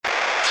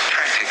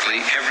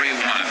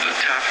the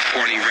top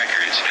 40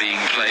 records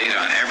being played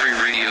on every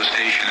radio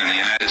station in the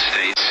United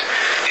States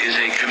is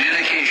a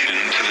communication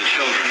to the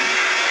children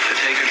to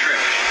take a trip,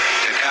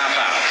 to cop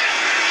out,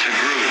 to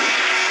groove.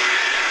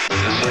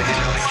 The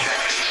psychedelic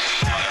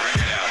jackets on the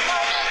record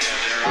albums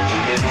have their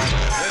own.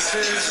 This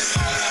is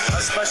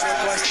a special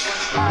question.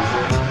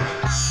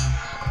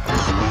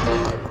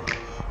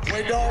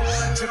 We don't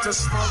want you to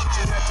smoke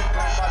genetically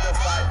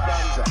modified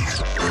ganja.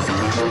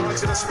 We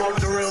want you to smoke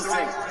the real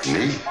thing.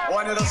 Me? We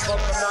want you to smoke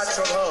the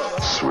natural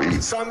herb.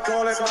 Sweet. Some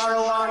call it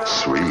marijuana.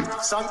 Sweet.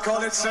 Some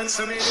call it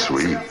sesame.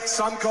 Sweet.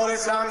 Some call it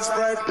lamb's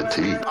bread. The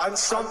tea. And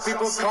some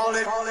people call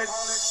it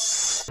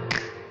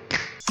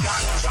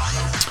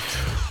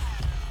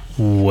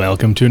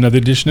Welcome to another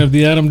edition of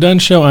the Adam Dunn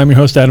Show. I'm your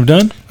host, Adam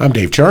Dunn. I'm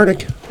Dave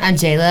Charnick. I'm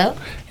J-Lo.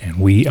 And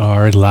we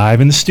are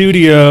live in the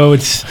studio.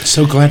 It's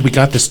So glad we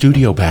got the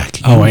studio back.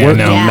 Oh, You I worked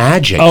know.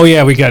 magic. Oh,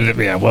 yeah, we got it.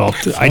 Yeah, well,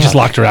 I just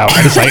locked her out.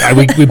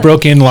 We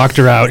broke in, locked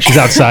her out. She's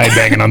outside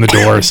banging on the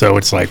door, so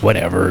it's like,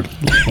 whatever,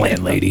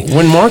 landlady.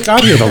 When Mark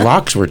got here, the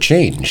locks were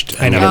changed.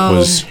 I know. It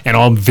was, And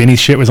all Vinny's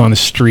shit was on the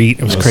street.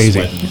 It was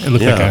crazy. It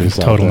looked like a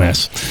total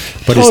mess.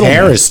 but his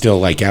hair is still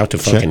like out to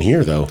fucking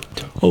here, though.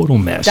 Total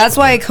mess. That's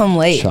why I come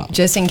late,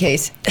 just in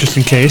case. Just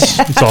in case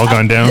it's all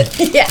gone down.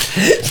 Yeah.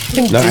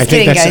 No, I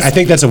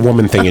think that's a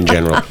woman thing in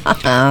general.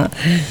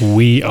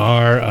 We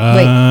are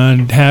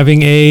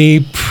having a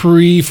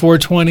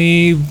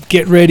pre-420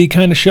 get ready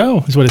kind of show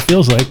is what it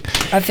feels like.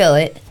 I feel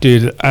it.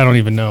 Dude, I don't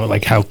even know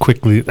like how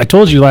quickly. I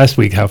told you last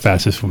week how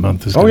fast this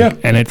month is going. yeah.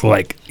 And it's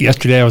like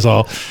yesterday I was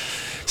all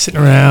sitting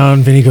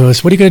around. Vinny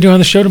goes, "What are you going to do on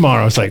the show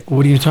tomorrow?" I was like,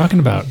 "What are you talking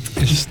about?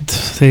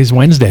 Today's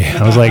Wednesday."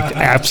 I was like,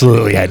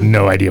 absolutely had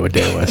no idea what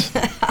day it was.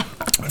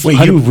 Wait,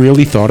 you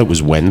really thought it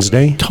was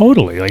Wednesday?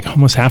 Totally, like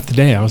almost half the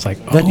day. I was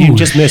like, That you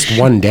just missed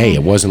one day.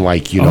 It wasn't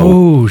like,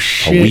 oh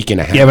shit, a week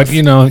and a half. Yeah, but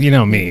you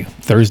know me.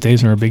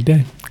 Thursdays are a big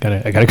day.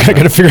 I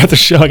gotta figure out the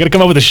show. I gotta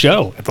come up with a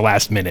show at the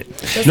last minute.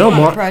 That's No, a lot of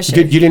Mark, pressure.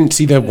 you didn't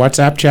see the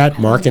WhatsApp chat?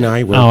 Mark and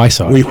I were. Oh, I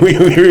saw it. We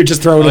were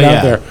just throwing it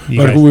out there. You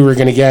But guys- who we were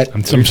going to get.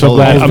 I'm so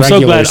glad. I'm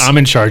so glad I'm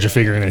in charge of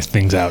figuring these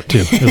things out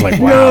too. It was like,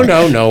 wow.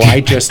 No.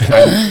 It's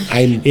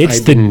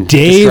I've the been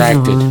Dave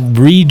distracted.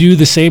 redo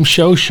the same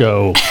show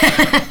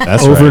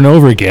That's over right. and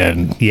over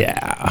again.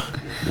 Yeah.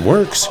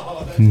 Works.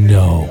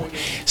 No.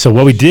 So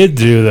what we did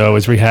do though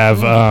is we had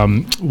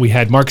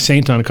Mark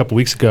Saint on a couple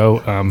weeks ago.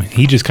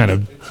 He just kind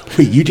of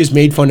Wait, you just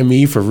made fun of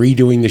me for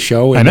redoing the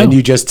show, and I know. then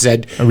you just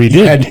said I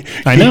redid.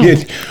 I know.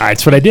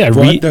 That's what I did. I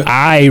redone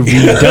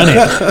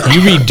it.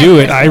 You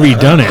redo it. I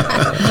redone it.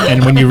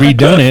 And when you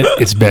redone it,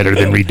 it's better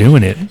than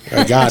redoing it. I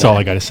got That's it. all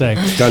I got to say.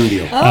 Done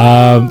deal.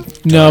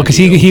 No, because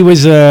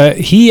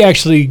he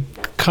actually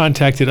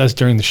contacted us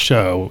during the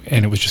show,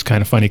 and it was just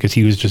kind of funny because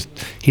he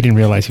didn't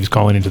realize he was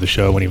calling into the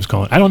show when he was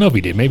calling. I don't know if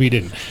he did. Maybe he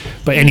didn't.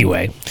 But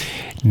anyway,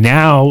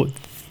 now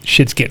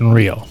shit's getting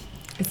real.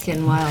 It's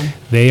getting wild.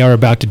 They are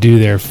about to do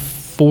their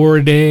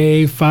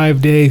 4-day,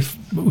 5-day,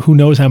 who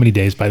knows how many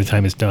days by the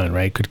time it's done,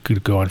 right?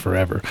 Could go on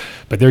forever.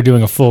 But they're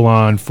doing a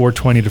full-on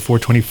 420 to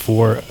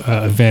 424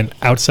 event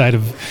outside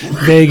of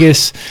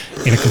Vegas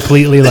in a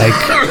completely like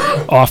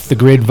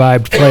off-the-grid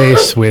vibed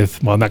place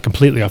with, well, not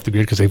completely off the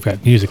grid because they've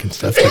got music and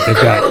stuff, but they've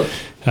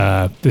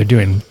got, they're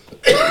doing,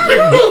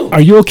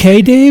 are you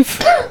okay,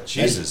 Dave?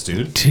 Jesus,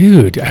 dude.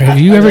 Dude, have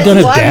you ever done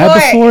a One dab more.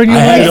 before in your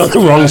I had it life?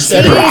 on the wrong You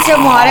setting. need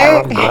some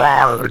water?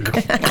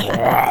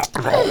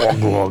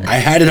 I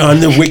had it on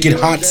the wicked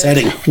hot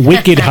setting.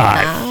 Wicked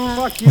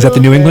hot. Is that the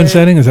New England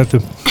setting? Is that the?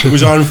 It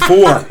was on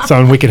 4. It's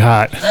on Wicked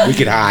Hot.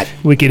 Wicked hot.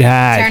 Wicked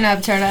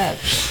hot. Turn up.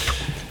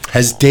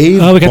 Has Dave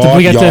Oh, we got bought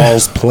the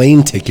y'all's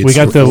plane tickets? We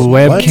got the for-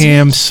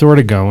 webcam sort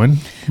of going.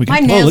 My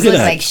nails look at look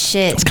that. like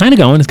shit. It's kind of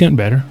going. It's getting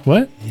better.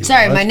 What?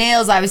 Sorry, my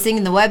nails. I was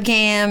thinking the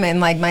webcam, and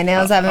like my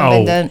nails haven't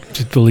been done.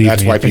 just believe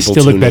That's me. why They people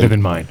still look tune better in.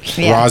 than mine.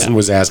 Yeah. Rosin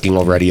was asking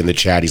already in the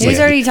chat. He's He's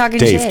like, already talking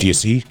Dave, shit. do you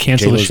see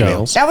Cancel the J-Lo's show.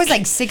 nails? That was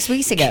like 6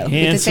 weeks ago with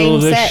the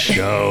Cancel same the set.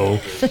 show.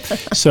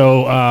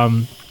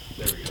 So,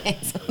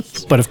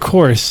 but of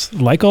course,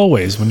 like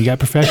always, when you got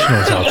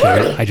professionals out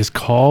there, I just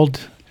called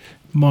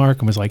Mark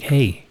and was like,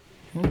 "Hey,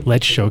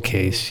 let's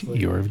showcase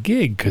your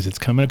gig because it's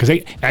coming up."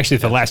 Because actually,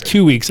 the last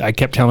 2 weeks, I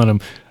kept telling him,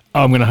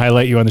 "Oh, I'm going to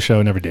highlight you on the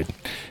show." Never did.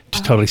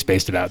 Just totally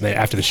spaced it out. And then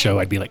after the show,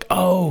 I'd be like,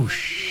 "Oh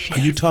shit!"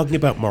 Are you talking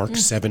about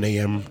Mark's 7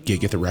 a.m.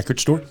 gig at the record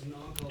store?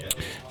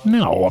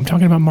 No, I'm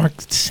talking about Mark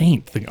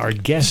Saint, our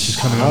guest, is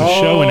coming on the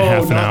show in a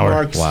half an not hour.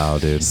 Mark's Wow,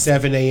 dude.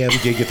 7 a.m.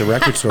 gig at the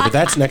record store, but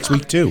that's next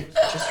week too.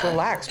 Just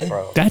relax,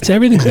 bro. That's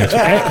everything's next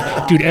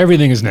week. Dude,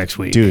 everything is next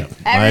week. Dude,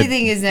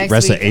 Everything is next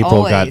rest week, of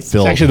April got always.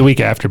 filled. It's actually the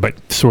week after, but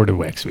sort of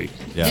next week.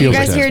 Yeah. You Feels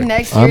guys like hear that.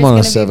 next year's I'm on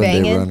a gonna be 7-day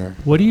banging? runner.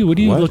 What are you What?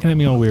 looking at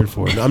me all weird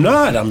for? I'm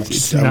not. I'm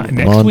Not,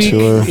 next on week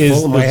tour. is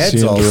full of my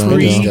head's all Seeing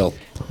free Dunn. still.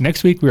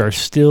 next week we are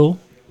still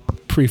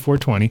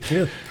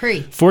pre-420.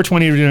 Pre.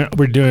 420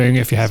 we're doing,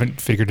 if you haven't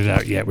figured it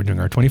out yet, we're doing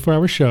our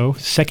 24-hour show,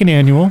 second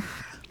annual.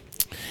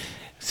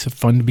 It's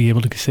fun to be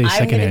able to say I'm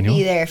second gonna annual.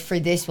 be there for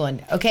this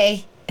one.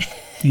 Okay.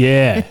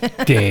 Yeah,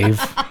 Dave.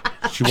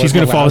 She's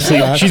gonna fall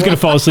asleep. She's gonna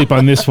fall asleep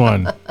on this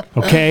one.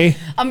 Okay.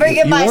 I'm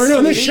bringing my You weren't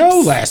on the sweets.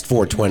 show last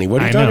 420.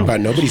 What are you I talking know. about?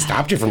 Nobody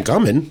stopped you from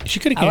coming. She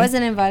could have. I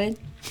wasn't invited.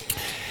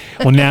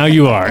 Well, now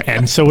you are,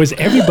 and so is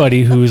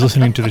everybody who is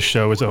listening to the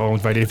show. Is all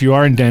invited. If you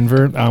are in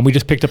Denver, we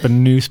just picked up a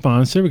new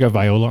sponsor. We got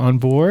Viola on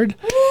board.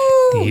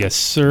 Yes,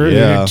 sir.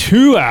 Yeah.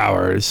 2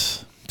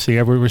 hours. So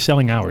yeah, we're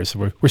selling hours.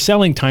 We're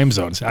selling time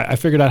zones. I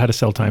figured out how to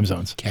sell time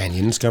zones.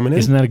 Canyon's coming in.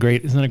 Isn't that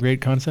a great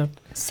concept?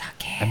 Suck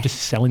it. I'm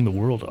just selling the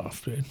world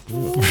off, dude.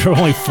 For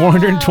only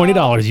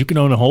 $420, you can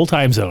own a whole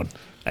time zone.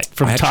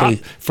 From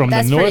the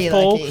That's North pretty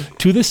Pole lucky.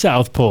 to the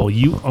South Pole,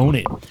 you own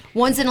it.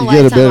 Once in a You get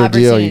a lifetime better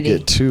deal. opportunity. You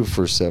get 2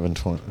 for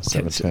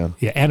 $710.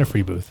 Yeah, and a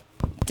free booth.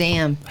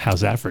 Damn.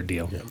 How's that for a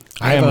deal?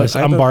 I have a-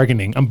 I'm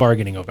bargaining. I'm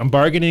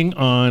bargaining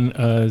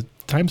on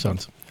time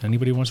zones.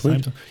 Anybody wants a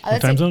time zone? Oh,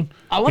 that's Time a- zone?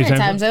 I want Need a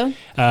time zone.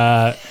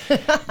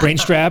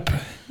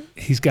 Brainstrap.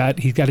 He's got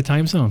a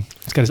time zone.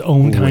 He's got his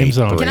own time Wait,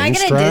 zone. Can I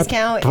get a Brainstrap?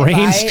 discount? if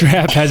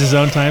Brainstrap has his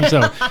own time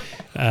zone.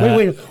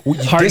 Wait. Heart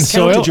and Discount?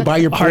 Soil. Did you buy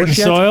your Heart and Porsche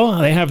yet? Soil.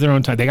 They have their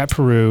own time. They got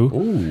Peru.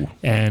 Ooh.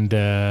 And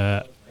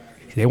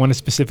they wanted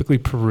specifically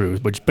Peru,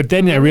 but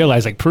then I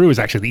realized like Peru is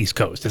actually the East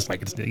Coast. It's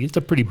like it's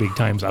a pretty big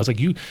time zone. I was like,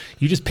 you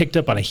just picked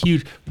up on a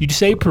huge. You just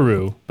say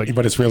Peru, but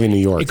It's really New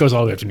York. it goes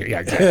all the way up to New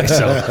York. Yeah, exactly.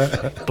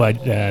 So,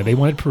 but they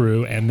wanted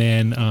Peru, and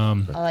then I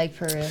like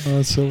Peru.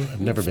 I've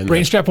never been there.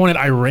 Brainstrap wanted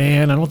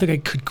Iran. I don't think I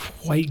could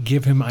quite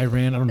give him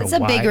Iran. I don't That's know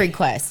a why. big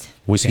request.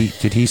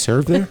 Did he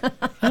serve there?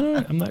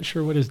 I'm not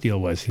sure what his deal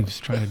was. He was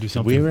trying to do Did we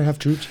something. ever have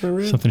troops in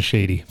Iran? Something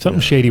shady.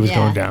 Something shady was Yeah.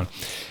 going down.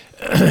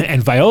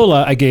 And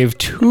Viola, I gave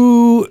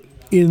 2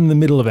 in the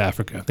middle of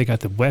Africa. They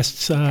got the west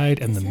side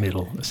and the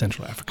middle of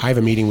Central Africa. I have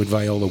a meeting with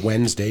Viola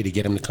Wednesday to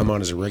get him to come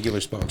on as a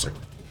regular sponsor.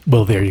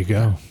 Well, there you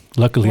go.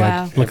 Luckily,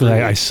 Wow.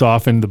 I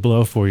softened the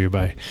blow for you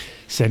by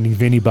sending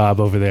Vinny Bob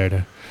over there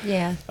to.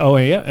 Yeah. Oh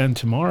yeah, and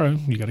tomorrow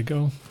you got to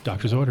go.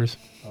 Doctor's orders.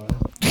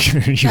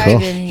 you Sorry,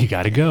 Vinny. you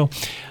got to go.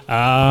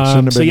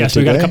 have So been yeah, there so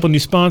we got a today. couple new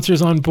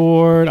sponsors on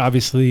board.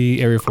 Obviously,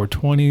 Area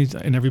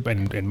 420 and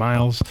everybody and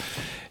Miles.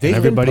 They've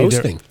and been everybody,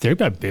 posting.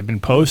 They've been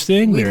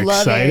posting. We They're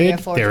love Area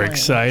excited. They're 420.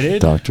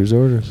 excited. Doctor's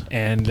orders.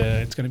 And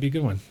it's going to be a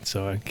good one.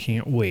 So I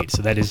can't wait.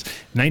 So that is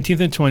 19th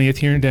and 20th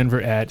here in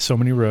Denver at So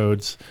Many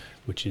Roads,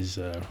 which is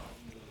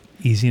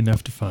easy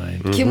enough to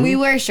find. Can we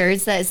wear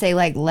shirts that say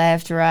like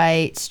left,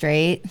 right,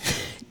 straight?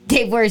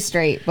 Dave wears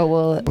straight, but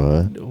we'll.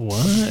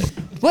 What?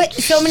 What?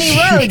 So many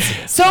roads.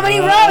 So many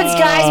roads,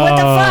 guys. What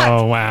the fuck?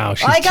 Oh wow!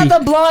 I got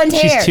the blonde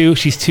hair.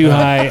 She's too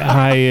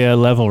high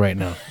level right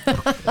now.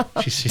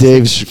 She's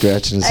Dave's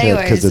scratching his head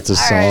because Anyways, it's a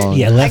all right. song.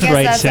 Yeah, I left, guess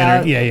right, that's center.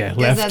 out. Yeah, Guess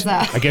left. that's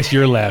out. I guess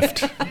you're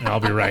left, and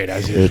I'll be right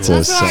as usual. It's a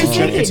That's what I was song.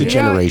 thinking. It's a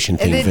generation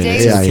And thing, then Vinny.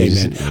 Dave- Yeah, Okay,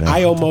 he's- man. you know.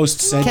 I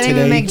almost said Can't even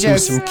today make to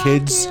jokes. some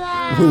kids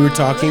who were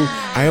talking,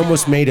 I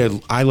almost made a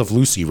I Love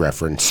Lucy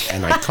reference,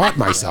 and I caught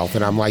myself,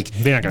 and I'm like,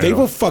 They're not gonna they know.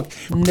 will fuck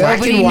black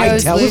Nobody and white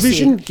knows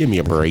television? Lucy. Give me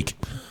a break.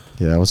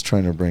 Yeah, I was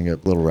trying to bring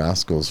up Little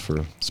Rascals for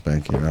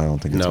Spanky, and I don't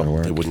think it's going to No,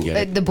 work. they wouldn't get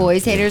it. The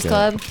Boys Haters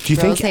Club. Do you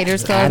Girls think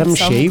Haters Club. Adam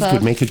Selma shaved Club.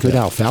 would make a good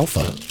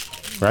alfalfa?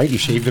 Right? You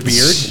shave the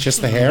beard,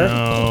 just the hair?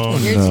 No,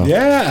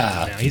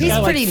 Yeah. he's He's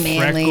got pretty like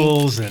manly.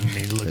 freckles, and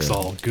he looks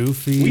all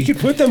goofy. We could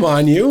put them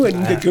on you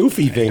and the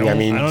goofy thing. I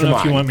mean, I don't come know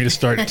if on. you want me to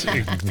start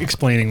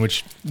explaining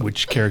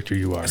which character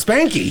you are.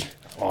 Spanky.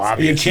 Are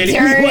you kidding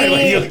Dirty.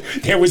 me?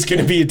 What, there was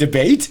going to be a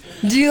debate?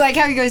 Do you like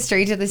how he goes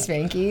straight to the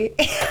Spanky?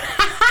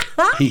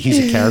 He's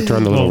a character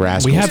on the Little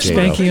Rascals. We have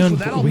J-Lo. Spanky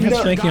on. We have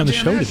Spanky on the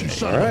show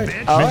today. All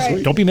right. All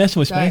right. Don't be messing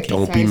with Spanky.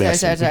 Don't be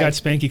messing. We got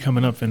Spanky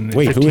coming up in.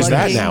 Wait, who is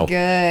that Looking now?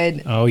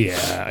 Good. Oh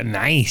yeah,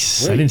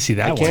 nice. I Wait, didn't see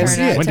that I one. can't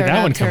see it. When did Turn that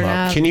up, one come turn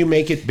up? up. Can you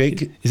make it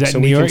big? Is that so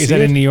in New we can York? Is see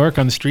that it? in New York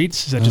on the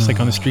streets? Is that just like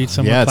on the streets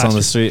somewhere? Yeah, it's on the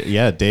plastered- street.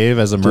 Yeah, Dave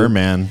as a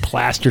merman.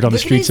 Plastered on the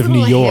Look at streets his of New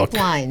little York. hip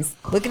lines.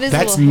 Look at his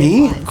That's little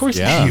me? hip lines. Of course,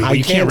 Yeah. it's you.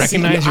 You can't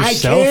recognize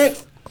yourself. I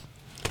can't.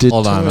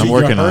 Hold on, I'm You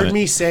working heard on it.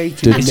 me say Did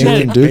to make you-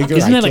 it dude? bigger.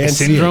 Isn't I that like a can't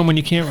see syndrome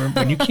it.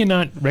 when you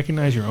cannot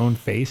recognize your own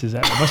face? Is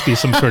that it must be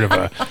some sort of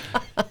a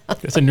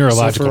that's a So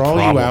neurological for all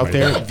problem. you out right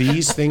there,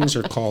 these things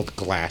are called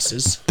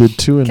glasses. Did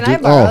 2 and Can 2. I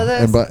borrow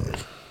this? and but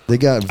they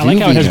got I like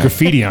how it has now.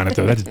 graffiti on it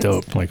though. That's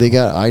dope. Like They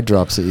got eye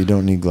drops that you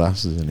don't need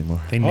glasses anymore.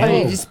 they Why know. do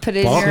you just put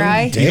it in your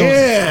eye?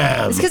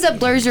 Damn. It's because it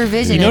blurs your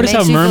vision. You It notice how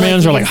makes you feel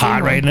mermans you are like can see hot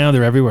more. right now?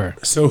 They're everywhere.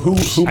 So who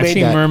I've made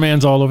seen that?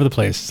 mermans all over the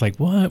place. It's like,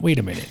 what? Wait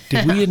a minute.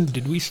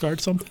 Did we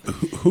start something?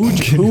 Who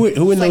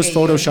in those like a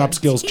Photoshop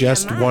skills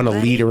just won a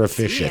leader of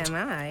fish it?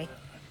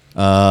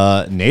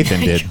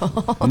 Nathan did.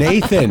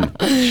 Nathan.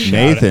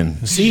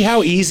 Nathan. See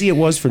how easy it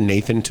was for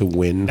Nathan to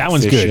win. That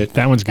one's Fish good. It?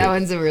 That one's good. That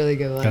one's a really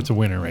good one. That's a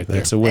winner right there.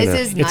 That's a winner.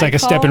 This is It's like a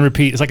step and nightfall.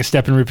 repeat. It's like a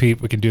step and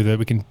repeat. We can do that.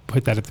 We can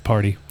put that at the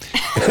party.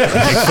 Take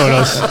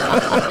photos.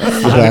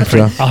 The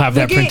backdrop. I'll have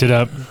that Look at- printed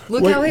up.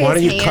 Look Wait, how why don't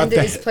his you cut hand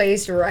that? is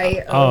placed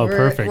right Oh, over.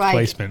 perfect like,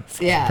 placement.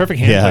 Yeah. Perfect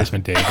hand Yeah.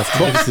 placement, Dave.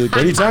 What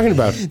are you talking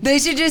about? They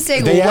should just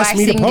say They asked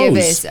me to waxing pose.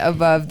 gibbous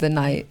above the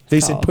night. They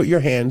said put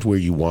your hand where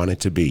you want it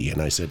to be,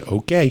 and I said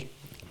okay.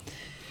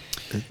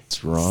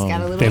 It's wrong. Got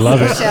a little They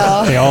love it.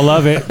 seashell. They all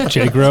love it.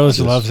 Jay Groves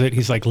loves it.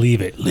 He's like,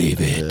 leave it. Leave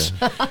it.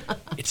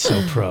 It's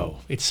so pro.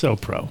 It's so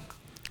pro.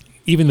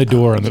 Even the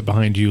door on the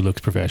behind you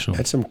looks professional.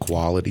 That's some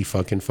quality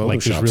fucking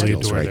Like there's Photoshop really a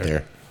skills door right there.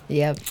 there.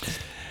 Yep.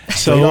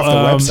 So,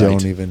 off the website.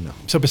 Don't even know.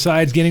 so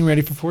besides getting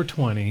ready for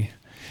 420,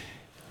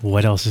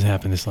 what else has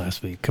happened this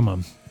last week? Come on.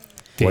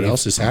 What Dave.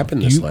 else has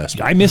happened this last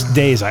week? I missed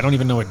days. I don't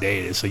even know what day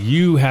it is. So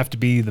you have to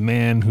be the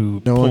man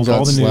who No one pulls got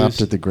all the slapped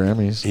news. at the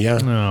Grammys. Yeah.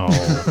 No.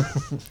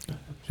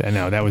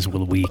 No, that was a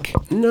little weak.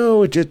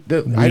 No, it just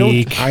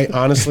Weak. I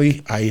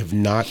honestly I have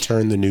not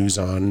turned the news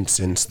on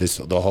since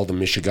the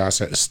Michigan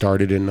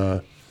started in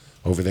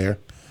over there.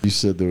 You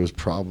said there was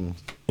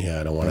problems. Yeah,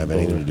 I don't want to have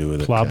anything to do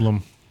with it.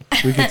 Problem.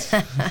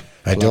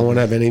 I don't want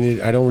to have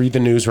anything. I don't read the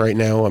news right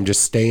now. I'm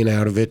just staying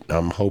out of it.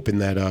 I'm hoping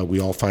that we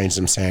all find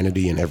some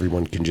sanity and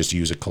everyone can just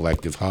use a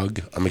collective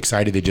hug. I'm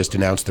excited they just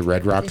announced the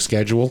Red Rock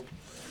schedule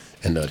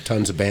and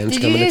tons of bands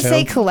Did coming you to just town.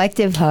 say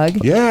collective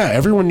hug? Yeah,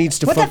 everyone needs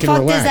to What the fucking fuck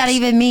relax. does that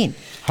even mean?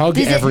 Hug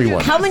Does it-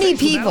 everyone. How many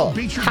people?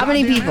 How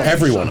many people?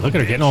 Everyone. Look at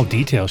her getting all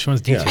details. She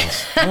wants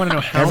details. I want to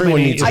know how Everyone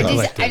many needs is to hug.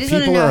 collective. I just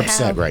want to People know are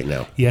upset how. right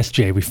now. Yes,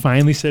 Jay. We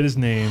finally said his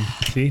name.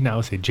 See, now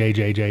we'll say J.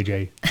 J Gross,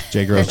 J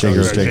J Gross,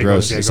 Gross.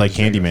 J It's like Gross,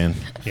 J Candyman.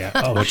 Yeah.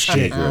 Oh,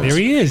 shit. Gross. There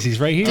he is. He's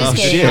right here. Just Oh,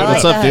 kidding. shit. I like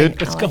What's the up, hug. dude?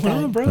 I What's like going the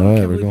on, hug. bro? All right,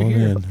 Can't we're believe going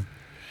you're in.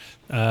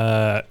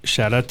 here.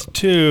 Shout out to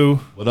two.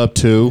 What up,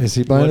 two? Is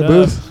he buying What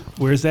a up? booth?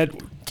 Where's that?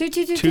 Two.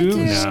 Two?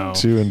 No.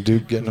 Two and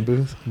Duke getting a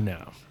booth? No.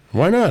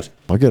 Why not?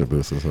 I'll get a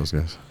booth with those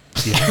guys.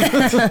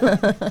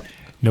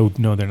 No,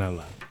 they're not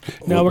allowed.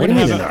 No, What we're do you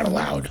gonna mean have. they're not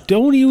allowed?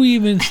 Don't you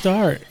even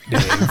start,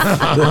 Dave.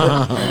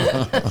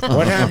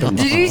 What happened?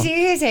 Did you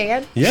see his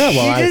hand? Yeah,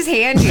 well, He just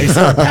hand you.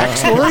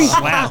 backstory.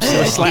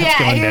 Slaps Yeah,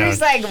 going and you're down.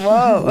 just like,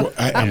 whoa.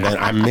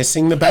 I'm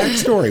missing the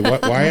backstory.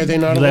 Why are they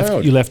not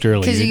allowed? You left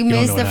early. Because you don't know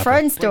missed what the happened.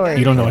 front story.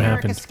 You don't know what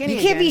happened. You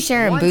can't be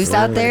sharing booths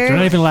out They're not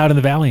there. even allowed in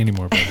the valley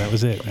anymore, bro. That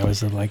was it. That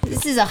was like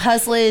This is a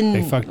hustling.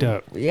 they fucked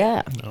up.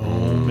 Yeah.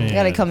 Oh man. You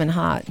gotta come in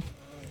hot.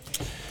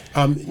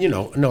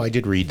 No, I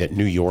did read that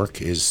New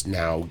York is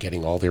now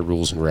getting all their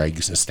rules and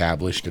regs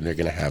established, and they're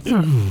going to have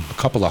a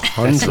couple of That's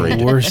the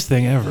hundred. worst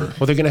thing ever.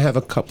 Well, they're going to have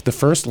the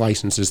first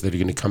licenses that are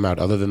going to come out,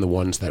 other than the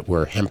ones that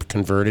were hemp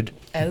converted,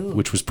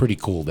 which was pretty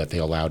cool that they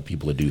allowed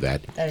people to do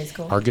that. That is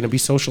cool. Are going to be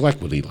social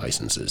equity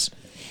licenses.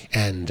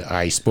 And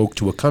I spoke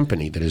to a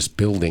company that is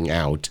building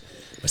out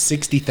a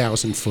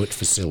 60,000 foot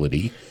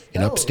facility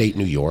in upstate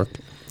New York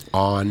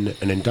on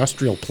an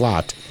industrial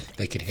plot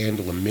that could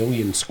handle 1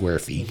 million square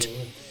feet.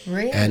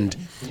 Really? And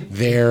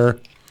their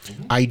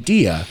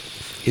idea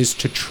is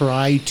to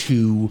try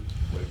to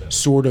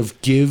sort of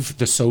give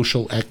the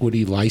social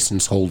equity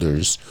license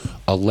holders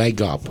a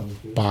leg up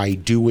by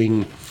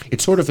doing.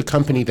 It's sort of a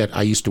company that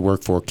I used to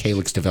work for,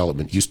 Calyx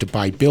Development, used to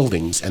buy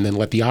buildings and then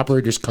let the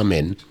operators come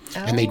in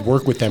and they'd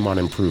work with them on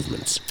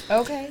improvements.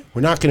 Okay.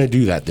 We're not going to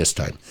do that this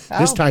time.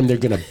 This time they're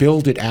going to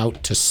build it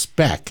out to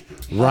spec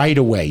right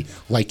away,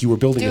 like you were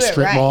building Do a it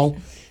strip right. mall.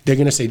 They're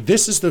going to say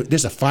this is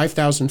a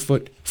 5,000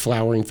 foot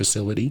flowering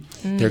facility.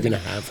 They're going to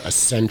have a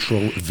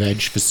central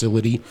veg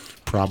facility,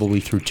 probably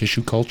through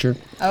tissue culture,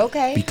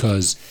 Okay.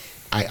 because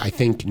I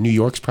think New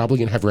York's probably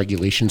going to have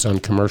regulations on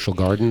commercial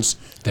gardens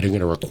that are going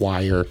to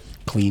require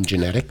clean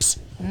genetics,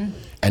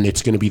 and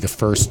it's going to be the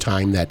first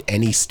time that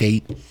any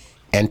state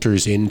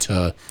enters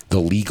into the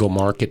legal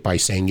market by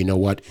saying, you know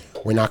what,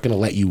 we're not going to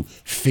let you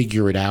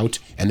figure it out,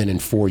 and then in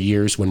 4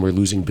 years when we're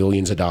losing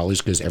billions of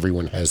dollars because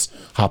everyone has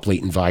hop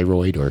latent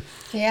viroid or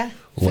Yeah.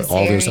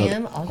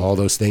 all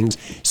those things.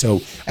 So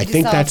I just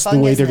think saw a that's the way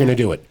fungus they're going to gnat.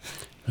 do it.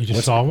 You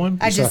just saw one?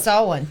 I just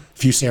saw one.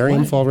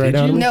 Fusarium fall right Did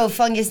out of you? it? No,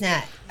 fungus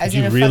gnat. I was Did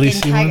you in a really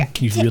fucking see one? tiger.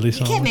 You really saw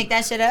You can't one? make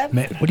that shit up.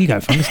 Man, what do you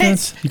got? Fungus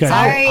gnats? You got?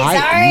 Sorry.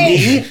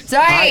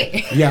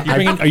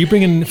 Yeah, Are you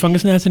bringing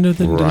fungus gnats into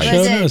the Right.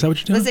 show now? Is that what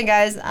you're doing? Listen,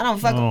 guys, I don't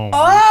fuck. Oh.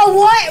 Oh,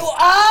 what?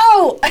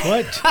 Oh!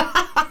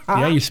 What?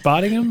 Yeah, you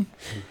spotting him?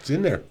 it's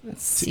in there.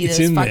 See those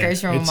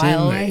fuckers from a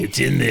mile away. It's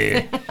in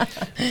there.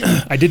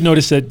 I did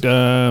notice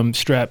that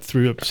Strap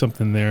threw up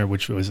something there,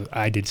 which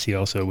I did see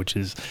also, which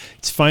is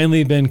it's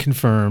finally been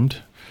confirmed,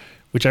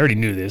 which I already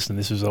knew this, and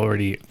this was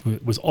already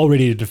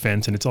a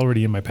defense, and it's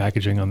already in my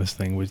packaging on this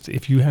thing. Was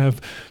if you have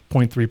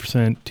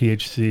 0.3%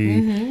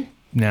 THC.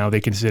 Now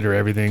they consider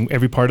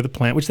every part of the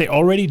plant, which they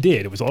already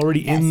did. It was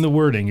already in the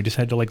wording. You just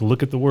had to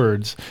look at the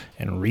words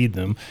and read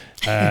them.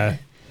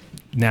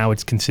 Now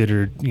it's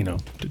considered,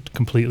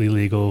 completely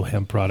legal.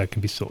 Hemp product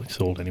can be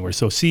sold anywhere.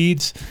 So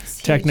seeds,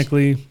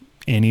 technically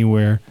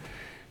anywhere.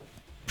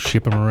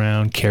 Ship them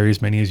around. Carry as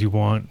many as you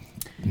want.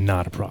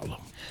 Not a problem.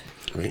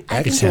 Right.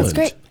 I think that's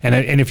great.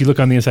 And if you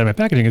look on the inside of my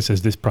packaging, it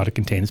says this product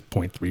contains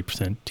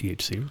 0.3%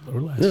 THC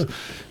or less,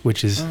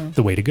 which is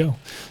the way to go.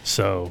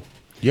 So.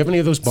 You have any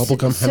of those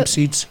bubblegum hemp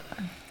seeds?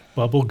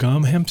 Bubble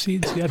gum hemp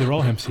seeds? Yeah, they're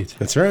all hemp seeds.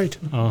 That's right.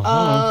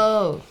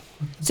 Oh.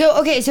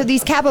 So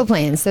these capo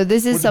plans. So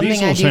this is something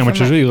These I little do for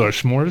sandwiches, my, these are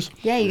s'mores.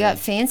 yeah, you got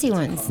fancy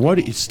ones.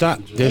 What?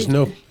 Stop. There's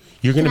no.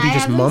 You're going to Can be I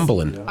just have this?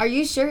 mumbling. Are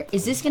you sure?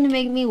 Is this going to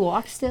make me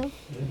walk still?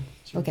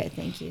 Okay,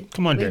 thank you.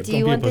 Come on, Wait, Dave, do don't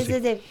you be a want this?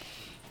 pussy.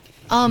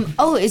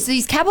 It's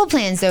these capital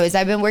plans though. Is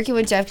I've been working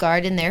with Jeff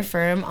Gard and their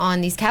firm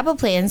on these capital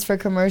plans for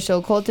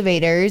commercial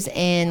cultivators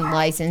and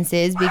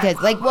licenses because,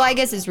 I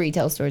guess it's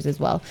retail stores as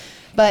well.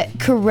 But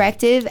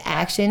corrective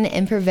action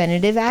and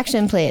preventative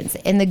action plans.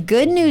 And the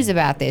good news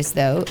about this,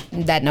 though,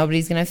 that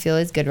nobody's gonna feel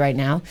is good right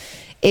now,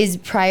 is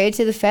prior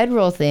to the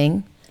federal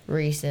thing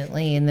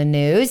recently in the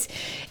news,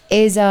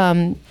 is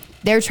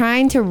they're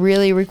trying to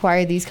really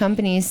require these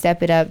companies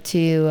step it up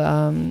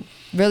to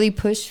really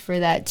push for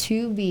that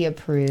to be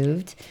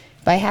approved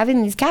by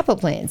having these capital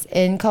plans.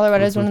 And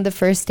Colorado is one of the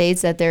first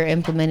states that they're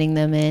implementing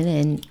them in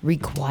and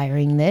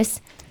requiring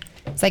this.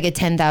 It's like a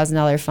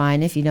 $10,000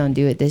 fine if you don't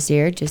do it this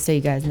year, just so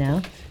you guys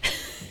know.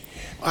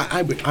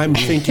 I'm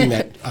thinking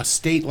that a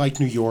state like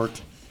New York,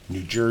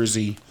 New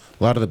Jersey,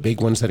 a lot of the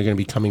big ones that are going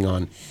to be coming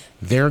on,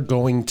 they're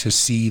going to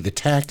see the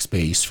tax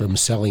base from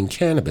selling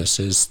cannabis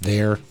as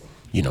their,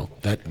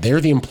 that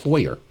they're the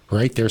employer,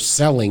 right? They're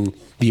selling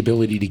the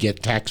ability to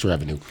get tax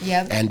revenue.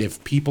 Yep. And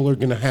if people are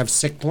going to have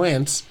sick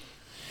plants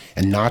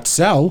and not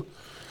sell,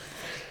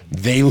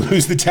 they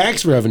lose the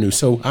tax revenue.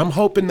 So I'm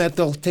hoping that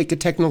they'll take a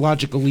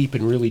technological leap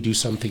and really do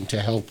something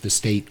to help the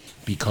state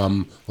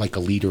become like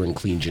a leader in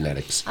clean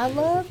genetics. I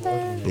love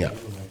that. Yeah.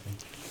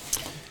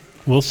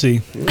 We'll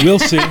see. We'll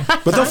see.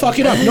 But they'll fuck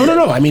it up.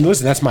 No. I mean,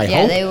 listen, that's my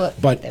Yeah, hope. they will.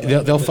 But They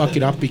will. they'll fuck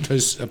it up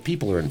because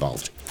people are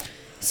involved.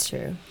 It's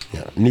true.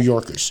 Yeah, New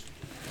Yorkers.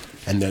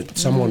 And that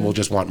someone will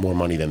just want more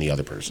money than the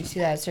other person. See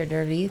that, Sir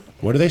Dirty?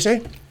 What do they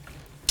say?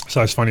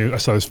 I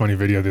saw this funny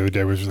video the other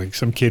day where it was like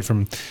some kid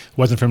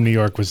wasn't from New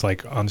York, was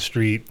like on the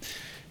street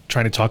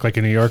trying to talk like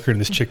a New Yorker, and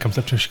this chick comes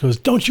up to her, she goes,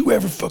 "Don't you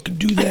ever fucking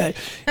do that."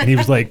 And he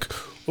was like,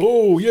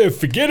 "Oh yeah,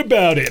 forget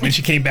about it." And then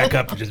she came back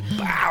up and just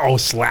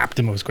slapped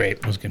him. It was great.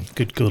 It was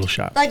good little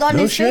shot. Like on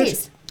No his shit.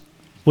 face.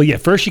 Well, yeah,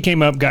 first she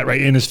came up, got right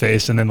in his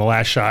face, and then the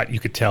last shot, you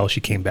could tell she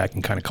came back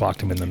and kind of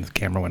clocked him, and then the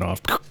camera went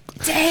off.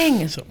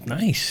 Dang. So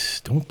nice.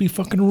 Don't be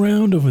fucking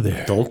around over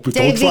there. Don't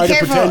Dave, try be to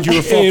careful. pretend you're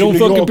a fucking Hey, don't New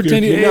fucking Yorker.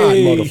 pretend You're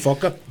hey. not,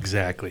 motherfucker.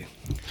 Exactly.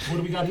 What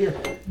do we got here?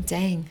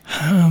 Dang.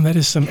 That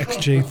is some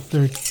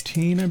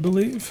XJ13, I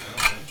believe.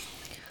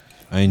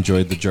 I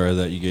enjoyed the jar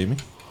that you gave me.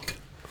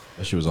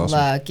 That shit was awesome.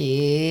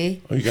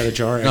 Lucky. Oh, you got a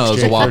jar? No, it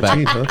was a while back.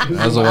 XJ13, huh?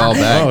 That was a while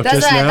back. Oh, That's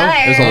just what I now?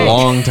 thought. It was a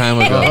long time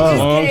ago. A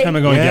long time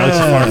ago in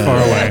galaxy far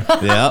away.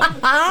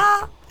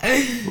 Yeah.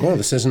 Well,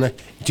 this isn't a...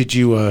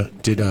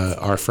 Did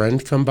our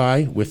friend come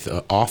by with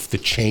off the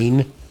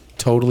chain,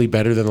 totally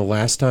better than the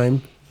last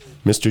time?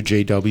 Mr.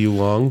 J.W.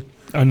 Long?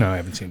 Oh, no, I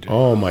haven't seen it.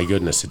 Oh my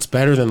goodness, it's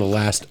better than the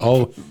last.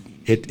 Oh,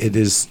 it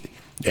is.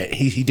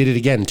 He did it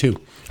again too.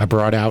 I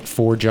brought out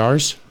 5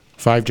 jars.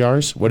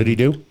 What did he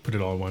do? Put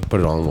it all in one. Put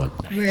it all in one.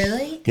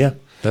 Really? Yeah,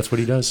 that's what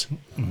he does.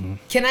 Can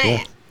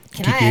I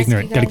Keep ask you you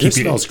ignorant. Gotta guys? This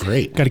keep you. smells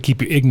great. Got to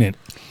keep you ignorant.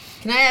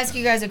 Can I ask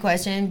you guys a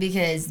question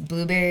because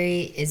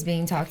blueberry is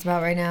being talked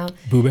about right now?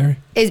 Blueberry.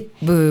 Is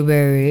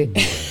blueberry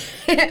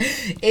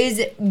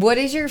what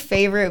is your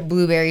favorite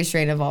blueberry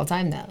strain of all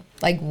time though?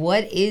 Like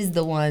what is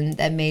the one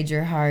that made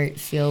your heart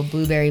feel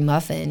blueberry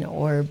muffin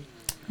or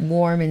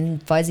warm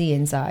and fuzzy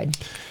inside?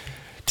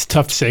 It's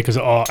tough to say because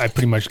I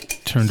pretty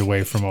much turned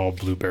away from all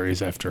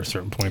blueberries after a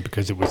certain point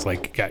because it was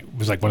like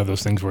one of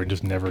those things where it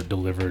just never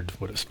delivered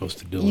what it's supposed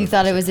to deliver. You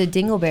thought it was a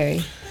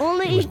dingleberry.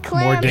 Only It was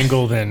more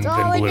dingle than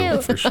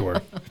blue for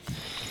sure.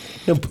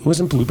 No,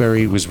 wasn't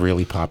blueberry was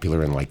really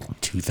popular in like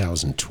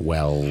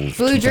 2012,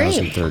 Blue Dream.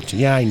 2013?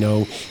 Yeah, I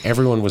know.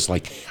 Everyone was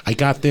like, "I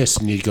got this,"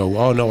 and you go,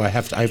 "Oh no, I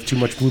have too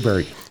much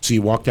blueberry." So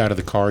you walked out of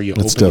the car, you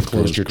That opened stuff and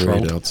closed goes your great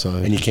trunk,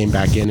 outside. and you came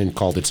back in and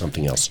called it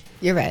something else.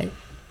 You're right.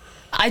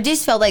 I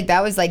just felt like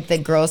that was like the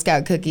Girl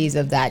Scout cookies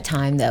of that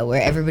time though,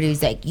 where everybody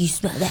was like, "You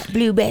smell that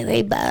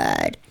blueberry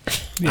bud."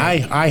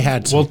 I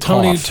had some. Well,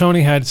 cough.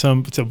 Tony had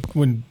some. So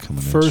when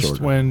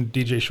shorter. when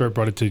DJ Short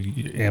brought it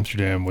to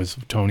Amsterdam, was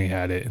Tony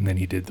had it, and then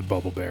he did the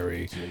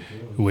bubbleberry,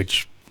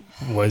 which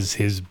was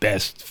his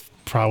best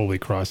probably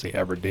cross they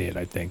ever did.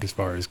 I think as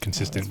far as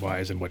consistent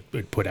wise and what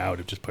it put out,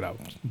 it just put out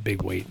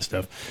big weight and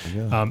stuff.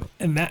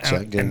 And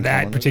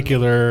that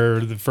particular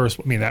the first.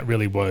 I mean, that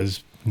really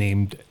was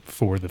named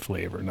for the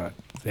flavor, not.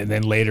 And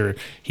then later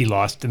he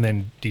lost, and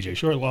then DJ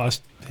Short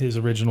lost his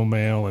original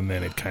male, and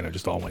then it kind of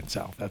just all went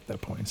south at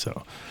that point.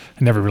 So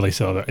I never really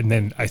saw that. And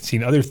then I've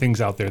seen other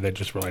things out there that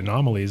just were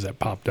anomalies that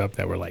popped up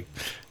that were like,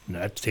 no,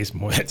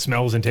 that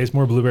smells and tastes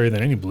more blueberry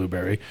than any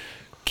blueberry.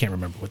 Can't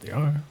remember what they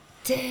are.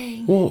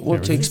 Dang. Well,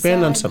 to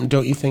expand on sad. something,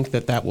 don't you think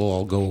that will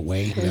all go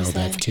away now sad.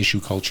 that tissue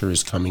culture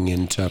is coming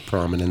into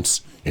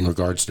prominence in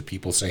regards to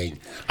people saying,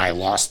 "I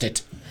lost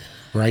it,"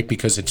 right?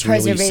 Because it's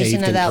really Preservation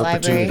saved of in that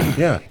perpetuity.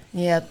 library. Yeah.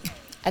 Yep.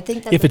 I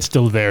think that's If it's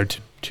still there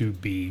to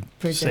be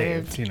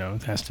Preserved.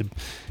 saved, it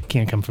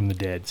can't come from the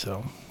dead.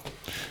 So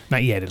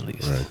not yet, at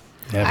least. Right.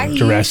 They haven't I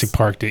Jurassic used-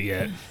 Parked it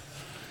yet.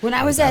 When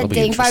I was That'll at be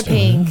Dank by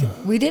interesting.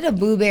 Pink, we did a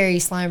blueberry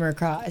slimer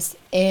cross,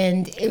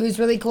 and it was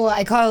really cool.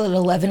 I call it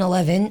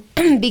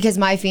 11-11 because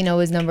my pheno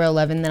was number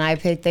 11. Then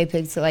they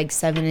picked like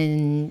 7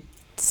 and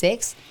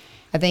 6.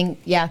 I think,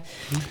 yeah.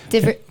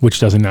 Different.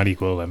 Which does not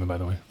equal 11, by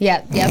the way.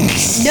 Yeah, yeah.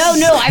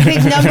 No, I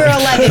picked number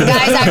 11,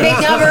 guys. I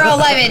picked number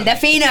 11, the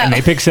Pheno. And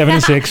they picked 7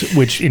 and 6,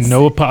 which in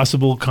no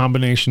possible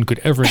combination could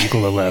ever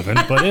equal 11.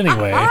 But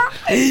anyway.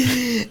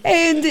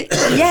 And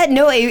yeah,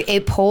 no,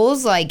 it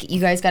pulls like,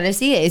 you guys got to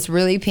see it. It's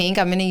really pink.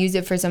 I'm going to use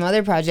it for some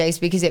other projects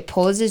because it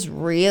pulls this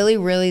really,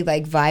 really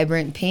like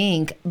vibrant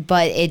pink,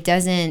 but it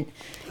doesn't.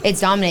 It's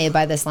dominated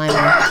by the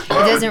Slimer. It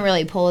doesn't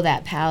really pull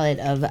that palette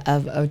of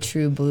a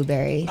true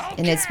blueberry,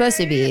 and it's supposed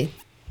to be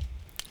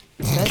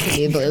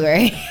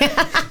blueberry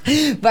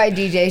by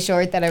DJ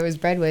Short that I was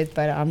bred with,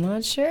 but I'm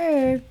not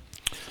sure.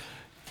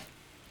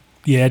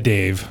 Yeah,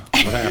 Dave.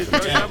 What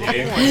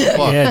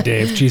happened? Yeah,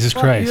 Dave. Jesus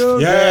Christ.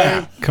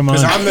 Yeah. Come on.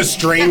 Because I'm the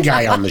strain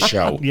guy on the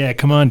show. Yeah,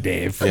 come on,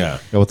 Dave. Yeah.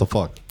 Yeah, what the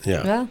fuck?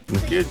 Yeah. Well,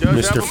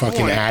 Mr.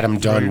 fucking Adam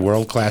Dunn,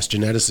 world-class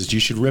geneticist. You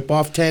should rip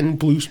off 10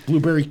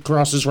 blueberry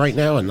crosses right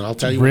now, and I'll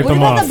tell you Rip What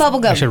them about off. the bubble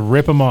gum? I should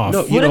rip them off.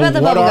 No, you What know, about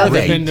the what bubble are gum?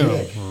 they? Rip into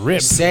 'em.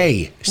 Rip.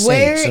 Say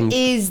where some,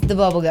 is the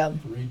bubble gum?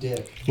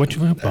 What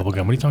you bubble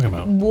gum? What are you talking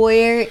about?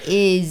 Where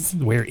is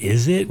Where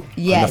is it?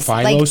 yes?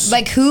 Phylos?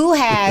 Like who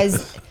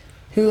has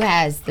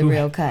the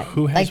real cut?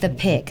 who has like the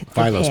pick? The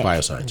Phylos pick.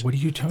 Bioscience. What are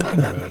you talking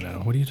about now?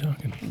 What are you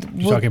talking?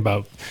 You're talking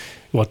about.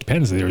 Well, it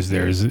depends. There's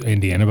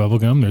Indiana bubble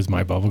gum. There's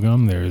my bubble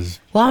gum. There's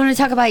Well, I want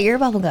to talk about your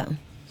bubble gum.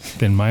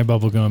 then my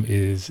bubble gum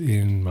is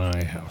in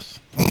my house.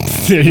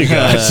 There you go.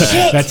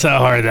 That's how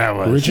hard that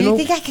was. Do you Original?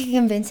 think I could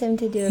convince him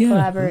to do a Yeah,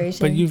 collaboration?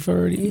 but you've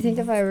already. You think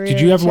if I really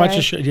Did you ever watch tried?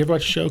 a show? Did you ever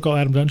watch a show called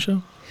Adam Dunn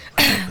Show?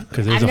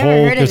 Because I've never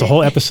heard of there's a it.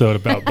 whole episode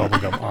about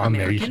bubblegum on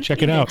there. You should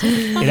check it out.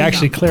 It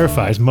actually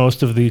clarifies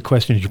most of the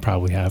questions you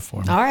probably have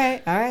for me. All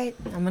right.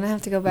 I'm gonna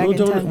have to go back Well, in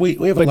don't- time. we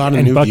have a But- lot of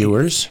and new Bucky-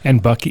 viewers.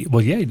 And Bucky,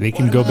 well, yeah, they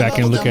can go back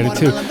and look at it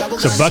too.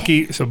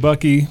 So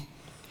Bucky,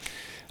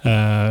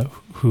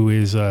 who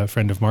is a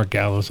friend of Mark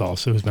Gallows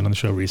also, who's been on the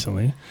show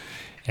recently,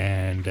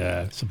 and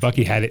so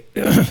Bucky had it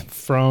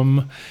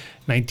from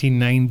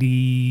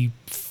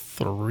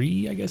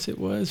 1993, I guess it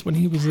was, when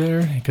he was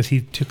there, because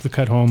he took the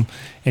cut home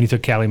and he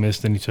took Cali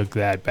Mist and he took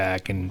that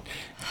back and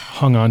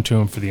hung on to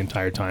him for the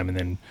entire time, and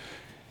then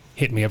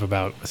hit me up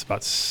about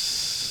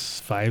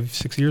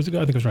 5-6 years ago.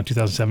 I think it was around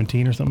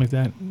 2017 or something like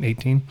that,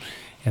 18.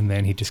 And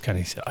then he just kind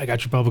of said, "I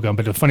got your bubble gum."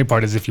 But the funny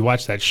part is, if you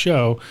watch that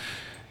show,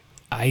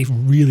 I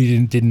really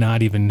did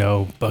not even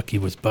know Bucky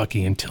was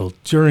Bucky until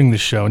during the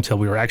show, until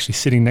we were actually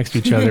sitting next to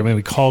each other. And then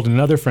we called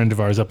another friend of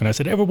ours up, and I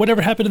said,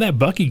 "Whatever happened to that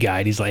Bucky guy?"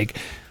 And he's like,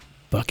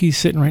 "Bucky's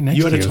sitting right next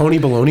You to had you." a Tony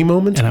Baloney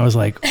moment? And I was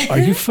like, "Are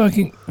you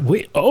fucking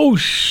wait? Oh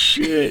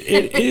shit,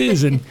 it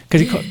is!" And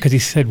because he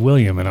said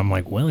William, and I'm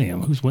like,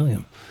 "William? Who's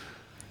William?"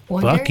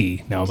 Wonder?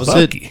 Bucky. Now Was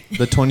Bucky. it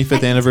the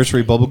 25th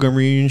anniversary bubblegum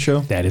reunion show?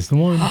 That is the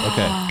one.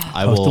 Okay.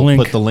 I Post will the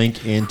link. put the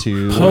link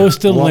into.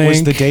 Post a What link.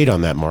 was the date on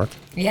that, Mark?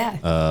 Yeah.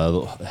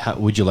 How,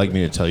 would you like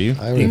me to tell you?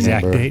 I The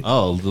exact remember. date.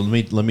 Oh,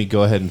 let me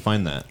go ahead and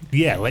find that.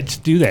 Yeah, let's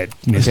do that,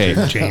 Mr.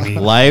 Okay. Jamie.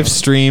 Live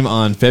stream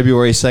on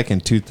February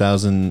 2nd,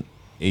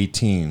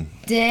 2018.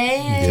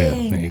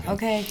 Dang. there you go.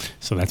 Okay.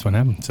 So that's what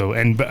happened. So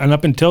and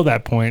up until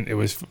that point,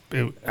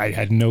 I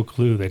had no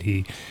clue that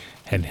he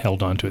had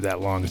held on to it that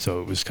long.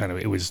 So it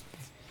was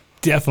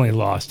definitely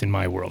lost in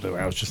my world.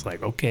 I was just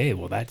like, okay,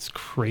 well that's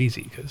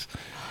crazy because,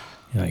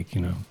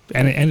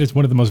 and it's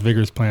one of the most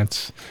vigorous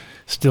plants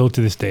still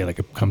to this day. Like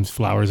it comes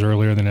flowers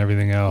earlier than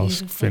everything else,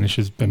 Beautiful.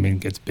 finishes. I mean,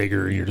 gets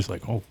bigger, and you're just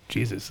like, oh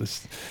Jesus,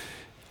 this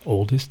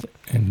oldest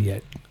and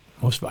yet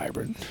most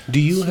vibrant. Do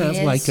you have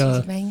Yes, like she's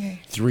a banger.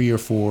 3 or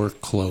 4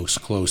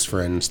 close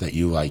friends that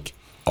you like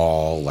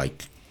all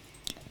like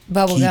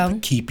Bubble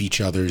gum. keep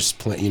each other's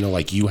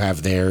like you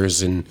have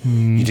theirs and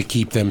you to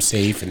keep them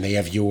safe and they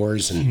have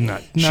yours and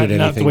Not should the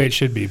anything way it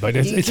should be, but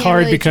it's You can't hard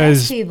really because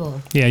trust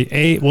people.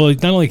 yeah, well,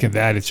 not only can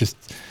that, it's just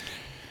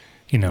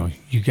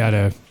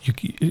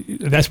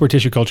that's where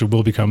tissue culture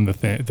will become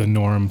the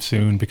norm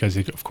soon because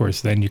of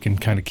course then you can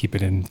kind of keep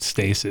it in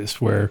stasis.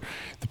 Where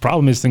the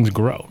problem is things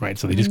grow, right?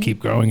 So they just keep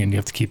growing and you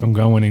have to keep them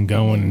going and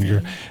going, and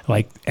you're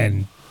like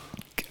and.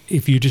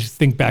 If you just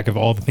think back of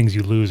all the things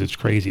you lose, it's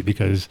crazy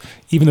because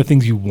even the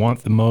things you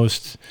want the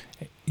most,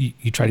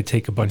 you try to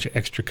take a bunch of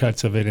extra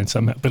cuts of it and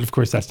somehow, but of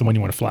course that's the one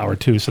you want to flower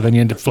too. So then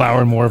you end up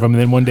flowering more of them.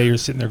 And then one day you're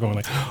sitting there going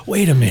like,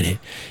 wait a minute,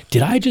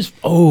 did I just,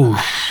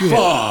 shit.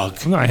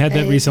 Fuck. No, I had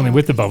that recently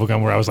with the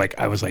bubblegum where I was like,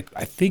 I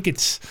think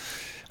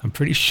I'm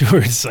pretty sure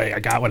it's like, I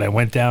got when I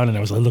went down and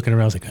I was like looking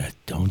around, I was like, I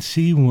don't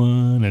see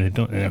one.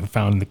 And I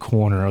found in the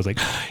corner, I was like,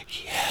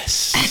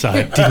 yes. So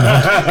I did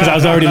not, because I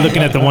was already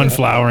looking at the one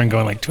flower and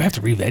going like, do I have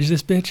to re-veg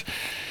this bitch?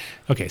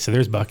 Okay, so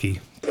there's Bucky.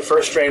 The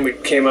first strain we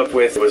came up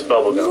with was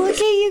bubblegum. Look at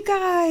you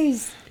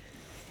guys.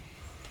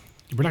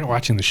 We're not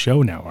watching the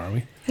show now, are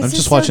we? I'm This just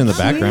is so watching the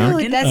cute.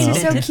 background. That's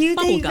just so cute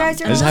that you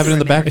guys are. I just have it in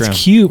the background.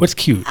 It's cute. What's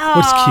cute?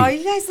 What's Oh, cute?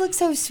 you guys look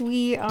so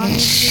sweet,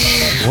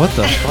 honestly. What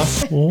the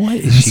fuck? What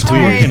is she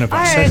talking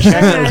about? All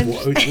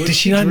right, Did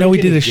she not know we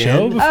did a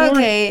show before?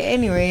 Okay,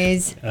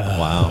 anyways.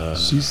 Wow.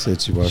 She said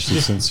she watched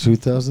it since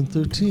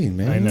 2013,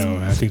 man. I know.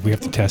 I think we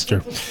have to test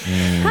her.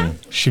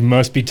 She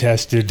must be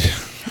tested.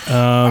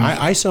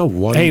 I saw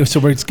one. Hey,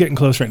 so it's getting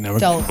close right now.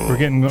 Don't. We're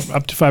getting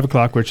up to 5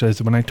 o'clock, which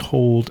is when I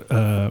told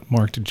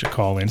Mark to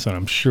call in, so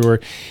I'm sure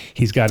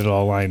he's got it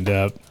all lined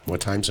up. What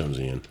time zone is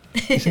he in?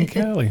 He's in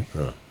Cali.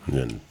 Oh,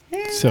 then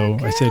So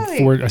I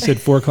said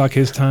 4 o'clock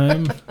his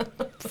time,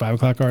 5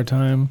 o'clock our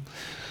time.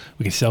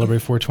 We can celebrate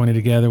 420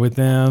 together with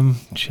them,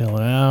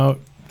 chilling out.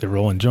 They're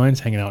rolling joints,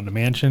 hanging out in the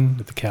mansion,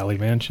 at the Cali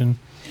mansion.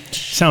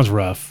 Sounds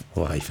rough.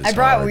 life is I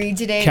brought hard. weed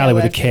today. Cali I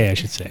with a left K, it. I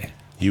should say.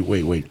 You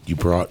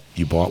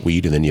bought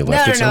weed and then you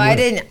left No, it somewhere?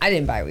 I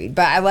didn't buy weed,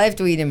 but I left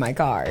weed in my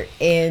car,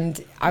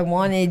 and I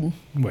wanted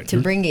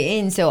to bring it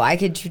in so I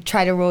could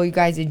try to roll you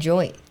guys a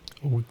joint.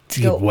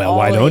 Go Well,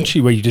 why all don't in.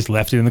 you? Well, you just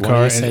left it in the Why car.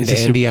 don't you and send it's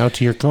just- Andy out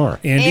to your car?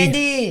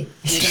 Andy.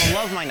 You're gonna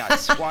love my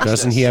nuts. Watch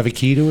Doesn't this. he have a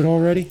key to it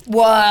already?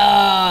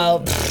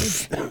 Whoa.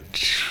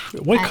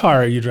 What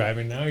car are you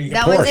driving now?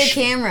 That was a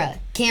Camry.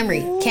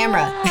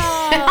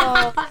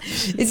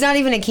 It's not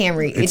even a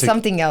Camry. It's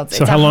something else.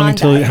 So it's how a long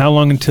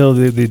Hyundai. until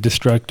the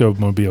Destructo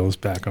mobile is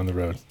back on the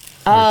road?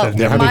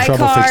 They're having my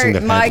trouble car, fixing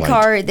the my headlight.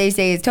 car, they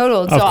say is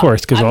totaled. Of so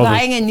course, 'cause I'm all the-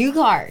 buying a new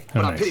car,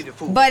 Oh, nice.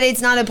 but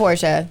it's not a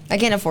Porsche. I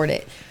can't afford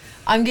it.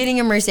 I'm getting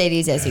a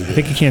Mercedes I SUV.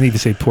 think you can't even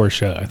say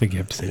Porsche. I think you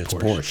have to say It's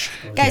Porsche.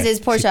 Porsche. Guys, it's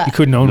Porsche. You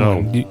couldn't own No.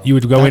 one. You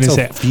would go in That's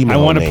and a say, female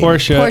 "I want a name.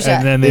 Porsche," Porsche.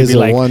 and then they'd It's be a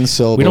like,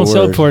 one-syllable "We don't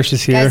sell word.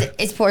 Porsches here." Guys,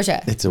 it's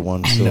Porsche. It's a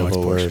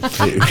one-syllable word.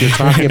 If you're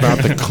talking about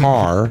the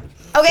car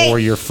Okay. or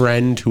your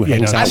friend who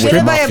hangs no, out I'm with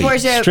gonna buy a Muffy.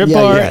 Porsche, Strip Yeah,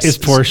 bar yes. is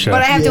Porsche.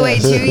 but I have to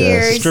wait 2 Yes.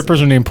 years.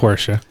 Strippers are named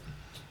Porsche.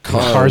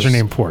 Cars are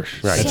named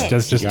Porsche. Right.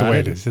 That's just the Got way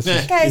it. it is. It's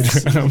just-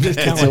 Guys, I'm just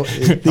telling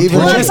you. Even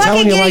well, I'm just fucking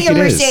telling you getting like a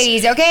it is.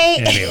 Mercedes, okay?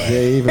 Anyway.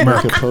 they even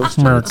make a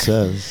poster Merc. that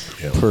says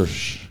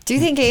Porsche. Do you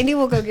think Andy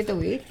will go get the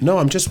weed? No,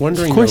 I'm just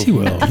wondering. Of course though, he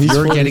will. If He's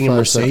you're getting a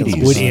 45 seconds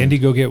Mercedes. Would Andy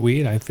go get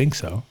weed? I think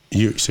so.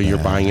 So you're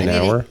buying an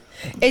hour?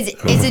 It's a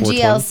 420?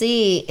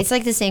 GLC. It's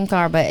like the same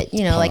car, but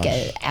like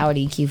an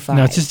Audi Q5.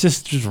 No, it's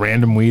just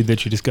random weed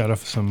that you just got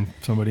off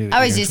somebody. that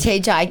I was you're just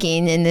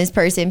hitchhiking, and this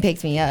person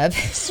picked me up.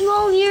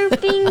 Swell your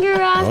finger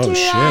out Oh, your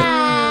shit.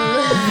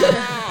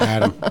 eye.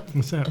 Adam, into.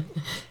 What's that?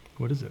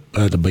 What is it?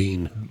 the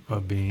bean. A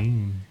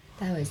bean.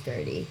 That was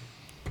dirty.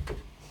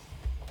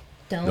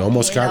 Don't You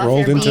almost hit got off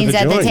rolled your into beans the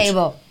at joint. the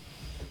table.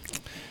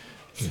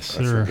 Yes,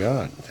 I sir.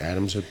 forgot.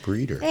 Adam's a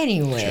breeder. Check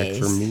Anyways.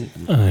 for meat.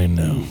 I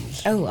know.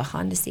 Oh, a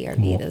Honda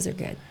CRV. Those are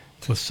good.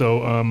 Well, so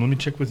let me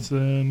check with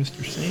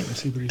Mr. Saint and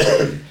see what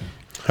he's.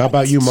 How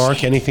about you,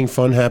 Mark? Anything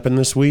fun happened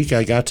this week?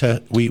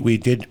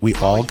 We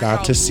all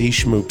got to see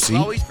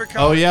Schmoopsy.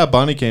 Oh yeah,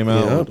 Bonnie came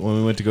out Yeah. when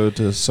we went to go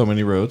to So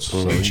Many Roads. So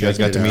we you guys checked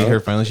got it to meet out. her.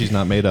 Finally, she's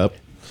not made up.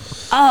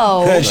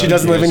 Oh, She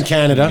doesn't live in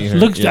Canada. Meet her.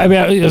 Look, Yeah. I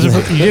mean,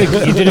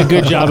 you did a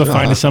good job of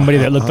finding somebody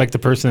that looked like the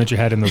person that you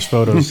had in those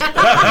photos.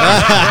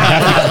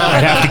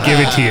 I'd have to give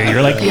it to you.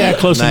 You're like, yeah,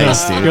 close Nice,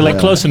 enough. dude. You're like,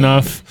 close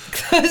enough.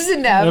 close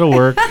enough. It'll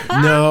work.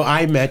 No,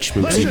 I met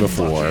Schmoopsy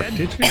before.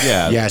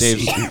 Yeah, Yes,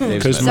 Dave's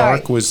because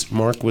met.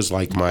 Mark was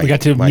like my. We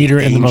got to my meet her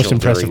in the most angel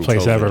impressive during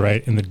place COVID. ever,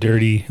 right? In the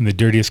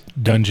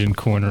dirtiest dungeon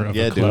corner of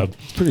Yeah, the club. dude.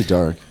 It's pretty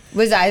dark.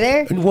 Was I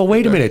there? Well,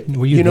 wait a minute.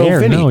 Were you there?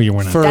 Vinny, No, you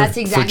were not. For, That's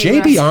exactly for Jay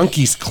what I was-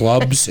 Bianchi's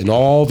clubs and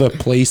all the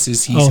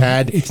places he's Oh,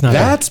 had, it's not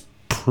that's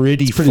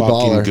pretty pretty fucking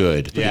baller.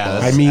 good. Yeah,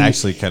 I that's mean,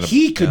 actually kind of-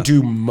 he could yeah.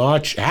 do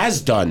much, has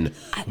done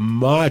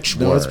much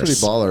No, worse. it's pretty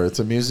baller. It's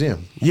a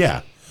museum.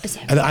 Yeah.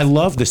 And I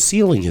love the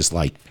ceiling is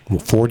like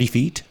 40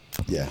 feet.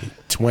 Yeah.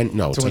 20,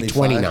 no, it's like 25.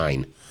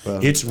 29.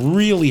 It's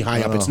really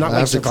high up. It's not I like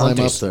have to climb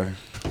up Cervantes,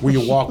 there. where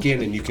you walk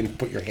in and you can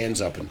put your hands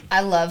up. And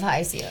I love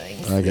high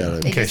ceilings. I got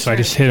it. They Okay, so I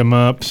just hit him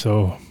up.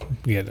 So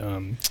we had.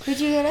 Who'd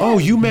you get oh,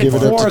 you meant Give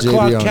it up 4 to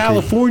o'clock Bianchi.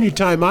 California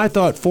time. I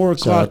thought 4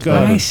 o'clock.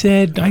 I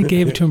said I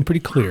gave it to him pretty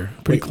clear.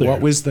 Pretty wait, clear.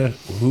 what was the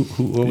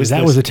what was that?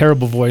 this? Was a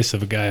terrible voice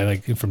of a guy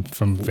like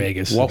from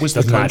Vegas. What was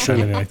the Does not country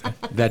sound anything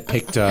like that. that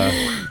picked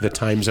the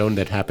time zone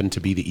that happened to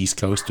be the East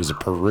Coast? Was it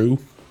Peru?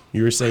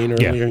 You were saying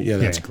Yeah. earlier. Yeah,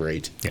 that's Yeah.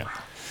 great. Yeah.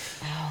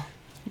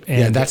 Yeah,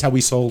 And that's how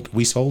we sold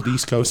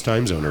East Coast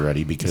time zone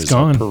already because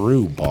gone.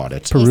 Peru bought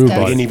it. Peru East bought Coast.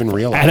 We didn't even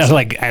realize.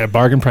 at a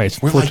bargain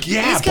price. We're like,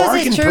 yeah, It's because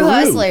bargain it's true Peru.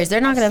 hustlers.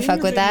 They're not gonna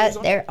fuck with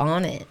that. They're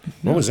on it.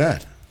 What was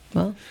that?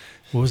 Well,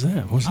 What was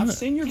that? What was I've that?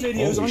 seen your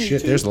videos on Holy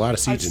shit, YouTube. there's a lot of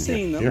seeds I've in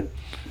seen here. them.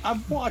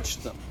 I've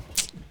watched them.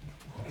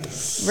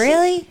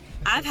 really?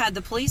 I've had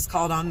the police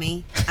called on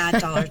me at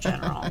Dollar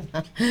General.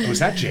 Was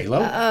that J Lo?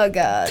 Oh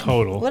god.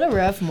 Total. What a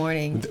rough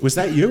morning. Was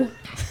that you?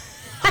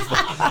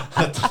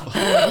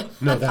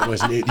 No, that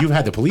wasn't it. You've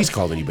had the police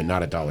called on you, but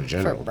not at Dollar For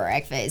General.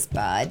 breakfast,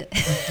 bud.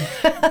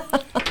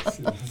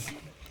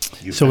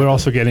 So we're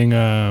also getting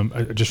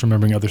just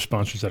remembering other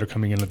sponsors that are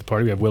coming in at the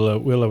party. We have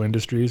Willow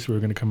Industries who are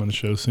going to come on the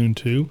show soon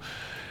too,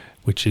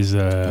 which is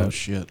Oh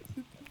shit.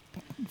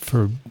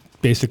 for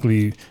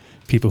basically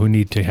people who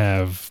need to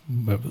have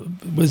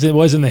it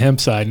was in the hemp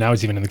side, now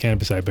it's even in the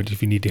cannabis side, but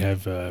if you need to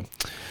have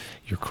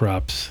your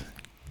crops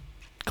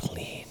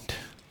cleaned,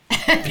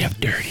 if you have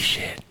dirty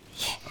shit.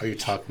 Are you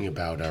talking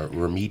about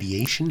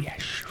remediation? Yeah,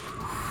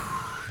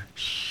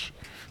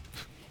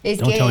 It's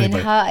Don't tell getting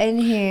anybody. hot in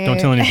here. Don't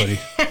tell anybody.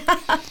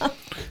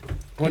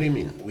 What do you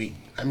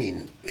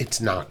mean? it's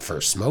not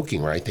for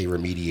smoking, right? They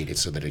remediate it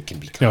so that it can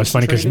be. No, it's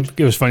funny because concentrated.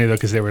 it was funny though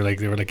because they were like,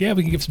 yeah,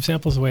 we can give some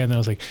samples away, and then I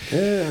was like,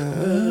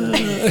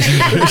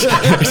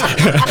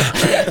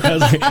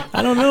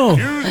 I don't know,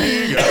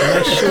 I'm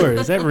not sure.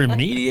 Is that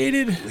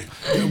remediated?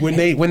 When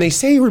they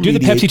say remediate, Do the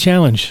Pepsi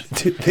challenge.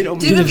 They don't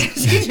Do the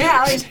Pepsi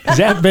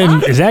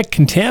challenge. Is that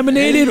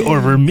contaminated or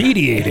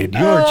remediated?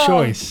 Your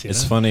choice.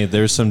 It's funny.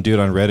 There's some dude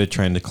on Reddit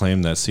trying to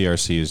claim that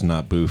CRC is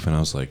not boof, and I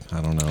was like,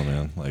 I don't know,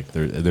 man. Like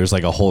there's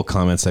like a whole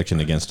comment section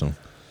against him.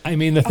 I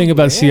mean, the thing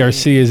about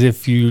CRC is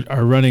if you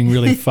are running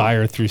really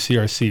fire through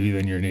CRC,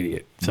 then you're an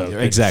idiot. So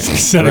Exactly.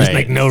 So there's Right.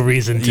 like no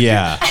reason to.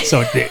 Yeah.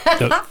 So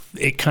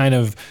it kind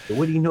of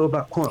What do you know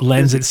about quantum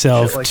lends physics,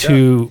 itself shit like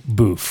to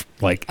boof.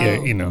 Like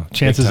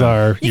chances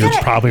are you're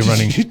probably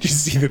running. Did you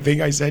see the thing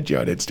I sent you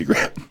on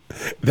Instagram?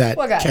 That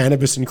What guy?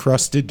 cannabis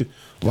encrusted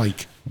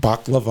like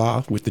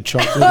baklava with the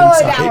chocolate Oh,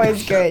 inside. that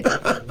was good.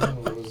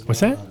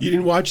 What's that? You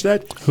didn't watch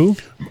that? Who?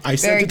 I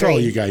sent Very it to all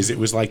great. you guys. It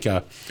was like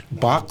a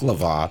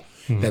baklava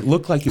that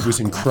looked like it was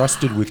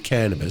encrusted with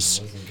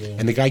cannabis,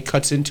 and the guy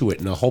cuts into it,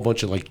 and a whole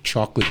bunch of like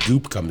chocolate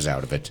goop comes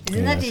out of it.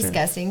 Isn't that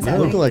disgusting? It Sally?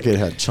 looked like it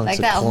had chunks Like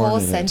of that corn whole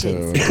in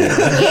sentence. it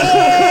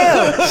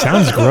too. Ew.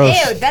 Sounds gross.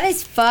 Ew, that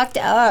is fucked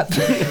up.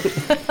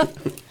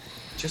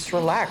 Just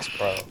relax,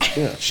 bro.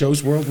 Yeah,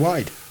 shows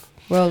worldwide.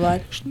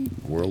 Worldwide.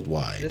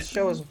 Worldwide. This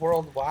show is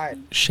worldwide.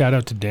 Shout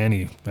out to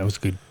Danny. That was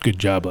a good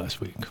job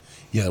last week.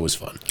 Yeah, it was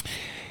fun.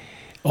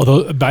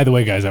 Although, by the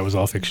way, guys, that was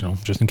all fictional.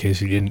 Just in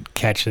case you didn't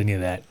catch any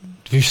of that.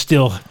 If you're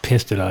still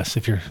pissed at us,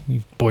 if you're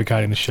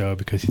boycotting the show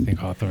because you think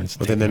Hawthorne's...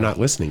 But then they're not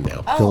listening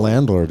now. The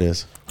landlord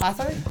is.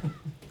 Hawthorne?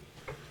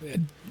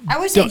 I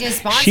wish they just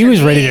sponsored She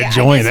was ready me. to I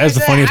join. just That's the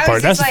was funniest I was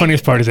part. That's just the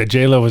funniest part is that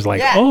J-Lo was like,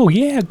 Yeah. oh,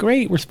 yeah,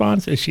 great. We're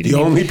sponsors. She The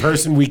didn't only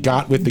person we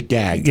got with the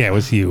gag Yeah, it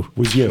was you.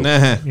 was you.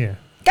 Yeah.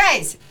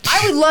 Guys,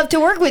 I would love to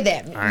work with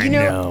them. I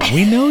know.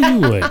 We know you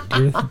would.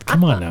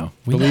 Come on now.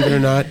 Believe it or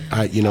not,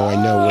 I know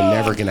we're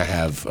never going to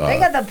have They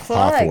got the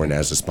plug. Hawthorne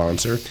as a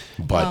sponsor,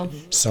 but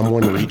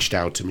someone reached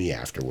out to me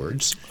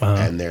afterwards,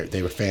 and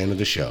they were a fan of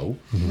the show.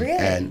 Really?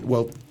 And,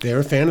 well, they're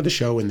a fan of the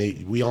show, and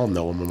we all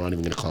know them. I'm not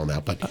even going to call them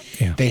out, but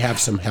yeah. they have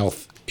some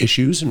health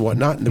issues and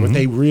whatnot, and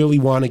they really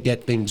want to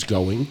get things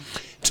going.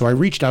 So I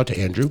reached out to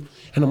Andrew,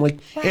 and I'm like,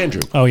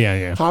 Andrew. Oh,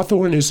 yeah.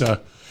 Hawthorne is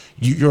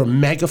you're a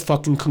mega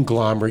fucking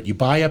conglomerate. You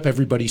buy up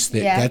everybody's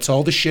thing. Yeah. That's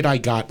all the shit I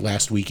got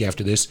last week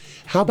after this.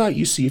 How about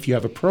you see if you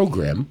have a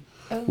program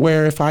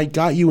where if I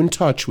got you in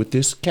touch with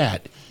this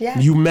cat, Yeah.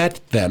 you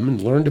met them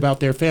and learned about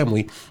their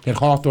family, that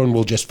Hawthorne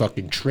will just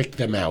fucking trick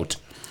them out,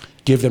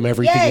 give them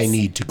everything they Yes.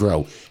 need to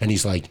grow. And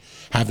he's like,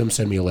 have them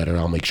send me a letter.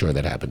 I'll make sure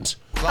that happens.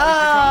 Oh.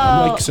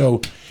 I'm like,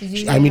 so,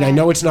 you I mean, know I that?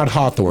 know it's not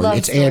Hawthorne. Love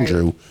It's story.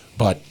 Andrew.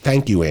 But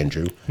thank you,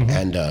 Andrew.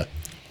 And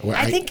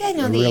I think I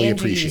know the really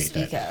Andrew you appreciate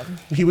speak that.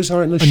 of. He was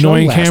on the show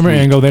Annoying last camera week.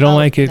 angle. They don't Oh,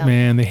 like it, no.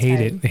 man. They hate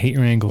Sorry. it. They hate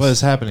your angles. What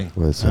is happening?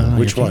 What's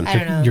Which one? I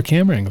don't know. Your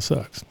camera angle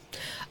sucks.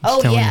 Oh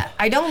telling yeah, you.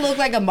 I don't look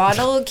like a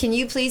model. Can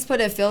you please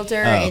put a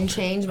filter and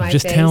change my I'm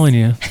just face? telling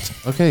you.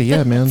 Okay,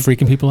 yeah, man.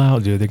 Freaking people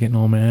out, dude. They're getting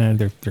all mad.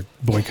 They're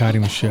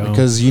boycotting the show.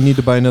 Because you need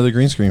to buy another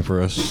green screen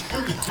for us.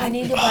 I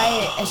need to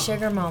buy a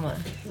sugar mama.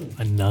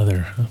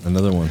 Another.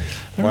 Another one.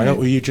 Why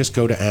don't you just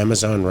go to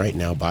Amazon right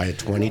now, buy a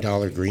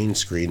 $20 green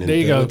screen, and There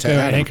you bill go. it to Got a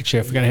Adam?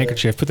 handkerchief. We got a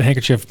handkerchief. Put the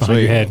handkerchief behind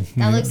Sweet. your head.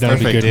 That looks That'd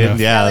be perfect, good enough.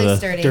 Yeah, that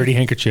looks the dirty. Dirty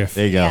handkerchief.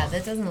 there you go. Yeah,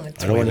 that doesn't look I don't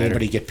dirty. want better.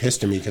 anybody to get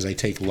pissed at me because I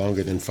take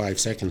longer than 5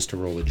 seconds to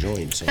roll a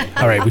joint. So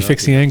All right, we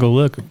fixed the angle.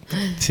 Look,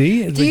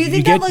 see, Do you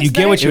think that get looks you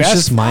get what better? you It's asked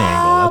just my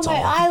angle. That's my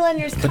all.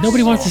 eyeliners. But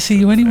nobody wants to see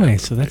you anyway,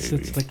 so that's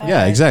like.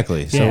 Yeah,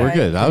 exactly. So Yeah. we're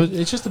good.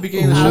 It's just the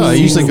beginning of the show. I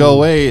usually go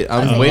away.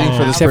 I'm waiting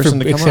for this Except person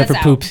for to come except on.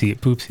 for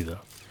Poopsie though.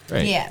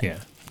 Right. Yeah. Yeah.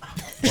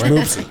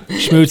 Schmoopsy.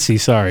 Schmoopsie,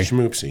 sorry.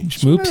 Schmoopsy.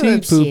 Schmoopsie,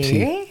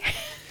 poopsie.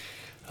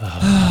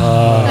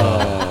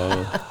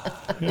 Oopsie.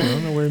 I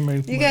don't know where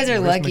You guys are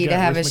lucky to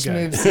have a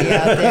schmoopsie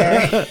out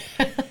there.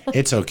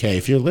 It's okay.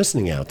 If you're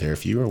listening out there,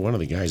 if you are one of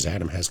the guys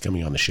Adam has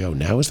coming on the show,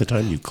 now is the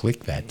time you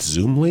click that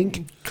Zoom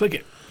link Click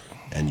it.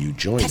 and you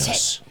join Touch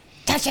us.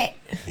 Touch it.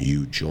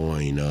 You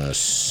join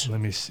us.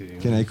 Let me see.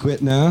 Can I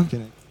quit now?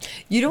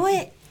 You know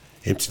what?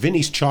 It's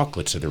Vinny's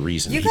chocolates are the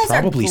reason. You He guys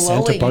are probably sent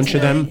a glowing bunch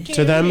of them tonight.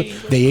 to them.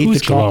 They ate Who's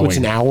the chocolates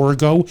glowing? an hour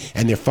ago,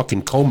 and they're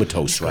fucking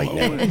comatose right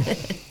now.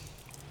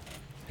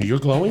 You're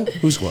glowing?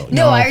 Who's glowing?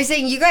 No, I was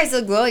saying you guys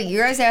look glowing. You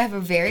guys have a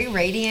very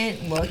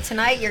radiant look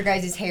tonight. Your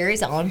guys' hair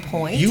is on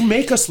point. You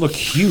make us look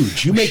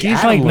huge. You make She's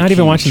Adam like look not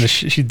even huge. watching the.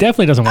 She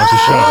definitely doesn't watch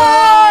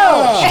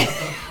Oh!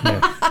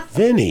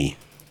 Vinny.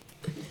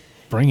 the show.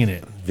 Bringing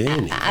it.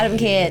 Vinny. Adam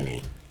can't.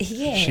 He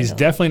can't. She's handle it.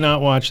 definitely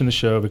not watching the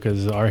show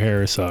because our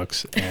hair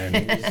sucks,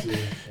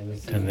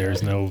 and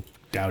there's no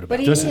doubt about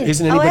What do it. you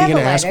Isn't Oh, I anybody have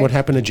going a to ask lighter. what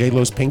happened to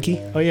J-Lo's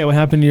pinky? Oh yeah, what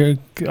happened to your?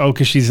 Oh,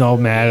 because she's all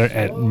mad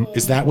at.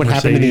 Is that what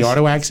happened in the Mercedes.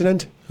 auto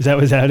accident? Is that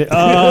what's happening?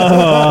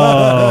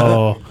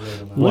 Oh,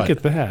 look What?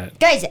 at that.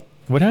 Guys,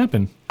 What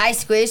happened? I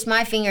squished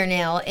my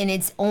fingernail and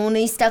it's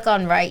only stuck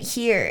on right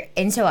here,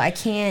 and so I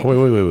can't. Wait.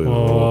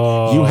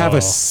 You have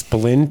a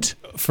splint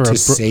to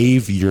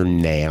save your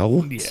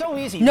nail? So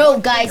easy. No,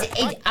 guys,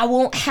 I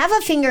won't have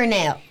a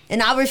fingernail,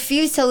 and I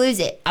refuse to lose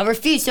it. I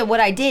refuse. So what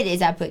I did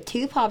is I put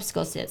 2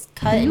 popsicle sticks,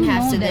 cut it in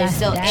half, so there's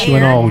still air. She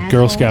went all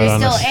Girl Scout on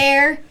There's us. still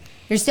air.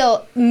 There's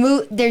still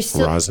there's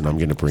still. Rosin, I'm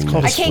going to bring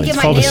I that. can't get It's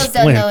my called a nails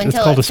done splint. though It's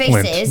until called a it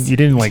splint. faces. You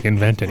didn't like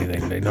invent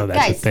anything. They know that's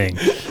Guys. a thing.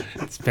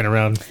 It's been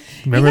around.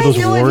 Remember You guys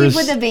those know wars? if you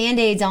put the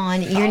Band-Aids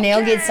on, your nail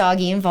gets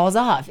soggy and falls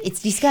off.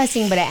 It's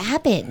disgusting, but it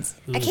happens.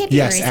 I can't be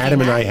Yes, risking Adam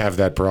and that. I have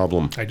that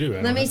problem. I do.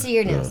 Let me see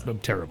your nails. I'm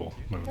terrible.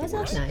 One of the Those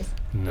look worst. nice.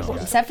 No.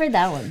 Except for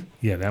that one.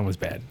 Yeah, that was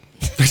bad.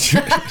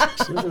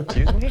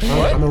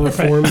 I'm a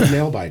reformed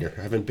nail biter.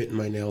 I haven't bitten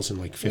my nails in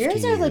like 15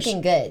 Yours years. are looking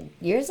good.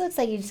 Yours looks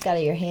like you just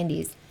got your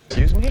handies.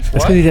 That's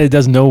because he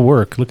does no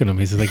work. Look at him.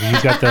 He's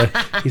got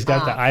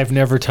the I've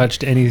never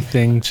touched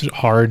anything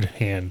hard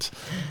hands.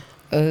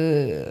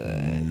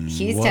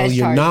 He's Well, touched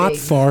you're hard not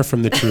things. far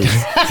from the truth.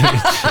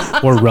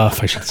 Or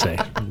rough, I should say.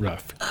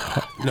 Rough.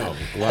 No,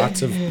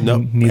 lots of no.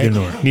 Neither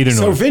nor. Neither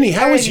So, nor. Vinny,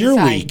 how was Already your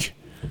fine. week?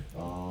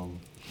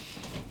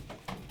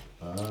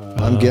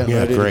 I'm getting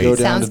ready great. to go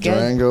down Sounds to good.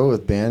 Durango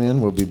with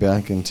Banyan. We'll be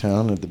back in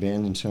town at the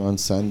Banyan Show on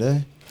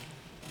Sunday.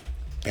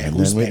 And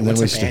what's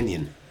a st-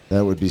 banyan?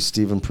 That would be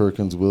Stephen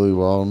Perkins, Willie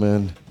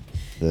Wallman,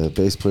 the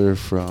bass player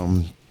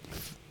from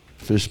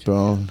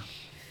Fishbone.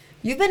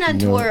 You've been on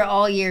No. tour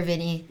all year,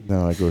 Vinny.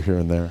 No, I go here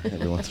and there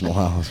every once in a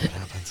while. That's what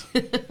happens.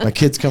 My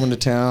kid's coming to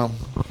town.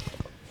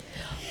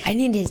 I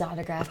need his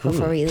autograph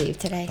before we leave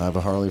today. I have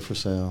a Harley for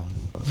sale.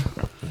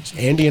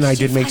 Andy and I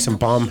did make some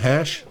bomb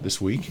hash this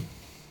week.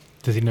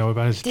 Does he know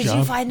about his Did job?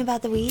 you find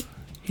about the weed?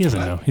 He doesn't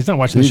know. He's not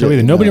watching the He show either.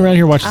 doesn't Nobody know. around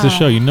here watches the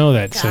show. You know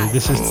that. So God,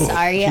 this is.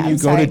 sorry. Can I'm you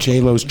go sorry. to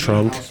J-Lo's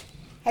trunk?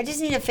 I just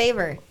need a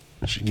favor.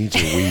 She needs a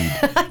weed.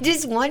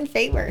 Just one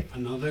favor.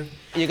 Another?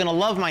 You're gonna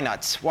love my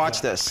nuts.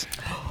 Watch this.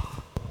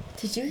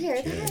 Did you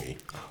hear that?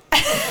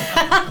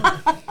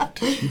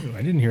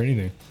 I didn't hear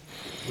anything.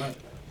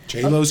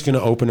 J-Lo's going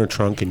to open her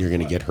trunk and you're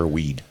going to get her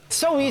weed.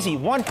 So easy.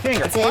 One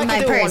finger. It's in I can my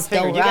do it with one purse.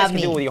 finger. Don't You guys rob can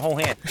me. do it with your whole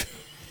hand.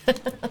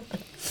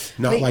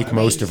 Not like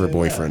most of her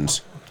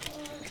boyfriends.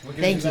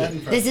 Thank you.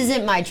 This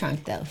isn't my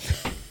trunk, though.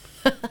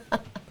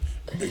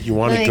 You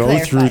want Let to me go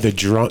clarify. through the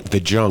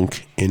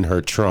junk in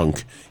her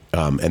trunk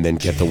and then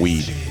get the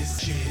weed.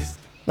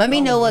 Let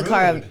me know what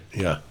car.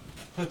 Yeah.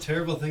 What a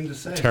terrible thing to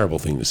say. Terrible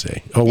thing to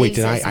say. Oh, wait, Dave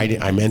did says I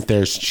something. I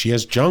meant she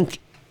has junk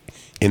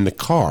in the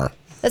car.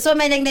 That's why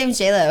my nickname's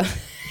J-Lo.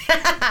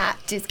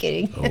 Just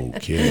kidding.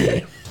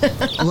 Okay.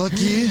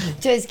 Lucky.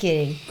 Just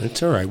kidding.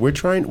 It's all right. We're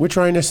trying,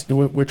 this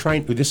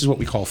is what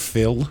we call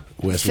fill,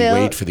 as Fill?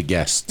 we wait for the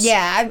guests.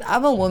 Yeah,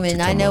 I'm a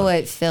woman. I come know on.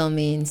 what Phil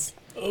means.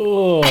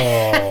 Oh.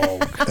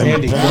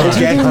 Andy, go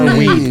get her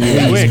weed.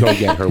 Please go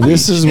get her weed.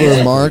 This is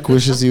where Mark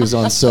wishes he was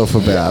on Sofa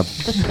Bab.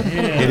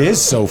 It is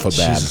Sofa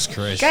Bab. Jesus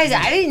Christ. Guys,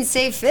 I didn't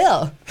say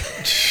Phil.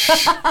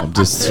 I'm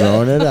just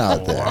throwing it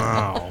out there.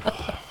 Wow.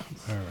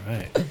 All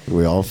right.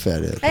 We all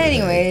fed it.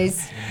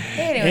 Anyways.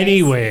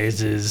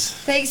 Anyways, is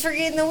Thanks for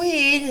getting the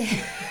weed.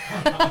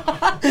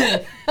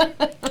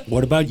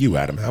 What about you,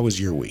 Adam? How was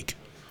your week?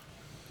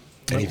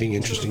 Anything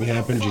interesting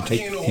happened? You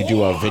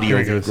do a video here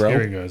he of your goes.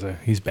 Here he grow? goes.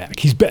 He's back.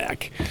 He's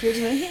back. You're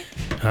doing it?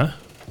 Huh?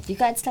 You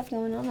got stuff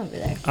going on over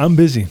there. I'm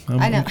busy.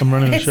 I know. I'm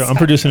running a show. I'm Sorry.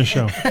 producing a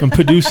show. I'm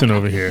producing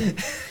over here.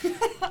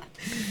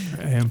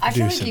 I am I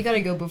feel like producing. you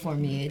gotta go before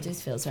me. It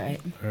just feels right.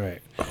 All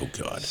right. Oh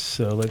God.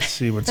 So let's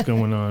see what's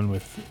going on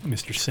with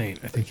Mr. Saint.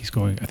 I think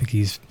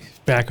he's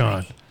back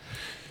on.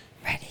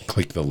 Ready.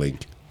 Click the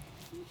link.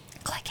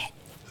 Click it.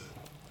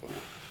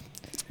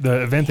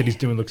 The event that he's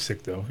doing looks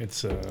sick though.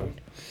 It's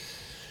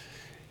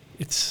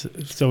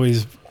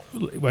always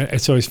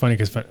funny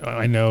because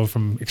I know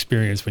from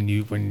experience when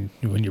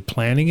you're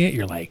planning it,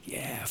 you're like,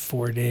 yeah,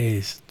 4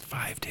 days,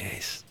 5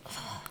 days,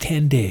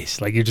 10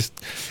 days, like you're just,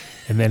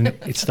 and then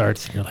it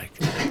starts and you're like,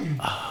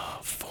 oh,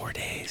 4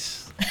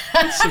 days,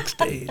 6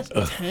 days,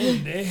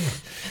 10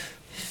 days.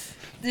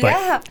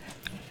 Yeah.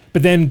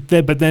 But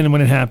then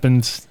when it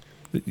happens,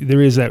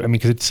 there is that. I mean,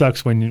 because it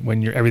sucks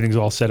when you're everything's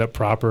all set up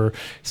proper.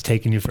 It's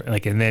taking you for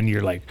like, and then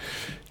you're like,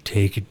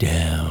 take it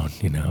down,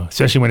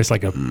 Especially when it's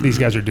like these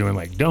guys are doing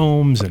like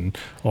domes and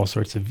all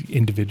sorts of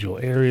individual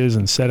areas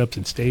and setups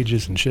and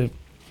stages and shit.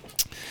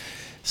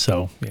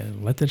 So yeah,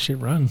 let that shit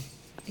run.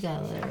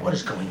 What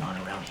is going on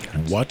around here?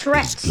 What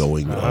is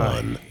going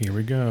on? Here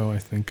we go. I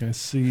think I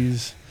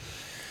sees.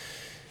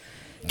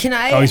 Can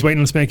I? Oh, he's waiting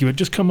on Spanky, but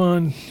just come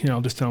on.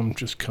 I'll just tell him,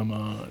 just come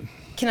on.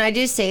 Can I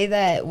just say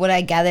that what I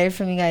gathered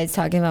from you guys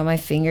talking about my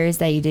fingers,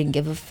 that you didn't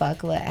give a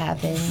fuck what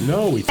happened?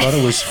 No, we thought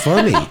it was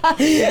funny.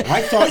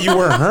 I thought you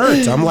were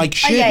hurt. I'm like,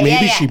 shit,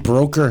 maybe she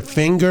broke her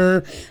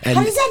finger. And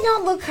How does that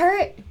not look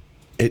hurt?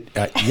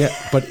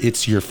 yeah, but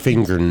it's your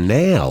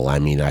fingernail. I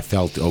mean, I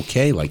felt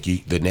okay. Like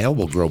the nail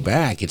will grow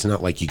back. It's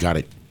not like you got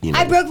it.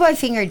 I broke my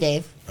finger,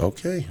 Dave.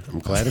 Okay, I'm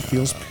glad it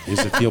feels.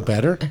 Does it feel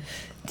better?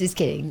 Just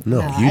kidding. No,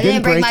 you I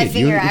didn't break my it.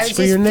 finger. I It's was for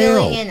just your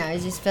nail. filling in. I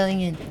was just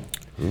filling in.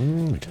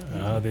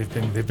 Right.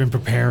 They've been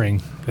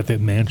preparing at the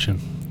mansion.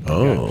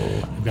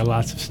 We've got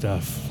lots of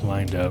stuff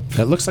lined up.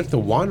 That looks like the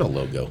Wana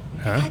logo.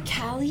 Huh?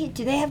 Cali?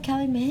 Do they have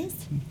Cali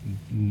Mist?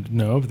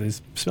 No, but they're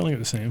spelling it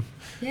the same.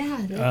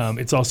 Yeah.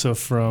 It's also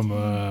from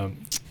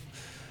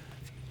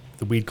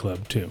the Weed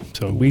Club too.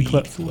 So Weed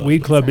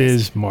Club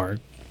is Mark.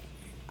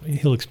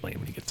 He'll explain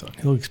when he gets on.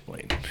 He'll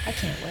explain. I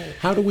can't wait.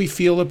 How do we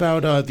feel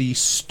about the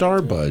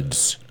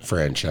Starbuds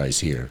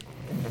franchise here?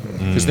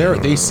 Because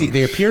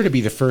they appear to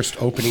be the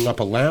first opening up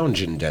a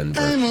lounge in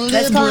Denver.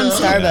 Let's call them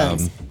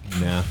Starbucks.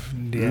 Nah,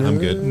 I'm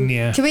good.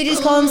 Yeah. Can we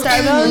just call them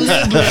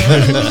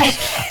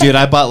Starbucks? Dude,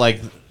 I bought like.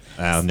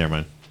 Never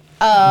mind.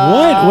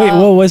 What? Wait,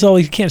 what was all?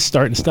 You can't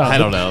start and stop. I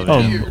don't know.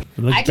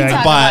 Look I can back.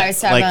 talk about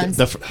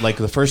Starbucks. Like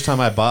the first time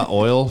I bought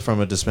oil from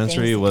a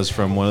dispensary was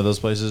from one of those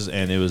places,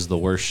 and it was the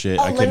worst shit.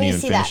 I couldn't even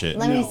finish it.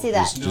 Let me see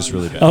that. It's just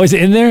really bad. Oh, is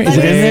it in there? Is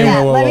it in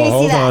there? Let me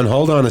see that.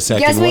 Hold on a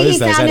second. Guess what he is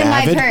that? Is found that in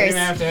my Avid?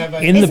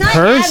 purse? In the It's not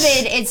purse?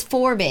 Avid, it's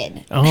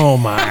Forbid. Oh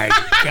my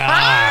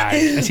god,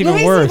 that's even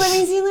Let worse.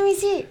 me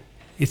see.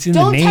 It's in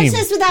Don't the name. touch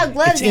this without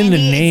gloves, It's in the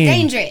Andy. name. It's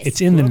dangerous.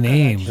 It's in the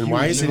name. And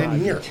why is it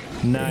in here?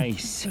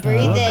 Nice.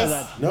 Breathe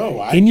this.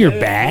 No, In your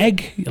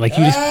bag? Like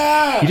you just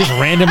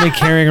randomly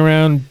carrying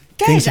around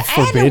things Guys, that I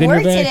had forbid to in your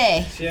work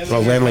bag? today.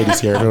 Well, landlady's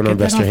here. Everyone on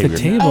Get best that off the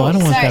behavior. table. I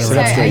don't want that sorry.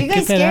 around. Are you guys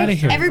Get that out of scared?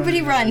 here.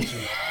 Everybody run.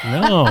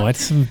 No,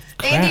 that's some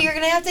crap. Andy, you're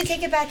going to have to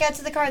take it back out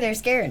to the car. They're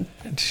scared.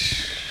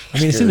 I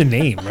mean, it's in the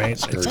name, right?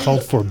 It's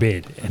called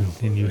Forbid,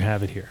 and you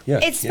have it here. Yeah.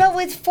 It's spelled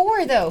with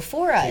 4, though,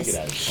 for us.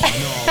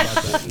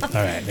 All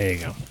right, there you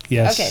go.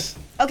 Yes.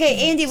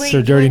 Okay, Andy, wait.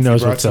 Sir Dirty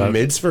knows Brought what's some up.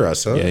 mids for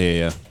us, huh?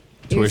 Yeah.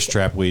 Tourist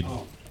trap weed.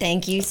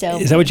 Thank you so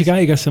much. Is that what you got?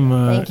 You got some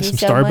Thank you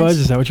so Starbuds? much.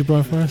 Is that what you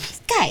brought for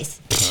us?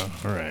 Guys,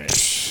 All right.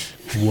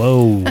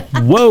 Whoa.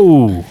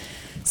 Whoa.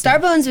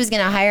 Starbones was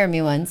going to hire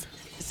me once,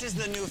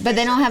 but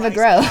they don't have a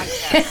grow.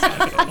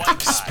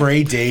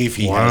 Spray Dave.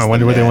 Wow, I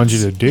wonder what they want you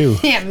to do.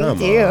 Yeah, me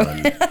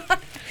too.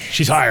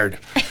 She's hired.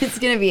 It's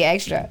going to be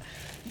extra.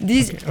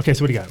 These. Okay,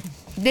 so what do you got?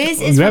 This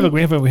We is have from-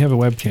 we have a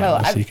webcam,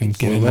 Oh, so you can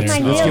get in let's there.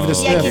 give it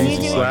a Yeah, sniff. can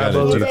you do Grab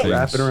it,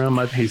 Wrap it around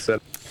my piece.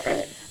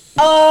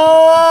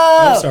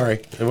 Oh! I'm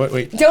sorry.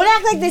 Wait. Don't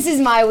act like this is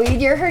my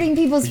weed. You're hurting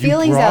people's You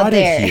feelings brought out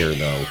there. it here,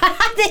 though.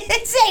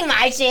 This ain't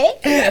my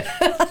shit.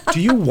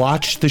 Do you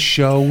watch the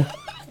show?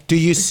 Do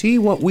you see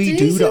what we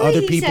do to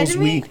other people's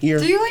weed here?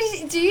 Do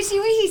you see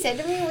what he said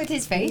to me with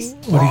his face?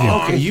 What do you do?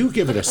 Okay, you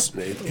give it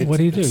a. What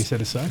do you do? You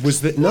said it sucks?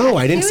 Was that no?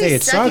 I didn't He say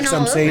was it sucking sucks.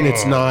 all I'm saying over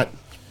it's it. not.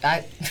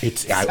 I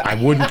I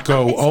wouldn't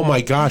go. Oh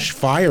my gosh,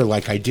 fire!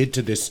 Like I did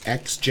to this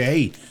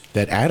XJ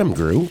that Adam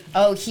grew.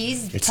 Oh,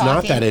 he's It's talking.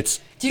 not that it's.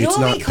 Do you know it's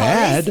what not we call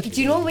bad. this?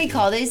 Do you know what we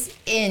call this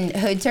in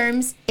hood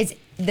terms? It's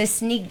the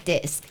sneak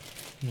disc.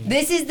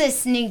 This is the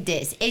sneak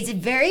disc. It's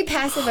very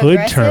passive Hood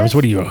aggressive. terms.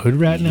 What are you, a hood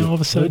rat now all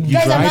of a sudden? You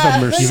Guys, I'm drive not a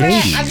hood rat.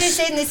 Mercedes. I'm just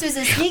saying this was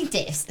a sneak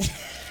disc.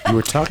 You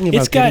were talking about.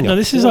 It's got, getting no, a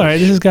this is all right.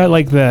 This has got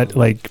like that,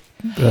 like,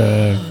 All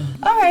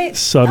right.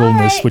 subtleness,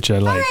 all right, which I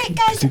All like. right,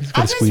 guys. Just gotta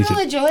I'll just squeeze roll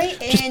it. a joint,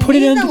 Just and put it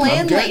me in and the the-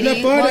 I'm getting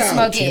landlady the bud will out.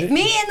 smoke it.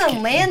 Me and the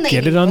landlady.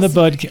 Get it on the will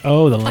bud.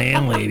 Oh, the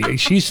landlady.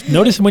 She's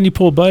noticing when you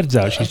pull buds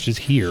out, she's just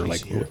here,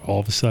 like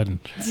all of a sudden.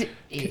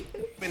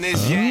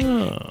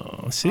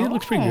 Oh, see, it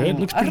looks pretty good.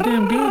 Looks pretty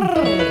damn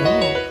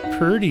good.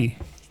 Pretty.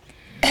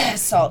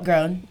 Salt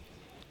grown.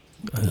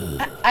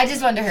 I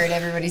just wanted to hurt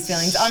everybody's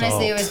feelings.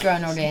 Honestly, it was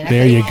grown organically.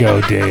 There you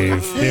go,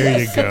 Dave. There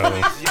you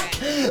go.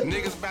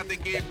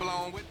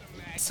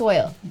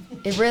 Soil.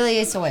 It really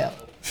is soil.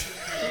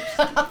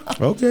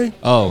 Okay.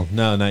 Oh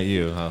no, not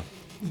you. Oh.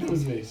 It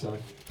was me, sorry.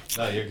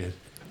 Oh, you're good.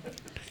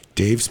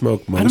 Dave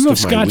smoked most I don't know if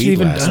of my Scott's weed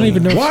even. I last don't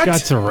even know night. if What?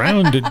 Scott's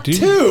around to do.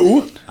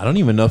 Two? I don't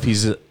even know if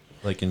he's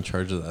like in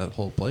charge of that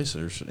whole place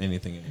or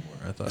anything anymore.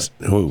 I thought.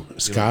 Who?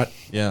 Scott?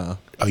 Yeah.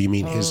 Oh, you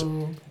mean his?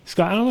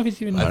 Scott, I don't know if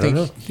he's even. I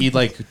think he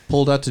like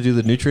pulled out to do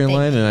the nutrient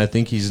line, and I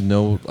think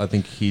I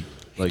think he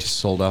like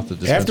sold off the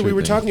dispensary. After we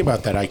were thing. talking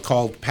about that, I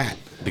called Pat,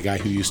 the guy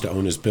who used to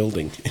own his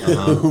building,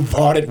 who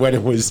bought it when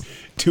it was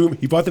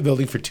He bought the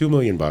building for $2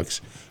 million.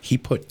 He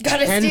put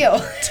Gotta steal.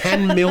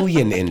 $10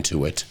 million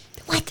into it.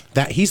 What?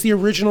 That he's the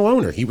original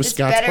owner. He was This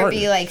Scott's better partner.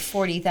 be like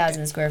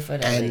 40,000 square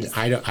foot. At And least.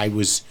 I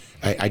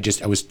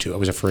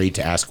was afraid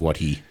to ask what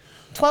he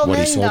 $12 what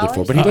he million. sold it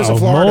for. But he lives in Uh-oh,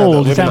 Florida.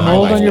 mold. They Is live that in the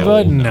mold high on your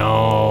life. bud?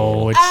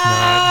 No, it's Oh,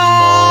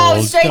 not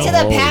mold. straight to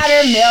the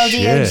powder mildew.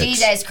 shit.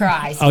 Jesus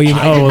Christ. Oh, you know,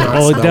 I did not it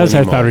smell does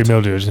any have powdery mold.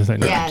 mildew. It's not-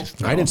 Yeah.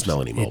 just I didn't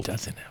smell any It mold.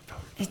 doesn't have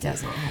powder. It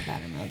doesn't have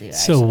powder mildew.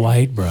 It's so actually.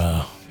 white,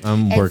 bro.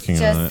 I'm working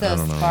it's on just it. I so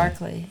don't know.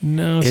 sparkly.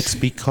 No, It's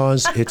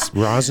because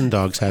Rosin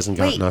Dogs hasn't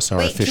gotten Wait, us our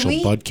wait, official can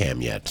we- bud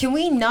cam yet. Can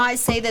we not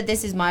say that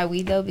this is my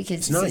weed though?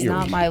 Because not this is your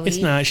not weed. my weed. it's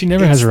not. She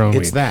never has her own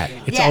It's weed. that.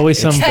 It's Yeah, always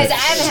some. because I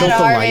haven't Tilt had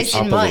the a light harvest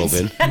up in a little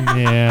months. bit.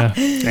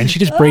 Yeah, and she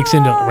just breaks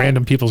into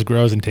random people's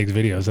grows and takes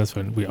videos. That's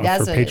what we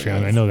That's for what it Patreon.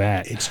 is. I know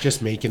that. It's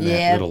just making that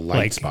Yeah. little light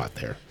Like- spot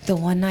there. The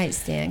one night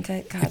stand.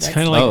 God, It's that's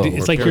kind of like Oh, it's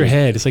we're like your curious.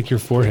 head. It's like your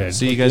forehead.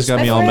 So you guys got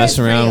me My all forehead's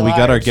messing around. pretty We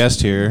got our large.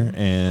 guest here,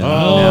 and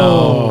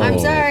I'm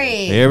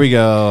sorry. There we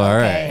go. All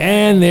right.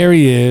 And there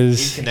he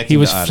is. connecting He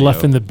was to audio.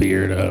 fluffing the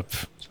beard up.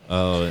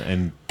 Oh,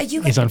 and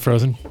He's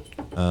unfrozen.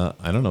 I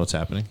don't know what's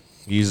happening.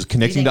 He's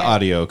connecting to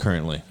audio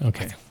currently.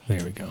 Okay,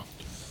 there we go.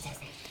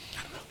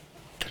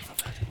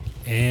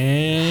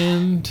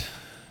 And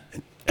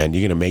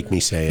you're gonna make me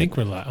say I think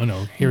we're live. Oh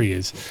no, here he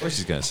is. Of course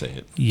he's gonna say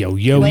it. Yo,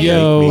 yo, Wait,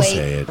 yo. Make me wait,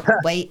 say it.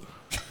 wait.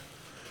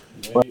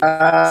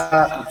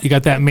 You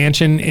got that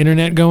mansion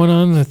internet going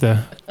on with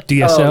the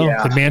DSL, Oh,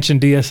 yeah. the mansion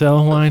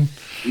DSL line?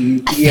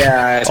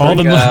 Yeah, I All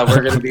think, the-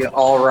 we're gonna be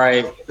all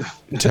right.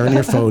 Turn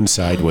your phone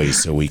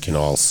sideways so we can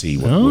all see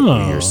what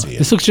Oh, you're seeing.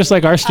 this looks just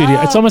like our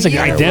studio. It's almost like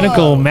an beautiful.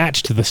 identical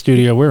match to the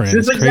studio we're in. This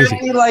is It's crazy.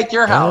 exactly like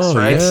your house, Oh,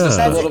 right? It's just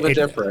yeah. a little bit It-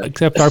 different.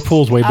 Except our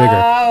pool's way bigger.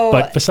 Oh.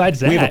 But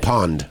besides that, We have a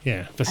pond.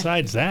 yeah.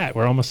 Besides that,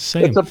 we're almost the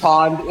same. It's a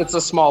pond. It's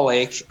a small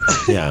lake.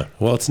 Yeah.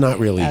 Well, it's not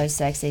really, That was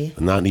sexy.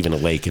 not even a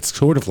lake. It's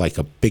sort of like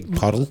a big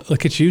puddle.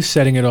 Look at you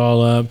setting it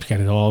all up. Got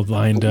it all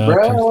lined up.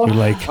 Bro, You're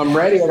like, I'm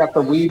ready. I got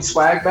the weed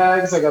swag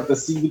bags. I got the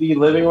CBD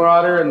living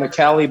water and the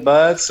Cali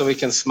buds, so we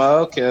can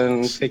smoke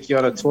and take you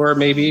on a tour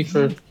maybe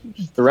for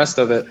the rest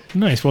of it.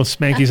 nice. Well,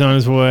 Spanky's on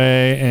his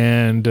way,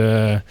 and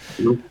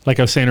like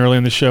I was saying earlier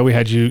in the show, we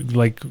had you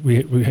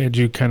we had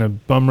you kind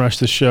of bum rush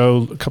the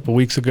show a couple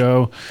weeks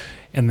ago,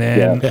 and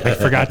then I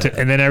forgot to.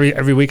 And then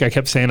every week I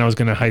kept saying I was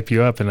going to hype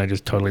you up, and I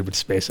just totally would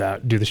space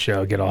out, do the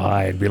show, get all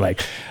high, and be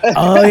like,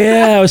 "Oh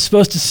yeah, I was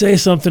supposed to say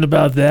something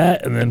about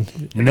that," and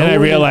then I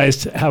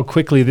realized how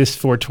quickly this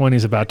 420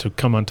 is about to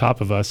come on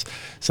top of us.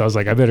 So I was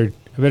like, I better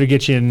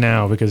get you in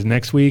now because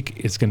next week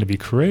it's going to be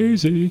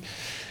crazy.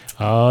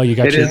 Oh, you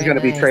got It your is going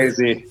to be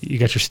crazy. you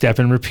got your step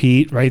and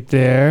repeat right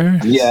there.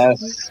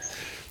 Yes.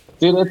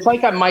 Dude, it's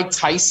like a Mike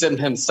Tyson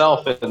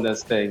himself in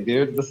this thing,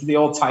 dude. This is the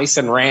old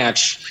Tyson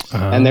Ranch.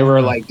 And they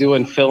were like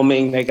doing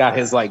filming. They got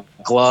his like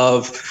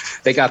glove.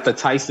 They got the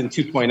Tyson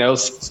 2.0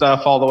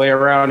 stuff all the way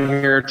around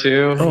here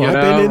too. Oh, you I've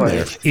know? been in Like-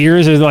 there.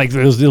 Ears are like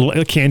those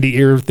little candy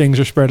ear things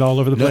are spread all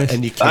over the No, place.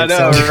 and you I can't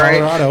know, sell in right?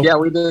 Colorado. Yeah,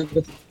 we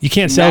did. You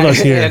can't sell those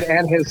here.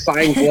 And his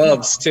signed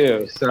gloves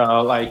too. So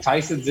like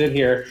Tyson's in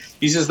here.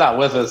 He's just not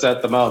with us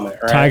at the moment,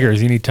 right?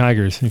 Tigers, you need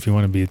tigers if you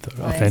want to be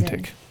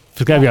authentic. If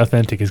it's got to be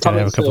authentic, it's got to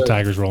have a couple Coming soon.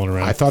 tigers rolling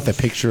around. I thought the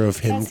picture of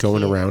him That's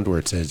going cute. around where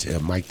it says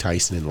Mike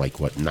Tyson in like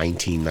what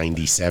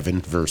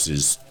 1997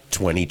 versus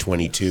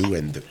 2022,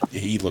 and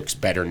he looks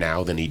better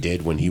now than he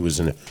did when he was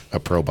a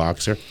pro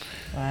boxer.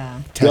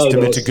 Wow.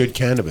 Testament to good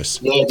cannabis.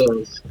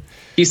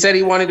 He said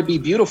he wanted to be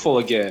beautiful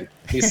again.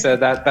 He said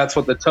that's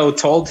what the toad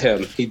told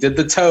him. He did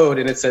the toad,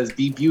 and it says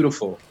 "be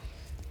beautiful."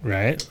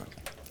 right?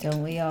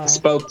 Don't we all?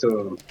 Spoke to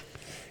him.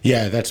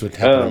 Yeah, that's what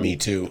happened to me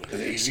too.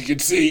 As you can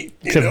see,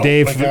 Except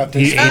Dave,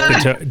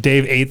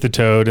 Dave ate the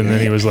toad, and then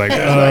he was like, "Oh,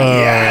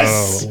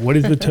 yes! what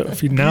is the toad?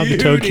 Now the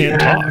toad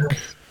can't talk."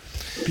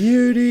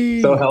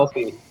 Beauty. So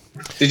healthy.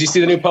 Did you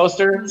see the new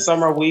poster?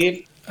 Summer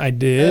weed. I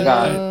did.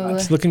 got-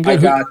 It's looking I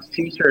good. got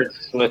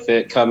T-shirts with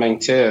it coming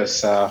too.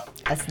 So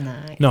That's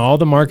nice. No, all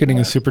the marketing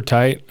is super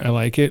tight. I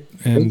like it,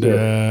 and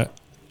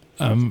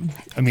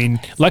I mean,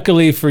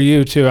 luckily for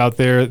you too out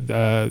there.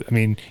 I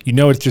mean, you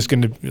know, it's just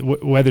going to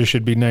weather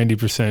should be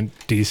 90%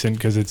 decent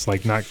because it's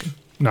like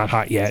not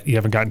hot yet. You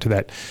haven't gotten to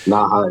that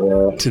not hot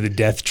yet. to the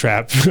death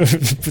trap.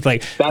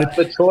 Like That's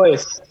the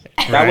choice.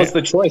 That was Right.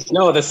 the choice.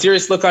 No, the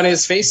serious look on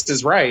his face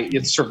is right.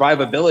 It's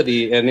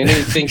survivability, and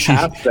anything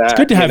past that. it's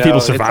good to have you people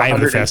know, survive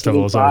the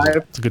festival. So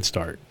 125. it's a good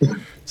start.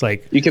 It's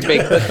like You can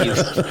bake cookies.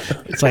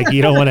 it's like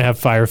you don't want to have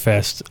Fire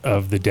Fest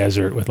of the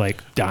desert with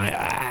like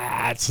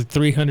it's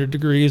 300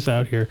 degrees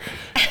out here.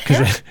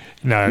 'Cause,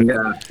 no,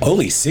 Yeah.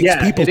 Only six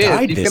Yeah, people it is.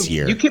 died You this can,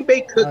 year. You can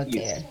bake Oh, cookies.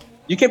 dear.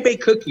 You can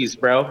bake cookies,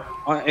 bro,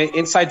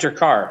 inside your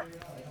car.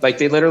 Like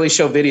they literally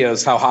show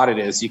videos how hot it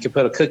is. You can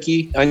put a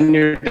cookie on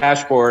your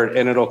dashboard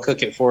and it'll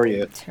cook it for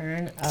you.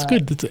 Turn up. it's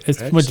good.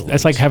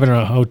 It's like having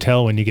a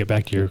hotel when you get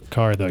back to your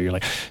car, though. You're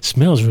like,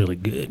 smells really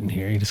good in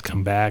here. You just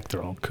come back,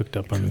 they're all cooked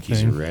up on the Cookies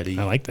thing. are ready.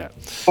 I like that.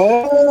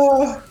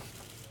 Oh,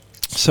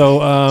 So,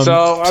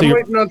 so I'm you're-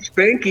 waiting on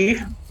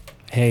Spanky.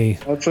 hey,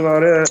 That's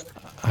about it.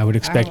 I would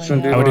expect Oh,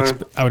 yeah.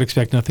 I would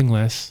expect nothing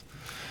less.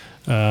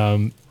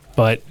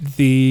 But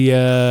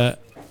the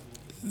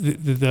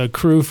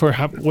crew for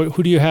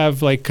who do you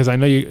have, like, because I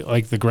know you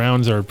like the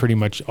grounds are pretty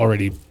much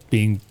already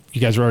being, you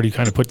guys are already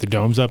kind of put the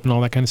domes up and all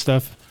that kind of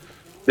stuff.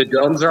 The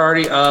domes are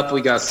already up.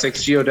 We got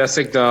 6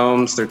 geodesic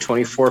domes. They're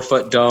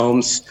 24-foot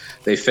domes.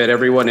 They fit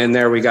everyone in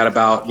there. We got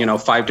about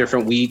 5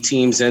 different weed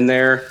teams in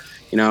there.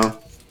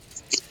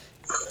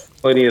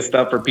 Plenty of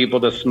stuff for people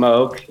to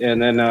smoke,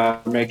 and then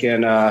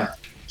making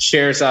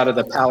shares out of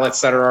the pallets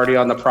that are already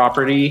on the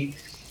property,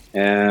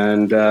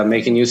 and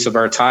making use of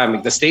our time.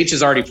 The stage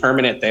is already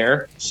permanent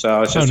there,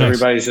 so it's just nice.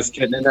 everybody's just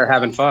getting in there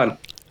having fun.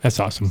 That's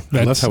awesome. I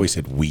love That's how he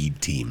said weed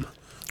team.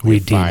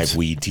 weed Five teams.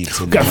 weed teams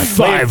in Got there. Like,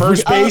 five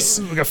first base.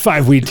 We got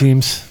 5 weed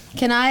teams.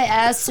 Can I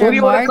ask What Sir do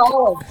you want Mark? to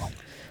call them?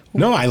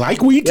 No, I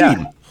like weed Yeah.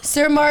 team.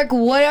 Sir Mark,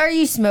 what are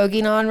you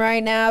smoking on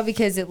right now?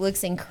 Because it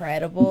looks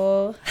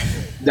incredible.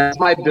 That's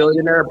my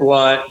billionaire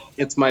blunt.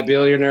 It's my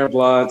billionaire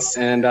blunts,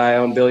 and I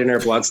own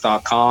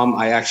billionaireblunts.com.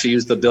 I actually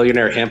use the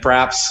billionaire hemp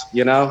wraps,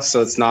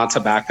 so it's not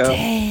tobacco.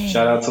 Dang.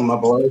 Shout out to my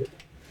boy.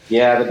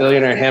 Yeah, the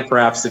billionaire hemp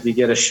wraps, if you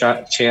get a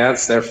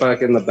chance, they're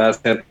fucking the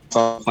best hemp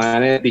on the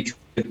planet because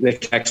they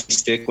can actually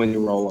stick when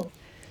you roll them.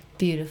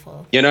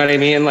 Beautiful. You know what I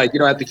mean? Like, you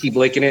don't have to keep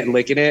licking it and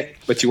licking it,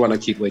 but you want to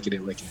keep licking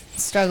it, licking it.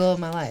 Struggle of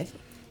my life.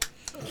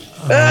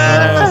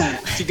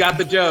 She got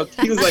the joke.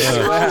 He was like,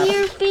 Hold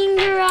your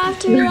finger off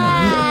to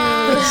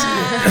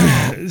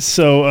relax.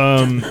 So,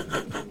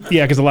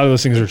 yeah, because a lot of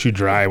those things are too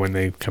dry when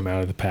they come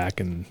out of the pack,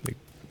 and they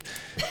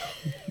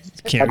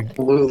can't.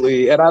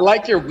 Absolutely. And I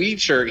like your weed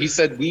shirt. He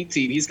said weed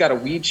tea. He's got a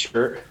weed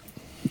shirt.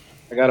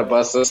 I got to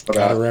bust this one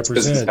Gotta out.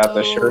 Because he's represent. got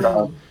the shirt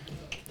on.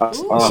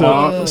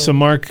 So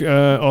Mark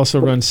also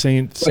runs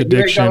Saints Like, you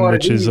ain't Addiction, got one of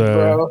which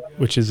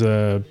is these,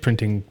 bro. a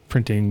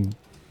printing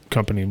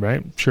company,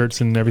 right? Shirts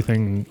and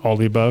everything, all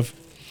the above.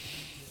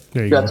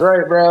 There you That's go.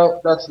 right, bro.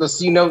 That's the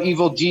see no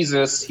evil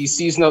Jesus. He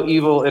sees no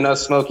evil in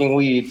us smoking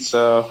weed.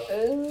 So,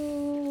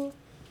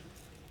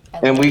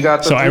 and we got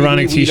the So 3D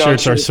ironic weed on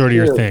T-shirts are shirts, sort of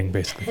your too. thing,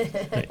 basically.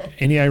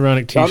 Any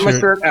ironic I'm a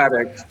T-shirt. shirt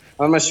addict.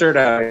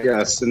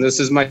 Yes. And this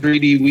is my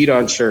 3D weed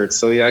on shirt.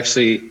 So he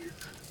actually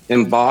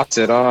emboss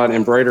it on,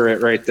 embroider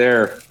it right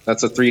there.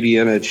 That's a 3D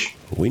image.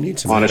 We need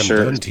some on a Adam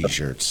shirt. Dunn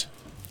T-shirts.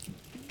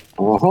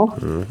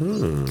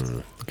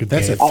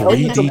 That's a I owe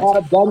you some 3D.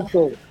 Adam Dunn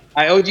shirts.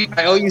 I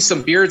owe you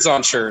some beards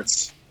on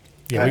shirts.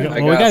 Yeah, we I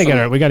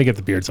got to get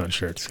the beards on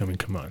shirts. I mean,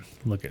 come on,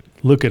 look at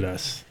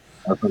us,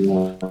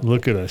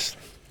 look at us.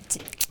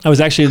 I was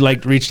actually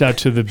reached out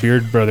to the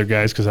Beard Brother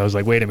guys because I was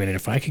like, wait a minute,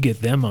 if I could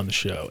get them on the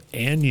show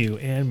and you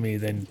and me,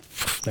 then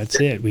that's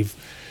it. We've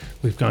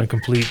gone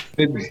complete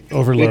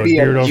overload, It'd be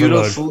beard a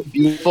overload.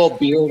 beautiful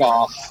beard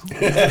off.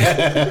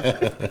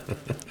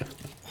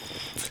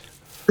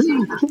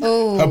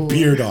 A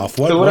beard off.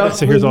 So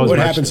So here's all his what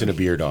merch happens stuff. in a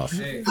beard off?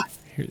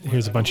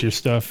 Here's a bunch of your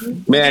stuff.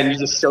 Man, you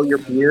just show your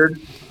beard.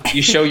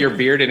 You show your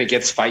beard and it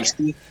gets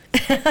feisty.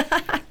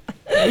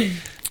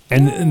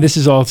 And this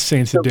is all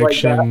Saints Stuff like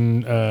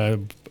Addiction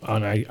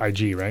on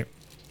IG, right?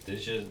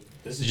 This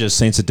is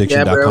just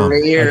saintsaddiction.com. Yeah, bro,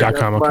 right here.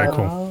 .com. That's Okay, my-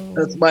 cool.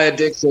 That's my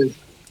addiction.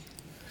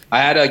 I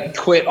had to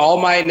quit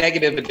all my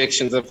negative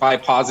addictions and find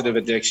positive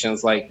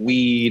addictions like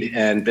weed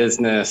and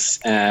business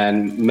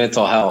and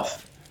mental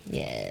health.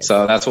 Yes.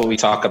 So that's what we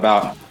talk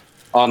about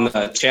on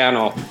the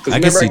channel. Because I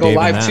can remember, see I go Dave in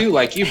live that. too,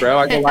 like you, bro.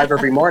 I go live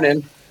every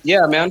morning.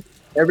 Yeah, man.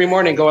 Every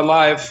morning going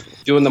live,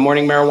 doing the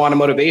morning marijuana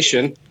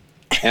motivation.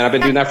 And I've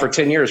been doing that for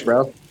 10 years,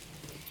 bro.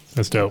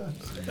 That's dope.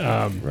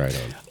 Right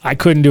on. I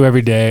couldn't do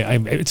every day.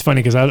 It's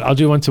funny because I'll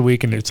do once a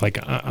week, and it's like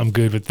I'm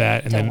good with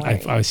that. And then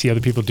I see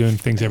other people doing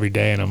things every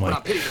day, and I'm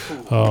like,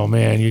 oh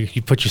man, you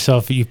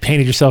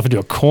painted yourself into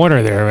a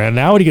corner there, man.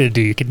 Now what are you gonna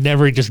do? You could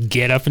never just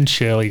get up and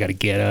chill. You got to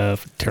get up,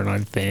 turn on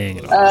the thing.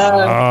 And,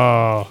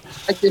 I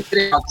just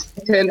did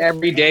 10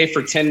 every day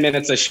for 10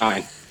 minutes of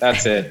shine.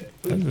 That's it.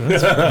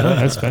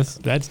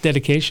 That's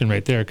dedication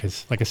right there.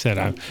 Because like I said,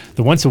 I'm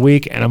the once a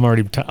week, and I'm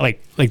already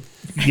like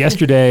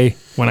yesterday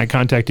when I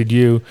contacted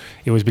you,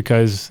 it was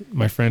because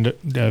my friend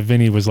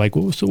Vinny was like,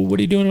 well, so what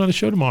are you doing on the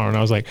show tomorrow? And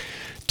I was like,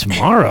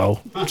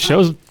 tomorrow?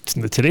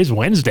 Today's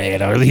Wednesday.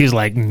 And he's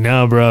like,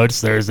 no, bro,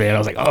 it's Thursday. And I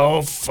was like,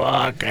 oh,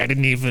 fuck. I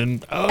didn't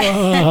even.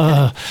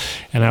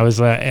 And I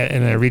was,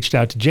 and I reached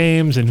out to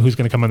James, and who's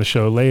going to come on the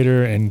show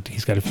later. And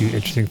he's got a few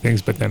interesting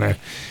things. But then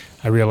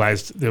I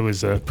realized there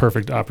was a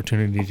perfect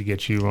opportunity to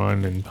get you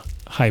on and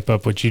hype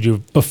up what you do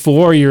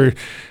before you're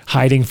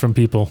hiding from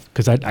people,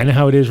 because I know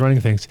how it is running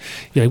things.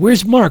 You're like,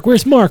 where's Mark?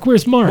 Where's Mark?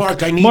 Where's Mark?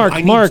 Mark, I need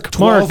Mark,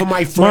 12 of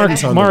my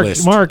friends on the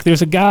list. Mark,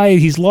 there's a guy,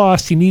 he's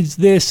lost, he needs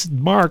this.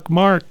 Mark.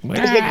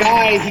 There's a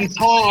guy, he's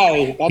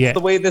high. That's Yeah. the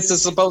way this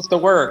is supposed to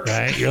work.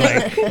 Right? You're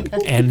like,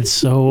 and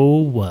so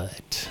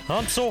what?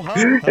 I'm so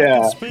high.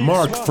 Yeah.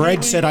 Mark,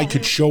 Fred said I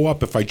could show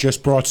up if I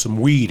just brought some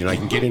weed and I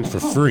can get in for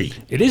free.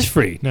 It is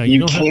free. No, You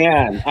don't have-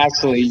 can.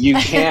 Actually, you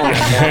can.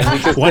 man.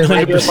 You just-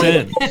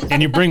 100%.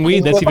 And you bring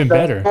weed, that's even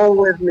better.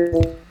 With me.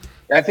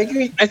 I think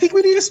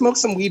we need to smoke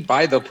some weed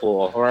by the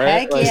pool, all right?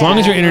 Heck Like, As long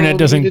as your Yeah. internet what we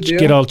doesn't need to do.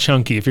 get all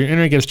chunky. If your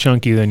internet gets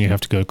chunky, then you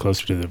have to go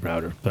closer to the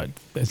router. But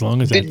as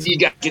long as that's You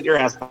got to get your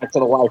ass back to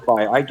the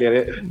Wi-Fi. I get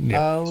it.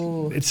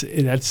 Oh.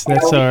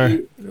 that's our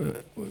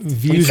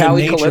views.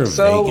 Cali nature of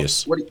Calypso.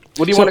 Vegas. What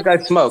do you want to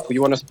guys smoke? Do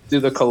you want to do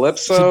the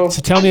Calypso?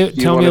 So tell me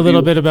Do you a wanna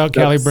little do bit about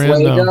the Cali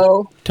brand though.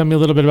 Fuego? Tell me a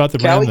little bit about the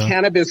Cali brand though.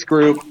 Cannabis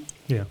Group.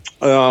 Yeah.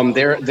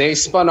 They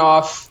spun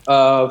off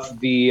of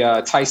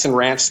the Tyson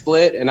Ranch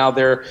split, and now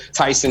they're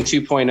Tyson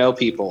 2.0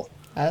 people.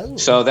 Oh.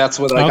 So that's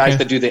what the Okay. guys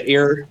that do the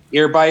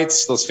ear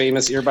bites, those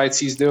famous ear bites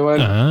he's doing.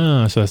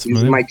 Ah, so that's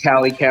These are my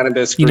Cali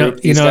Cannabis you Group. know,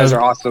 These guys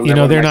are awesome. You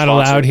know one of they're my not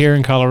allowed sponsors. here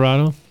in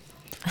Colorado.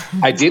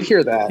 I did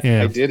hear that.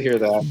 Yeah. I did hear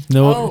that.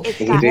 No, Oh, It's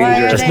why are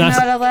dangerous. they It's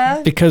not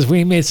allowed? because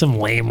we made some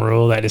lame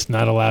rule that it's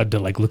not allowed to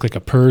look like a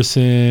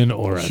person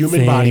or a Human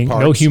thing. body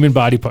parts. No human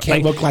body parts.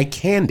 Can't look like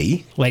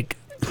candy. Like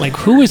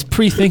who is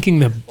pre-thinking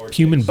the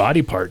human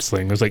body parts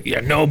thing? It was like, yeah,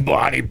 no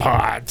body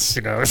parts.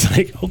 You know, it's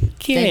like, They know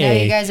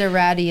okay. you guys are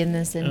rowdy in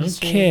this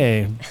industry.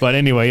 Okay, but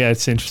anyway, yeah,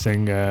 it's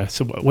interesting.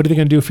 So, what are they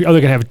going to do for you? Oh, they're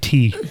going to have a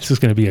T. This is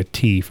going to be a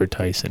T for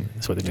Tyson.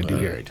 That's what they're going to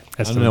do here.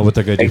 I don't know what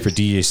they're going to do for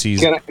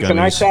DAC's Can I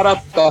gummies. shout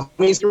out the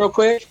homies real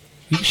quick?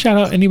 You can shout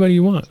out anybody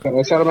you want. Can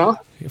I shout them out?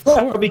 Of Yeah,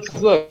 course.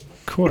 because look,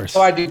 Of course.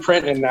 so I do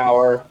printing now,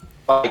 or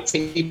like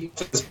Cheetah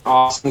Piss is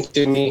awesome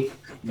to me.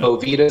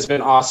 Bovita's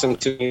been awesome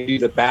to do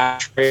the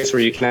batch trays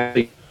where you can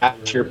actually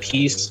batch your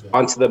piece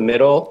onto the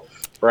middle,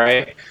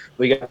 right?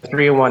 We got the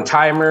 3-in-1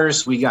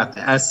 timers. We got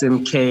the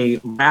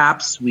SMK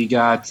wraps. We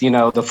got,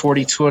 the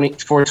 420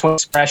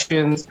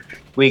 expressions.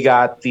 We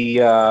got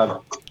the,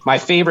 my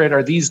favorite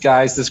are these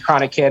guys, this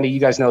Chronic Candy. You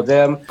guys know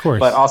them. Of course.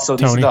 But also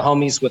these Tony. are the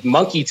homies with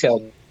monkey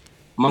tail.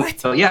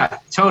 Yeah,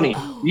 Tony.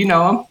 You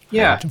know him.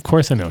 Yeah. Of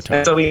course I know Tony.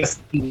 And so we have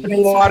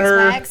CBD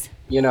water.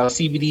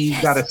 CBD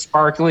got a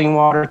sparkling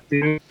water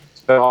too.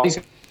 So all these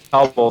are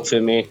helpful to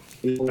me.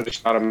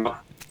 Shout them out.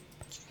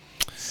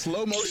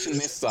 Slow motion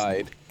this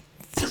side.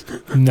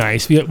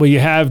 Nice. Well, you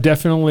have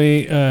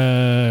definitely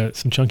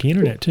some chunky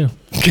internet too.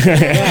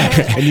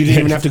 And you didn't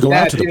even have to go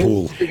out to the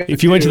pool.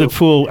 If you went to the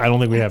pool, I don't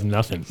think we have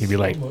nothing. You'd be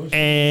like,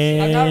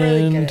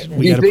 and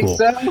we got a pool.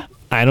 So?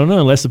 I don't know,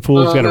 unless the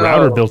pool's got a no.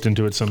 router built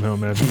into it somehow,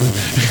 man.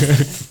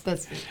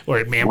 Or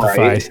it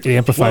amplifies. It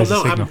amplifies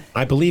the signal.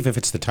 I believe if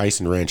it's the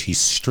Tyson Ranch, he's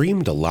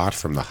streamed a lot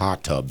from the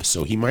hot tub,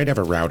 so he might have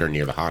a router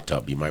near the hot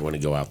tub. You might want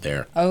to go out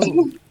there.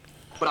 Oh.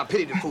 But I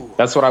pity the fool.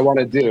 That's what I want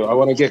to do. I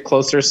want to get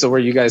closer so where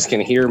you guys can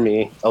hear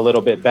me a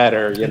little bit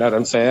better. You know what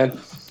I'm saying?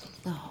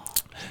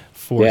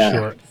 For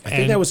sure. I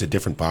think that was a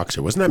different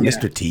boxer. Wasn't that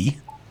Mr. T?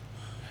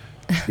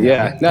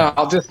 Yeah. No,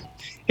 I'll go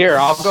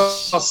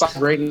outside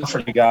right now for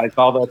you guys.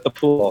 All at the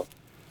pool.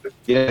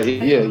 Yeah.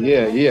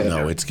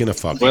 No, it's gonna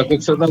fuck. Welcome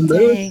to the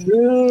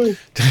moon.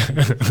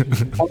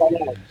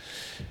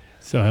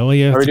 So how are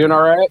you? Are we doing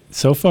all right?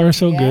 So far,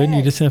 so good.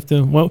 You just have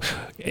to. Well,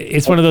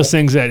 it's one of those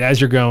things that as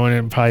you're going,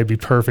 it'll probably be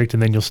perfect,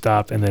 and then you'll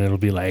stop, and then it'll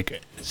be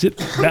like zip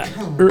that.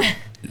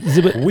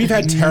 Zip it. We've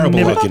had terrible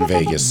luck in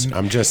Vegas.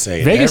 I'm just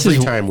saying. Vegas every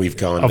is, time we've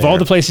gone of there, all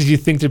the places you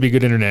think there'd be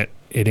good internet,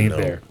 it ain't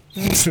there.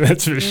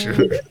 That's for sure.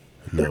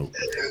 No.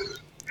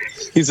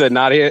 He said,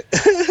 "Not it."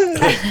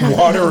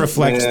 Water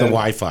reflects the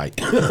Wi-Fi.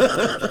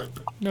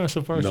 No,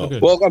 so far so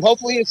good. Well,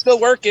 hopefully it's still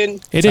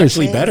working. It's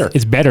actually better.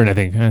 It's better, and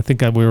I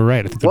think we were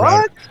right. I think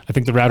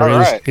the router, All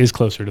right. is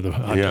closer to the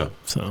hot tub.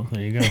 So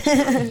there you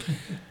go.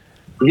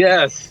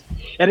 Yes.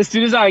 And as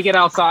soon as I get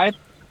outside,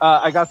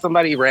 I got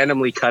somebody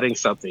randomly cutting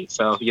something.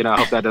 So, I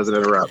hope that doesn't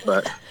interrupt,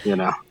 but,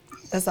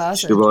 That's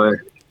awesome. Good boy.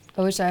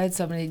 I wish I had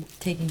somebody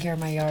taking care of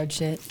my yard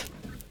shit.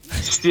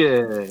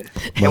 Shit.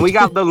 And we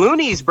got the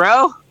loonies,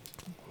 bro.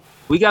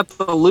 We got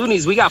the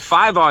loonies. We got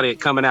 5 on it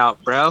coming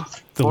out, bro.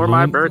 For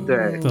my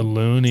birthday. The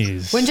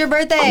loonies. When's your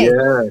birthday?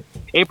 Yeah.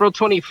 April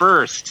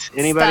 21st.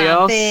 Anybody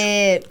Stop else?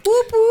 it.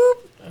 Whoop,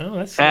 whoop.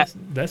 Oh,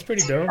 that's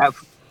pretty dope.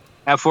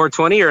 At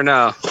 420 or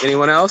no?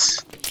 Anyone else?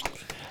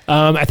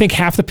 I think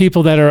half the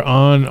people that are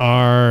on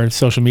our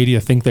social media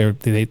think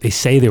they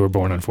say they were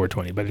born on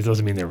 420, but it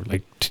doesn't mean they're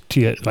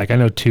like I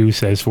know 2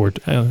 says 4.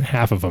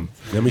 Half of them.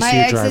 Let me see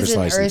your driver's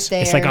license.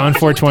 It's like on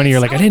 420. You're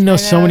like I didn't know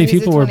so many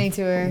people were.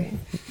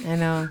 I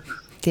know.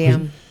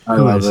 Damn. I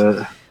love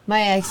it. My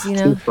ex,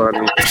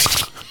 Funny.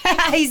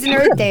 He's an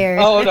Earth Day.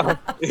 Oh no,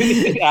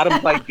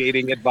 Adam's like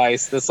dating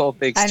advice. This whole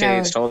thing's I know.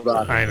 changed. Hold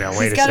on. I know.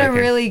 Wait He's a got to second.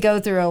 really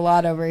go through a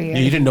lot over here.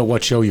 You didn't know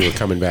what show you were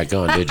coming back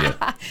on, did you?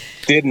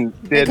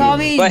 Didn't. call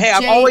me But hey,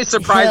 I'm Jay always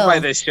surprised Hill. by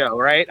this show,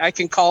 right? I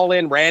can call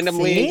in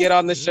randomly See? and get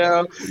on the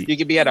show. You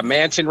could be at a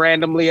mansion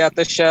randomly at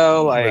the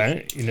show. Like,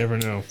 Right? You never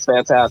know. it's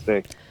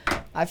fantastic.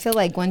 I feel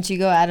like once you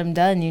go Adam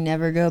Dunn, you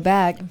never go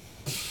back.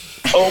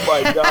 Oh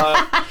my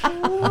god.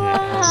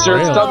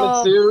 Shirt's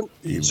coming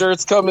soon.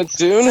 Shirt's coming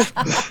soon.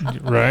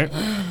 Right.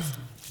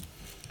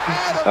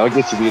 That'll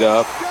get you beat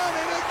up.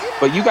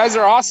 But you guys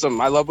are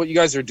awesome. I love what you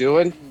guys are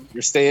doing.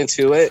 You're staying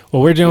to it.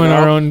 Well, we're doing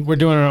our own. We're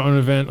doing our own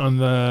event on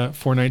the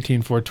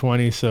 419,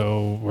 420.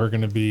 So we're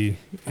going to be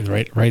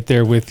right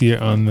there with you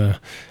on the.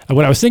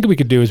 What I was thinking we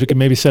could do is we could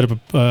maybe set up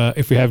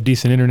if we have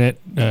decent internet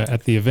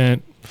at the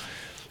event.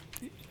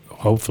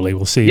 Hopefully,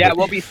 we'll see. Yeah, But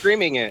we'll be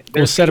streaming it. We'll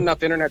There's set up-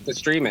 enough internet to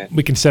stream it.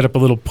 we can set up a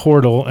little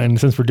portal, and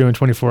since we're doing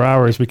 24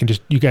 hours, we can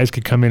you guys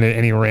could come in at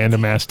any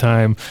random ass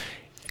time.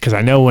 Because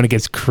I know when it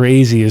gets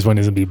crazy is when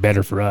it's going to be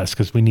better for us.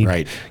 Because we need,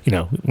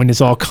 when it's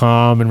all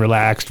calm and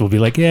relaxed, we'll be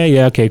like,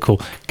 yeah, okay,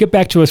 cool. Get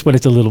back to us when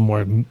it's a little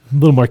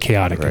more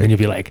chaotic. And then you'll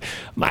be like,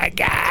 my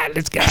God,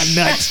 it's got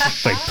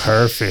nuts. Like,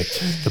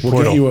 perfect. The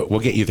portal. We'll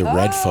get you the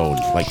red phone,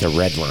 like the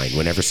red line.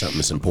 Whenever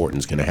something important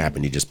is going to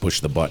happen, you just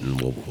push the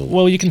button.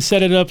 Well, you can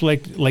set it up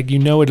like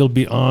it'll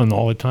be on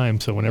all the time.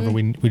 So whenever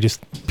we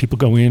just people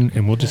go in,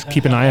 and we'll just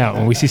keep an eye out.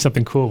 When we see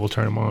something cool, we'll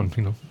turn them on.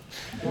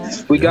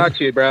 We got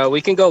you, bro.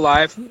 We can go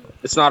live.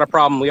 It's not a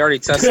problem. We already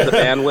tested the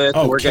bandwidth.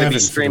 Oh, and we're going to be Kevin,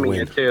 streaming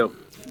it too.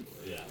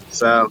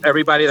 So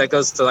everybody that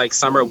goes to like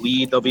Summer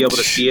Weed, they'll be able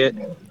to see it.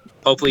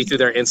 Hopefully through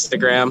their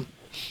Instagram.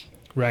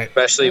 Right.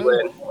 Especially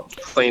when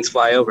planes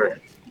fly over.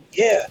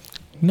 Yeah.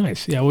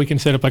 Nice. Yeah, we can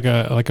set up like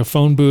a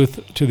phone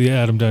booth to the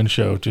Adam Dunn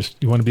show. Just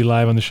you want to be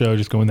live on the show,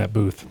 just go in that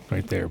booth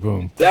right there.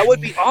 Boom. That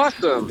would be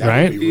awesome.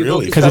 Right?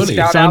 Really Because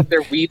shout out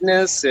their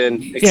weedness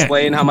and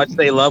explain how much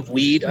they love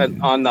weed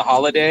on the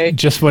holiday.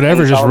 Just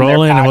whatever, and just tell them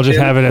roll their in, and we'll just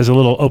passion. have it as a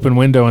little open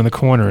window in the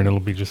corner, and it'll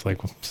be just like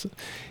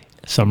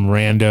some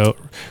rando.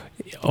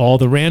 all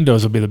the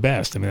randos will be the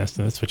best. I mean,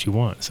 that's what you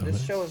want. So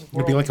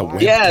It'd be like a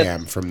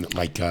webcam from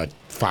like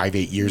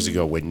 5-8 years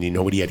ago when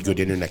nobody had good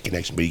internet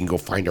connection, but you can go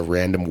find a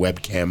random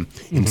webcam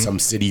in some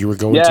city you were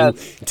going to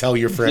and tell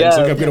your friends,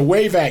 look, I'm going to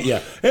wave at you.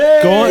 Hey!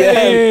 Go on,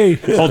 hey!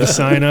 Hold the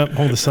sign up.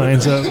 Hold the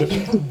signs up.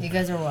 You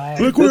guys are wild.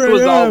 This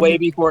was all way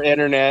before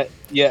internet,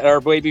 or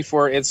way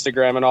before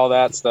Instagram and all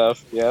that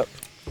stuff. Yep.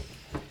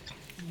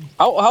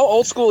 How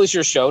old school is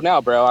your show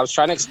now, bro? I was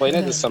trying to explain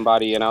it to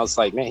somebody, and I was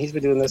like, man, he's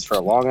been doing this for a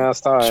long ass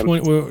time.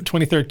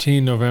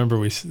 2013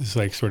 November is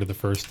like sort of the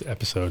first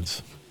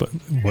episodes, but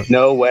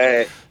no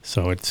way.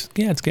 So it's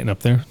getting up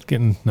there. It's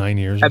getting 9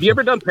 years. Have you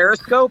ever done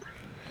Periscope?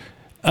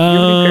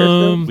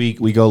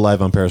 We go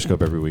live on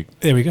Periscope every week.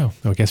 There we go.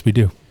 I guess we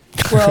do.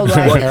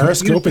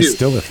 Periscope is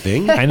still a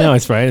thing? I know,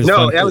 it's right. It's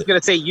no, fun. I was going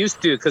to say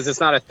used to because it's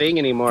not a thing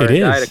anymore. It It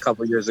is. died a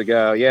couple years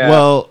ago. Yeah.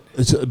 Well,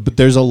 but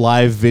there's a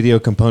live video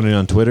component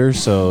on Twitter,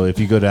 so if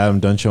you go to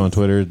Adam Dunn Show on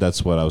Twitter,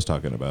 that's what I was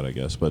talking about, I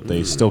guess. But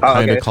they still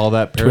kind of call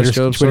that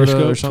Periscope,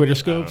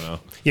 Twitterscope.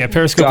 Yeah,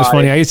 Periscope was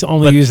funny. I used to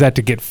only use that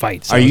to get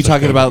fights. Are you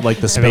talking about like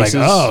the I'd be like,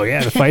 spaces? oh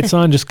yeah, the fight's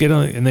on. Just get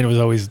on, and then it was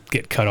always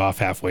get cut off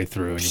halfway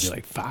through, and you'd be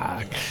like,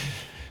 fuck.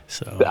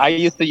 So I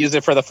used to use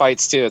it for the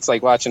fights too. It's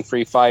like watching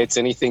free fights.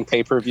 Anything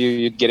pay-per-view,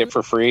 you'd get it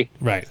for free.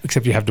 right,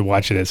 except you have to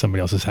watch it at somebody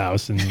else's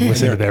house and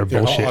listen to their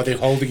bullshit. Are they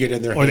holding it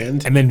in their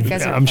hand? And then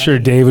I'm sure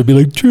Dave would be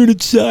like, turn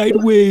it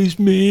sideways,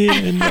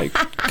 man. And like,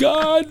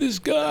 God, this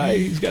guy,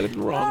 he's got it the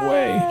wrong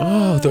way.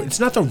 Oh,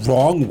 it's not the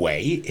wrong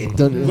way.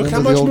 Look how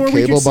the much old more we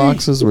cable can see.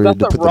 boxes where you had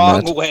That's to the put the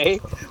wrong match. way.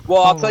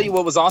 Well, I'll tell you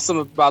what was awesome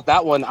about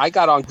that one. I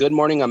got on Good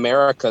Morning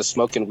America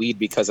smoking weed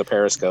because of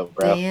Periscope,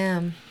 bro.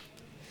 Damn.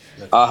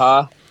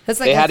 Uh-huh. That's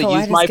like They a had to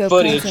use my kaleidoscope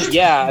footage. concept.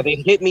 Yeah, they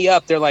hit me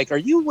up. They're like, are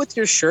you with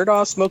your shirt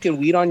off smoking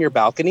weed on your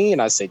balcony?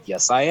 And I said,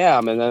 yes, I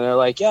am. And then they're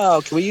like, yo,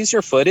 can we use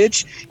your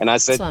footage? And I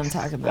said, That's what I'm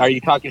talking about. are you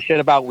talking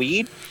shit about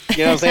weed? You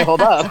know what I'm saying?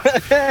 Hold up.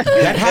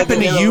 That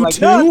happened to you like,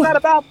 too? no, it's not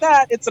about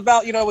that. It's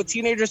about, what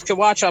teenagers can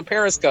watch on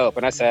Periscope.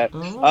 And I said,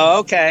 oh,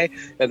 okay.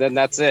 And then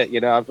that's it.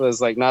 I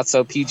was like, not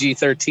so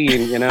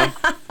PG-13,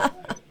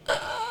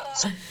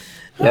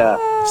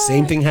 Yeah.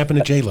 Same thing happened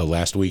to J-Lo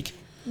last week.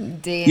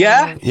 Damn.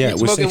 Yeah? Yeah, it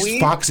was Smoking it's weed?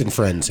 Fox and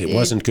Friends. It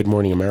wasn't Good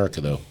Morning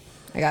America, though.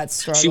 I got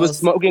struggles. She was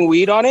smoking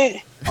weed on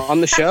it?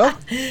 On the show?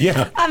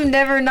 Yeah. I'm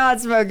never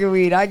not smoking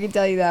weed. I can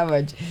tell you that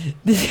much.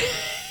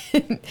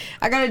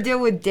 I got to deal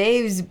with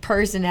Dave's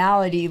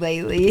personality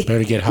lately.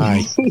 Better get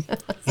high.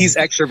 He's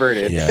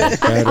extroverted. Yeah,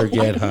 better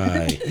get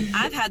high.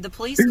 I've had the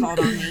police called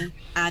on me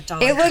at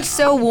Dollar It looks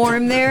so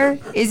warm there.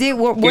 Is it?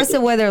 What's the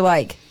weather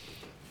like?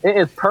 It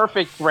is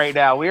perfect right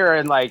now. We are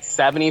in like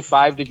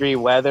 75-degree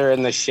weather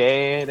in the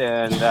shade,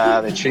 and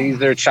the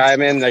trees are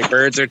chiming, the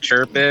birds are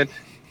chirping.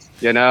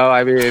 You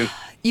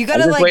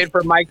gotta I'm just waiting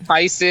for Mike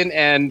Tyson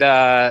and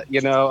a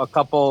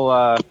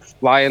couple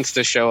lions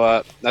to show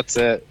up. That's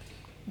it.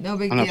 No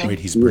big deal. Wait,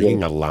 he's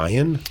bringing a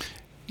lion?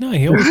 No,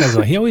 he always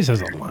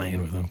has a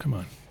lion with him. Come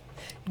on.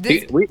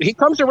 He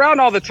comes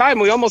around all the time.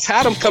 We almost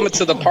had him coming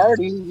to the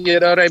party. You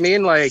know what I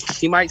mean? Like,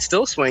 he might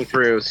still swing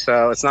through.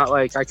 So it's not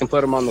like I can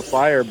put him on the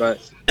flyer, but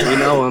we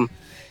know him.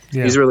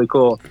 Yeah. He's really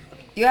cool.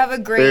 You have a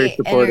Very great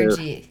supportive.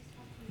 energy.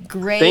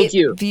 Great, Thank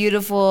you.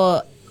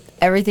 beautiful,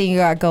 everything you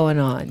got going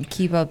on.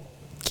 Keep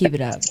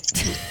it up.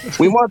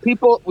 We want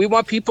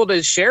people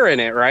to share in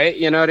it, right?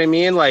 You know what I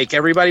mean? Like,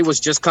 everybody was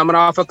just coming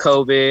off of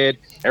COVID.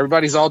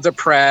 Everybody's all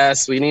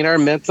depressed. We need our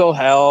mental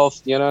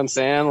health. You know what I'm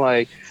saying?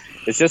 Like,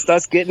 it's just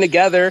us getting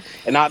together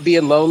and not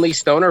being lonely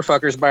stoner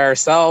fuckers by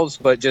ourselves,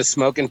 but just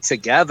smoking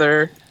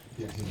together.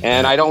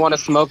 And I don't want to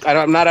smoke.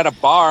 I'm not at a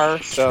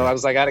bar, so I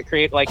was like, I got to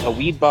create like a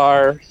weed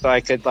bar so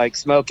I could like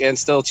smoke and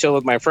still chill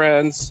with my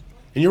friends.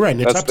 And you're right.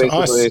 And it's That's up to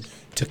us basically-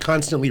 to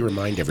constantly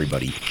remind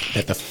everybody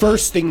that the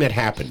first thing that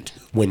happened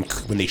when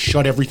they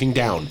shut everything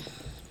down,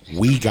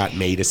 we got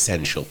made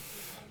essential,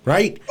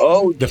 right?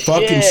 Oh, the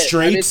fucking shit. I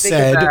straights didn't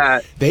think of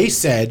that. they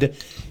said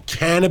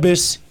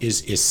cannabis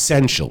is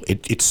essential.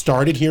 It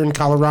started here in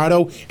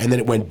Colorado, and then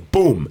it went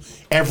boom.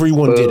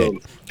 Everyone did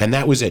it, and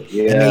that was it.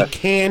 Yeah. And they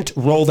can't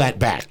roll that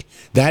back.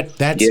 That's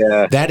Not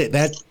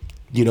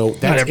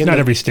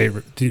every state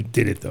did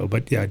it though,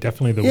 but yeah,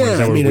 definitely the ones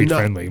that were weed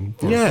friendly.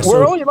 Yeah,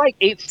 We're only like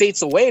 8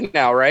 states away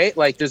now, right?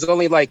 Like, there's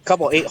only like a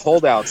couple 8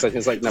 holdouts. Like,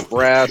 it's like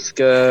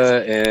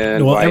Nebraska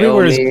and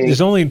everywhere Wyoming.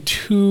 there's only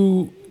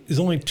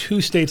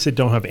two states that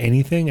don't have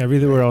anything.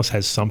 Everywhere else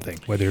has something,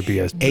 whether it be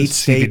a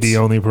CBD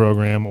only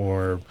program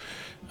or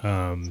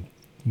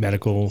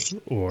medical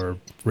or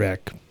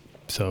rec.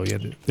 So yeah,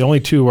 the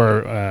only two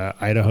are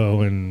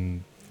Idaho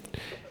and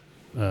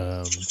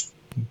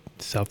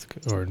South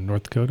or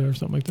North Dakota or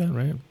something like that,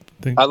 right?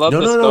 I love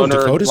the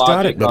stoner Dakota's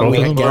got it. logic on We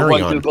had me. Gary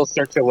One on. Google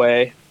search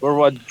away. We're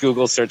one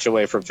Google search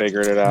away from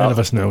figuring it out. None of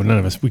us know. None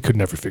of us. We could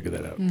never figure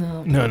that out.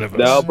 No. None of us.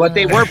 No, but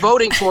they were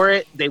voting for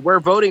it. They were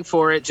voting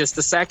for it just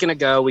a second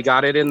ago. We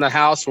got it in the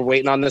House. We're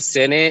waiting on the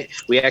Senate.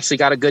 We actually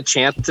got a good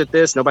chance at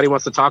this. Nobody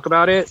wants to talk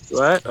about it.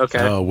 What? Okay.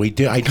 Oh, we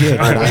did. I did.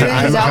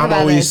 But I'm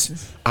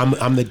always.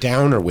 I'm the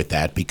downer with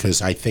that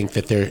because I think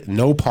that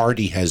no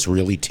party has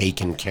really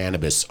taken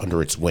cannabis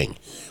under its wing.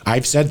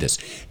 I've said this.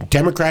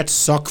 Democrats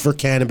suck for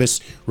cannabis.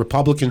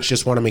 Republicans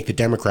just want to make the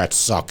Democrats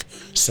suck.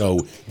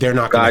 So they're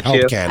not going to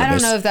help cannabis. I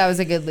don't know if that was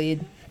a good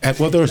lead.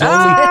 Well, there's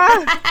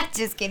only.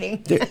 Just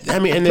kidding.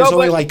 And there's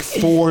only like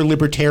 4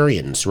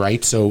 libertarians,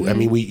 right? So I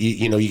mean,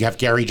 you have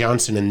Gary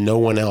Johnson and no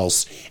one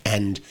else,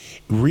 and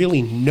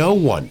really no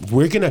one.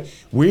 We're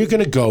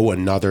gonna go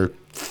another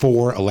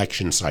 4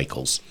 election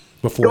cycles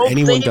before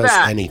anyone does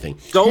anything.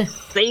 Don't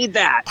say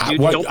that, dude.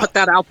 Don't put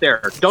that out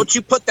there. Don't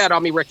you put that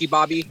on me, Ricky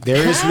Bobby.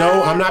 There is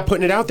no. I'm not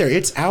putting it out there.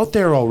 It's out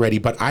there already,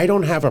 but I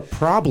don't have a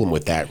problem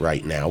with that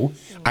right now.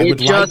 I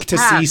would like to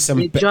see some.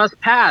 It just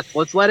passed.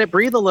 Let's let it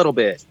breathe a little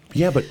bit.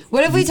 Yeah, but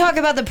what if we talk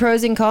about the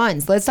pros and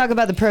cons? Let's talk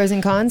about the pros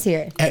and cons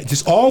here.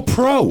 It's all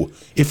pro.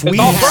 If we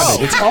have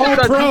it, it's all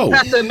pro.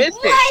 He's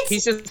pessimistic. He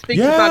just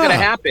thinks it's not going to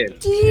happen.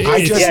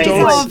 I just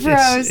don't. All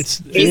pros.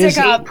 He's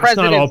a cop. It's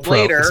not all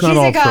pro. It's not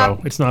all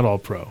pro. It's not all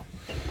pro.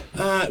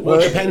 Well,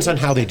 it depends on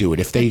how they do it.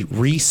 If they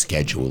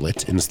reschedule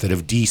it instead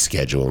of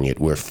descheduling it,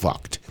 we're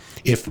fucked.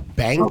 If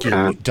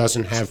banking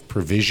doesn't have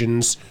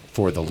provisions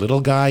for the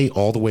little guy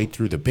all the way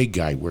through the big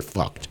guy, we're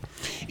fucked.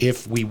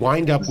 If we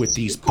wind up with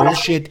these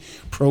bullshit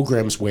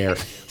programs where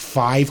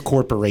 5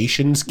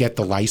 corporations get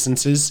the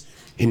licenses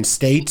in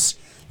states,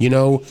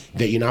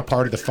 that you're not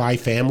part of the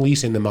 5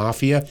 families in the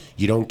mafia,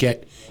 you don't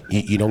get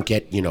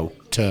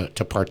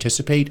to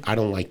participate. I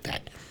don't like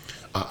that.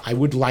 I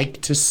would like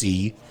to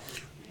see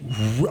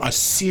a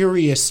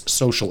serious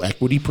social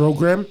equity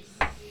program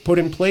put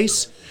in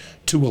place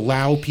to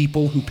allow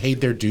people who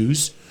paid their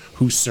dues,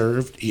 who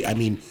served,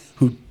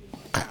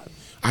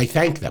 I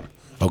thank them,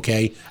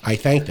 okay? I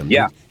thank them.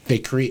 Yeah. We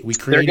created.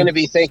 They're going to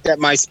be thanked at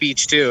my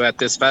speech, too, at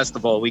this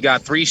festival. We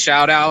got 3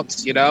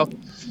 shout-outs,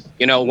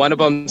 one of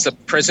them's the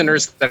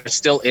prisoners that are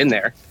still in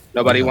there.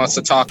 Nobody wants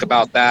to talk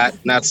about that,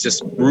 and that's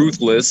just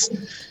ruthless.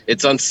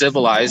 It's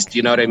uncivilized,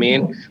 you know what I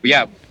mean?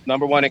 Yeah,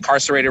 #1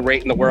 incarcerated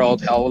rate in the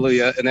world,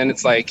 hallelujah. And then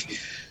it's like,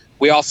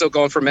 we also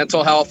going for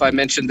mental health. I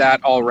mentioned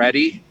that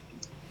already.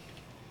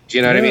 Do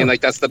you know what I mean?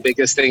 Like, that's the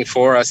biggest thing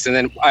for us. And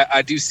then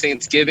I do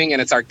Thanksgiving,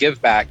 and it's our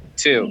give back,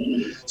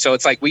 too. So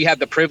it's like we had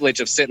the privilege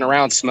of sitting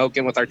around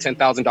smoking with our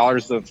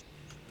 $10,000 of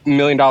 $1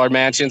 million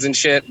mansions and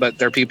shit, but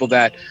there are people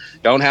that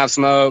don't have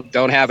smoke,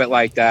 don't have it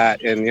like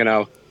that.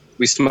 And,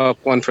 we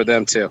smoke one for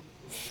them, too.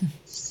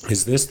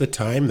 Is this the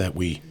time that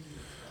we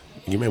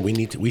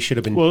should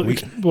have been.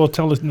 Well,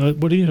 tell us.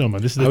 What are you talking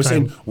about? This is the time. I was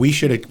saying we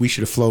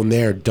should have flown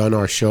there, done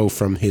our show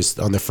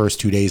on the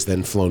first 2 days,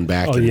 then flown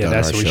back and done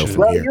our show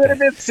from here. You would have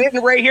been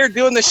sitting right here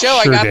doing the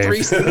show. Sure, I got Dave.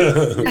 3 seats.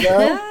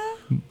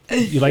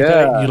 You like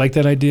that? You like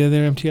that idea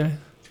there, MTI?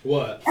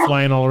 What?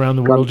 Flying all around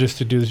the world just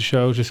to do the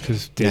show, just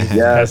because Dave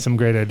has some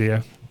great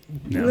idea.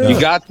 No, You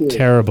got to.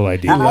 Terrible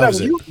idea. Adam,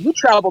 you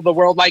travel the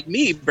world like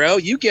me, bro.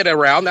 You get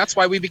around. That's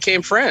why we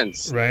became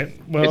friends. Right.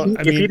 Well,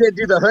 if you didn't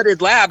do the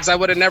Hooded Labs, I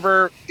would have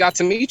never got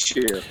to meet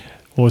you.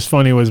 What was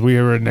funny was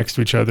we were next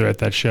to each other at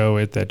that show,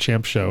 at that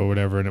Champ show or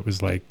whatever, and it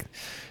was like,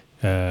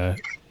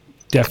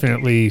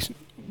 definitely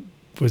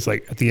was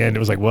like at the end, it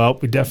was like, well,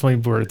 we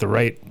definitely were at the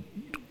right.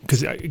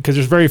 Because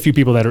there's very few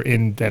people that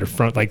are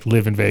front, like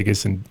live in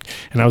Vegas, and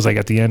I was like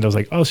at the end I was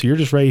like, oh, so you're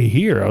just right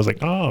here. I was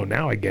like, oh,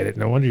 now I get it.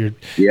 No wonder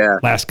you're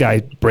last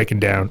guy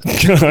breaking down.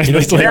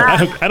 It's like,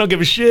 I don't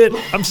give a shit.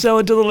 I'm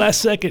selling to the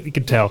last second. You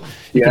can tell.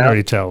 You can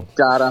already tell.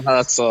 Gotta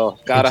hustle,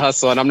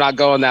 and I'm not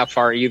going that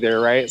far either,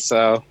 right?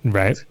 So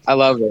I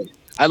love it.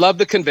 I love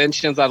the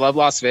conventions. I love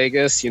Las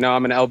Vegas.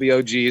 I'm an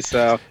LBOG,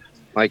 so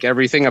like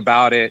everything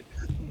about it.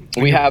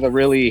 We have a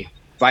really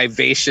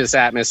vivacious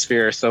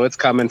atmosphere, so it's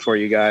coming for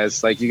you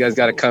guys. Like, you guys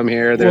got to come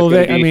here. There's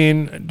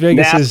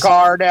Vegas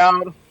NASCAR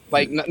down,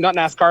 like not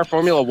NASCAR,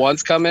 Formula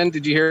 1's coming.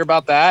 Did you hear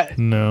about that?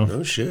 No.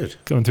 Oh shit.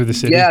 Going through the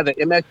city. Yeah, the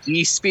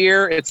MSG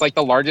Sphere. It's like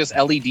the largest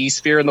LED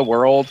sphere in the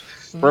world.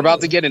 We're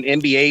about to get an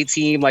NBA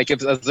team, like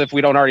as if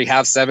we don't already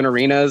have 7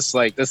 arenas.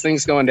 Like, this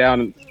thing's going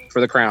down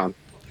for the crown.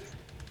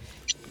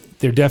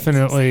 They're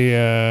definitely,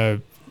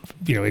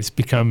 it's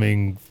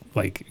becoming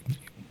like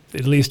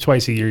at least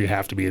twice a year you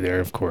have to be there,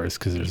 of course,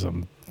 because there's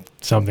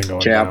something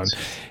going on.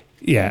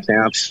 Yeah.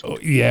 Champs.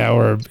 Yeah,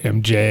 or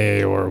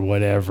MJ or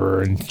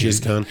whatever. And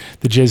JizzCon.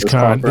 The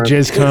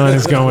JizzCon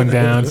is going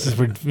down.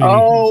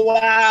 Oh,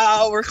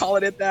 wow. We're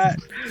calling it that.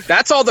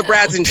 That's all the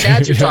Brads and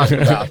Chads you're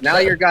talking about. Now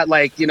you've got,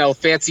 like,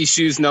 fancy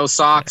shoes, no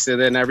socks,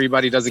 and then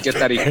everybody doesn't get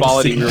that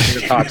equality we were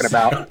just talking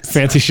about.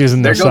 Fancy shoes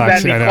and no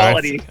socks.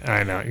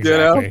 I know,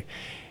 exactly.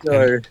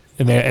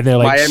 And they're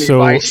like, Miami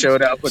Vice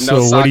showed up with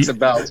no socks or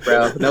belts,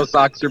 bro. No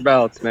socks or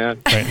belts,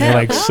 man. Right, and they're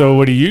like, so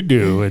what do you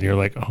do? And you're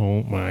like,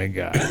 oh my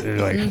god. They're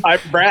like, I'm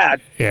Brad.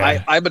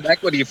 Yeah. I'm an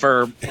equity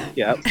firm.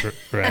 Yeah.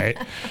 Right.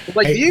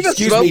 Like, do you even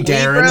excuse smoke me,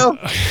 Darren.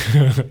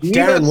 weed, bro?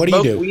 Darren, what do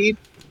you do? Weed?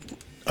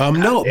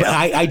 No, but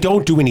I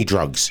don't do any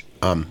drugs.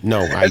 No,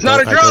 It's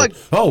not a drug.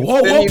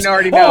 Then you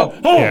already know.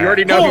 You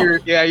already know who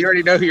you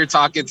already know who you're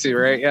talking to,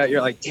 right? Yeah,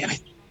 you're like, damn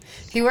it.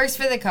 He works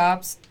for the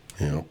cops.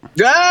 Yeah.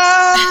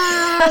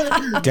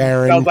 Ah!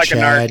 Darren, Sounds like a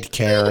Chad,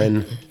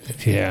 Karen.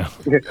 Yeah.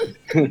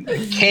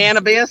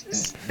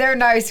 Cannabis. They're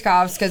nice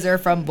cops because they're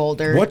from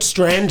Boulder. What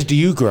strand do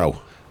you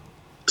grow?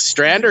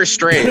 Strand or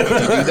strain? Did you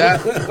do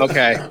that?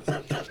 Okay.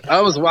 I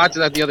was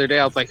watching that the other day.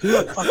 I was like, who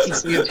the fuck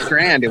keeps saying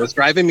strand? It was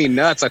driving me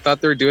nuts. I thought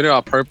they were doing it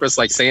on purpose,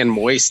 like saying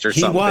moist or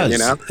something. Was. You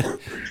know?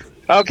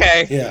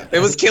 Okay. Yeah. It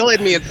was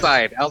killing me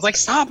inside. I was like,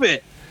 stop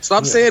it.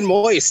 Stop saying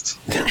moist.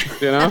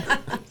 You know?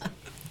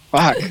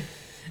 Fuck.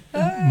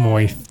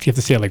 Moist. You have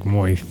to say it like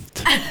moist.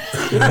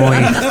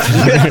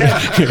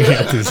 Moist.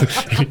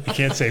 you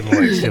can't say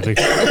moist. You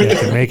have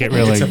to make it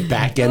really. It's a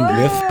back end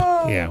lisp.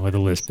 Yeah, with a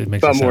lisp. It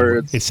makes Some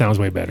words. It sounds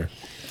way better.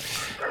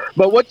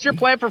 But what's your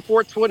plan for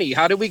 420?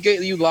 How do we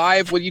get you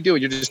live? What are you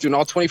doing? You're just doing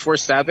all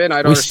 24/7? I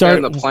don't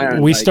understand the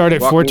plan. We Like, start at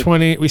walk me-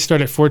 4:20. We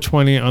start at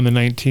 4:20 on the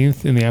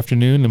 19th in the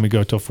afternoon, and we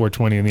go till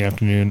 4:20 in the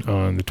afternoon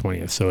on the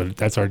 20th. So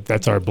that's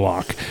our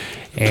block,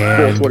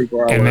 and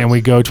 24 hours. and then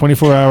we go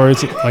 24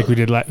 hours like we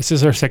did last. This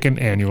is our second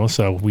annual,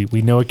 so we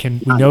know it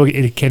can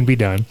it can be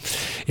done.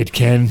 It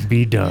can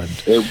be done.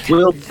 It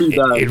will be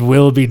done. It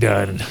will be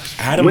done.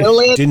 Adam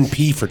didn't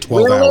pee for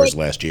 12 hours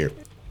last year.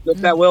 Get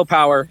that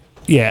willpower.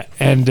 Yeah,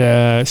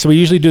 and so we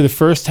usually do the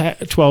first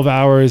 12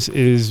 hours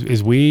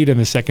is weed, and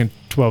the second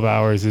 12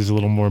 hours is a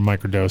little more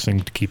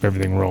microdosing to keep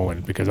everything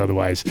rolling, because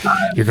otherwise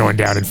you're going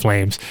down in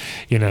flames.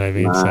 You know what I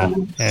mean?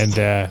 So, and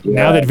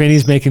now that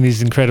Vinny's making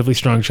these incredibly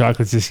strong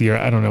chocolates this year,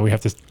 I don't know, we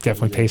have to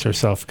definitely pace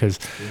ourselves, because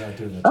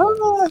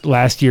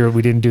last year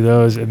we didn't do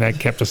those, and that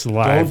kept us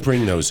alive. Don't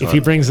bring those If on he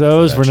brings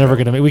those, for we're that never show.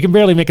 going to make. We can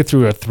barely make it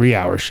through a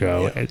 3-hour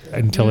show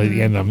until at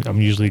the end.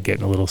 I'm usually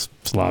getting a little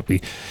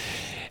sloppy.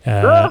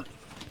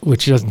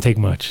 Which doesn't take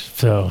much.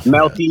 So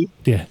Melty.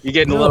 Yeah. You're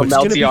getting a little it's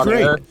gonna melty be on great.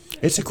 there.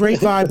 It's a great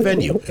vibe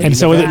venue. And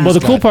so, the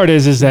cool part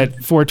is that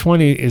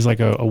 420 is like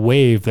a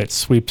wave that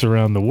sweeps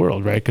around the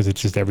world, right? Because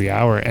it's just every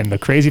hour. And the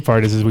crazy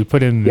part is we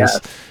put in this,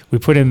 we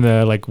put in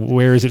the like,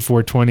 where is it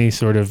 420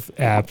 sort of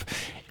app.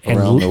 And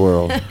Around the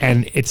world.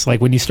 And it's like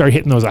when you start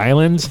hitting those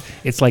islands,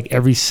 it's like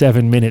every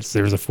 7 minutes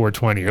there's a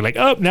 420. You're like,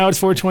 oh, now it's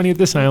 420 at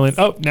this island.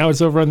 Oh, now it's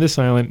over on this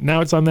island.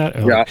 Now it's on that.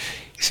 Oh. Yeah.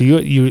 So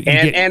you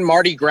get, And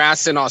Mardi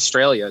Gras in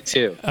Australia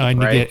too. and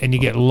right? you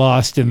get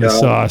lost in the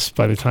sauce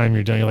by the time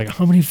you're done. You're like,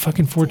 how many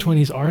fucking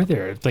 420s are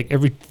there? It's like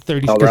every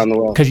 30 All around the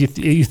world. because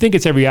you think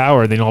it's every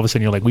hour, then all of a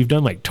sudden you're like, we've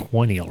done like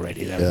 20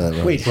 already.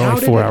 Wait, we're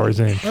only 4 hours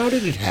in. How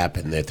did it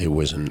happen that there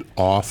was an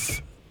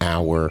off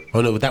hour? Oh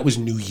no, that was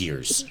New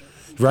Year's,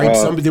 right?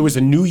 There was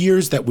a New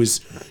Year's that was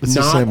It's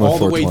the not same with all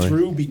the way 420.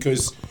 through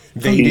because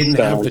they didn't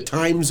have the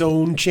time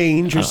zone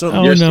change or something.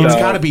 oh, no. It's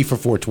got to be for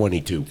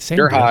 422. Same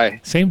You're deal.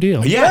 high. Same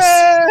deal. Yes,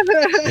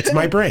 it's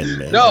my brand,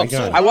 man. No, My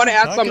God. I want to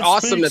add something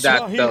awesome to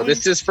that though.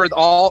 This is for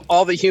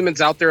all the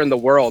humans out there in the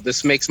world.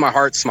 This makes my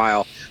heart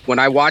smile. When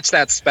I watch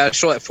that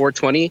special at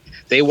 420,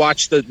 they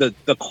watch the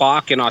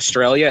clock in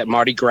Australia at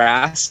Mardi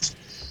Gras,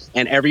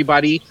 and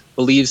everybody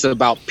believes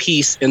about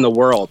peace in the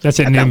world.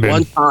 That's at that Nimbin.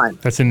 one time.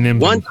 That's in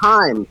Nimbin. One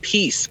time,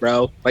 peace,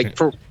 bro. Like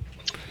for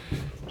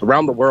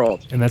around the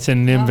world. And that's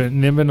in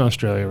Nimbin,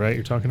 Australia, right?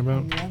 You're talking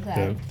about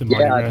the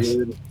Mardi Yeah, Gras.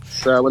 dude.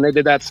 So when they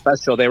did that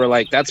special, they were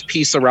like, "That's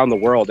peace around the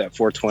world at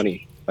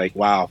 420." Like,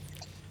 wow.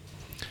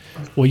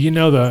 Well, you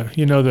know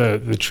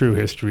the true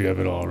history of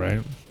it all,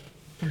 right?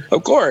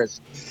 Of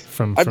course.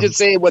 I'm just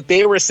saying what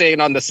they were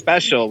saying on the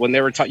special when they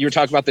were you were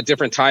talking about the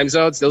different time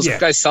zones. Those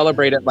guys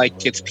celebrate it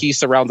like it's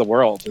peace around the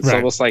world. It's Right.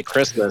 almost like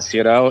Christmas,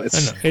 you know.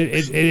 It's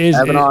It is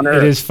heaven on it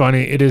earth. is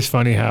funny. It is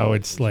funny how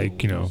it's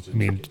like, I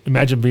mean,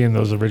 imagine being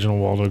those original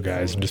Waldo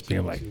guys and just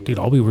being like, dude,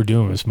 all we were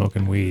doing was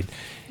smoking weed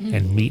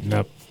and meeting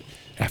up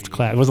after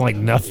class. It wasn't like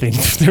nothing.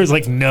 There was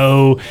like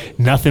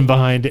nothing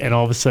behind it, and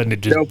all of a sudden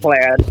it just no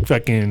plan.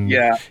 Fucking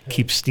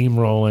keeps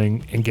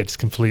steamrolling and gets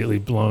completely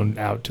blown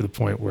out to the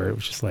point where it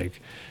was just like.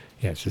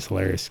 Yeah, it's just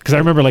hilarious. Because I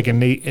remember like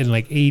in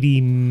like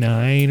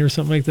 89 or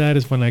something like that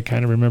is when I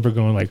kind of remember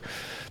going like,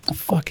 the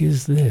fuck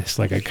is this?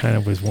 Like I kind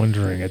of was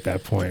wondering at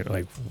that point,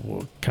 like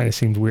kind of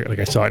seemed weird. Like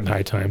I saw it in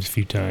High Times a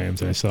few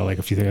times and I saw like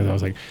a few things. I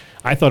was like,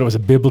 I thought it was a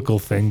biblical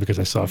thing because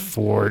I saw I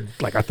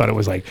thought it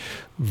was like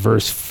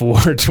verse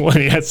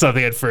 420 at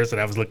something at first,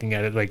 and I was looking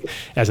at it like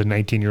as a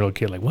 19-year-old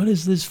kid, like, what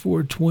is this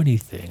 420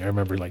 thing? I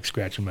remember like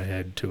scratching my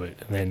head to it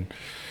and then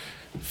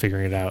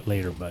figuring it out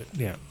later, but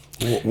yeah.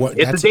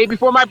 It's the day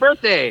before my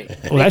birthday.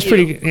 Well, that's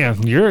pretty. Yeah,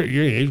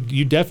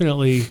 you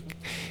definitely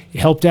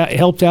helped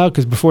out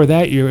because before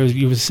that you was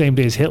the same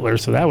day as Hitler,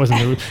 so that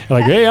wasn't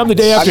like, hey, I'm the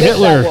day after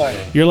Hitler.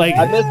 You're like,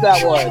 I missed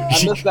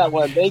that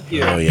one. Thank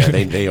you. Oh yeah,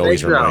 they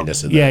always remind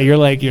us of that. Yeah, you're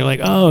like,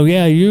 oh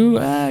yeah,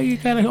 you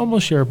kind of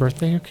almost share a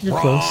birthday. You're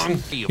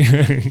close.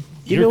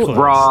 You're close.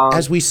 Wrong.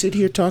 As we sit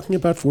here talking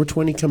about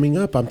 420 coming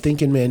up, I'm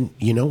thinking, man,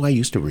 I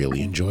used to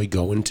really enjoy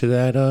going to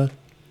that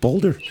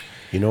Boulder.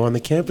 on the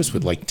campus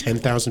with like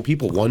 10,000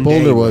 people one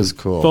Boulder day. was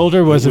cool.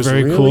 Boulder was a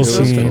very really cool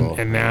cool. scene,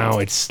 and now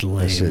it's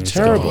lame. It's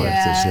terrible.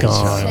 Yeah, It's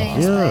gone.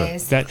 terrible. Yeah.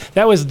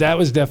 That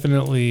was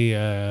definitely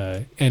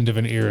end of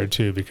an era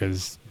too,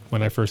 because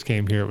when I first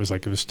came here, it was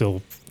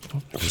still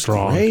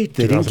strong. Great.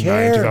 They didn't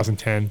 2009, care.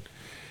 2010.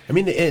 I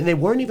mean, and they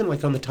weren't even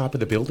like on the top of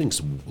the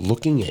buildings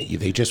looking at you.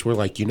 They just were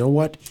like, you know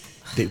what?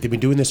 They've been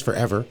doing this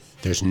forever.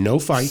 There's no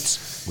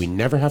fights. We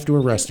never have to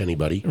arrest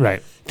anybody.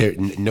 Right.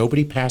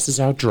 Nobody passes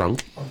out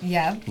drunk.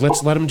 Yeah.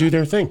 Let's let them do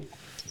their thing,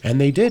 and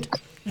they did.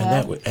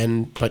 Well.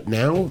 But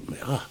now,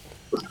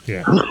 Yeah.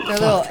 They're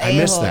little I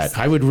miss a-holes. that.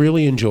 I would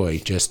really enjoy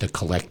just a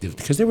collective,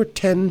 because there were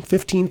 10,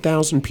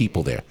 15,000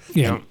 people there,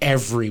 Yeah. and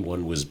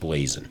everyone was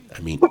blazing. I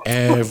mean,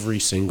 every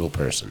single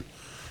person.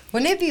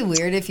 Wouldn't it be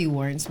weird if you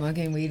weren't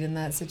smoking weed in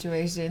that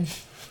situation?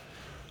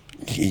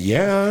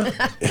 Yeah,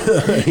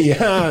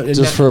 yeah. And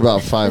Just for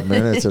about 5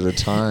 minutes at a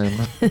time.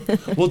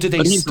 well, did they?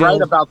 But he's still,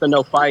 right about the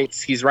no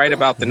fights. He's right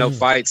about the no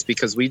fights,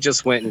 because we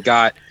just went and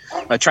tried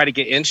to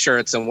get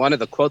insurance, and one of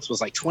the quotes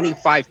was like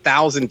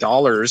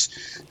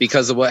 $25,000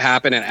 because of what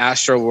happened in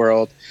Astro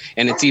World,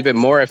 and it's even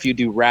more if you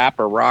do rap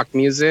or rock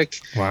music.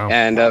 Wow.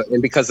 And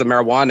because of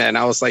marijuana. And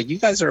I was like, you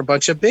guys are a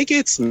bunch of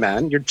bigots,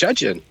 man. You're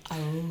judging.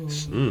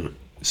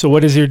 So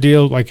what is your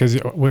deal? Like, cause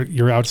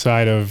you're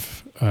outside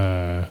of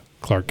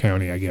Clark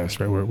County, I guess,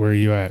 right? Where are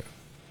you at?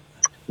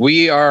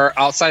 We are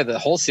outside the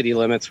whole city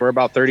limits. We're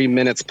about 30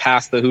 minutes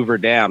past the Hoover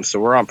Dam. So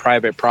we're on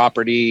private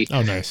property.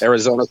 Oh, nice.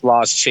 Arizona's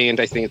laws changed,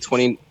 I think, in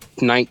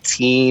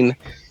 2019.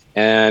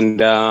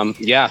 And and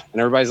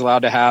everybody's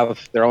allowed to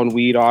have their own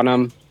weed on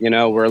them.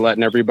 We're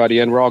letting everybody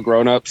in. We're all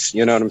grown-ups,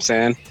 you know what I'm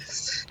saying?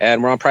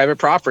 And we're on private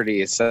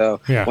property. So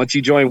once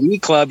you join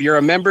Weed Club, you're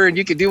a member and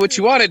you can do what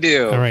you want to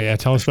do. All right, yeah.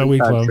 Tell us about Weed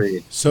Club.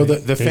 So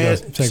the fan.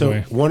 Segue.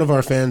 So one of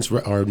our fans,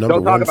 our number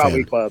Don't one talk about fan.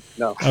 Weed Club.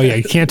 No. Oh yeah,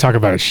 you can't talk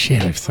about it.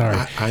 Shit, I'm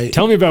sorry.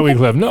 Tell me about Weed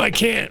Club. No, I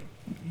can't.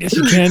 Yes,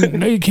 you can.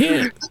 No, you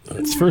can't.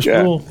 It's first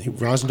rule.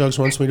 Rosendogs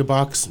wants me to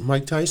box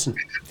Mike Tyson.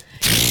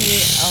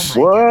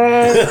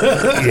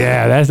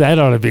 Yeah, that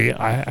ought to be.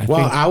 I think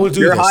I will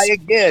do You're this. high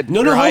again.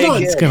 No, You're high hold on.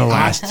 again. it's gonna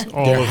last.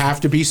 There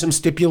have to be some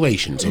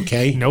stipulations,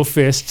 okay? No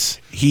fists.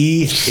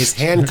 He is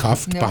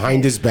handcuffed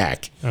behind his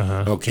back,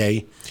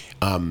 okay?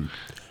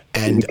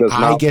 And does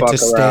I not get to fuck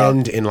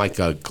stand in like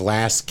a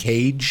glass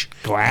cage.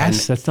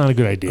 Glass? That's not a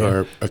good idea.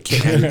 Or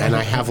and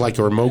I have like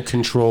a remote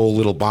control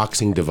little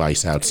boxing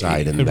device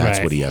outside, and that's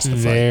Right. what he has to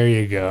fight. There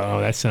you go.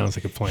 Oh, that sounds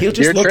like a plan. He'll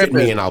just You're look at me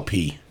tripping. and I'll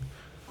pee.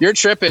 You're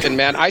tripping,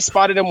 man. I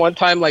spotted him one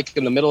time, like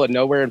in the middle of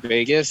nowhere in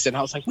Vegas, and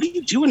I was like, "What are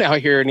you doing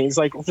out here?" And he's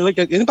like,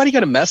 "Anybody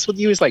gonna mess with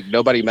you?" He's like,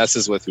 "Nobody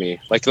messes with me."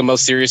 Like the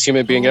most serious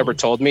human being ever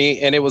told me,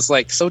 and it was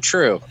like so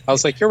true. I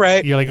was like, "You're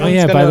right." You're like, No oh one's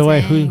yeah. By gonna- the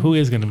way, who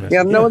is gonna miss?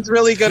 yeah, no one's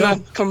really gonna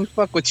come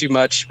fuck with you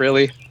much,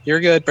 really. You're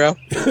good, bro.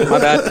 My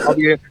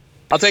bad.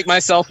 I'll take my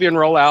selfie and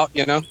roll out.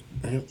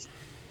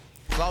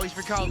 Chloe's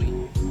for Kobe.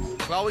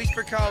 Chloe's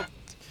for Kobe.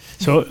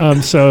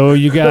 So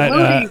you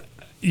got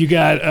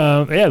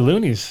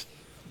loonies.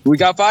 We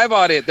got 5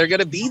 on it. They're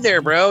gonna be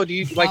there, bro.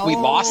 We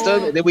lost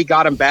them, and then we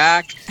got them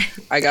back.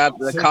 I got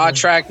the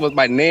contract with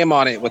my name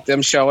on it, with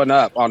them showing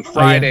up on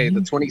Friday,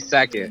 the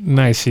 22nd.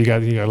 Nice.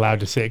 You're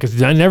allowed to say it,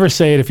 because I never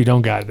say it if you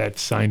don't got that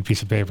signed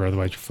piece of paper.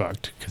 Otherwise, you're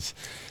fucked.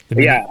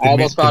 I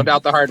almost found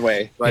out the hard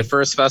way. My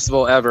first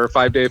festival ever,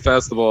 5-day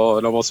festival,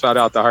 and almost found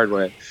out the hard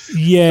way.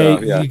 Yeah,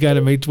 So, yeah. you got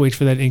to wait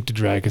for that ink to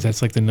dry, because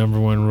that's like the number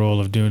one rule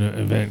of doing an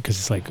event. Because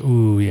it's like,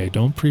 ooh, yeah,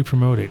 don't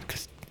pre-promote it,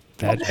 because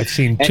that I've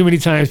seen too many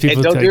times people.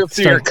 And don't like, do it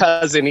for your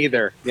cousin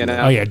either.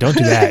 Oh yeah, don't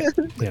do that.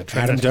 Yeah,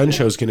 Adam Dunn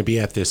show's going to be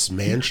at this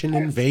mansion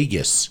in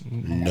Vegas.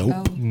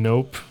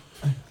 Nope.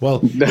 Well,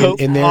 Nope.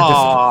 in their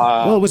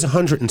Aw. well, it was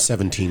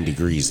 117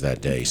 degrees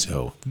that day,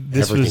 so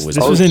This everything was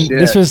was.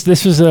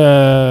 this was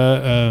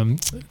a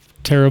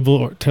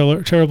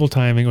terrible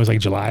timing. It was like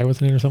July,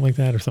 wasn't it, or something like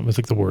that, or something. It was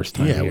like the worst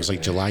time. Yeah, it was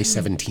like July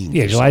 17th.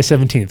 Yeah, July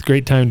 17th.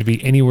 Great time to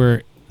be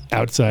anywhere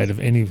outside of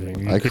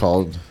anything. I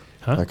called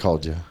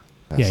you.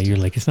 Yeah, you're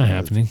like, it's not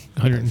happening.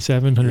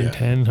 107,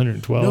 110,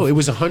 112. No, it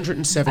was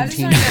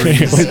 117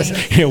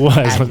 it was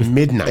at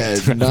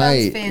midnight. At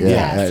night.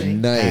 fantastic. At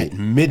night. At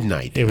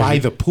midnight It was- by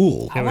the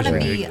pool. I want to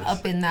be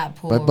up in that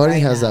pool. My buddy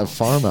right has now. that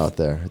farm out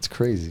there. It's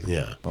crazy.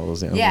 Yeah. All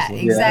those animals. Yeah,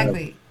 live.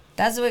 exactly.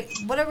 That's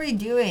what are we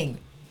doing?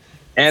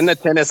 And the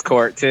tennis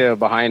court too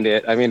behind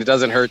it. I mean, it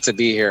doesn't hurt to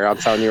be here. I'm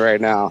telling you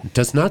right now. It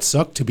does not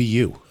suck to be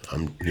you.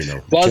 I'm, just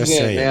Doesn't it,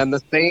 saying. man?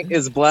 The Saint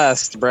is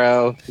blessed,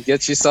 bro.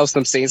 Get yourself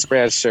some Saints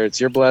brand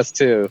shirts. You're blessed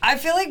too. I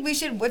feel like we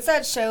should. What's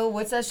that show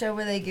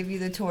where they give you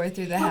the tour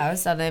through the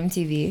house on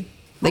MTV?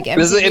 Like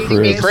This is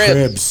MTV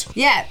Cribs.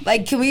 Yeah,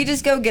 like can we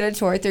just go get a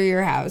tour through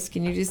your house?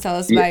 Can you just tell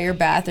us about your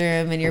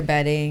bathroom and your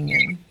bedding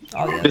and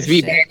all the other Just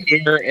be shit? back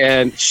here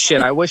and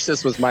shit. I wish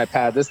this was my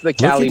pad. This is the Look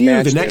Cali at you.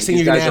 Mansion. The next thing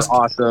These you're going to guys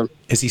ask, are awesome.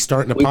 is he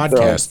starting a We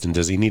podcast and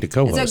does he need a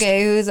co-host? It's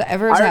okay.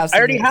 Whoever's house. I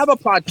already it is. have a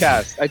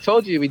podcast. I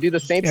told you we do the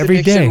Saints Every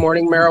Addiction day.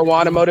 Morning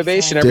Marijuana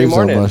Motivation every Dave's on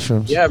morning.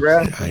 mushrooms. Yeah,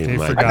 bro. I They like I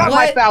got forgot. my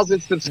What? 1,000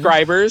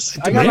 subscribers.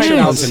 I got my Yeah.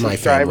 1,000 in my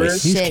family.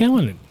 subscribers. He's Shit.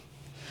 killing it.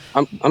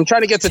 I'm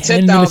trying to get to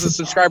 10,000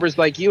 subscribers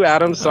like you,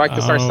 Adam, so I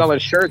can start selling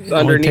shirts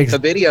underneath the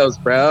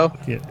videos, bro.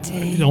 Yeah,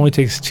 it only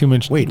takes too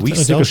much. Wait, we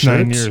it'll sell take us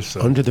 9 shirts years,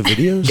 so. under the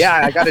videos?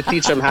 Yeah, I got to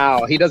teach him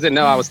how. He doesn't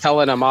know. I was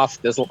telling him off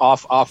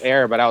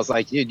air, but I was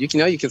like, you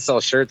can sell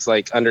shirts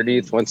like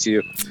underneath once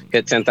you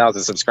hit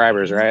 10,000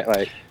 subscribers, right?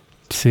 Like,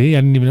 see,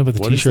 I didn't even know about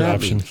the What does T-shirt that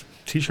option. mean?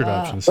 T-shirt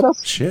options.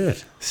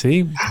 Shit.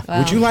 See,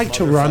 Would you like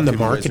to run the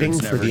marketing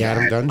for the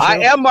Adam Dunn Show? I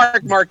am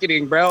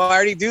marketing, bro. I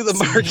already do the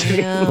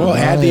marketing. Well,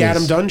 add the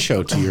Adam Dunn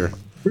Show to your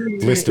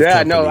list of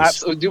companies. No,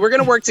 absolutely. Dude, we're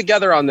going to work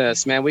together on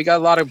this, man. We got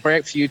a lot of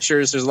bright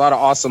futures. There's a lot of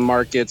awesome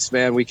markets,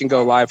 man. We can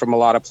go live from a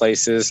lot of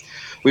places.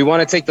 We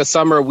want to take the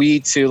summer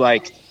weed to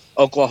like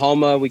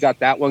Oklahoma. We got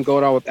that one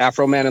going on with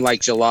Afro Man in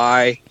like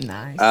July.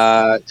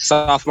 Nice.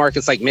 Soft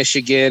markets like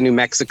Michigan, New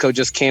Mexico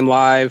just came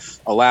live.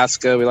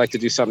 Alaska, we like to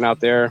do something out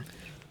there.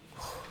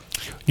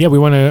 yeah, we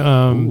want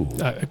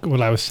to.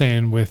 What I was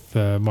saying with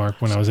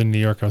Mark when I was in New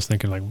York, I was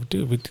thinking like,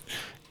 dude, we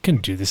can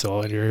do this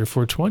all at Area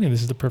 420.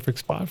 This is the perfect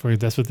spot for you.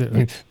 That's what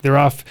they're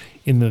off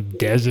in the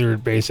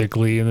desert,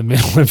 basically in the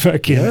middle of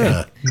fucking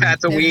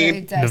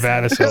Tatooine,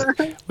 Nevada. So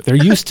they're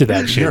used to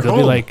that shit. They'll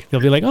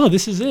be like, oh,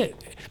 this is it.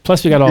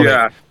 Plus, we got all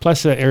that.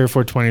 Plus, Area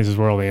 420 is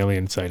where all the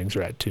alien sightings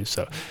are at too.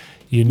 So,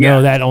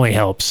 that only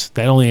helps.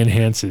 That only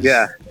enhances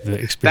the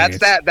experience.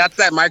 That's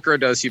that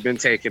microdose you've been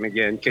taking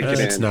again. Kick it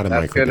in. It's not a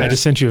microdose. I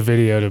just sent you a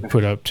video to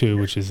put up too,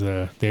 which is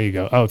there you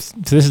go. Oh, so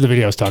this is the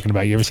video I was talking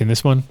about. You ever seen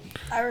this one?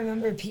 I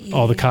remember PE.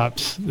 All the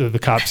cops, the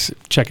cops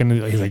checking.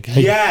 He's like,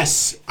 hey,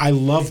 yes, I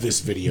love this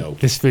video.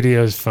 This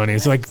video is funny.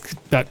 It's like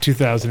about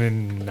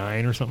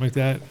 2009 or something like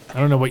that. I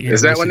don't know what year.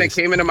 Is that when they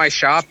came into my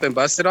shop and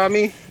busted on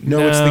me?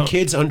 No, it's the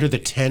kids under the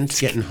tent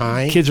getting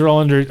high. Kids are all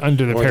under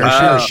the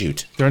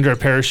parachute. They're under a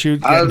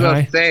parachute. I was getting going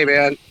high. to say,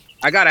 man,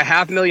 I got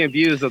 500,000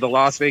 views of the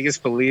Las Vegas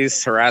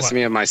police harassing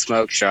me in my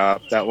smoke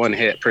shop. That one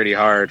hit pretty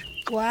hard.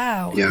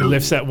 Wow. He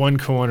lifts that one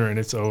corner and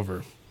it's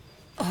over.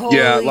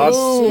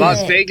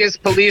 Las Vegas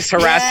police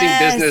harassing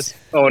business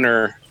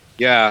owner.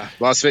 Yeah,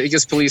 Las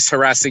Vegas police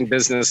harassing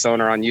business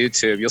owner on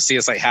YouTube. You'll see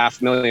it's like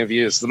 500,000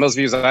 views. The most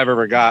views I've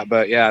ever got,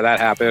 but yeah, that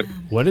happened.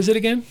 What is it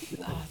again?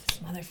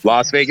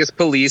 Las Vegas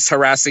police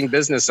harassing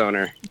business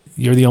owner.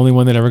 You're the only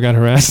one that ever got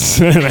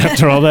harassed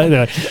after all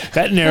that.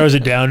 That narrows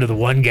it down to the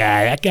one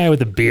guy. That guy with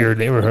the beard.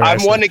 They were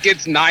harassed. I'm one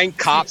against 9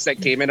 cops that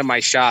came into my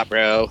shop,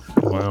 bro.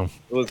 Wow.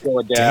 It was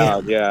going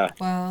down. Yeah.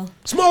 Wow.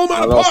 Small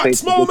amount of pot.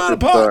 Small amount of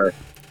pot.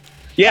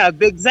 Yeah,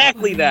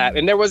 exactly that.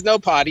 And there was no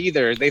pot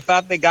either. They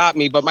thought they got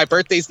me, but my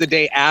birthday's the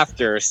day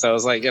after, so I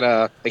was like,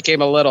 they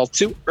came a little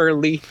too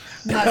early,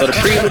 a little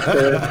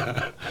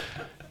premature.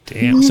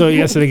 Damn. So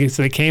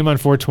they came on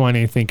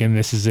 420 thinking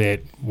this is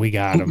it. We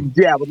got them.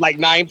 Yeah, with like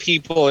 9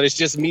 people, and it's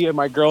just me and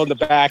my girl in the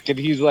back, and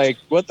he's like,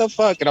 "What the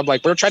fuck?" And I'm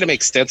like, "We're trying to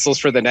make stencils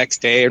for the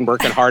next day and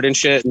working hard and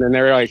shit." And then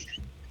they were like,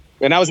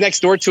 and I was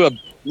next door to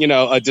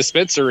a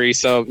dispensary,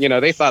 so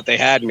they thought they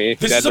had me.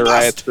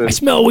 I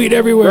smell weed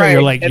everywhere. Right.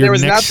 You're like, and you're there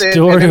was next nothing,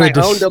 door and then to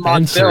a I owned them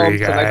on film dispensary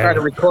because I guy.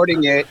 started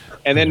recording it,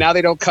 and then now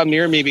they don't come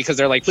near me because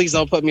they're like, "Please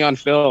don't put me on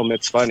film."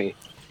 It's funny.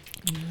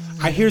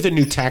 I hear the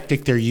new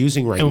tactic they're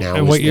using right now.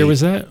 And what year was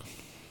that?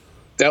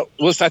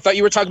 I thought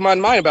you were talking about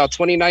mine about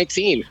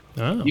 2019.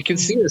 Oh. You can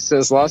see it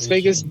says Las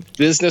Vegas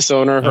business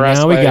owner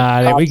harassed Now we by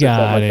got it. cops We or something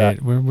got like it.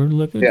 that. We're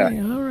looking. Yeah.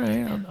 All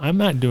right. I'm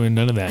not doing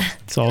none of that.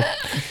 It's all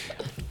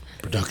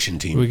production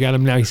team. We got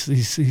him now.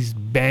 He's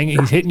banging.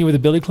 He's hitting you with a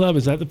billy club.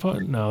 Is that the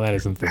part? No, that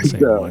isn't the same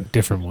one.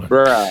 Different one.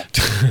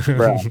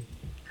 Bruh.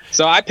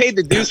 So I paid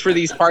the dues for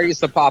these parties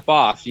to pop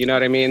off. You know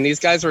what I mean?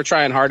 These guys were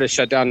trying hard to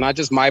shut down not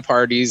just my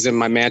parties and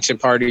my mansion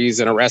parties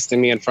and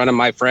arresting me in front of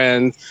my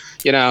friends.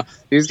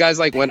 These guys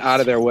went out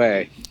of their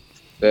way.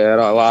 They had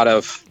a lot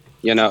of,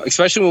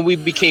 especially when we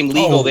became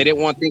legal, they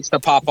didn't want things to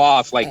pop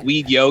off like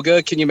weed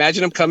yoga. Can you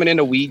imagine them coming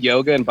into weed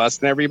yoga and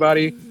busting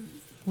everybody?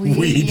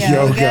 Weed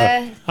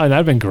yoga. Oh,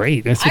 that'd been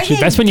great. That's I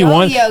that's when think you goat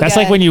want. yoga. That's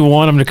like when you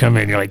want them to come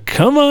in. You're like,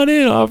 come on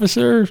in,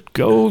 officer.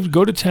 Go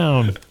to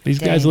town. These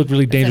guys look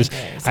really dangerous.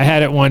 I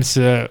had it once.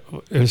 It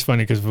was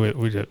funny because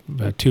we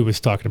two was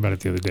talking about it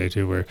the other day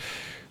too.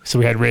 So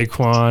we had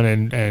Raekwon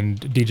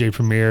and DJ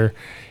Premier,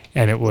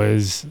 and it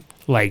was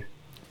like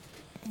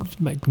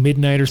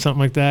midnight or something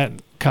like that.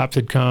 Cops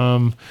had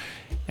come.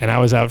 And I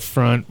was out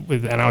front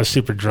and I was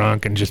super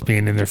drunk and just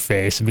being in their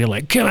face and being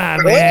like, come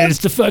on, man, it's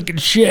the fucking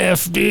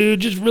chef,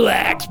 dude. Just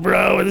relax,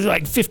 bro. And there's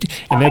like 50.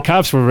 And the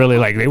cops were really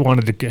like, they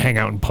wanted to hang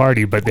out and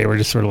party, but they were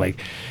just sort of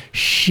like,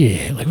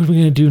 shit, like, what are we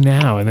going to do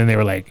now? And then they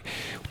were like,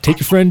 take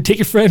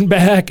your friend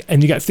back.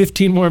 And you got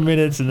 15 more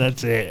minutes and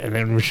that's it. And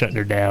then we're shutting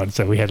her down.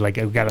 So we had I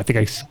think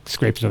I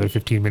scraped another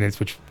 15 minutes,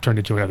 which turned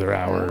into another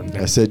hour.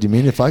 I said, you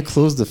mean if I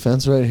close the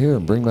fence right here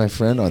and bring my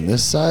friend on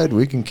this side,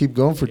 we can keep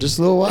going for just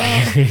a little while?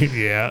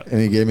 Yeah.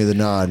 And he gave me the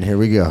nod, and here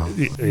we go.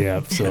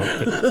 Yeah.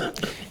 So,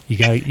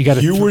 You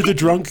got. You were the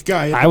drunk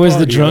guy. At I was the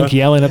party, drunk huh?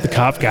 yelling at the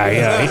cop guy.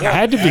 Yeah, it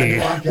had to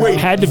be. Wait,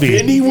 had to be.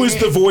 Vinny was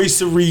the voice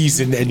of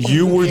reason, and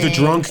you were the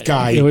drunk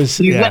guy. It was.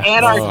 He's Yeah. the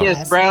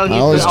anarchist, bro. He's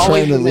I was always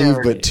trying to in leave,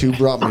 there. but two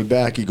brought me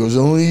back. He goes,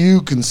 "Only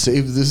you can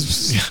save this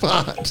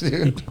spot,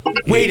 dude."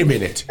 Wait a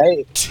minute.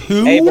 Hey,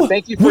 Two hey, but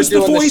thank you for was the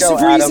doing the voice show,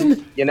 of Adam.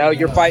 reason? You know,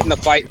 you're fighting the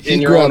fight He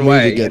in your grabbed own me to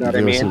way. get You know what I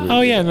the mean? voice of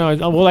Oh yeah, no.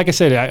 Well, like I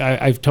said,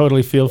 I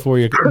totally feel for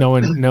you.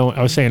 No,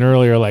 I was saying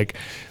earlier, like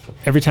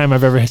every time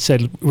I've ever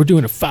said we're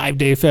doing a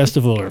 5-day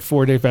festival or a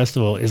 4-day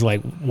festival is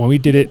like when we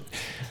did it.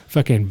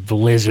 Fucking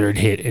blizzard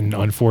hit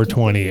on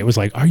 420. It was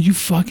like, are you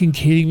fucking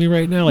kidding me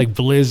right now? Like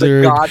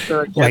blizzard.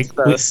 Like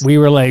we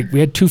were like, we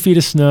had 2 feet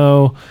of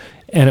snow,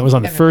 and it was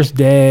on the first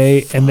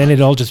day, and then it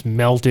all just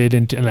melted,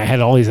 and I had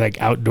all these like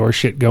outdoor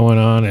shit going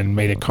on, and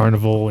made a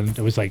carnival, and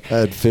it was like I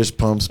had fish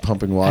pumps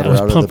pumping water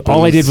was out of the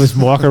all I did booths. was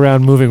walk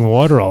around moving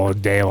water all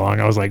day long.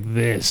 I was like,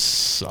 this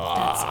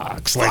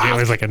sucks. Like it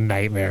was like a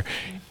nightmare.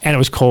 And it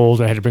was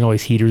cold. I had to bring all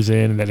these heaters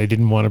in that I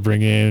didn't want to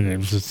bring in, and it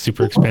was just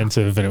super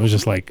expensive, and it was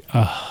just like,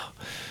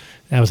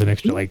 that was an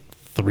extra like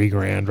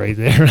 $3,000 right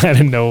there out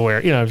of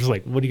nowhere. You know, I was just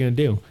like, what are you gonna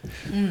do?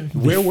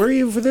 Where were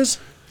you for this?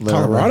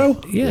 Larimer.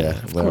 Colorado? Yeah,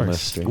 of Larimer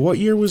course. Street. What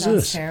year was That's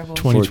this? terrible.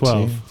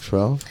 2012.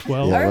 12?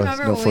 12. Yeah, I it was.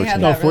 remember No, when we 14. had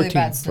No, that really 14.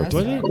 bad Was it?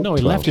 No,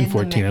 he 12. left in In the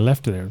 14. I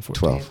left there in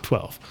 14.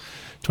 12.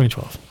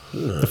 2012.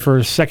 The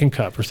first second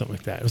cup or something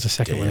like that. It was the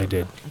second one I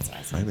did.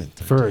 I didn't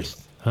think.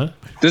 First. Huh?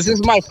 This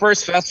is my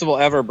first festival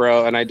ever,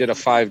 bro, and I did a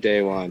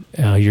 5-day one.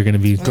 You're going to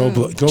be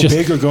Go just-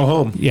 big or go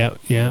home. Yeah,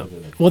 yeah.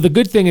 Well, the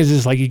good thing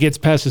is like it gets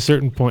past a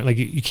certain point. Like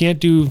you can't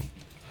do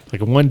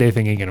like a 1-day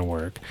thing ain't gonna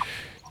work.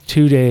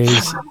 2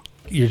 days,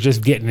 you're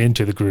just getting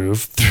into the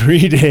groove.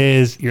 3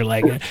 days, you're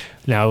like,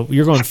 now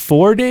you're going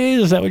 4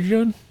 days. Is that what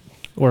you're doing,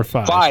 or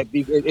 5? 5.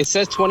 It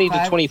says 20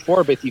 to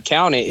 24, but if you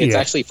count it, it's Yeah.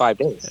 actually 5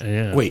 days.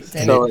 Yeah. Wait,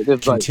 So and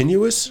it's like,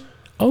 continuous?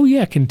 Oh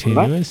yeah,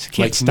 continuous. Can't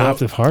Like stop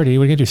no- the party.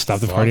 What are you gonna do? Stop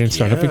the party and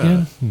start up yeah.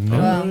 again? No.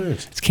 Wow.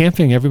 It's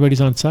camping. Everybody's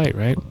on site,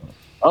 right?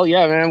 oh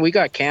yeah, man, we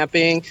got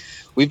camping.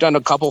 We've done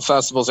a couple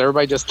festivals.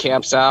 Everybody just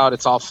camps out.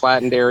 It's all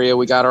flattened area.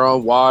 We got our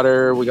own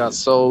water. We got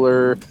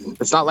solar.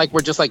 It's not like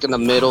we're just like in the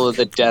middle of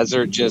the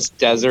desert, just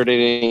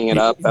deserting it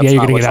up. That's yeah, you're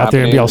not gonna what's get out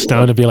there and be all happening.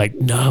 stoned and be like,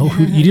 "No,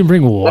 you didn't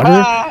bring water.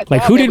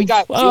 Like who man, didn't? We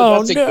got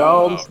oh geodesic no!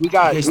 domes. We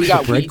got Is we this a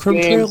got weed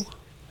breadcrumb things. trail?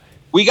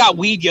 We got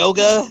weed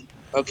yoga.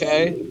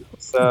 Okay,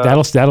 so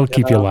That'll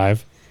keep you know.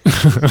 alive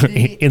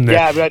in the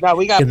yeah, but no,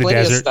 we got in the plenty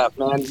of desert. stuff,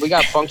 man. We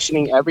got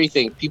functioning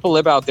everything. People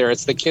live out there.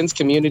 It's the Kins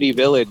Community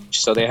Village,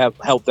 so they have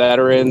help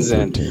veterans,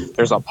 and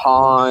there's a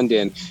pond,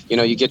 and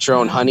you get your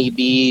own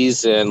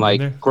honeybees and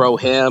like grow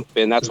hemp,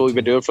 and that's what we've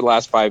been doing for the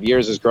last 5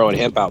 years is growing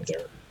hemp out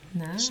there.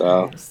 Nice.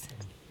 So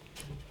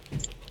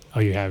Oh,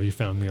 you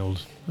found the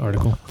old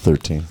article.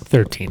 13.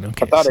 13.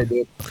 Okay. I thought I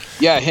did.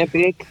 Yeah, Hemp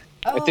Inc.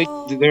 I think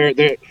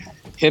they're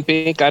Hemp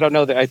Inc. I don't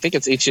know that. I think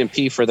it's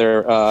HMP for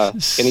their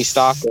penny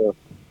stock or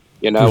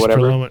Bruce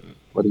whatever. Perlman.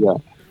 What do you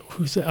got?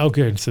 Who's that? Oh,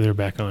 good. So they're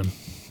back on.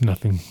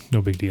 Nothing.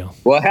 No big deal.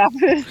 What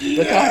happened?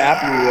 Look how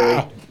happy we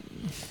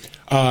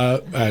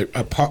are.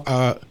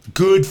 A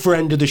good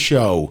friend of the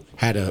show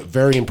had a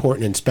very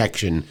important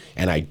inspection,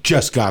 and I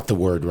just got the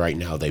word right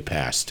now they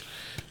passed.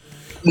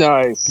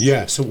 Nice.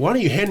 Yeah, so why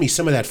don't you hand me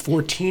some of that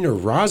 14er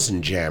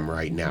rosin jam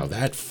right now?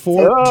 That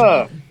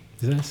 14.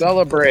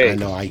 Celebrate. I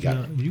know, I got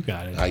it. You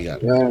got it. I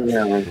got it.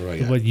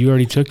 Yeah. What you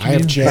already took? I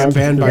have Jam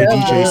Band by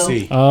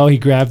DJC. Oh, he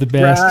grabbed the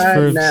best Right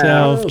for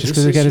now. himself just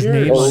This because it got his is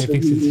name on yours. it. He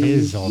thinks it's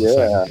his all of a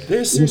sudden.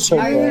 This is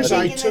yours.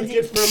 I took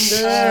it from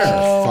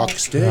there. Fuck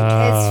stick. It's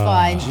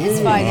fine. It's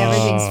fine.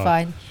 Everything's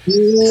fine.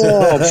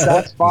 Whoa,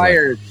 shots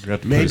fired.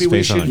 Maybe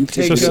we should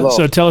take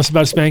So tell us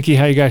about Spanky,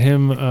 how you got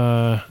him.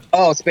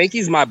 Oh,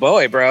 Spanky's my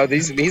boy, bro.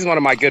 He's one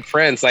of my good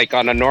friends, like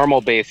on a normal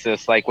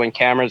basis, like when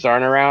cameras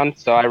aren't around.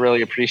 So I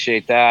really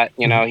appreciate that.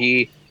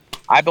 I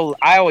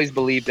always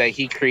believed that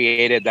he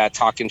created that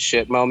talking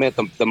shit moment,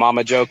 the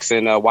mama jokes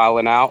and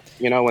Wildin' Out,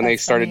 when they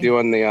started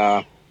doing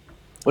the,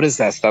 what is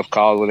that stuff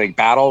called? When they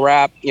battle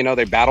rap,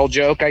 they battle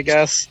joke, I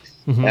guess.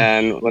 Mm-hmm.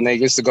 And when they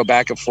used to go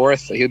back and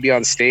forth, he'd be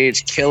on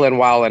stage killing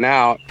Wildin'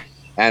 Out.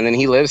 And then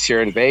he lives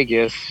here in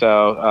Vegas.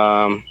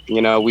 So,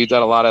 we've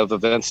done a lot of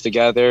events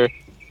together.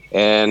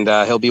 And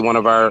he'll be one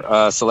of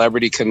our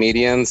celebrity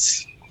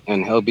comedians.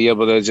 And he'll be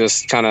able to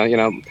just kind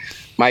of,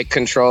 mic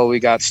control. We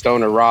got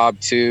Stoner Rob,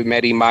 too.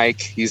 Medi Mike,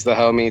 he's the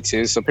homie,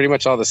 too. So pretty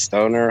much all the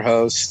Stoner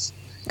hosts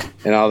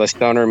and all the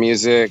Stoner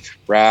music,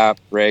 rap,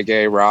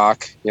 reggae,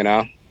 rock,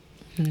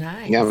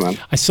 Nice. Yeah, man.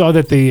 I saw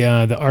that the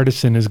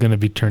Artisan is going to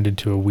be turned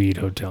into a weed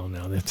hotel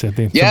now. That's I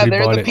think Yeah, somebody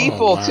they're bought the it.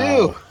 people,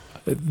 too.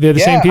 They're the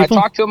same people?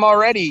 I talked to them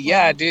already.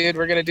 Yeah, dude,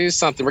 we're going to do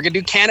something. We're going to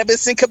do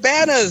Cannabis and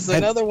Cabanas,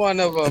 another one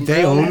of them.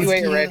 They bro. own- You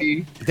ain't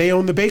ready. They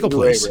own the bagel You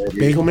ain't place, ready.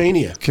 Bagel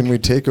Mania. Can we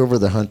take over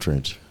the Hunt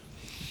Ranch?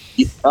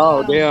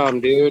 Oh, damn,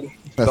 dude.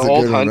 That's the a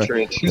old good one, right?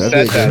 hundred. Who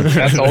That'd said be a that? good-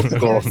 That's old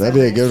school. That'd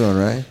be a good one,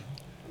 right?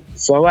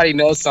 Somebody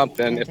knows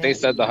something if they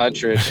said the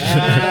 100.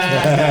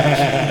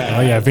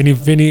 Oh yeah, Vinny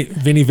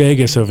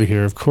Vegas over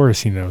here. Of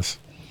course he knows.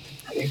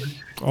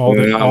 All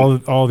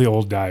the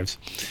old dives.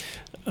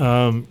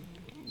 Damn,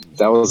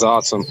 That was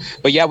awesome.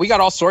 But yeah, we got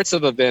all sorts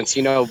of events.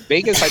 You know,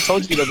 Vegas, I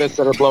told you the events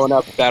that are blowing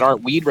up that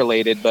aren't weed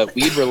related, but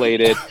weed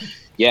related.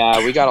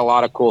 Yeah, we got a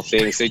lot of cool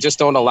things. They just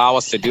don't allow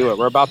us to do it.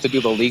 We're about to do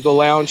the legal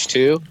lounge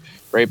too,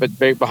 right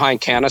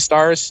behind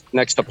Cannastars,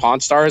 next to Pawn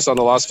Stars on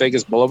the Las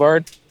Vegas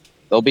Boulevard.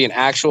 There'll be an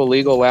actual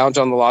legal lounge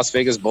on the Las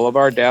Vegas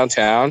Boulevard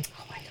downtown.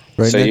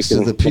 Right so next you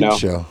can, to the Peep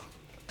Show.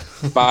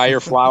 Buy your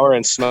flower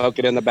and smoke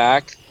it in the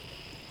back.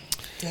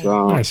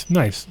 So,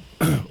 Nice.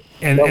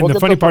 And the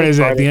funny part is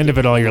at the end of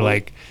it all, you're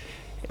like,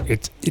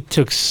 it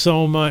took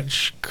so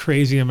much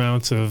crazy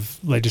amounts of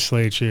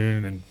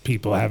legislation and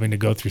people having to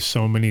go through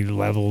so many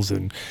levels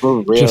and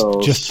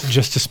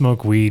just to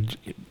smoke weed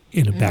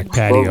in a back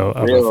patio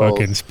of a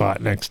fucking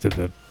spot next to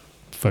the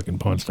fucking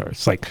Pawn Stars.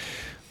 It's like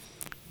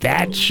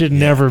that should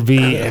never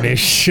be an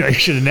issue. It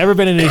should have never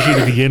been an issue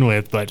to begin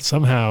with. But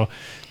somehow,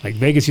 like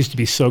Vegas used to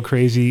be so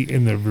crazy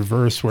in the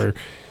reverse, where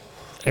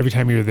every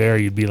time you were there,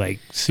 you'd be like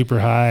super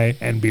high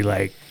and be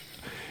like,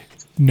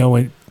 no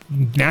one.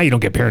 Now you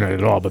don't get paranoid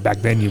at all, but back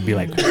then you'd be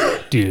like,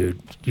 dude,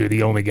 you're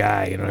the only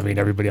guy. You know what I mean?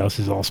 Everybody else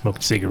is all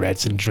smoking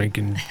cigarettes and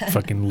drinking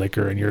fucking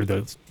liquor, and you're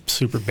the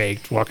super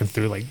baked walking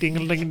through like ding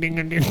ding ding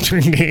ding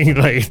ding ding.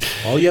 Like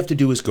all you have to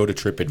do is go to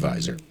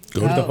TripAdvisor,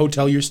 go to the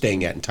hotel you're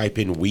staying at, and type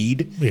in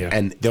weed,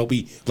 and there'll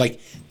be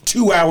like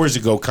 2 hours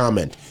ago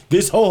comment.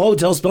 This whole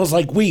hotel smells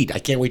like weed. I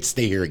can't wait to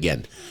stay here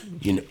again.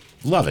 You know,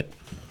 love it.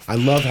 I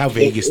love how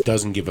Vegas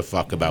doesn't give a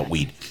fuck about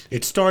weed.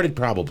 It started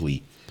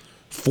probably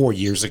 4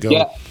 years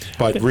ago,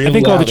 but really, I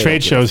think all the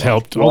trade shows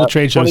helped. All the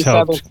trade shows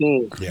helped.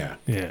 Yeah.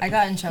 I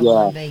got in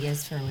trouble in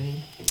Vegas for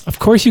weed. Of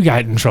course, you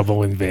got in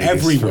trouble in Vegas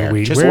everywhere. for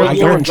weed. Just Where I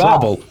got in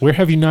trouble. Where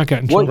have you not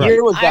gotten in trouble? What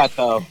year was that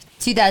though?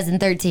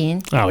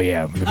 2013. Oh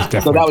yeah, it was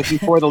definitely. So that was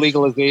before the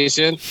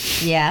legalization.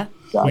 Yeah.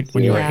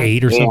 When you were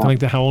 8 or something like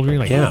that. How old were you?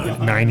 Like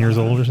 9 years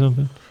old or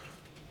something?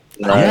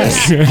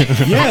 Yes.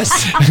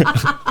 Yes.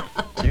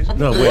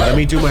 No, wait. Let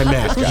me do my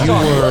math. You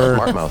were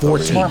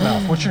 14. Smart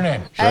mouth. What's your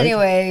name?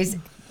 Anyways.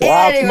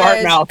 Wow,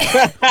 smart mouth.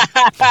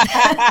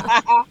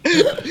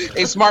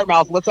 Hey, smart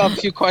mouth. Let's have a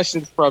few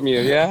questions from you.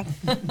 Yeah.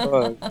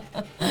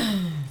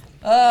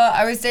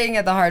 I was staying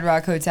at the Hard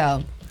Rock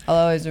Hotel. I'll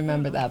always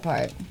remember that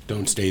part.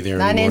 Don't stay there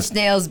 9 anymore. Inch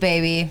Nails,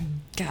 baby.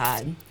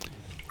 God.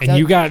 And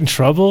you got in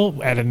trouble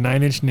at a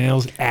 9 Inch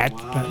Nails at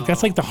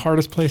that's like the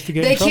hardest place to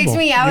get in trouble. They kicked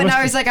me out and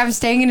I was like, I'm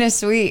staying in a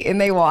suite.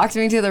 And they walked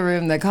me to the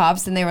room, the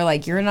cops, and they were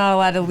like, you're not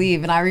allowed to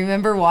leave. And I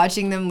remember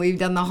watching them leave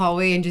down the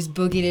hallway and just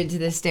booking it to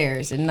the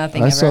stairs and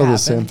nothing I ever saw happened. the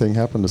same thing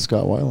happen to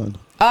Scott Weiland.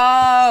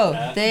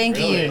 Oh, thank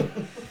you.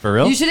 For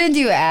real? You shouldn't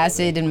do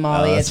acid and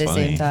Molly at that's the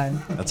funny. same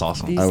time. That's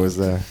awesome. I was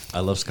there.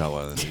 I love Scott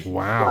Weiland.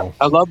 Wow.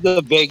 I love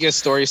the Vegas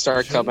stories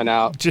start coming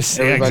out. Just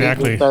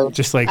exactly.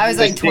 Just like I was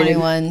like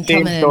 21, same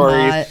coming in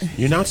stories. hot.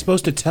 You're not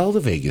supposed to tell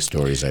the Vegas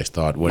stories, I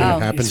thought. What Oh.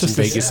 happens in It's just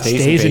Vegas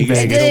stays in Vegas.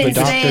 until the Didn't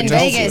stay doctor in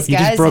tells Vegas, you. You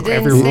just guys. broke It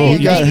didn't every stay rule. in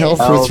You got Vegas. held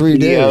for 3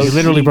 days. You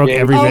literally broke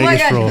every Oh my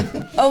Vegas rule.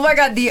 god! Oh my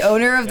god! The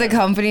owner of the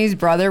company's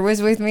brother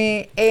was with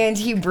me, and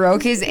he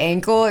broke his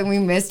ankle, and we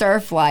missed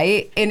our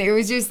flight, and it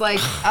was just like,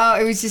 oh,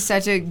 it was just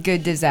such a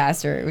good disaster.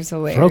 It was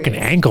hilarious. Broken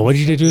ankle. What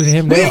did you do to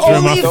him? We Throw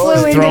him only flew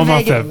off, into throw him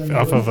Vegas.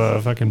 off of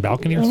a fucking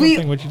balcony or We-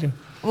 something? What'd you do?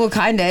 Well,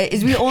 kinda.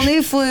 Is we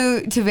only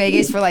flew to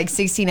Vegas for like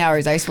 16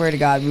 hours. I swear to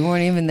God, we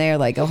weren't even there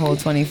like a whole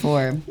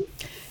 24.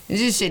 It's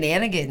just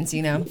shenanigans,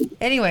 you know.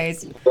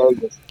 Anyways,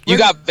 You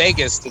got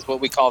Vegas, is what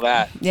we call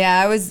that.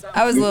 yeah, I was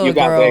a little You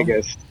got girl.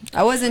 Vegas.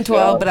 I wasn't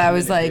 12, but I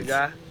was like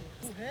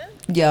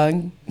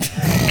young.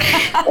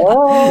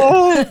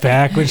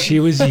 Back when she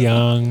was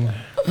young.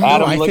 No,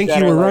 Adam I looked think at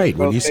you her were like, right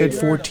when you said okay.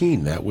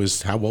 14. That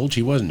was how old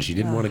she was, and she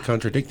didn't want to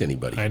contradict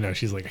anybody. I know.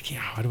 She's like, yeah,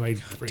 how do I?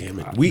 Damn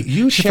it.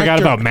 She checked forgot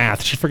her- about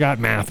math. She forgot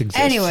math exists.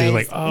 She's Anyways,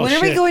 like, oh, when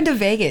are we shit. going to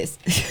Vegas?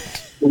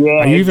 Yeah,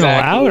 Are you even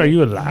exactly. allowed? Are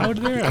you allowed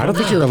there? I don't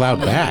think you're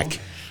allowed back.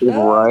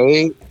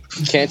 Right?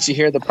 Can't you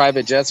hear the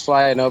private jets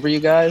flying over you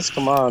guys?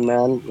 Come on,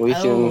 man. We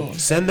Oh. can.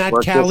 Send that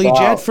Work this Cali jet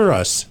out. for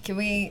us. Can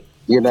we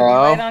You know?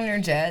 ride on your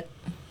jet?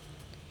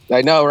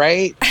 I know,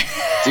 right?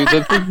 Dude,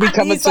 this is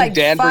becoming He's some like,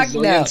 Dan "Fuck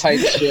Brazilian no." type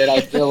shit.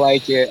 I feel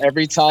like it.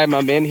 Every time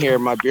I'm in here,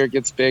 my beer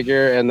gets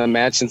bigger and the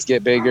mansions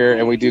get bigger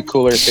and we do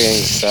cooler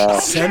things. So.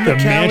 Send The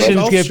Cali mansions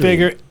Gulf get Stream.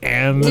 bigger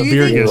and the Do you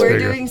beer think gets we're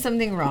bigger. doing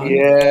something wrong?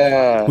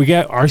 Yeah. We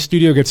get our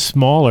studio gets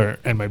smaller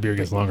and my beer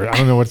gets longer. I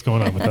don't know what's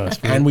going on with us.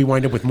 And we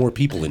wind up with more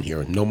people in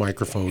here, no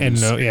microphones. And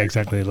no, yeah,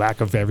 exactly.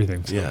 Lack of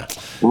everything. So. Yeah.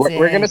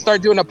 We're going to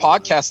start doing a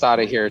podcast out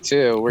of here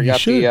too. We got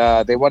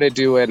should. they want to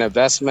do an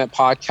investment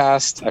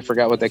podcast. I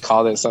forgot what they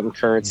called it, something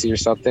currency or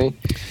something.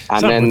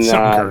 And Something with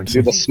something then currency.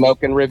 do the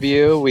smoking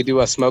review. We do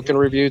a smoking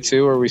review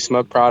too, where we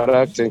smoke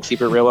product and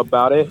keep it real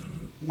about it.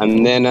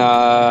 And then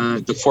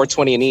the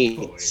 420 and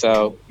eat.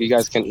 So you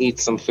guys can eat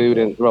some food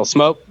and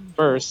smoke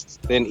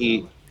first, then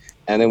eat.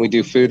 And then we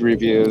do food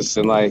reviews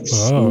and like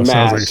Oh,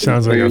 smash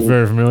sounds like food. I'm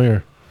very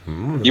familiar.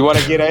 You want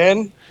to get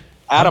in?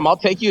 Adam, I'll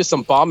take you to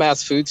some bomb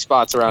ass food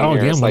spots around Oh,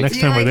 here. yeah, It's well, like, next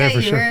time we're there for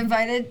You sure. were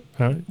invited.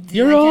 Huh?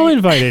 You're all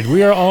invited.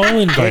 We are all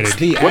invited. It's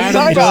the What are you Adam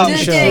talking about? Dunn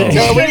Just Show. kidding. No,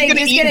 Just we're kidding. gonna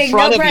Just eat in kidding.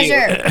 front No of you.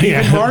 pressure.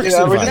 Yeah. Mark's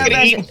we're invited.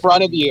 gonna eat in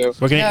front of you.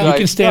 We're gonna, No. you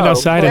can stand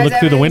outside and Guys, look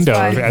through the window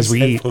everything's fine. as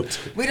we eat.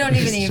 We don't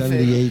even eat food.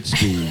 78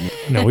 speed.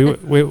 No,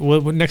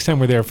 we'll next time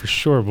we're there for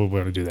sure. We'll be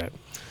able to do that.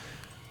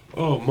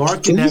 Oh,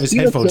 Mark Can didn't you have his see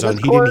the headphones on.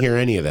 tennis He court? didn't hear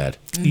any of that.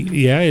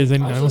 Yeah, I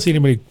don't see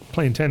anybody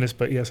playing tennis,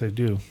 but yes, I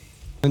do.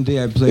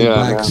 Sunday I played Yeah,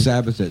 Black man.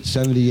 Sabbath at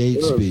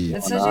 78 speed.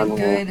 That's such a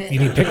good. You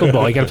need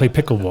pickleball. You got to play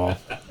pickleball.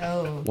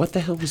 Oh, What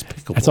the hell was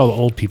pickleball? That's all the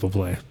old people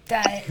play.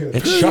 that.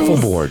 It's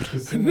shuffleboard.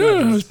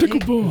 No, it's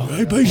pickleball.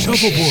 I play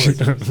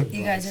shuffleboard.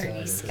 You guys are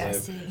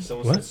disgusting.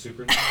 What?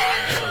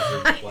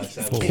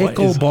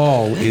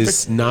 Pickleball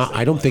is not.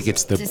 I don't think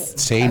it's the Just-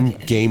 same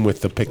okay. game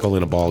with the pickle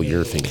in a ball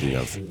you're thinking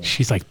of.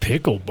 She's like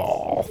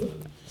pickleball.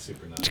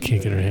 She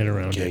can't get her head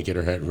around Can't it. get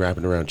her head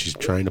wrapping around. She's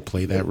trying to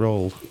play that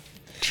role.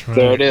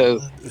 There it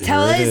is.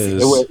 Tell There it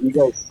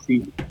us.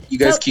 is. You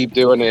guys keep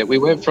doing it. We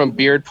went from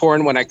beard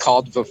porn when I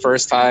called the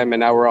first time, and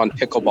now we're on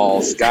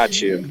pickleballs.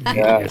 Got you. Yeah.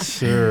 Yes,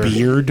 sir.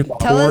 Beard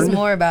Tell us porn.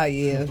 more about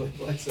you.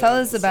 Tell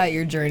us about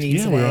your journey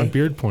Yeah, we were on today.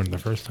 beard porn the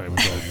first time.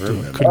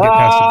 Couldn't get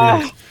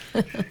past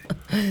the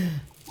beards.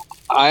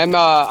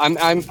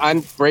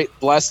 I'm great,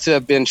 blessed to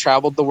have been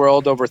traveled the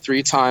world over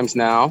 3 times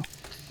now.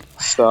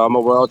 So I'm a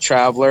world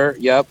traveler.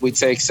 Yep, we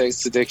take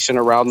sex addiction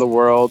around the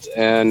world,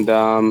 and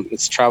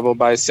it's traveled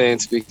by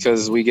saints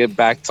because we get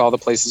back to all the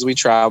places we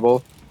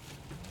travel.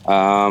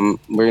 We're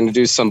going to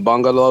do some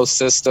bungalow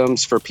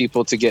systems for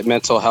people to get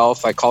mental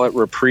health. I call it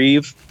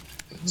reprieve,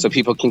 so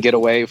people can get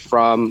away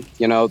from,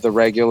 the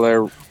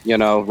regular,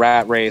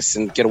 rat race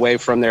and get away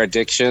from their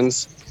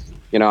addictions.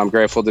 I'm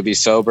grateful to be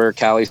sober,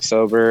 Cali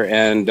sober,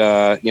 and,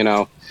 I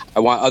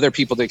want other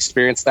people to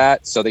experience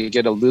that so they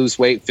get to lose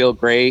weight, feel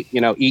great,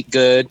 eat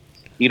good,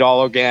 eat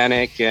all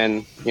organic,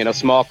 and,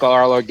 smoke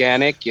all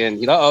organic.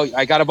 And,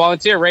 I got a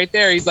volunteer right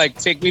there. He's like,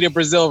 take me to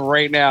Brazil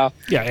right now.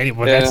 Yeah,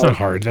 anyway, that's not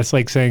hard. That's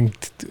like saying,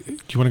 do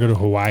you want to go to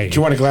Hawaii? Do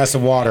you want a glass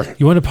of water?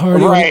 You want to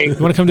party? Right. You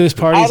want to come to this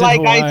party? I It's in like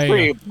Hawaii. ice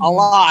cream a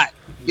lot.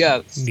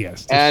 Yes.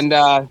 Yes. And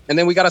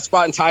then we got a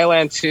spot in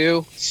Thailand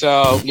too.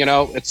 So,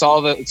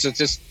 it's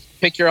just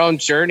pick your own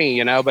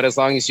journey, but as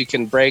long as you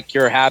can break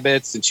your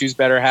habits and choose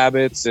better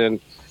habits and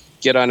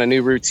get on a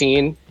new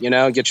routine,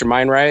 get your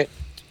mind right.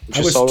 I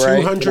was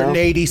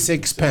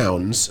 286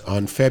 pounds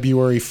on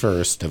February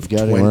 1st of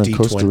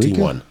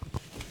 2021.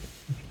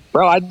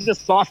 Bro, I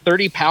just lost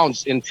 30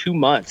 pounds in 2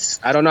 months.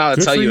 I don't know how to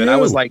Good tell for you. And I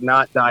was you. like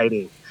not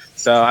dieting.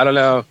 So I don't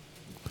know.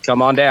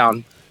 Come on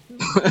down.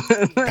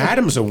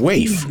 Adam's a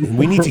waif.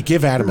 We need to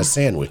give Adam a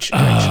sandwich.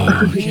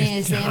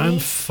 I'm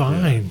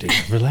fine, dude.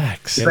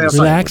 Relax. Yeah,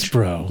 Relax,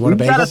 bro.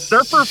 Want a He's got bagel? a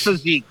surfer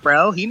physique,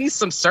 bro. He needs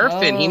some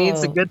surfing. He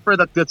needs a good for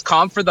the good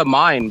calm for the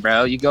mind,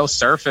 bro. You go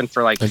surfing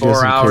for like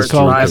 4 hours, It's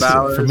called- 5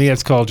 hours. For me,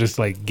 it's called just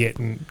like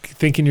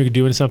thinking you're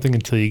doing something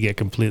until you get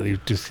completely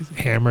just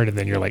hammered, and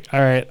then you're like,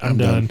 all right, I'm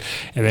done.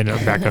 And then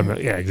I'm back on the,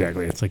 yeah,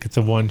 exactly. It's like, it's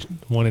a one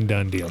and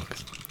done deal.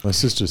 My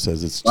sister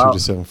says it's 2 to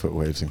 7 foot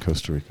waves in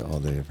Costa Rica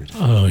all day, every day.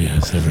 Oh,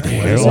 yes, every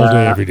day. All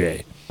day, every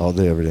day. All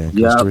day, every day in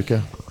Yep. Costa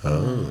Rica.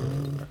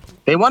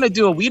 They want to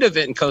do a weed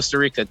event in Costa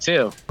Rica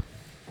too.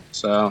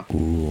 So,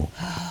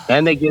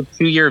 and they give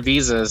 2-year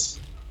visas.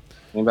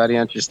 Anybody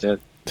interested?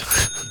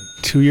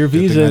 2-year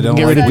visa. I We can don't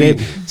get rid of like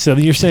Dave. So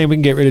you're saying we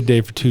can get rid of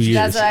Dave for 2 years?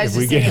 That's what I was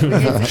If just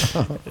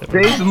we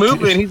saying. Dave's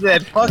moving. He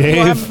said, "Fuck, Dave.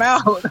 we'll have him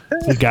out."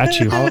 We got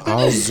you.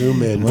 I'll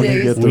zoom in. Let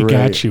me get the We rate.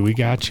 got you. We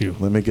got you.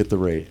 Let me get the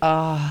rate.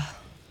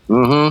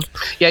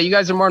 Yeah, you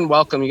guys are more than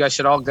welcome. You guys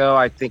should all go.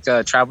 I think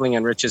traveling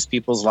enriches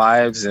people's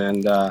lives,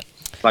 and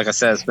like I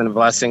said, it's been a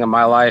blessing in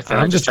my life. And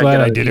I'm just try to glad get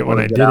I other did it people when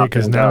to I get did it, out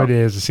because and go.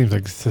 nowadays it seems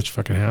like such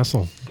fucking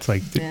hassle. It's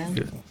like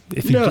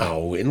if you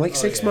No, in like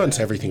 6 months,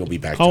 everything will be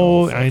back to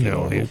Oh, normal. I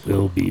know it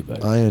will be,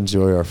 but I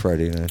enjoy our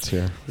Friday nights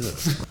here.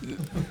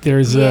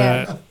 there's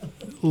a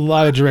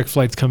lot of direct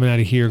flights coming out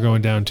of here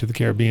going down to the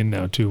Caribbean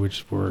now too,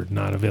 which were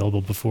not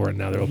available before, and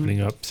now they're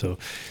opening up. So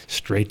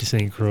straight to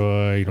St.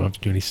 Croix. You don't have to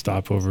do any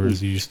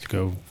stopovers. You used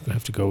to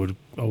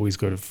always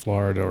go to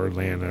Florida or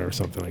Atlanta or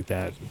something like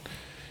that.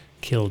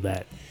 Kill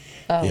that.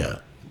 Yeah.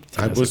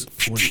 I was.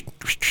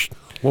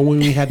 Well, when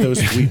we had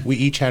those, we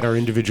each had our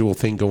individual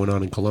thing going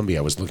on in Colombia.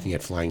 I was looking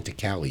at flying to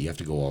Cali. You have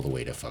to go all the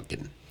way to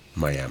fucking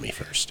Miami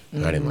first.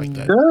 I didn't like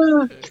that.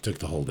 It took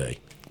the whole day.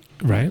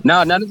 Right?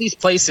 No, none of these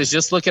places.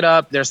 Just look it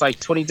up. There's like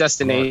 20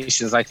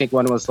 destinations. I think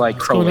one was like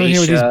What's Croatia. going on here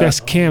with these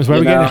best cams? Why are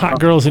we getting hot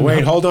girls in?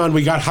 Wait, hold on.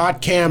 We got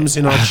hot cams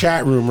in our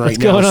chat room right What's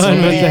now. going on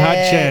Somebody with the hot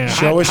cam?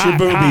 Show us your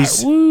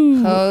boobies.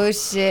 Woo. Oh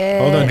shit!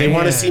 Hold on. They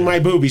want to see my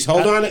boobies.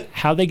 Hold on.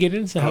 How they get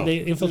in? So how they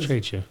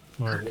infiltrate you,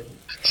 Mark?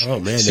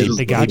 Oh man,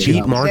 They got you.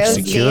 beat Mark's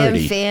Those security.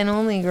 damn fan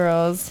only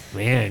girls.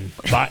 Man,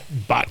 bot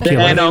Fan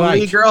killer.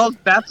 only girls?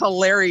 That's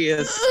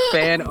hilarious.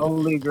 Fan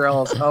only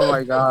girls. Oh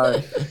my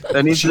god.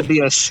 There needs to be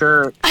a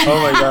shirt. Oh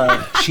my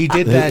god. She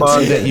did that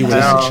so that you would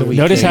actually.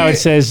 Notice how it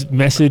says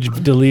message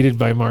deleted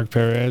by Mark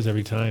Perez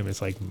every time.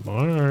 It's like,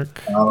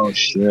 Mark. Oh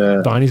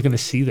shit. Bonnie's gonna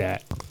see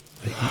that.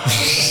 Get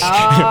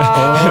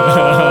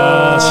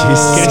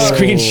a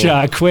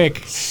screenshot, quick.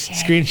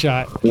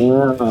 Screenshot.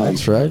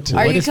 That's right.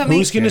 Are you coming?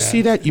 Who's going to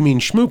see that? You mean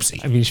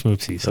Schmoopsy? I mean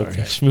Schmoopsy, sorry.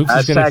 Okay.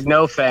 Schmoopsy's Hashtag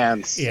no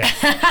fans. Yeah.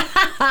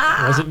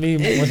 Wasn't me.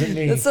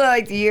 That's what I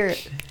like to hear.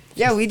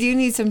 Yeah, we do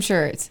need some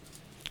shirts.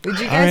 Would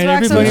you All guys right,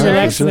 rock some everybody shirts?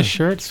 relax in the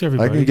shirts, I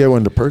everybody. can get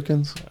one to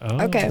Perkins.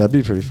 Oh. Okay. That'd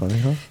be pretty funny,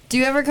 huh? Do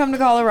you ever come to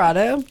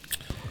Colorado?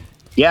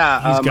 Yeah,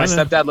 my gonna.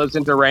 stepdad lives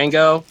in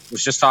Durango.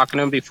 Was just talking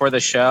to him before the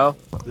show.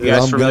 You Yeah,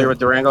 guys I'm familiar gonna- with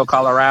Durango,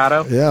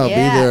 Colorado? Yeah, I'll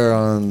Yeah. be there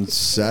on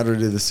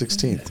Saturday the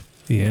 16th.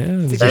 Yeah,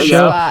 there's There a you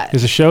show. go.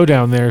 There's a show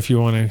down there if you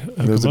want to.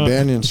 There's a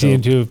banyan Is he show.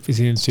 into? Is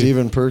he into?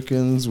 Stephen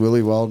Perkins,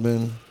 Willie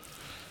Waldman,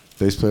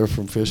 bass player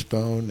from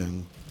Fishbone,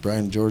 and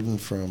Brian Jordan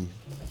from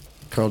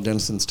Carl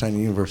Dennison's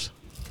Tiny Universe.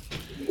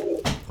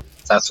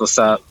 That's what's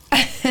up.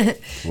 Do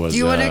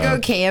you want to go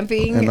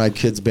camping? And my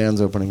kids' band's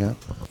opening up.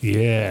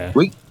 Yeah.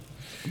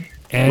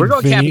 We're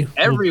going camping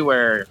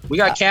everywhere. We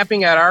got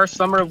camping at our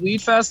summer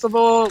weed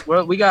festival.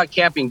 We got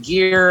camping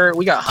gear.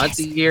 We got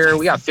hunting gear.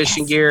 We got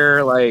fishing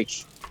gear. Like,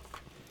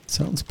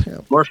 sounds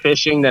pimp. More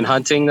fishing than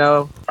hunting,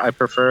 though. I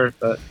prefer,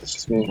 but it's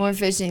just me. More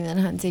fishing than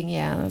hunting.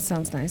 Yeah, that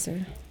sounds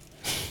nicer.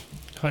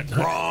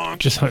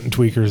 Just hunting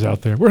tweakers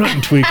out there. We're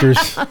hunting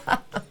tweakers.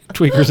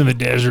 Tweakers in the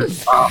desert.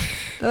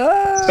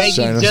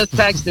 Spanky just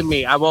texted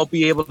me. I won't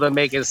be able to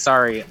make it.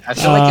 Sorry. I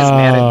feel like his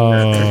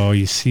manager. Oh,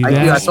 you see that?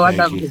 I feel like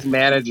I'm his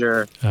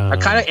manager. I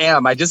kind of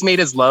am. I just made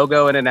his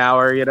logo in an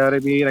hour. You know what I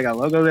mean? I got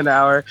logo in an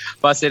hour,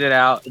 busted it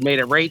out, made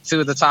it right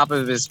to the top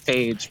of his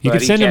page. You but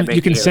can he send can't him. make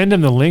You can it. send him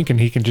the link, and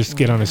he can just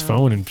get on his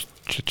phone and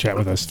chat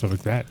with us, stuff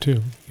like that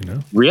too. You know.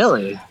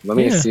 Really? Let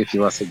me Yeah. see if he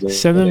wants to do it.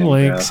 Send them a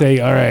link. Say,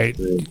 all right,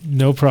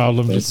 no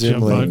problem. Just Just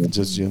jump on.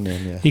 Just zoom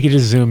in, yeah. He could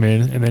just zoom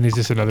in, and then he's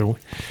just another.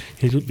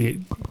 He'll be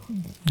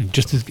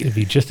just as. It'd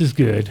be just as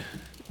good.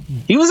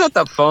 He was at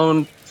the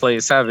phone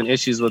place having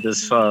issues with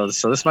his phone,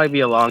 so this might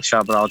be a long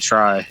shot, but I'll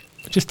try.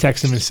 Just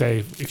text him and say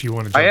if you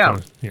want to. I Jump am.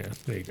 on. Yeah,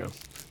 there you go.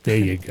 There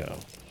you go.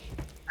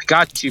 I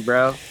got you,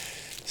 bro.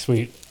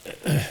 Sweet.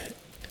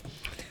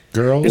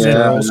 Girls,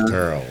 Yeah.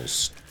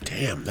 girls.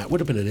 Damn, that would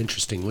have been an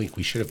interesting link.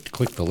 We should have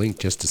clicked the link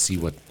just to see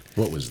what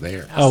was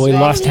there. Oh, we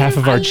lost half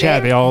of our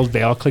chat. They all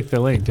clicked the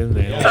link, didn't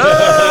they? all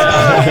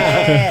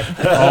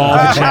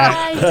the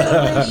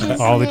chat.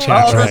 All the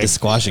chat. I tried to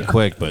squash it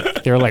quick,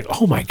 but they were like,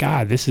 "Oh my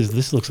god, this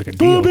looks like a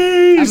deal. I'm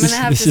gonna This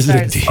have this to is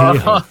a start.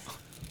 deal."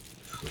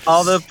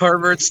 All the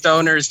pervert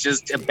stoners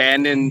just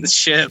abandoned the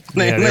ship.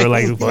 Yeah, they were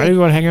like, "Why do you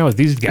want to hang out with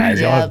these guys?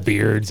 They all Yeah. have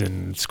beards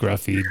and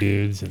scruffy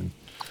dudes." And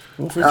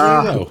Well, for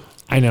J-Lo.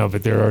 I know,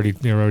 but they're already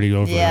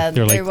over. Yeah, it.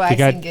 They're they're like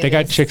waxing they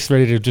got goodies. chicks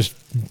ready to just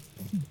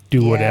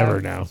do whatever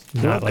now.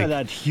 Not Look like at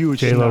that huge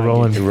J-Lo snag.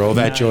 rolling Roll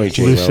that joint,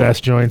 loose J-Lo. ass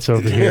joints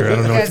over here. I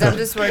don't know. Guys, What's I'm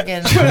just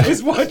working. I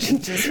was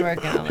watching. Just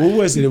working on Who it.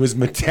 was it? It was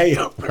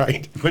Mateo,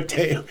 right?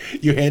 Mateo.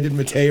 You handed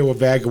Mateo a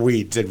bag of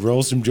weed, said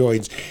roll some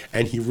joints,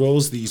 and he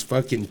rolls these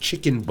fucking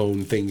chicken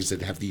bone things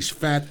that have these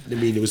fat. I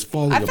mean, it was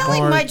falling I apart. felt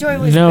like my joint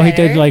was No, better. he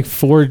did like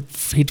four.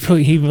 He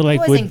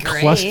like would wasn't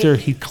great. cluster.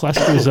 He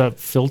clusters up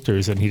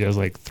filters, and he does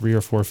like 3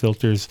 or 4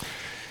 filters,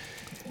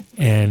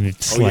 and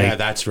it's Oh like yeah,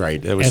 that's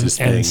right. That was his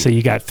thing. and so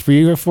you got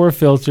 3 or 4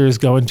 filters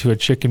going to a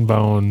chicken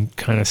bone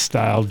kind of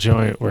style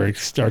joint where it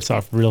starts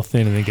off real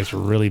thin and then gets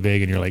really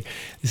big, and you're like,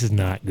 this is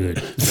not good.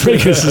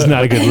 This is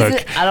not a good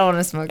look. I don't want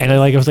to smoke. And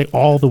I was like,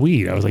 all the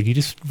weed. I was like, you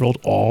just rolled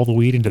all the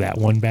weed into that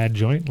one bad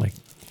joint. Like,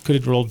 could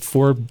have rolled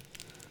 4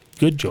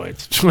 good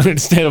joints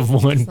instead of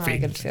one. It's not a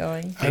big good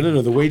feeling. I don't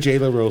know. The way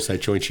J-Lo rolls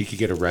that joint, she could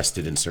get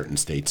arrested in certain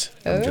states.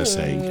 I'm just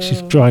saying.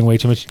 She's drawing way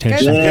too much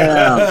attention.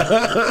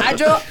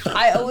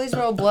 I always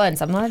roll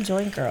blunts. I'm not a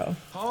joint girl.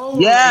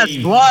 Yes,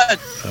 blood.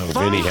 Oh,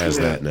 Vinny has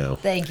that now.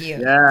 Thank you.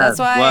 Yeah, That's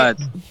why blood.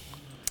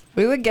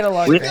 we would get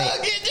along We- great.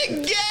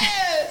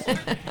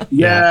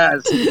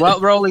 Yes,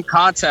 blunt rolling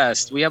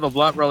contest. We have a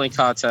blunt rolling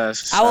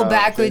contest. I will so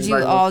back with you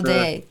everybody all wants to-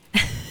 day.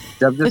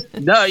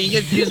 No, you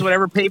get to use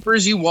whatever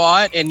papers you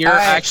want, and you're All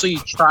right. actually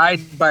tried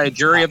by a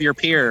jury of your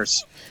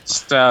peers.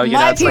 So you know,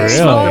 My it's like peers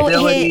Really? won't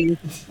smokability.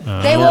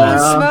 hit. They won't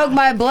smoke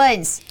my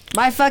blunts.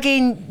 My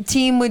fucking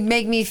team would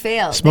make me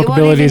fail. They won't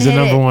Smokability even is the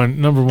hit it.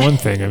 number one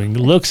thing. I mean,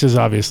 looks is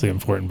obviously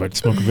important, but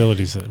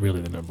smokability is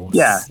really the number one.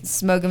 Yeah,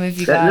 Smoke them if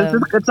you got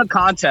them. it's a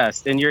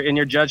contest, and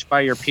you're judged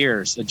by your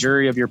peers, a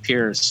jury of your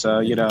peers. So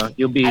you know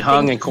you'll be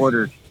hung and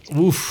quartered.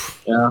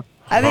 Oof. Yeah.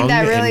 I think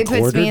that Hung really and puts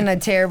quartered? me in a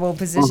terrible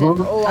position. I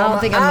don't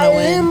think I'm gonna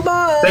win.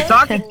 The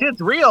talking shit's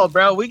real,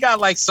 bro. We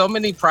got like so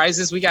many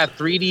prizes. We got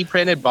 3D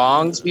printed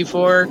bongs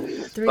before,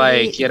 3D.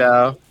 like you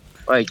know,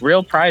 like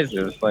real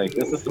prizes. Like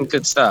this is some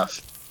good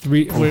stuff.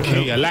 3D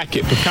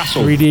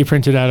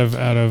printed out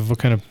of what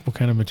kind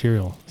of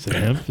material? Is it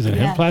hemp? Is it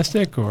hemp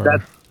plastic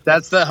or?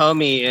 That's the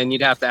homie, and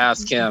you'd have to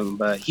ask him.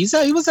 But he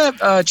was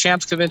at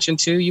Champs Convention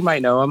too. You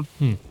might know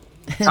him.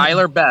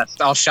 Tyler Best.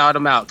 I'll shout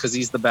him out because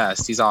he's the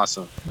best. He's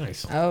awesome.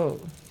 Nice. Oh.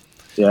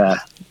 Yeah.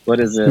 What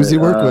is it? Who's he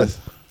work with?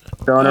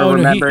 Don't Oh, no,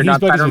 remember. he's Not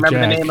trying buddies to with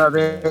remember the Jack. name of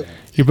it.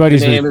 Your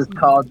buddies The name with is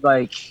called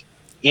like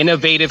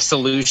Innovative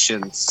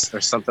Solutions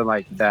or something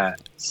like that.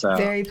 So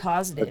Very look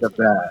positive. at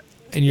that.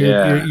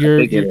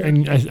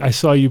 And I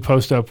saw you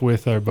post up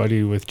with our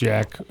buddy with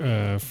Jack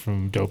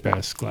from Dope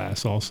Ass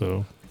Glass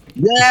also.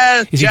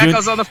 Yeah, Jack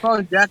was on the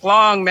phone. Jack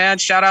Long, man,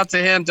 shout out to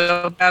him.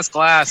 Dope Ass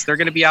Glass. They're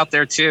gonna be out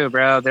there too,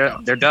 bro.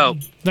 They're dope.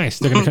 Nice.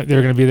 They're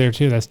gonna be there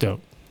too. That's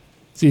dope.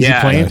 So is he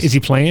playing? Nice. Is he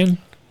playing?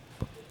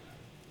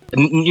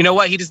 You know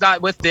what? He's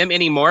not with them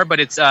anymore, but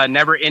it's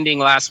Never Ending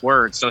Last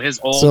Word. So his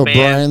old So band,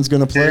 Brian's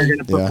gonna play.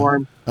 Gonna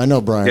perform. I know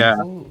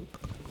Brian.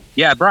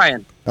 Yeah,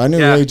 Brian. I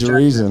knew Age of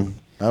Reason.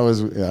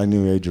 I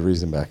knew Age of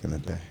Reason back in the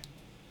day.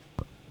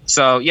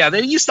 So yeah,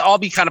 they used to all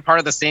be kind of part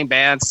of the same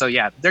band. So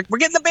yeah, we're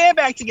getting the band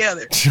back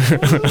together.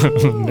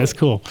 That's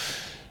cool.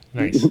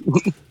 Nice.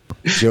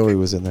 Joey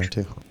was in there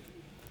too.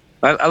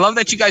 I love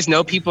that you guys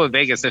know people in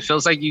Vegas. It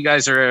feels like you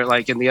guys are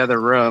like in the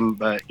other room,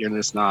 but you're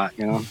just not.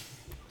 You know.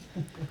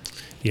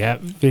 Yeah,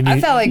 Vinny,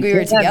 I felt like we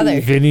were together.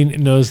 Vinny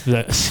knows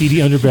the seedy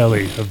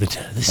underbelly of the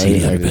seedy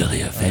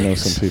underbelly of Vegas. I know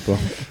some people.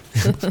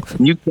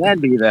 You can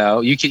be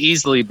though. You can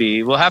easily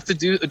be. We'll have to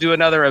do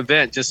another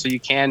event just so you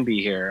can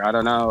be here. I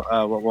don't know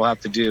what we'll have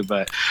to do,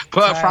 but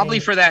probably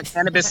for that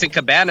cannabis and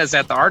cabanas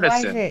at the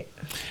Artisan.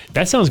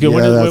 That sounds good.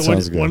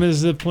 When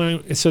is the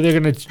plan? So they're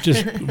gonna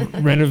just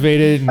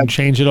renovate it and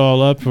change it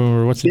all up,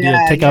 or what's the deal?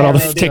 Take out all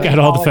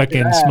the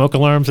fucking smoke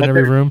alarms in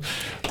every room.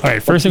 All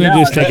right, first thing we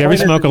do is take every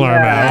smoke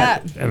alarm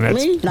out, and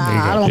that's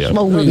I don't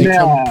smoke weed. They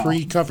come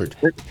pre-covered.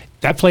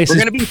 That place. We're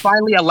gonna be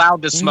finally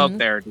allowed to smoke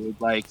there, dude.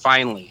 Like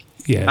finally.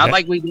 Yeah. Not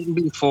like we didn't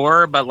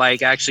before, but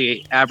like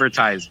actually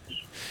advertised.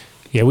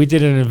 Yeah, we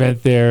did an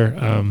event there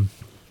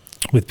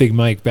with Big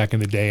Mike back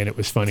in the day, and it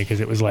was funny because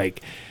it was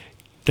like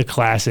the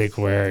classic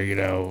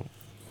where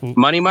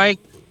Money Mike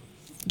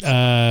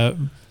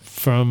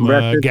from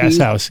Gas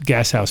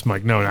House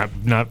Mike. No,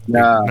 not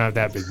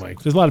that Big Mike.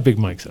 There's a lot of Big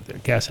Mics out there.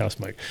 Gas House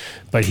Mike,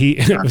 but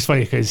it was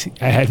funny because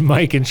I had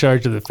Mike in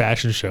charge of the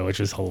fashion show, which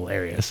was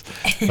hilarious.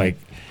 Like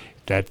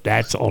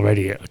that's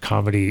already a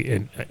comedy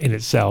in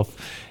itself.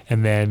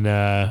 And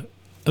then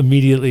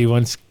immediately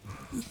once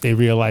they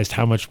realized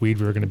how much weed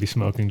we were going to be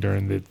smoking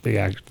during the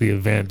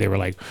event, they were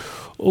like,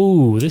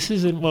 "Oh, this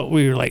isn't what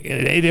we were like."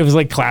 It was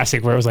like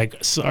classic where it was like,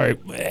 "Sorry,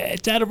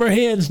 it's out of our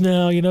hands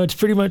now." It's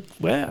pretty much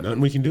nothing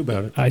we can do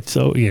about it. I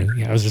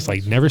was just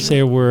like, never say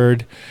a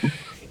word.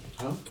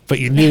 But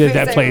you knew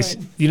that place.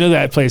 You know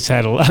that place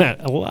had a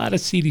lot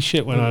of seedy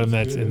shit went on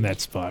in that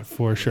spot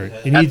for sure.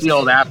 That's the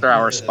old after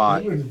hour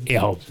spot.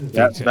 Yeah,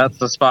 that's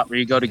the spot where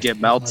you go to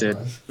get melted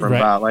from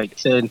about like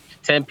 10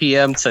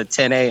 p.m. to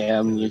 10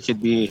 a.m. You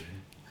could be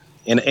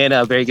in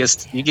a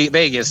Vegas. You get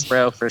Vegas,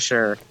 bro, for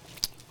sure.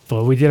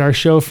 Well, we did our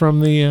show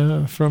from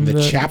the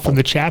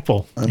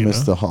chapel. I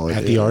missed the holiday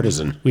at the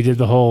Artisan. We did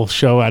the whole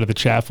show out of the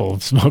chapel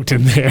and smoked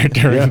in there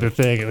during the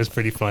thing. It was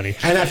pretty funny.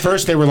 And at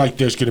first they were like,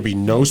 "There's going to be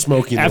no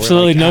smoking."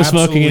 Absolutely no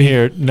smoking in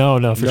here.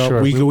 No, for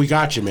sure. We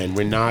got you, man.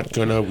 We're not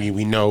gonna.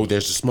 We know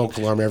there's a smoke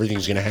alarm.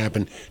 Everything's going to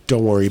happen.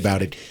 Don't worry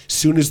about it.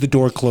 Soon as the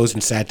door closed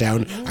and sat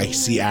down, I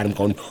see Adam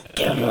going.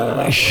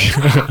 I'm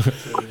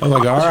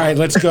like, all right,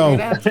 let's go.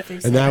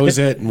 And that was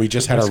it. And we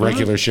just had our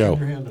regular show.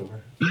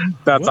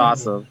 That's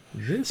awesome.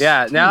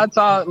 Yeah, now it's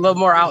all a little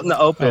more out in the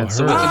open,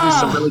 so we can do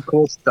some really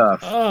cool stuff.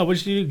 Oh, what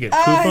did you get?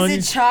 Poop on you?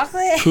 Is it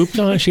chocolate? Pooped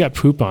on? She got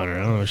poop on her.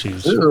 I don't know if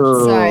she's...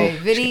 Sorry,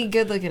 Vinny,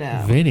 good looking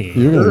out. Vinny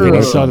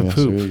saw the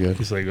poop.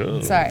 He's like,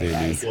 oh. Sorry,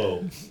 guys.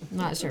 I'm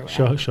not sure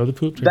what Show the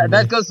poop.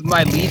 That goes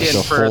my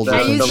lead-in for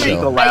the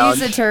legal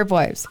lounge. I use the turp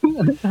wipes.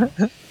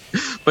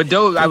 But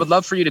Doe, I would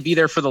love for you to be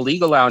there for the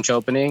legal lounge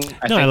opening.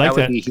 I think that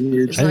would be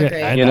huge.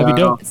 That'd be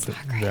dope.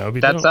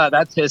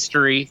 That's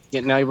history.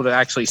 Getting able to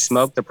actually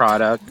smoke the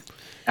product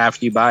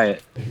after you buy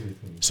it.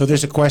 So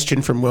there's a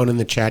question from one in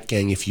the chat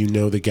gang. If you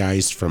know the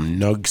guys from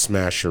Nug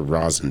Smasher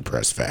Rosin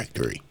Press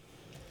Factory,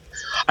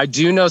 I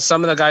do know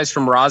some of the guys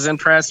from Rosin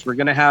Press. We're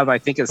gonna have, I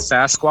think it's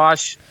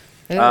Sasquatch.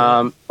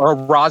 Or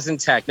Rosin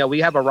Tech. No, we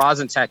have a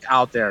Rosin Tech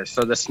out there.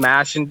 So the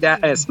Smash and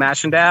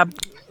Dab.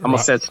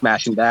 Almost said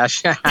Smash and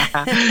Dash.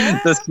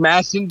 The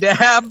Smash and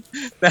Dab.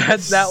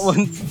 That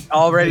one's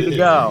all ready to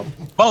go.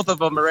 Both of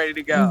them are ready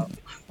to go.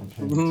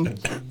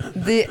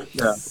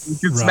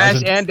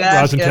 Smash and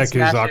Dash. Rosin Tech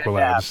is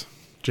Aqualabs.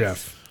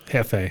 Jeff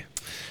Hefe.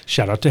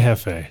 Shout out to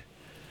Hefe.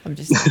 I'm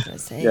just not gonna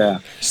say. Yeah.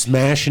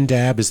 Smash and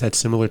Dab, is that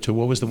similar to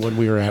what was the one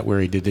we were at where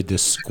he did the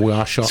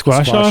squash off?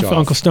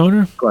 Uncle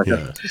Stoner?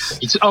 Yeah.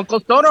 Uncle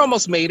Stoner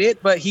almost made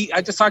it, but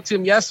I just talked to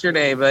him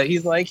yesterday, but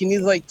he's like, he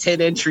needs like 10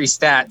 entry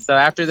stats. So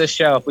after the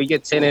show, if we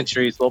get 10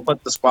 entries, we'll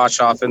put the squash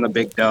off in the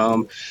big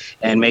dome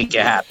and make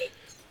it happen.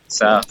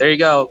 So there you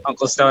go,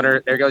 Uncle Stoner.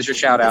 There goes your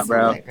shout out,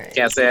 bro.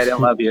 Can't say I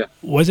didn't love you.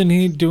 Wasn't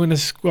he doing a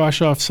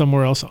squash off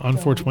somewhere else on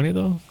 420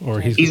 though? Or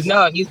he's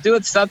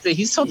doing something.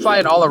 He's still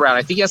flying all around.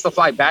 I think he has to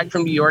fly back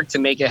from New York to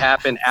make it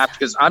happen after,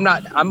 because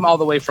I'm all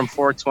the way from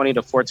 420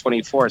 to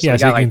 424. So we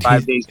got like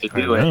 5 days to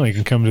do it. He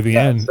can come to the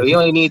end. So he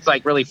only needs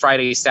like really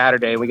Friday,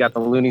 Saturday. We got the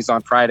loonies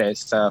on Friday.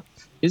 So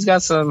He's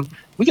got some.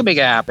 We can make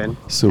it happen.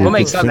 So we'll we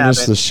make could something finish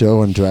happen. the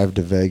show and drive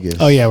to Vegas.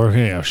 Oh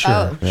yeah, sure.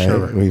 Oh. Right?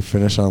 Sure. We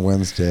finish on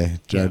Wednesday,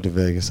 drive to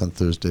Vegas on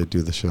Thursday,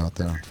 do the show out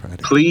there on Friday.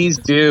 Please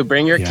do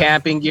bring your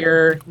camping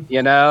gear,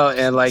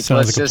 and like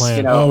Sounds let's like a just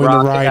plan. Oh, and the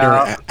rock it rider,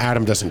 out.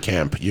 Adam doesn't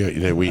camp. He has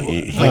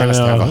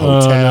to have a no.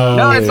 hotel.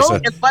 No, There's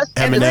it's a less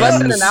than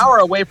M&Ms. an hour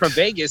away from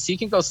Vegas. He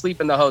can go sleep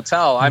in the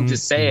hotel. I'm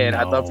just saying,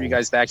 I'd love for you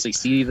guys to actually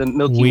see the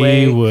Milky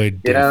Way. We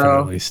would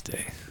definitely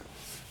stay.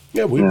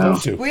 Yeah, we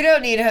want to. We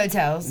don't need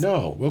hotels.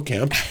 No, we'll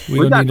camp.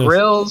 We got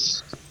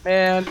grills,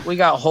 man. We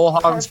got whole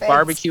hogs Perfect.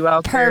 barbecue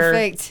out there.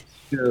 Perfect.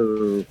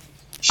 Dude.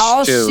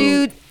 I'll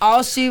Dude.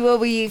 shoot what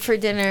we eat for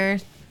dinner.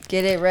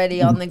 Get it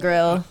ready on the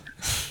grill.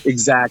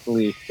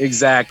 Exactly.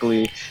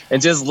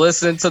 And just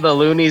listen to the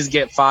Loonies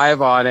get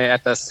 5 on it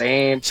at the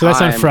same time. So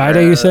that's on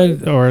Friday, you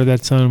said, or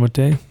that's on what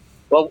day?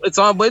 Well, it's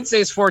on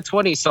Wednesdays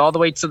 420, so all the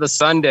way to the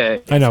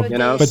Sunday. I know,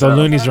 but so- the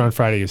Loonies are on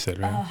Friday, you said,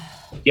 right?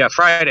 Yeah,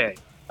 Friday.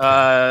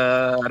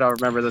 I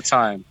don't remember the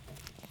time.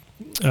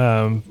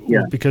 Well,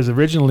 because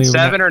originally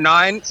 7 or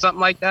 9, something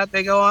like that.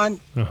 They go on.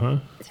 Uh-huh.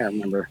 I can't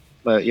remember,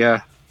 but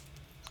yeah.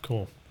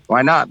 Cool.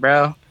 Why not,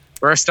 bro?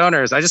 We're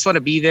stoners. I just want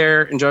to be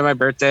there, enjoy my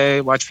birthday,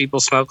 watch people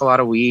smoke a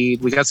lot of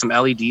weed. We got some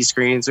LED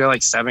screens. They're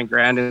like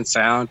 $7,000 in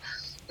sound.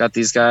 Got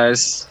these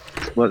guys.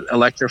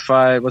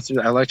 Electrified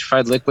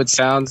liquid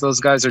sounds.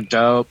 Those guys are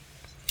dope.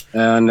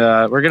 And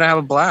we're gonna have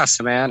a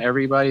blast, man.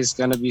 Everybody's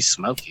gonna be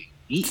smoking.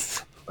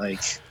 Eat.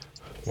 Like,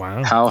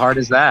 wow. How hard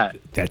is that?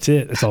 That's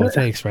it. That's all it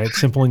takes, right?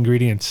 Simple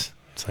ingredients.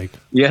 It's like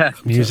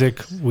music,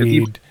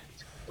 weed.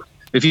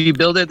 If you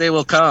build it, they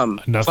will come.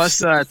 Enough-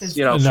 Plus, it's,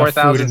 enough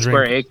 4,000 food and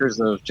square drink. acres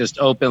of just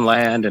open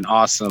land and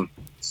awesome.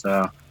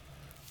 So,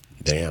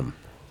 Damn.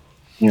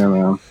 Yeah,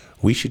 man.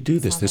 We should do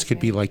this. This could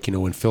be like,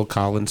 when Phil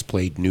Collins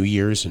played New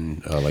Year's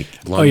and like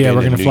London. Oh yeah, we're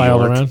and gonna New fly all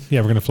York. around. Yeah,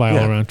 we're gonna fly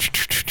all around.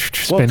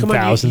 Spend come on,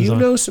 thousands you on.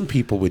 know some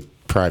people with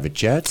private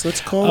jets.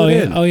 Let's call Oh it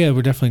yeah, in. oh yeah,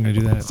 we're definitely gonna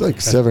do that. It's like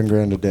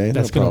 $7,000 a day.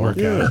 That's no gonna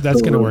problem. work out.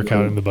 That's gonna work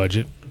out in the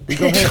budget.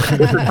 Get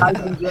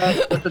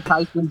the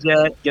Tyson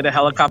jet, get a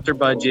helicopter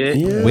budget.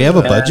 Yeah. We have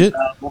a budget?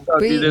 We'll go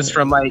do this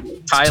from like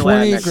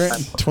Thailand next time.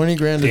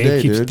 $20,000 a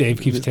day, dude.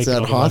 Dave keeps it's taking that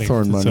all the money,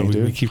 Hawthorne money, so we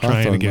dude. keep trying to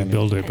Hawthorne get money.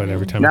 build it, but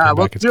every time we Nah, come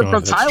we'll back, it's do it gone.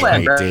 from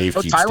Thailand, bro. Dave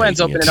keeps Thailand's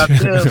taking opening it. up too.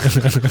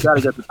 We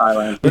gotta get to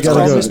Thailand. Let's gotta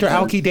call go. Mr.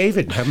 Alki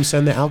David. Have him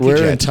send the Alki We're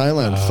jet. in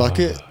Thailand. Fuck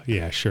it.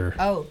 Yeah, sure.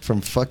 Oh.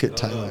 From Fuck It,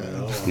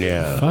 Thailand.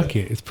 Yeah. Fuck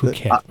it. It's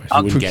Phuket.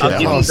 I'll wouldn't give get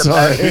that you one. the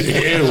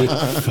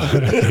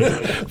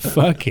best.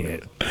 Fuck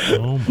it.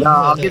 Oh my No,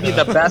 I'll give you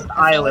the best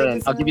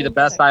island. I'll give you the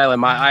best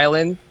island. My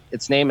island,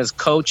 its name is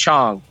Koh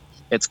Chong.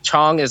 Its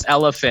Chong is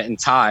elephant in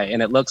Thai,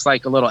 and it looks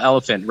like a little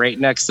elephant right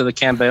next to the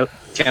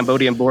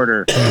Cambodian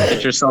border.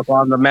 Get yourself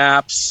on the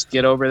maps.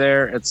 Get over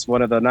there. It's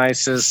one of the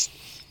nicest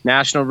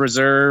national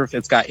reserve.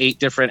 It's got 8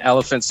 different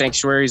elephant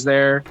sanctuaries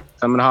there.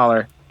 Come and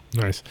holler.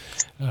 Nice.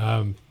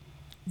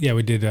 Yeah,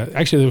 we did.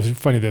 Actually, it was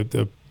funny.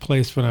 The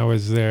place when I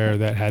was there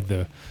that had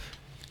the,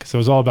 because it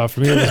was all about, for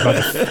me, it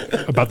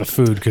was about the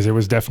food, because it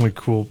was definitely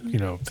cool.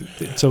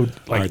 So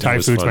like that Thai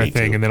was food's my funny,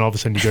 thing, too. and then all of a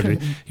sudden you go to,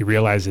 you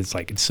realize it's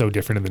so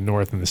different in the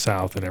north and the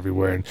south and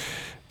everywhere.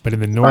 But in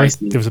the north,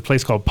 there was a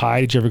place called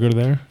Pai. Did you ever go to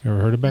there? Ever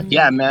heard about it?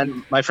 Yeah,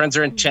 man. My friends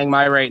are in Chiang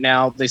Mai right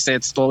now. They say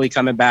it's slowly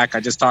coming back. I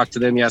just talked to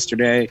them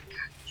yesterday.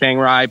 Chiang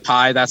Rai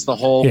Pai, that's the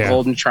whole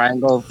golden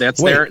triangle.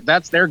 That's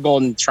their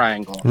golden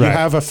triangle. You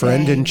have a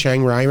friend in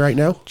Chiang Rai right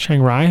now?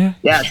 Chiang Rai?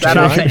 Yeah, shout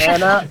out to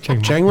Anna.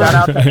 Chiang Shout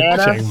out Rai? to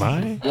Anna. Chiang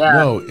Mai? Yeah.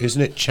 No,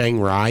 isn't it Chiang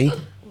Rai?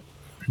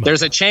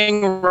 There's a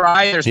Chiang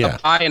Rai, there's Yeah. the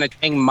Pai, and a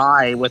Chiang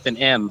Mai with an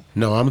M.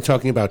 No, I'm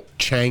talking about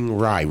Chiang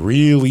Rai,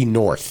 really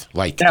north,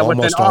 like Yeah, with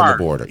almost an on R. the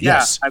border. Yeah,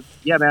 Yes.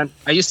 Yeah, man.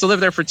 I used to live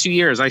there for 2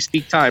 years. I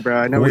speak Thai, bro.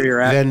 I know where you're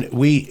at. Then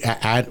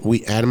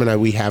Adam and I,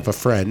 we have a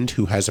friend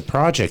who has a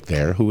project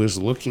there who is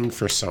looking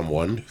for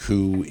someone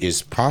who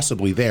is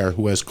possibly there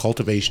who has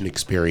cultivation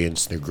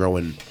experience. They're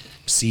growing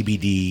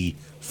CBD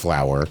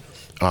flower.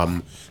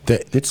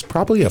 It's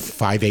probably a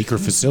 5-acre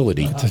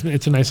facility.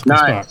 It's a nice looking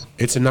spot.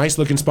 It's a nice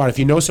looking spot. If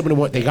you know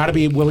someone, they got to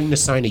be willing to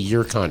sign a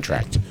year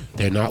contract.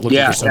 They're not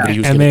looking for somebody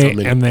who's going to come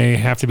in. And they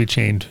have to be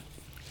chained.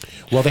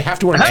 Well, they have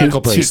to wear ankle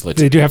bracelets.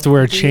 They do have to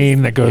wear a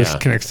chain that goes Yeah.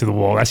 connects to the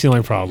wall. That's the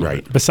only problem.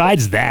 Right.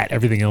 Besides that,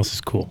 everything else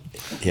is cool.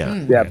 Yeah.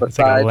 Yeah, It's like a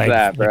besides leg,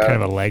 that, bro. like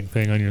kind of a leg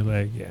thing on your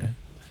leg. Yeah.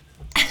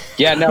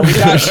 Yeah, no, we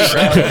got you,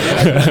 bro. We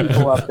got some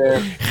people up there.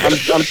 I'm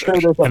sure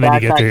there's a And then you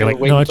get there, you're backpacker like,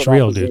 waiting no, it's for that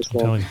real, dude. I'm position.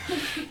 telling you.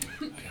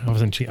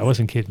 I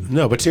wasn't kidding.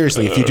 No, but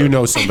seriously, if you do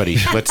know somebody,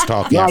 let's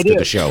talk No, I after do.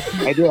 the show.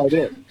 I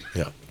do.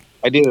 Yeah.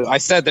 I do. I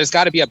said there's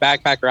got to be a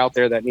backpacker out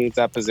there that needs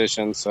that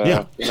position. So,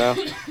 Yeah.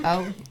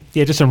 Oh.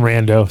 Yeah, just some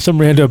rando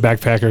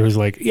backpacker who's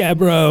like, yeah,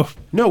 bro.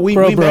 No, we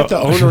met the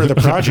owner of the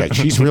project.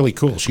 She's really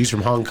cool. She's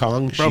from Hong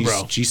Kong. Bro.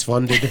 She's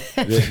funded.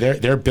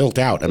 They're built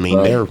out. I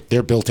mean,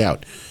 they're built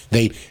out.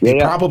 They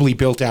probably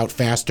built out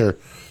faster,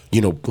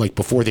 like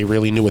before they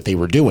really knew what they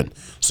were doing.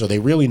 So they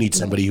really need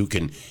somebody who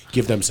can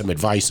give them some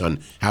advice on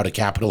how to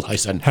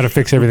capitalize on How to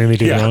fix everything they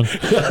did Yeah. wrong.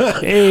 I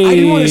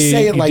didn't want to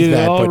say it You like did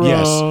that, all but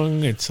yes.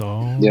 wrong. It's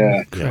all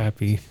Yeah.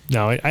 crappy.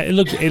 No,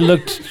 it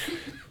looked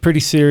pretty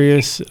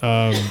serious.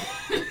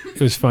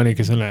 it was funny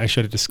because then I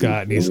showed it to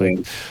Scott, and he's like,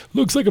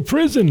 "Looks like a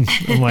prison."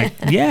 I'm like,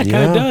 "Yeah, it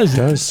kind of does.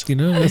 Does. You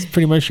know, that's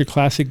pretty much your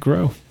classic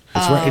grow."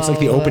 It's right. It's like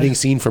the opening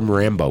scene from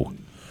Rambo.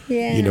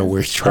 Yeah. You know,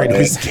 where he's trying to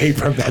escape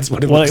from. That's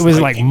what it Well, looks it was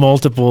like. like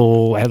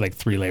multiple. I had like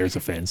 3 layers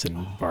of fence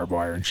and barbed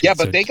wire and shit. Yeah,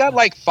 but so- they got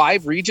like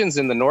 5 regions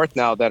in the north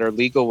now that are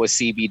legal with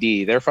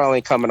CBD. They're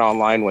finally coming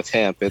online with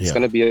hemp. It's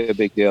going to be a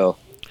big deal.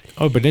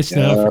 Oh, but it's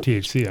not for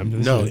THC.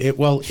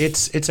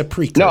 It's a No,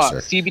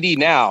 precursor. CBD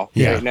now.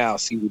 Yeah. Right now,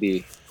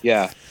 CBD.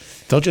 Yeah.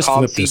 They'll just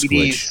Calm flip the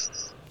switch.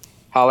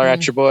 Holler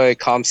at your boy,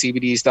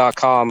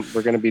 calmcbds.com.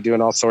 We're going to be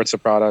doing all sorts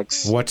of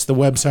products. What's the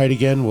website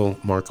again?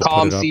 Mark will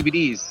Calm put it up.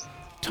 CBDs.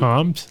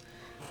 Tom's?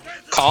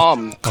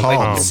 Calm.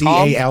 Calm.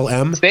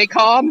 C-A-L-M. Stay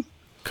calm.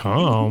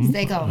 Calm.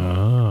 Stay calm.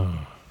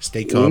 Oh.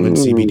 Stay calm and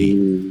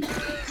CBD.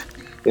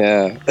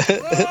 Yeah.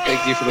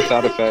 Thank you for the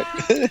sound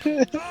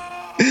effect.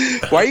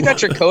 Why you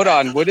got your coat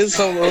on? What is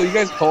so? Are you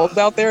guys cold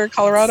out there in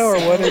Colorado, or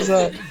what is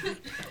up?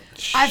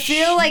 I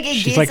feel like it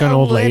She's gets like an a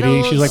old lady.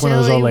 little She's like one of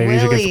those old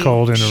ladies that gets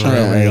cold in a room.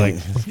 And you're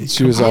like,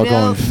 She was all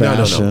going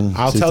fashion.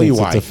 I'll She tell you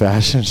thinks why. It's a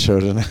fashion show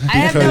tonight. I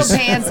have no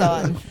pants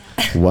on.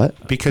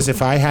 What? Because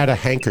if I had a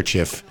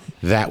handkerchief,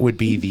 that would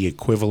be the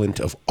equivalent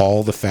of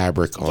all the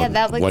fabric on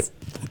that looks- what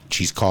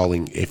she's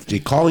calling. If they're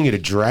calling it a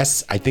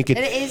dress, I think It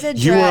is a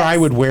You or dress. I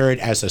would wear it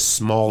as a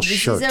small This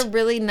shirt. is a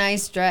really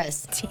nice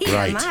dress.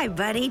 Right. TMI,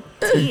 buddy.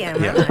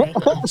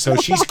 TMI. So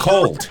she's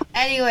cold.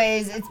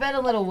 Anyways, it's been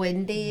a little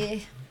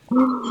windy.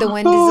 The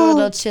wind is a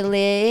little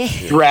chilly.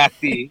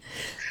 Drafty.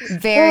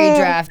 Very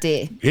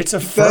drafty. It's a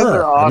guys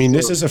fur. are I mean,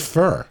 this awesome. is a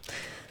fur.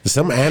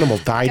 Some animal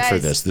died for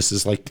Guys. this. This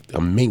is like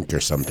a mink or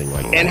something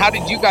like that. And how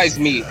did you guys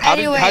meet? How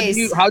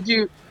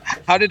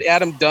did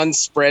Adam Dunn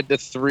spread the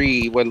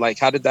 3 when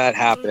how did that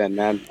happen,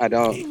 man? I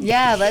don't.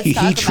 Yeah, let's He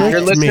talk about tricked Your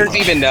it. me. listeners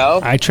even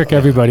know? I trick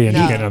everybody into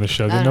No. getting on the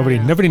show. No, nobody,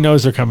 no. nobody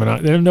knows they're coming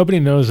on. Nobody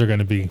knows they're going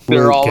to be.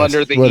 They're all guests.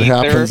 under the What ether.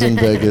 happens in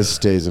Vegas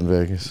stays in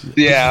Vegas.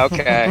 Yeah,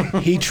 okay.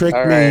 He tricked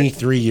All me right.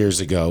 3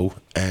 years ago,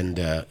 and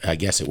I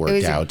guess it worked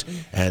was- out.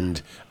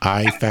 And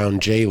I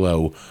found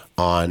J-Lo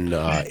on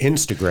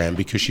Instagram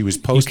because she was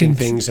posting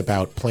things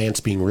about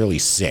plants being really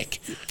sick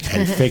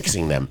and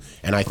fixing them.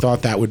 And I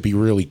thought that would be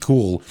really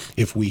cool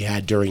if we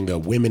had during the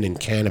Women in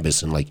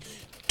Cannabis in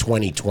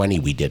 2020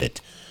 we did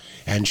it.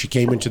 And she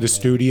came into the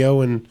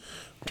studio and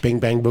bing,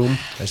 bang, boom.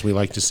 As we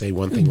like to say,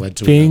 one thing led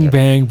to Bing, another.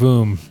 bang,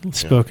 boom.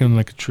 Spoken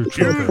like a true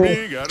trooper.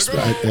 Bing,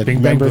 bang,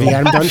 Remember boom. the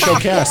Adam Dunn Show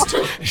cast.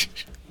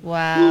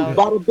 Wow.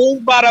 Bada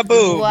boom, bada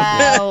boom.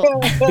 Wow.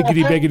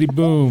 Biggity, biggity,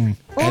 boom.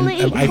 And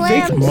I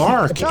think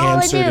Mark That's all I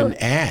answered do. an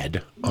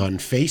ad on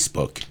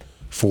Facebook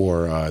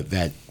for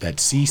that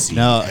CC.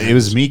 No, it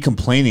was me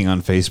complaining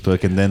on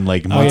Facebook, and then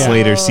months yeah.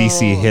 later,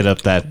 CC hit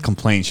up that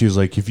complaint. She was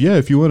like, "If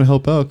you want to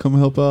help out, come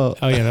help out."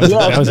 Oh, yeah.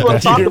 That was the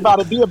best. Talk about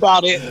it, be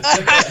about it.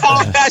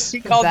 She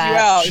called you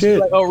out. She's Shit.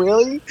 like, oh,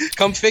 really?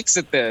 Come fix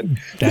it then.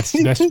 That's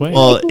the best way.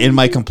 Well, in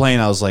my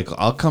complaint, I was like,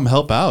 "I'll come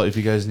help out if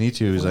you guys need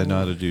to, because I know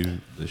how to do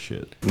this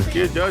shit."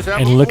 Kid does have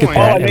And a look at point.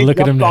 that. they And look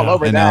at him jumped all now.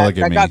 over And now that. look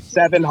at I me. got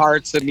 7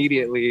 hearts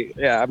immediately.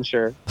 Yeah, I'm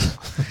sure.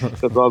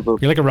 That's awesome.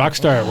 You're like a rock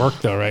star at work,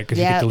 though, right? Because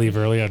you Yeah. get to leave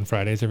early on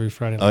Fridays every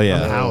Friday. Oh,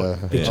 yeah. I'm out,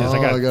 Yeah. bitches. Oh, I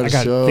I got a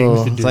got show.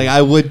 things to do. It's like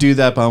I would do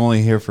that, but I'm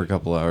only here for a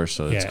couple hours,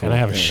 so it's yeah, cool. and I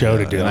have a show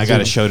to do. And I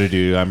got a show to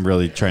do. I'm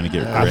really trying to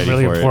get I'm ready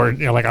really for important.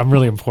 You know, I'm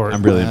really important.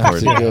 I'm really Have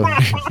to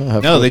important. go.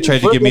 No, they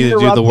tried to get me to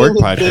do the work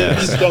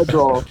podcast.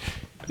 Schedule.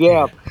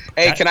 Yeah.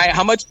 Hey,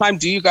 how much time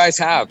do you guys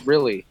have,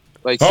 really?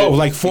 Like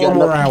 4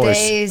 more hours.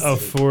 Days. Oh,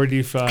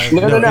 45.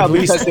 No, At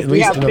least, because if at we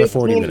least have another 15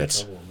 40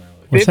 minutes.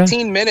 What's that?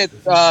 15 minutes,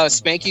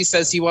 Spanky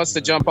says he wants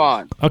to jump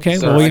on. Okay,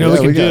 So- well, you know Yeah,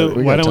 what we we can got- do.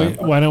 we Why got don't we?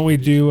 time. Why don't we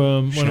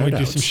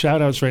do some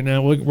shout outs right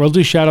now? We'll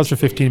do shout outs for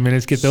 15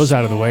 minutes. Get those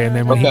out of the way, and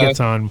then when he Okay. gets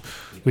on,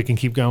 we can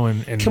keep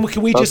going. And Can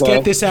we just Okay.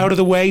 get this out of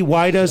the way?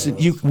 Why doesn't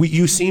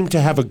you seem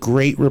to have a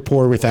great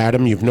rapport with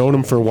Adam? You've known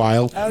him for a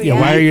while. yeah,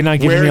 why are you not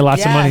giving me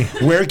lots of money?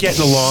 We're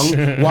getting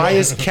along. Why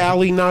is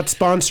Callie not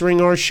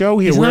sponsoring our show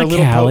here? He's We're not a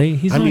little Callie.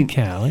 He's I not mean,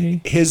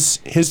 Callie. his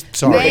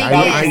sorry.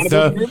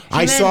 Vegas.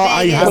 I saw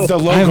I have the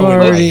I've logo in my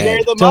already. head. Share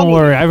the Don't money.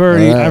 worry.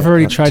 I've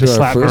already tried to to our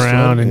slap him first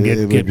around one, and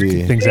it get would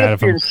be- things out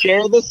of him.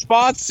 Share the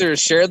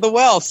sponsors, share the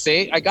wealth.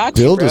 See, I got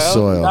you, Build bro. a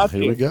soil. Got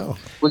Here you. we go.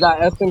 We got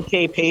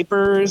SMK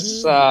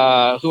Papers.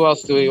 Who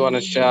else do we want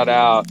to shout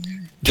out?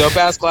 Dope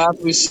Ass Glass,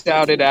 we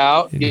shouted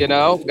out. You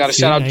know, got to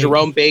shout out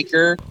Jerome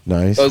Baker.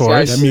 Nice. Those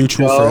guys A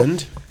mutual know.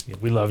 friend. Yeah,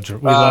 we love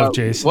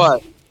Jason.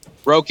 What?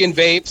 Broken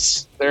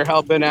Vapes, they're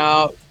helping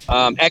out.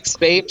 X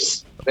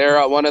Vapes,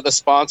 they're one of the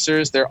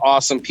sponsors. They're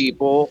awesome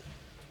people.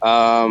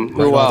 Write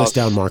Who all this else?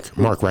 down, Mark.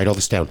 Mark, write all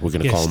this down. We're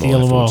gonna Yeah, call them steal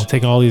them all. afterwards.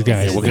 Take all these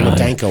guys. Yeah, we're gonna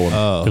Danko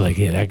them. Be like,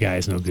 yeah, that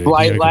guy's no good.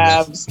 Flight You gotta go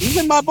Labs,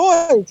 even my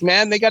boys,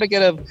 man, they got to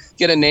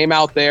get a name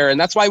out there, and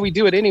that's why we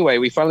do it anyway.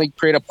 We finally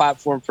create a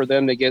platform for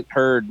them to get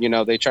heard. You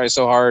know, they try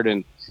so hard,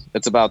 and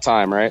it's about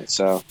time, right?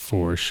 So,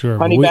 for sure.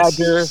 Honey What's-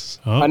 Badger,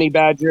 Oh. Honey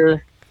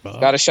Badger,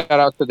 got to shout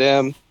out to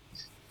them.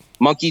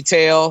 Monkey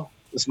Tail,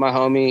 this is my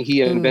homie.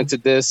 He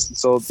invented this.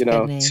 Sold, Good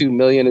name. 2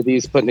 million of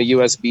these, putting a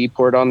USB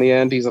port on the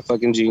end. He's a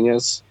fucking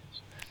genius.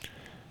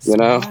 You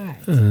know,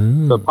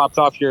 so it pops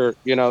off your,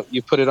 you know,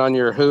 you put it on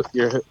your hip,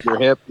 you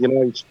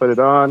know, you just put it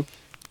on,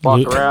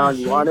 walk around.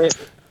 You want it?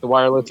 The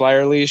wireless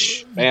lighter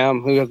leash.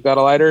 Bam. Who has got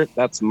a lighter?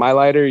 That's my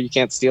lighter. You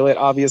can't steal it.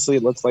 Obviously,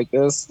 it looks like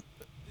this,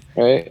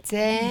 right?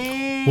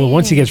 Dang. Well,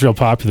 once he gets real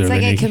popular, It's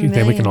like a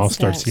then we can all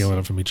start chameleon stealing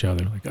them from each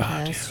other. Like,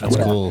 That's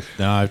cool.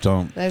 No, I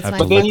don't. That's have my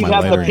to But then lick you my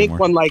have the lighter pink anymore.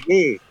 one like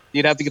me.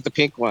 You'd have to get the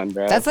pink one,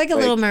 bro. That's like a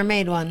Little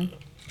Mermaid one.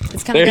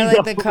 It's kind of There got you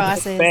like the go.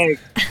 crosses.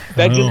 Thanks.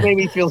 That just made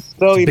me feel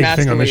so Big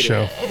thing on this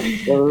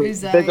emasculated. show.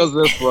 So, there goes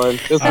this one.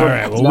 This All one's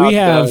right. Well,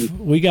 not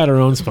we got our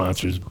own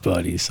sponsors,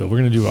 buddy. So we're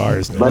gonna do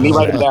ours. Now. Let me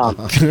write it down.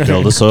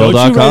 Buildasoil.com.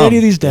 Don't you write any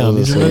of these down.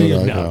 These are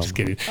Buildasoil.com. no, I'm just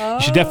kidding.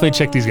 You should definitely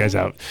check these guys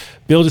out.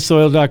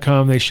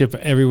 Buildasoil.com. They ship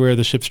everywhere.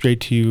 They ship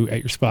straight to you at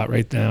your spot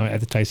right now at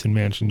the Tyson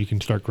Mansion. You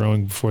can start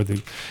growing before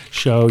the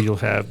show. They'll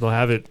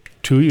have it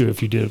to you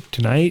if you did it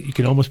tonight. You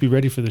can almost be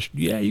ready for the.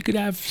 You could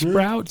have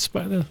sprouts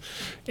by the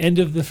end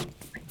of the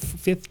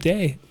fifth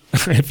day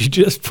if you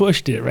just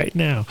pushed it right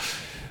now.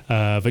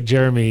 But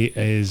Jeremy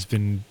has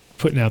been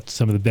putting out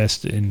some of the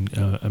best in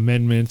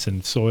amendments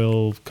and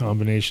soil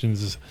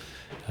combinations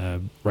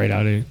right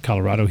out in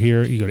Colorado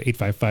here. You go to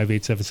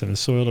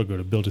 855-877-SOIL or go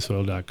to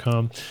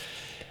buildasoil.com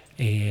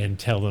and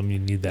tell them you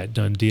need that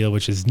Dunn deal,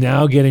 which is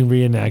now getting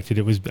reenacted.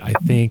 It was, I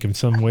think, in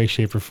some way,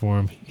 shape, or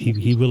form.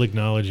 He will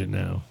acknowledge it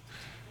now.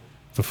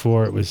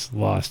 Before it was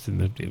lost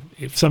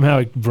if somehow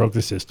it broke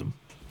the system.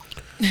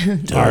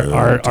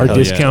 Our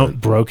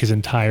discount broke his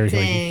entire.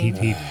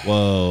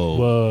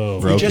 Whoa!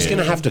 You're just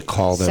gonna have to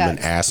call them and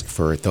ask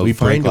for it. They'll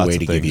find a way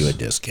to give you a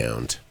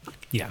discount.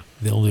 Yeah,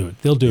 they'll do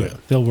it. They'll do it.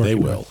 They'll work. They it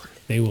will. out.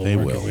 They will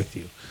work it with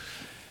you.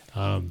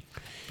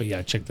 But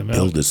yeah, check them out.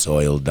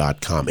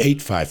 Buildasoil.com.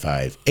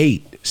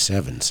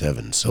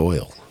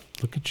 855-877-SOIL.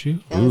 Look at you.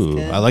 Ooh,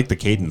 I like the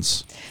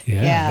cadence.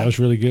 Yeah, Yeah. that was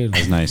really good.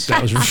 That's nice.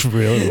 That was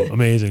real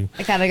amazing.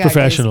 I kind of got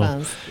Professional.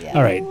 goosebumps. Yeah.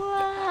 All right.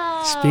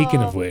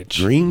 Speaking of which,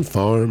 Green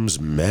Farms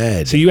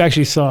Med. so you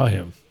actually saw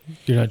him.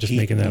 You're not just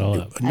making that all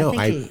up. No,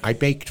 I think I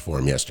baked for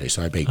him yesterday.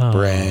 So I baked Oh,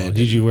 bread.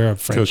 Did you wear a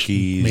French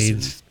cookies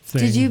maid's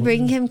thing? Did you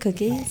bring him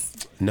cookies?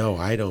 No,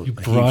 I don't. You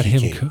brought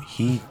him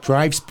He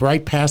drives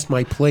right past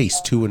my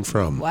place to and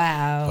from.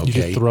 Wow. Okay. You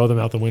just throw them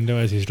out the window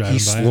as he's driving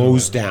He by?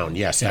 slows down.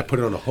 Yes, I put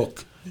it on a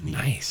hook.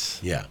 Nice.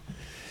 Yeah.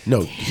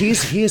 No, he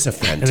is a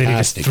And then he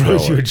just fantastic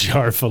throws you grower. a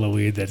jar full of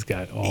weed that's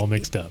got all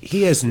mixed up.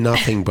 He has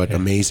nothing but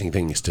amazing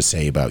things to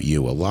say about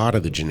you. A lot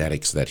of the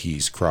genetics that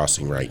he's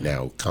crossing right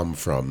now come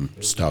from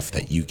stuff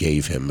that you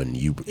gave him and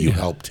you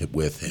helped him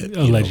with it.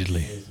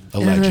 Allegedly.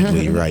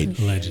 Allegedly, right?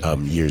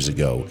 Allegedly. Years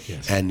ago,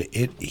 and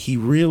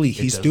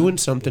he's doing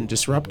something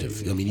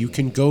disruptive. I mean, you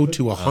can go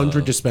to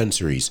 100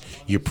 dispensaries.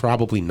 You're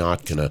probably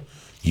not gonna.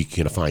 You're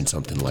gonna find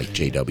something like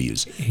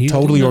JW's.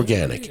 Totally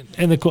organic.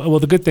 And the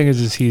good thing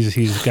is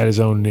he's got his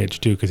own niche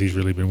too, because he's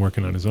really been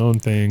working on his own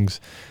things.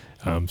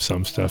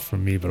 Some stuff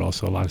from me, but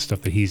also a lot of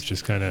stuff that he's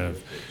just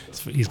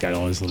he's got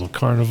all his little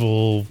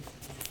carnival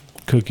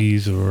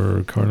cookies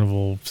or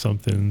carnival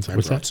somethings.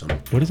 What's that? Some.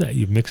 What is that?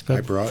 You mixed up?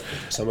 I brought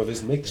some of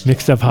his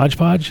mixed up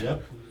hodgepodge?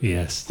 Yep.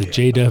 Yes, the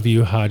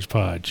JW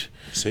hodgepodge.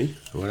 See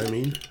what I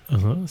mean?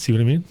 See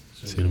what I mean?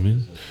 See what I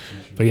mean?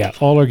 But yeah,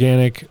 all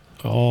organic,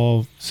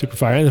 all super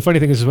fire. And the funny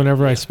thing is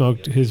whenever I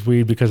smoked his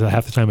weed, because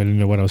half the time I didn't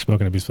know what I was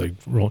smoking, I'd be just like,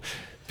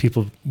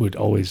 people would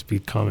always be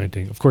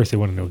commenting. Of course, they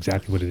want to know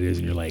exactly what it is,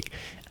 and you're like,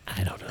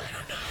 I don't know.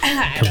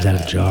 It comes out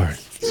of the jar.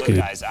 It's Look, good.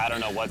 guys, I don't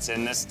know what's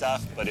in this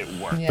stuff, but it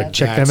works. Yeah. But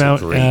check That's them a out.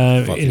 great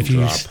And fucking if you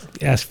drop.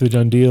 ask for the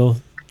Dunn deal,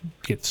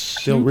 get They'll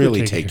super really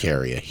taken take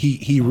care of you.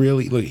 He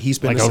really look. He's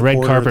been like a a red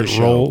supporter of the carpet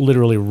show.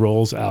 literally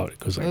rolls out. It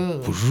goes like,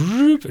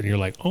 and you're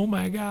like, oh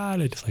my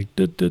god! It's like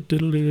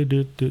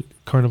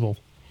carnival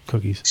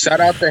cookies. Shout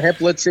out to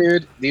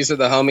Hiplitude. These are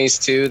the homies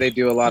too. They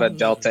do a lot of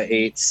Delta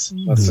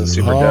 8s. That's a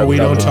super Oh, dope. we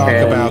don't Delta talk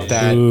 10. about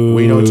that.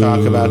 We don't talk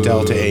about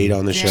Delta 8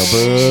 on the show.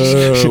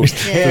 Boo.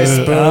 Piss,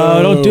 boo.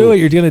 Oh, don't do it!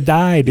 You're gonna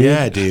die, dude.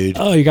 Yeah, dude.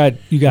 Oh, you got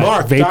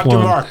Mark, vape Dr.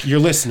 lung. Mark, you're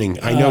listening.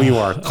 I know you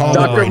are. Call him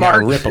Dr. right now.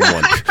 Mark. Rip him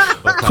one.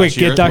 Quick,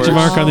 get Dr.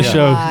 Mark on the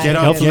show. Get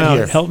Help up, him get out.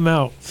 here. Help him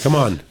out. Come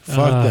on.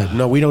 Fuck that.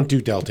 No, we don't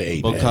do Delta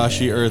 8.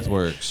 Bokashi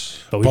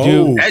Earthworks. But we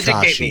do.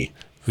 Educate me.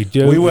 We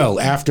do. We will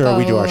after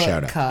we do our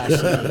shout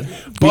out.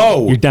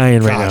 Bo, you're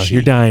dying right now. Kashi.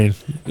 You're dying.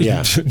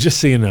 Yeah. Just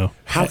so you know.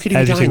 How could he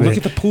As you die? take Look the-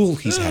 at the pool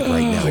he's at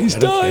right now. He's I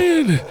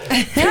don't dying.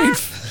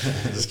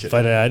 think-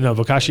 But no,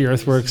 Bokashi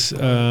Earthworks.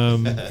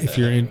 If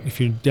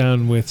you're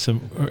down with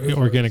some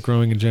organic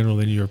growing in general,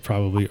 then you're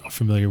probably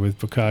familiar with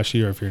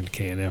Bokashi. Or if you're into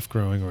KNF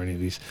growing or any of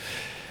these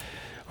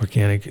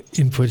organic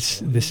inputs,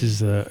 this is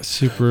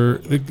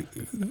super.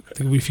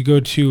 If you go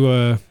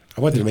to I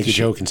wanted to make a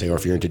joke and say, or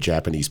if you're into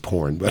Japanese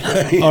porn, but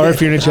or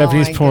if you're into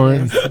Japanese my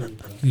porn,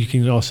 you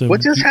can also.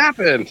 What just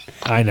happened?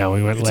 I know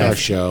we went it's left. our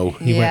show.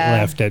 He went Yeah.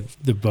 left at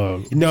the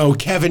bow. No,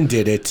 Kevin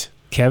did it.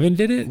 Kevin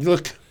did it.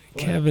 Look,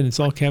 Kevin,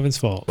 it's all Kevin's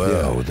fault.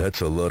 Wow, that's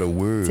a lot of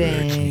words.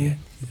 Dang.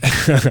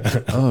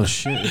 Oh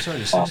shit! It's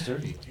already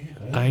 6:30.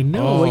 I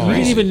know. Oh, Like, you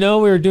didn't even know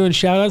we were doing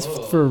shout outs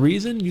for a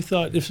reason? You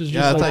thought this was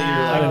just Yeah, I like thought you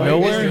were out of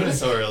like, why are you guys nowhere? doing it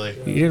so early?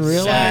 You didn't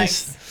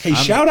realize? Hey,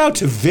 shout out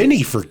to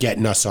Vinny for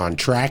getting us on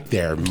track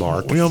there,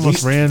 Mark. We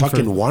almost ran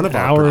fucking for one of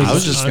our hours. I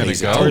was just going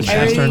to go. Hours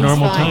past our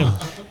normal time.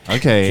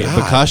 Okay,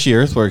 Bokashi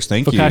Earthworks,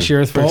 thank you. Bokashi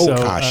Earthworks.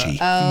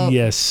 Bokashi.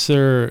 Yes,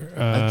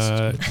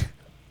 sir.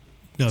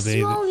 No,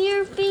 they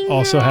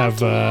also have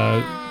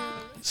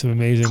some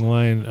amazing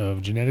line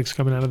of genetics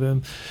coming out of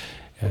them.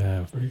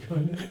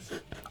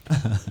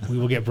 We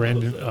will get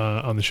Brandon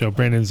on the show.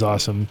 Brandon's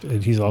awesome,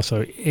 and he's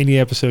also any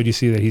episode you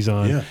see that he's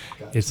on.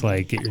 It's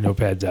like get your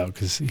notepads out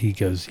because he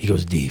goes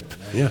deep.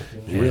 Yeah,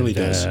 he really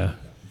does.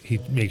 He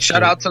makes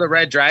Shout out to the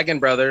Red Dragon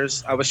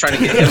brothers. I was trying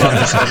to get him on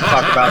this to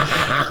talk about.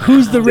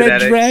 Who's the Red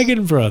genetics.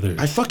 Dragon brothers?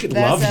 I fucking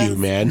love you,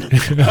 man.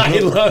 I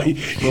love you.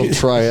 Little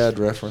triad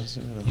reference.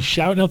 You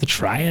shouting out the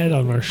triad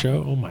on our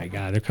show? Oh my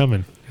God, they're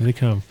coming. Here they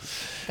come.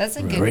 That's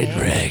a good Red name.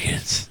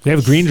 Dragons. They have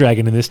a green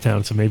dragon in this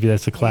town, so maybe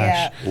that's the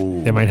clash.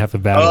 Yeah. They might have to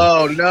battle.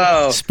 Oh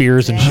no!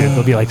 Spears and shit.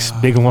 They'll be like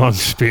big long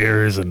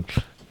spears and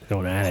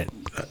going at it.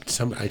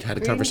 I had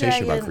a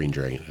conversation about Green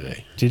Dragon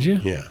today. Did you?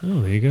 Yeah.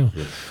 Oh, there you go.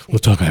 We'll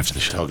talk after the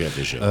show. Talk after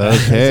the show.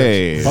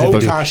 Okay.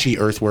 Bokashi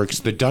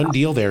Earthworks. The done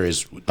deal there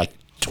is like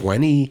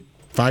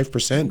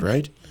 25%,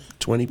 right?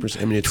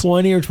 20%. I mean, it's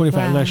 20 or 25.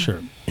 I'm not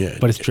sure. Yeah,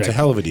 but it's it's direct. a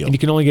hell of a deal. And you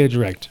can only get it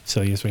direct.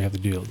 So yes, we have the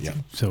deal. Yeah.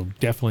 So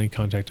definitely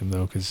contact them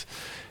though, because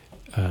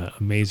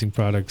amazing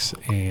products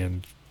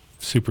and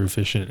super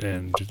efficient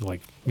and just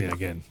like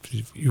again,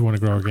 if you want to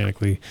grow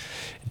organically,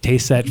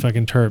 taste that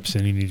fucking terps,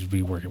 and you need to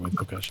be working with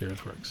Bokashi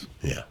Earthworks.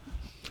 Yeah.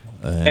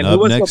 And who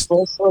was the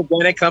first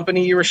organic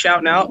company you were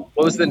shouting out?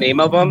 What was the name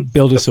of them?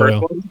 Build a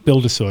soil.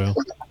 Build a soil.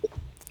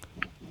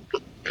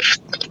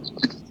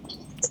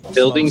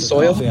 Building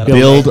soil.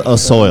 Build a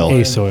soil.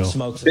 A soil.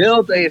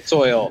 Build a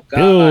soil.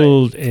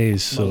 Build a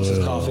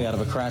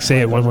soil.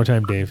 Say it one more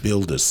time, Dave.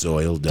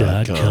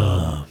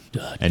 Buildasoil.com.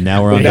 And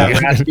now we're on that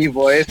that. raspy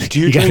voice. Do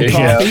you drink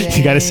coffee?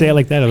 You got to say it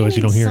like that, otherwise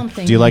you don't hear it.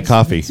 Do you like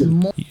coffee?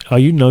 Oh,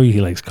 you know he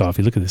likes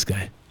coffee. Look at this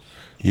guy.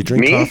 You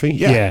drink Me? coffee?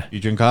 Yeah. You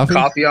drink coffee?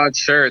 Coffee on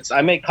shirts.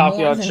 I make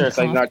coffee on shirts.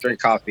 I do not drink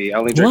coffee. I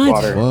only drink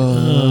What?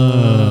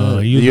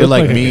 water. You're look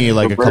like me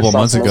like a couple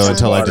months ago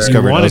until I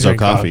discovered Ozo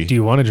coffee. Do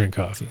you want to drink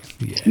coffee?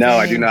 Yeah. No,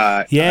 I do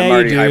not. Yeah, I'm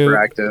already you do.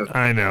 hyperactive.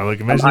 I know. Like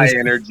I'm imagine high this-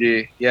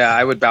 energy. Yeah,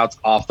 I would bounce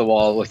off the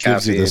wall with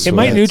Gives you caffeine. this It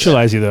might sweats.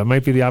 neutralize you though. It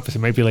might be the opposite.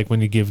 It might be like when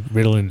you give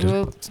Ritalin to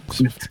No, kids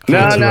who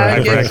are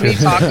it gets me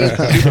hyperactive.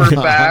 talking super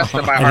fast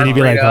and my And then heart you'd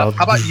be rate like, up. oh.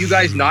 How about you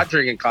guys not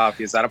drinking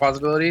coffee? Is that a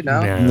possibility?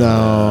 No.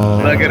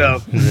 No. Look it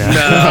up.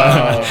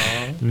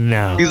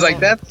 No. He's like,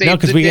 that's No, safe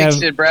 'cause we have-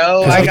 addiction,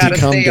 bro. It's I like you gotta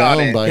come stay on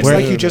down it. by It's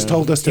like you just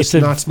told us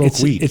to not smoke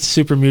weed. It's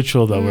super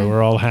mutual though, where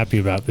we're all happy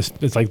about this.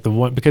 It's like the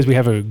one because we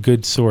have a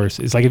good source.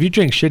 It's like if you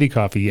drink shitty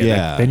coffee,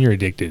 Yeah. then you're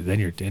addicted. Then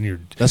you're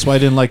That's why I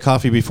didn't like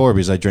coffee before,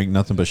 because I drank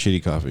nothing but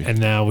shitty coffee. and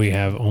now we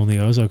have only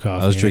Ozo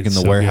coffee. I was and drinking it's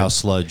the so warehouse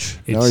good. sludge.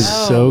 It's Now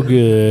he's- so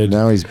good.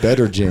 Now he's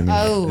better, Jamie.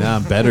 Oh. Now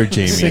I'm better,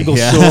 Jamie. Single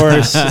Yeah.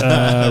 source,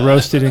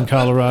 roasted in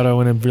Colorado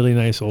in a really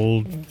nice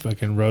old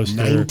fucking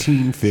roaster.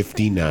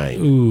 1959.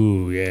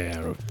 Ooh, yeah.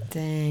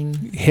 Dang.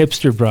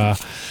 Hipster bra.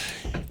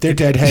 They're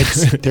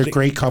deadheads. They're a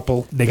great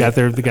couple. They got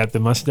the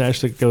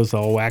mustache that goes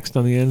all waxed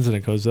on the ends and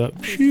it goes up.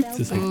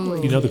 It's like,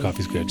 you know the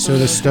coffee's good. So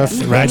the stuff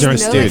He rides on,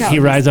 Dude. he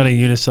rides on a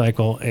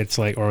unicycle. It's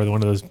like, or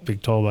one of those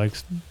big tall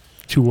bikes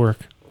to work.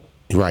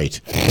 Right.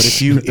 But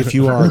if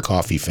you are a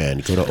coffee fan,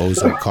 go to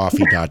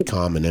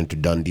ozocoffee.com and enter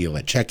Done Deal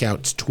at checkout.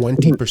 It's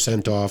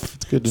 20% off.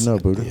 It's good to know,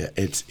 Buddha. Yeah,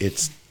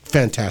 it's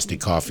fantastic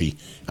coffee.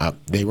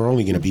 They were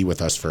only going to be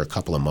with us for a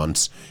couple of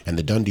months, and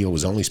the Done Deal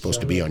was only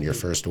supposed to be on your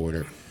first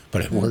order,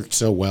 but it worked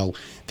so well,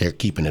 they're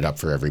keeping it up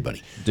for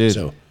everybody. Dude,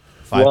 So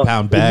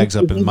 5-pound bags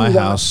up in my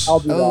house. I'll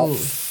do that. Oh.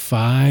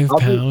 5 I'll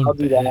pound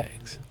do that.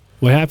 bags.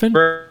 What happened?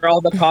 For all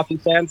the coffee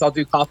fans, I'll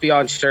do coffee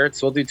on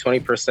shirts. We'll do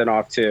 20%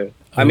 off too.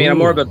 I mean, I'm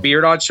more of a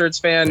beard on shirts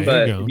fan,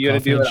 There you but go. if you're gonna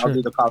Coffee do on it, I'll shirt.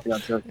 do the coffee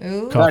on shirts.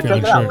 Ooh. Coffee Check on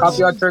it out.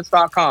 shirts.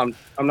 Coffeeonshirts.com.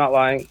 I'm not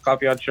lying.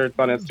 Coffee on shirts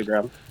on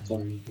Instagram. So.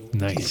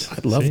 Nice. I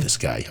love See? this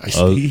guy.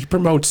 Oh. He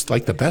promotes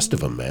like the best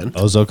of them, man.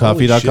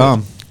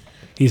 Ozocoffee.com.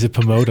 He's a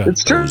promoter.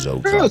 It's true.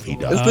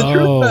 Ozocoffee.com. It's the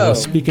truth, Oh, though.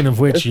 speaking of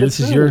which, this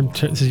is your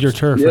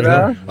turf, You right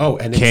know? here. Oh,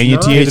 and Can it's you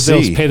not Pay the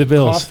bills. THC? Pay the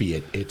bills.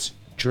 coffee. It's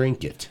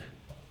drink it.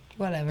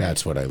 Whatever.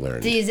 That's what I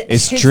learned.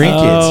 It's drink it.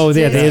 Oh,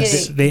 yeah,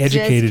 Just kidding. they Just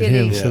educated him.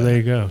 kidding. So there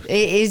you go.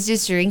 It is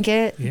just drink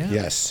it. Yeah.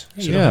 Yes.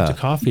 You don't have Yeah. to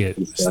coffee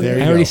it. There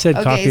you I already go. said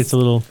Okay, coffee. It's a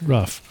little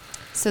rough.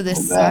 So the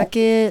suck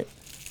it,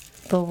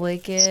 the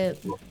lick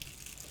it,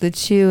 the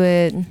chew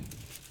it,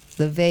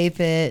 the vape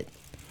it,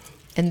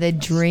 and the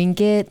drink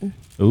it.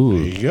 Ooh,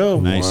 There you go.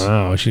 nice.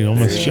 Wow, she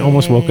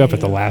almost woke up at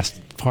the last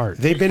part.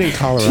 They've been in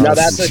Colorado. Now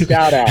that's a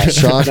shout out.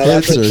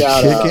 Chocolates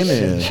are kicking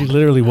in. She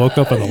literally woke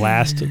up on the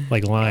last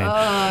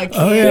line.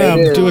 Oh, Yeah, I'm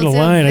cute. doing a It's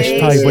line. I should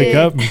probably wake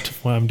amazing. up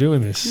while I'm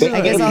doing this.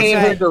 I guess They're I'll paying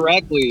try. her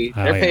directly.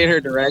 Oh, They're yeah. paying her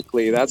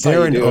directly. That's They're how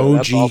you an do it.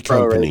 That's OG all pro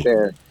company. right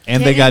there.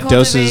 And they got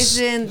doses.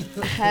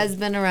 Cultivation has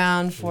been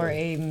around for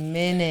a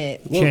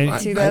minute. Well, I'm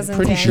 2010.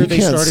 pretty sure they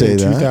You can't started in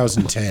say that.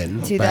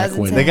 2010. Back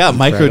when 2010. They got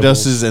Incredibles.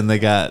 microdoses and they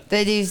got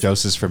They do.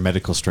 doses for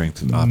medical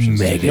strength options.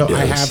 No,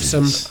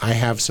 I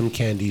have some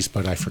candies,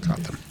 but I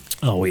forgot them.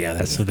 Oh yeah,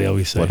 that's what they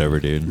always say. Whatever,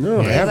 dude. No,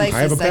 I Yeah,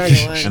 have a second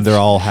bag. one. And they're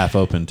all half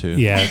open too.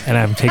 Yeah, and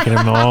I'm taking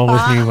them all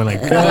with me when I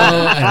go.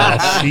 And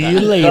I'll see you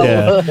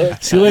later.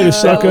 See you later,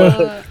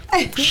 sucker.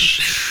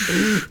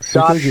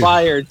 Shots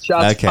fired.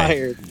 Shots Okay.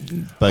 fired.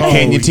 But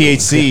Canyon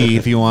THC,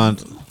 if you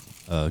want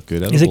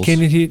good edibles. Is it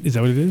Canyon T? Is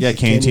that what it is? Yeah,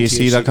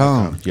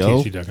 CanyonTHC.com.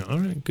 Yo. THC.com. All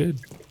right, good.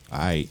 All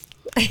right.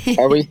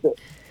 Are we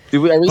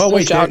still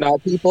shouting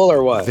out people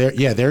or what? They're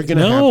going to have.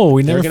 No,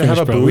 we never They're going to have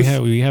finished, a bro. booth.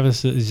 We have a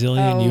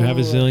zillion. You have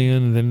a zillion,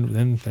 and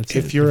then that's it.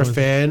 If you're a Everyone's-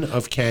 fan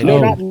of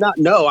Canyon,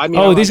 No, I mean.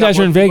 Oh, I these got guys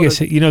are in more people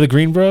Vegas. You know the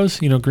Green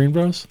Bros? You know Green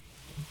Bros?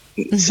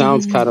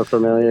 Sounds kind of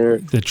familiar.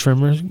 The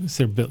trimmers,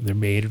 they're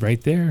made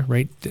right there,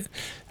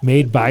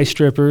 made by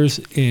strippers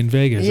in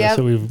Vegas. Yep. That's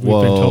what we've been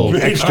Whoa. told.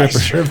 Made by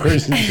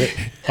Ex-strippers. strippers.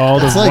 All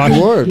the It's like watch-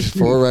 Ward.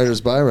 For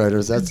writers, by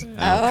writers. That's I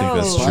don't think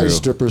that's by true.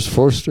 strippers,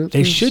 for strippers.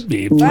 They should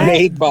be.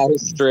 Made by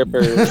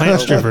strippers.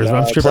 Plant strippers.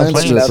 I'm stripping Plant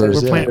plants.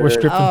 strippers, We're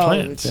stripping Oh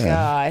plants.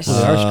 gosh. We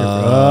are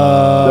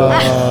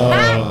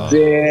strippers.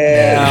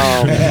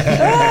 Damn.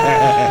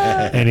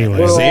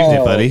 Anyway, Saved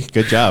it, buddy.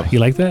 Good job. you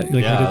like that? You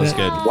like Yeah, how I did that's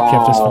that? good.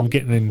 Kept us Wow. from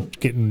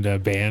getting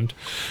banned.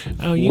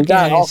 Oh, you We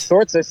got all guys.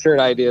 sorts of shirt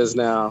ideas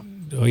now.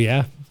 Oh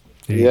yeah.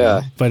 There you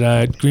Yeah. go.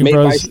 But Green Made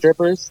by Bros.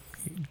 strippers.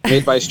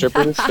 Made by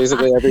strippers.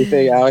 Basically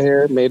everything out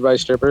here made by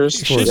strippers.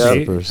 Should Yeah.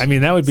 be. I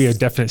mean, that would be a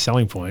definite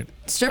selling point.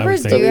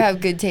 Strippers think. do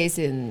have good taste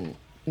in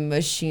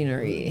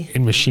machinery.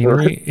 In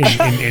machinery?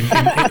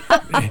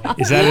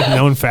 Is that a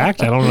known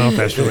fact? I don't know if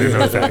that's really a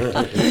known fact.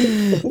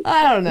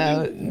 I don't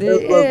know. No,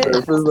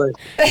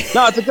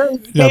 it's a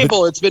great No, but-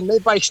 table. It's been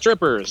made by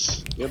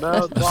strippers. You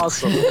know, it's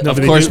awesome. No, Of but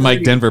they course, do-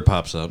 Mike Denver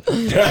pops up.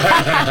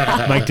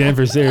 Mike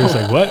Denver's there. He's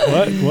like, what?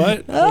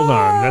 Hold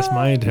on, that's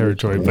my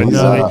territory. But He's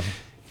no, all-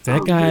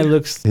 that guy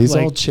looks. He's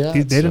like, all chat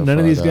They don't, so none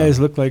of far, these though. guys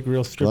look like real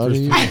A lot strippers.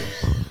 of you.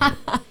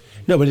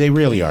 No, but they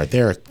really are.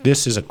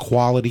 This is a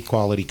quality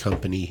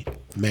company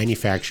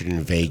manufactured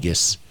in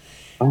Vegas.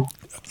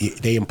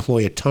 They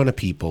employ a ton of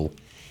people.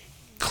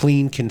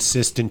 Clean,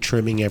 consistent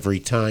trimming every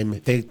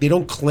time. They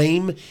don't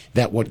claim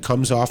that what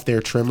comes off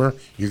their trimmer,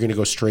 you're going to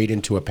go straight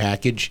into a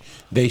package.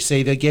 They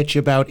say they get you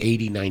about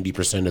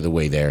 80-90% of the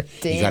way there.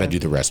 You got to Damn. do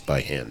the rest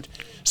by hand.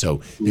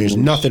 So there's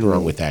nothing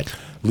wrong with that,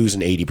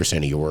 losing 80%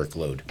 of your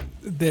workload.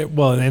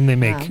 Well, and they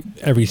make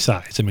every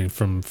size. I mean,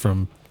 from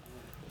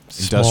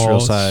Industrial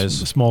size.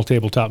 small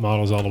tabletop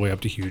models, all the way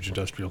up to huge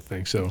industrial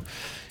things. So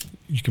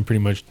you can pretty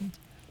much.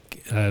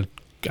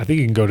 I think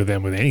you can go to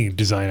them with any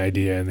design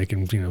idea, and they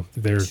can,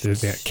 they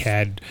got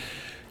CAD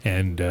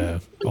and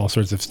all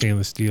sorts of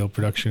stainless steel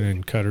production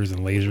and cutters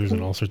and lasers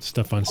and all sorts of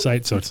stuff on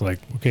site. So it's like,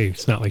 okay,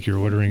 it's not like you're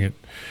ordering it.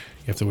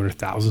 You have to order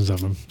thousands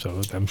of them.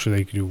 So I'm sure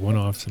they can do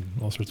one-offs and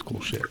all sorts of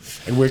cool shit.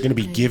 And we're going to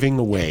be giving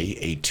away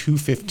a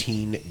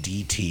 215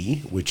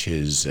 DT, which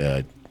is,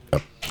 I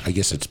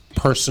guess it's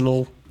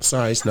personal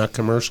size, not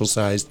commercial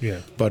sized. Yeah.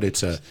 But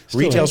it's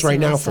retails right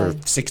now for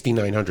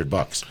personal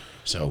 $6,900.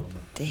 So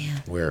Damn.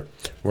 we're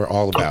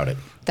all about it.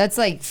 That's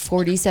like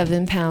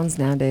 47 pounds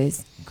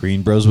nowadays.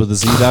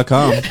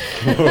 GreenBrosWithAZ.com.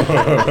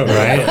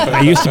 Right?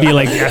 I used to be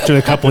like, after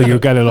a couple, you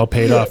got it all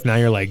paid off. Now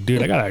you're like,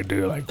 dude, I got to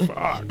do like, fuck.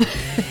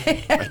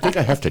 I think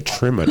I have to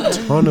trim a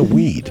ton of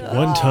weed.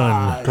 1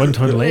 ton. 1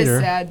 ton What a later.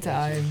 sad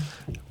time.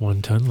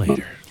 1 ton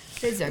later.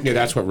 Kids are Yeah,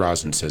 that's what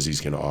Rosin says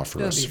he's going to offer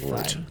It'll us be for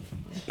it. fun.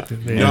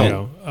 There No. you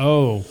go.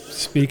 Oh,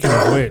 speaking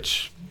of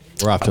which,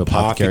 We're off to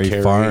Apothecary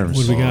Farms.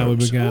 what do we got? What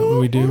do we got? What do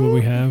we do? What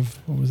we have?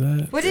 What was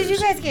that? What did you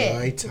guys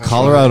get?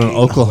 Colorado and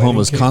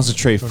Oklahoma's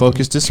Concentrate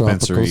Focus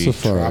Dispensary.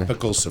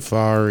 Tropical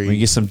Safari. We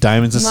get some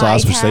diamonds and Mai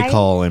sauce, which they Tai?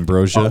 call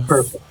ambrosia.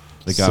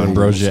 They got So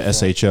ambrosia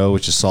SHO,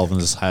 which is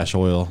solventless hash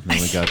oil. And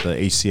then we got the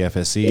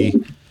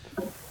HCFSE.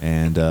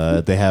 And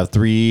they have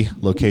 3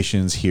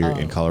 locations here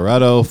in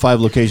Colorado, 5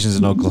 locations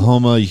in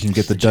Oklahoma. You can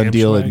get the Dunn Jam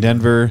deal swag. in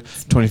Denver,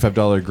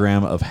 $25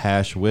 gram of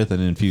hash with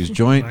an infused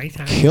joint.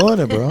 Killing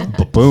it, bro.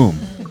 Boom.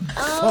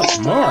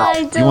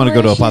 Mark. You want to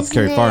go to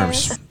Apothecary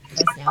Farms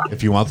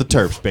if you want the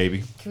terps,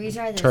 baby. Can we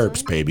try this Terps,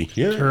 one? baby.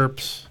 Yeah.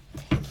 Terps,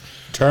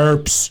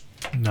 Terps.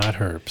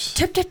 not herbs.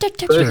 Terp, terp, terp,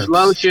 terp, Push terp.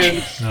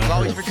 lotion.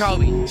 Always for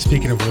Kobe.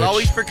 Speaking of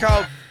Always which, for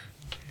Kobe.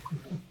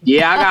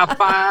 Yeah, I got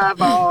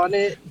 5 on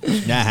it.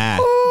 Nah.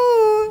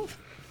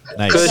 Push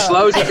Nice.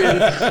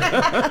 lotion.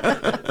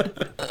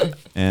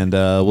 And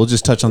we'll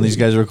just touch on these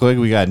guys real quick.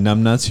 We got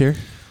Numb Nuts here.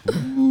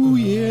 Ooh,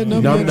 yeah,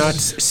 Numb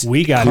nuts.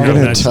 we got We're numb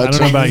gonna nuts. I touch don't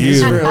know on about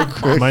these you. real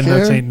quick My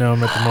nuts here. ain't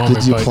numb at the moment.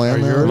 Did you but plan are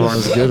that? yours? That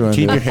was a good one.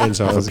 Keep dude. your hands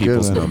That off was of a good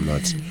people's one. numb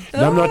nuts.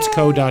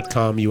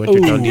 Numbnutsco.com. You enter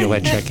Dunn deal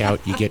at checkout.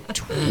 You get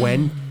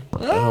 20.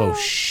 Oh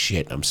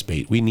shit! I'm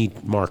spaced. We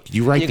need Mark.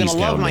 You write You're these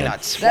gonna love down, my man.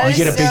 nuts. That You is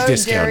get a big so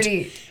discount.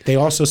 dirty. They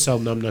also sell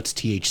Numb Nuts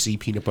THC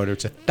peanut butter.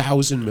 It's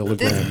 1,000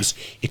 milligrams.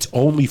 It's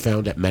only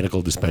found at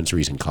medical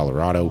dispensaries in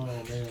Colorado.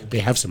 They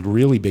have some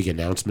really big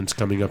announcements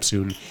coming up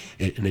soon.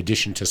 In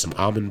addition to some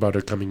almond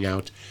butter coming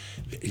out.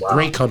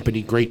 Great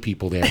company, great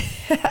people there.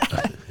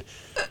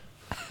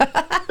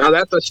 Now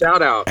that's a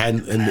shout out.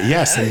 And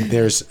yes, and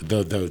there's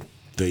the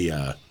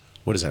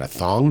what is that? A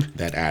thong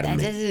that Adam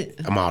That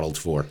doesn't- modeled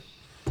for.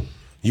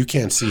 You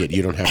can't see it.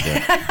 You don't have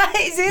the.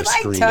 Is it The like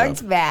screen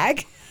tucked up.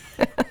 back?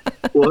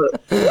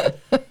 What?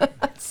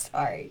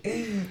 Sorry.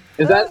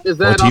 Is that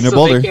 14 or also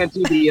Boulder. they can't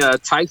do the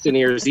Tyson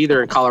ears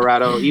either in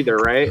Colorado either,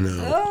 right?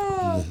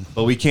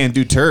 But we can't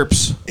do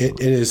terps. It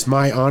is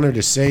my honor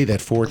to say that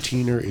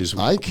 14er is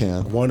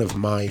one of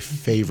my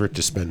favorite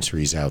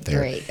dispensaries out there.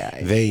 Great,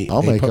 guys. They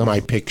make put 'em. my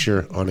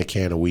picture on a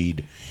can of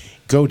weed.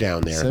 Go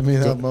down there. Send me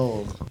Go- that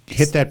mold.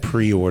 Hit that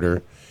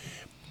pre-order.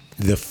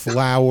 The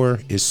flower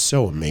is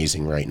so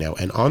amazing right now.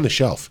 And on the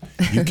shelf,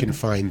 you can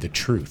find the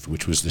Truth,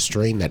 which was the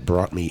strain that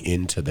brought me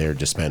into their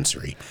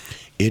dispensary.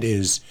 It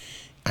is,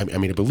 I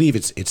mean, I believe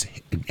it's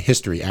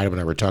history. Adam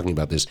and I were talking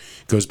about this.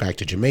 It goes back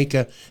to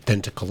Jamaica,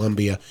 then to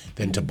Colombia,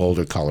 then to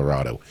Boulder,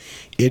 Colorado.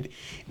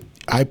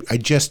 I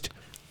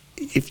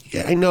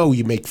know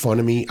you make fun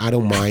of me. I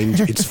don't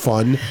mind. It's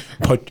fun.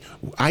 But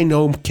I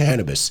know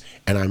cannabis.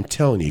 And I'm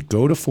telling you,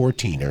 go to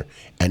 14er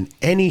and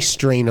any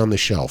strain on the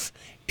shelf,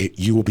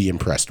 you will be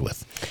impressed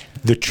with.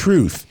 The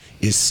Truth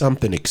is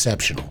something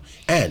exceptional.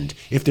 And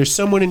if there's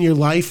someone in your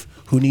life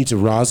who needs a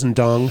rosin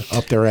dong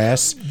up their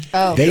ass,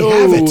 they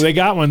have it. They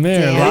got one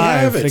there They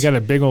have live. it. They got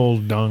a big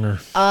old donger.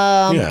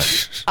 I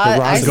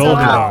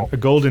A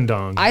golden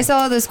dong. I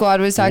saw the squad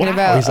was talking Wow.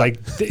 about. He's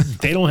like,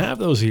 they don't have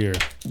those here.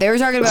 They were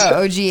talking about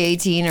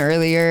OG18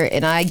 earlier,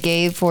 and I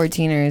gave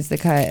 14ers the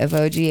cut of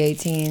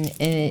OG18,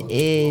 and it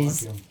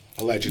is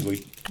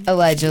allegedly.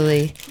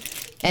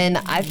 And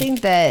I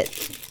think that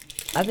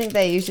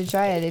you should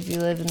try it if you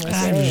live in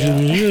this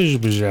area.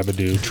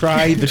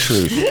 Try the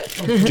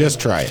Truth. Just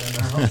try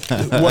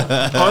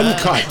it.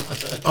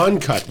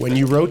 Uncut. When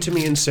you wrote to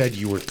me and said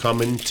you were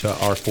coming to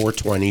our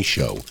 420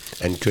 show,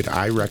 and could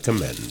I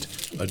recommend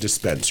a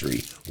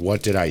dispensary,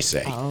 what did I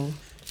say? Oh.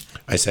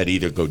 I said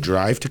either go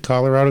drive to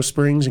Colorado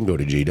Springs and go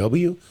to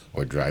JW,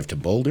 or drive to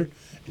Boulder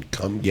and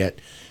come get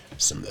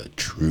some of the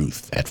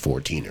Truth at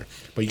 14er.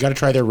 But you got to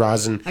try their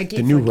rosin.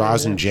 The new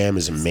rosin jam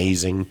is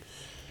amazing.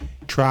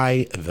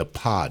 Try the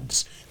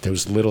pods.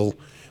 Those little,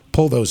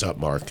 pull those up,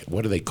 Mark.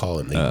 What do they call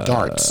them? The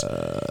darts.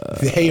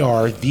 They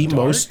are the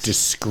most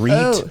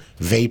discreet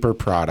vapor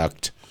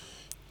product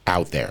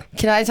out there.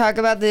 Can I talk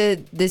about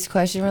this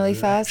question really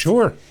fast?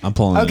 Sure. I'm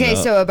pulling Okay, it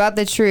up. so about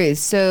the Truth.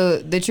 So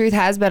the Truth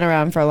has been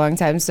around for a long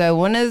time. So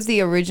one of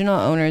the original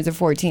owners of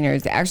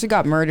 14ers actually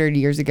got murdered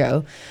years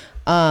ago.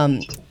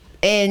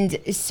 And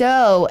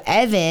so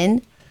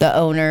Evan, the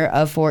owner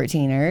of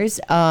 14ers,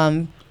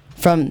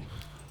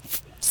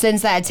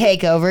 since that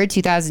takeover,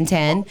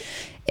 2010,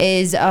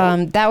 is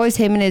that was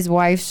him and his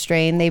wife's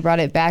strain. They brought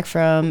it back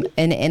from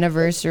an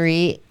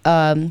anniversary.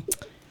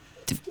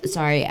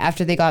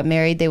 After they got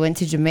married, they went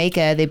to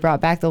Jamaica. They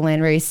brought back the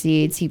landrace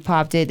seeds. He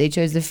popped it. They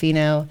chose the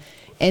pheno.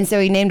 And so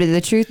he named it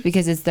the Truth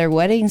because it's their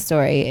wedding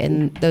story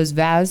and those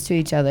vows to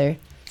each other.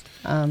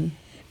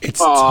 It's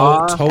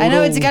total. I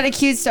know, it's got a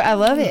cute story. I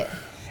love it.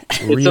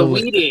 It's a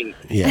weeding.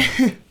 Yeah.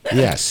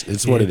 Yes,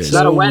 it's what it is. It's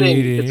not a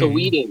wedding. It's a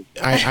weeding.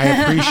 I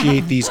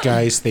appreciate these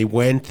guys. They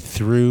went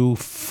through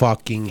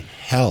fucking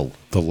hell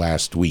the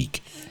last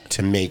week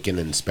to make an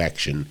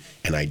inspection,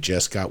 and I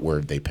just got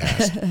word they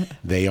passed.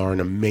 They are an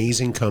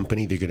amazing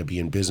company. They're going to be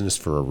in business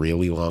for a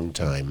really long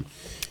time.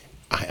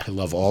 I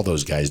love all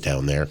those guys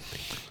down there.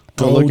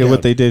 Look at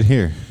what they did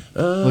here.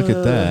 Look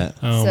at that.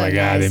 Oh my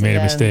God, they made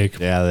a mistake.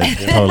 Yeah, they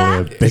totally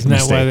a big Isn't that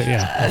mistake.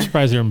 why? I'm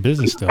surprised they're in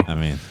business still. I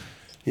mean,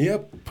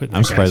 yep.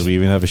 I'm surprised we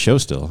even have a show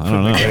still. I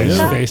don't know. His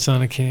face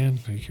on a can.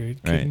 Are you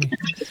kidding me?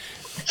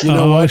 You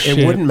know what? Shit.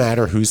 It wouldn't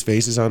matter whose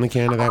face is on the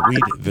can of that weed.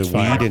 The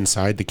weed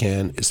inside the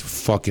can is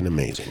fucking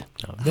amazing.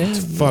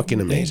 It's fucking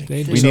amazing.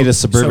 We need a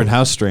suburban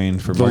house strain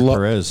for Mark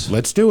Perez.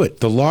 Let's do it.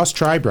 The Lost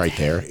Tribe right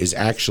there is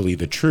actually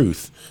the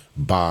Truth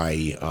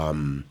by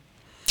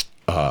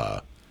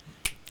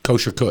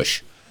Kosher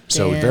Kush.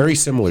 So Damn. very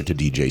similar to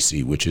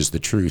DJC, which is the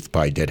Truth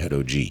by Deadhead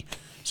OG.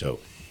 So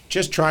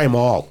just try them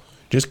all.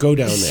 Just go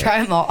down there.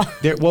 Try them all.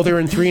 They're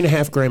in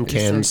 3.5 gram They're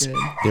cans. so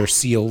good. They're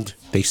sealed.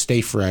 They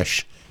stay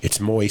fresh. It's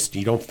moist.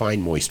 You don't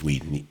find moist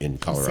weed in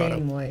Colorado.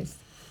 Same moist.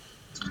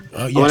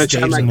 I want to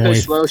try my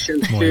Kush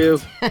lotions too.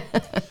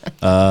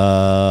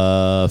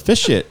 Fish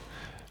shit.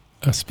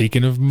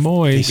 Speaking of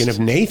moist. Speaking of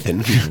Nathan,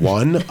 who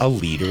won a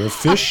liter of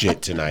fish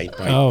shit tonight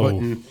by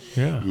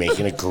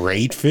making a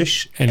great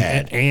fish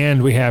ad.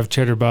 And we have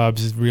Cheddar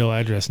Bob's real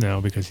address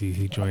now because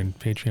he joined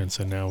Patreon,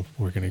 so now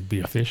we're going to be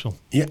official.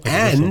 Yeah,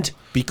 and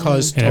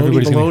because And Tony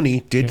everybody's gonna-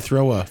 Maloney did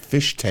throw a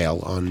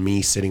fishtail on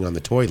me sitting on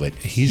the toilet,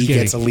 he getting-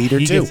 gets a liter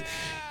he too. gets-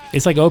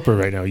 it's like Oprah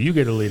right now. You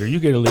get a liter. You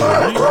get a liter.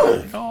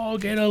 You all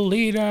get a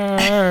liter.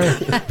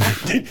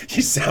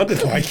 You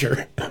sounded like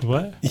her.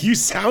 What? You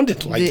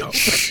sounded like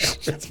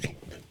Oprah.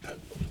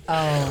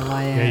 Oh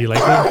my Yeah, you like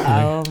that?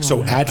 Oh,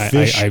 So at I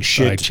fish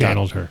shit.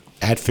 channeled her.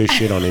 At fish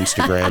shit on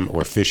Instagram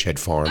or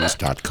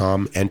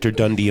fishheadfarms.com. Enter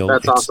Dunn Deal.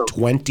 That's It's awesome.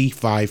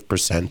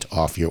 25%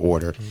 off your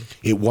order.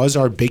 It was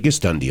our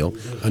biggest Dunn Deal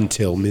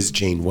until Ms.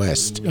 Jane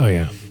West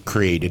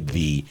created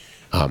the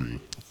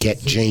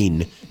Get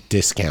Jane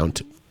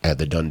discount at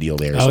the Dunn Deal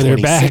there. Oh, they're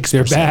back.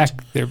 They're back.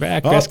 They're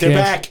back. Oh, Best they're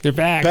cams. back. They're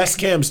back. Best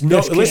cams. No,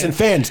 Best listen, cams.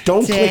 fans,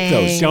 don't click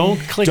those. Don't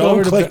click Don't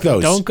over click to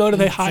those. Don't go to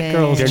the hot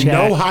girls There are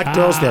chat. no hot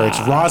girls there. It's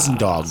rosin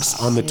dogs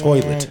on the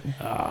toilet.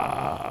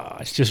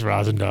 it's just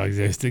rosin dogs.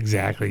 It's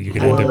exactly. You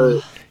can end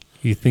up.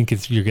 You think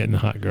you're getting a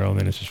hot girl, and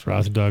then it's just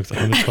rosin dogs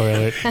on the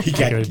toilet.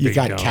 You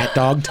got cat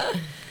dogged.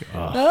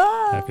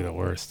 Oh, that'd be the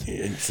worst.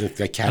 It's a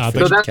So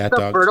catfish, that's cat the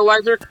dog.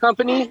 fertilizer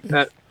company,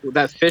 that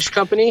fish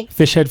company.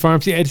 Fish Head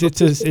Farms. Yeah,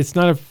 it's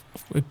not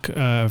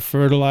a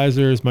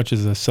fertilizer as much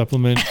as a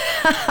supplement.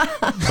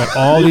 But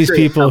all these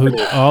people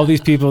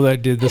that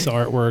did this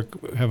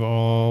artwork have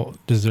all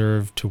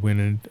deserved to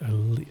win a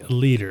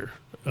liter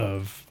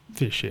of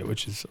fish shit,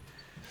 which is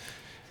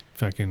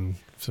fucking.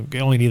 So you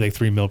only need like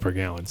 3 ml per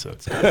gallon. So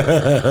it's look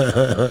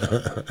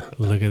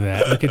at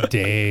that. Look at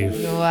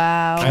Dave.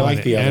 Wow. I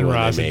like the other and one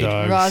they rosin made.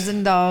 dogs.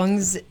 Rosin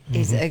dongs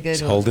is a good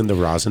It's one. holding the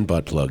rosin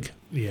butt plug.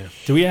 Yeah.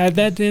 Did we add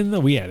that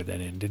in? We added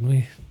that in, didn't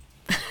we?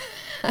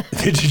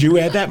 Did you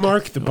add that,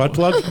 Mark? The butt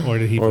plug? Or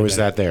did he? Or put was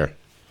that there?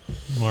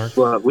 Mark?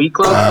 What, Weed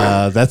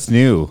Club? That's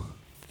new.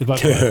 The butt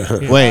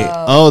plug. Yeah. Wait.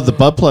 Oh, the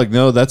butt plug.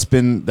 No, that's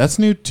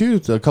new too.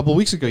 A couple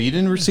weeks ago. You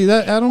didn't see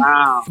that, Adam?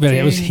 Wow. But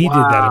he did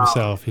that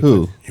himself. He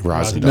Who?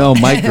 Rosin No,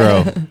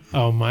 Micro.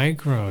 Oh,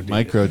 Micro. Did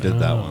Micro did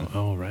that one.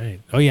 Oh, right.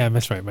 Oh, yeah,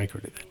 that's right. Micro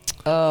did that.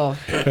 Oh,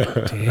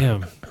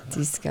 Damn.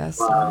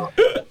 disgusting.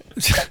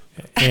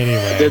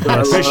 Anyway,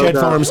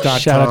 Fishheadfarms.com.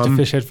 shout out to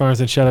Fish Head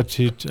Farms and shout out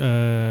to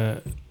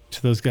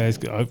those guys.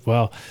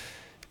 Well,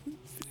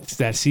 it's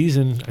that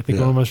season. I think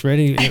we're almost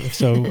ready.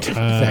 So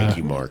thank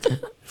you, Mark.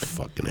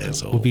 Fucking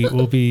asshole.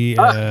 We'll be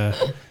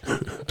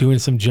doing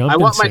some jumping. I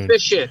want my soon.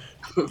 fish shit.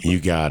 You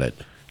got it.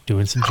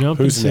 Doing some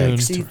jumping Who's soon.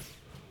 next?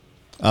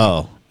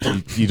 Oh,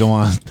 you don't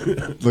want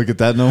to look at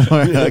that no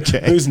more?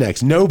 Okay. Who's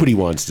next? Nobody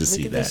wants to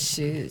see Look at the that.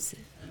 shoes.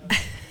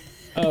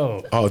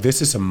 Oh, this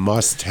is a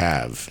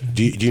must-have.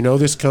 Do you know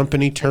this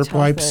company, Terp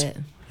Wipes?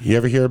 chocolate. You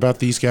ever hear about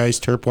these guys?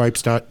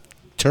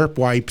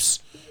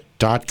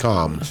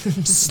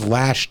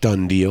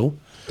 Terpwipes.com/Dunn deal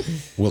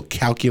will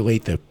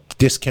calculate the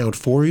discount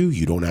for you.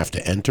 You don't have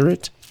to enter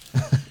it.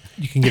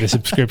 You can get a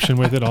subscription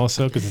with it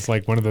also because it's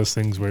like one of those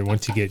things where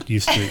once you get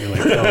used to it, you're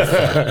like, oh,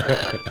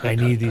 fuck. I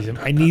need these.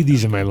 I need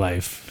these in my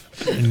life.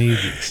 I need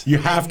these. You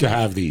have to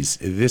have these.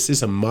 This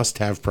is a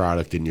must-have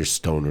product in your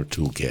stoner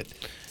toolkit.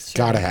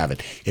 Gotta have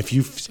it. If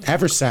you've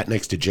ever sat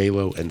next to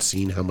J-Lo and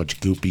seen how much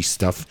goopy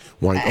stuff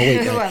wine. Oh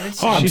wait, I'm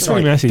She's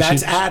sorry. pretty messy.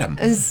 That's She's- Adam.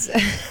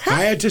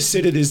 I had to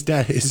sit at his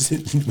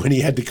when he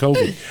had the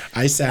COVID.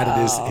 I sat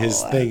at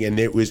his thing, and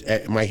it was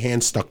my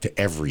hand stuck to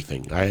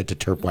everything. I had to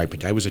terp wipe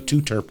it. I was a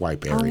 2 terp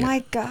wipe area. Oh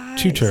my god.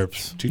 2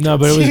 terps. Two No, terps.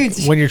 but it Two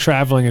was, when you're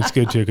traveling, it's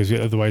good too because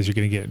otherwise you're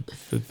gonna get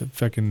the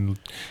fucking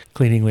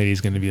cleaning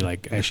lady's gonna be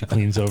like as she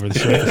cleans over the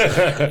surface.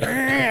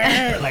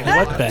 Like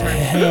what the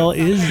hell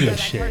is this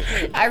shit?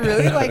 I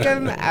really like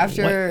them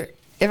after.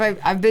 If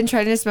I've been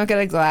trying to smoke out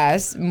of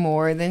glass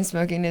more than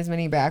smoking as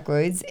many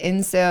backwoods,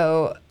 and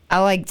so I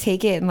like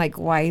take it and like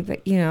wipe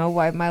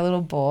my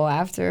little bowl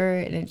after,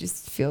 and it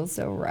just feels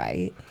so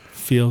right.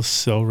 Feels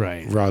so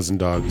right. Rosin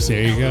dogs.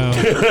 There you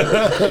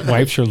go.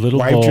 Wipes your little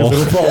Wiped bowl. your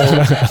little bowl,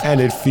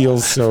 and it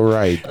feels so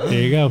right. There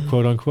you go,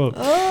 quote unquote.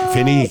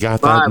 Vinny, you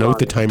got that? Note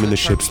the time in the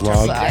ship's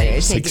log. Sorry, I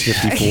take it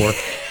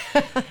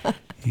 6:54.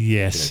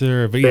 Yes,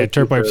 sir. But yeah,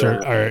 terp wipes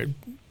are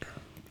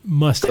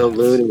must have.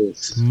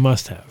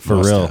 Must have. For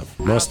real.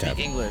 Must have.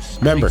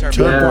 Remember,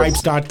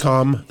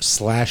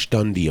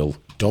 terpwipes.com/Dunn deal.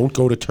 Don't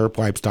go to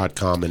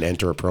terpwipes.com and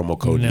enter a promo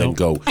code and then Nope.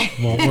 go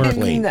Won't work.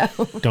 plain. No.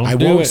 Don't I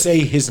do won't it. say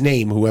his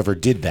name, whoever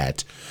did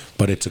that,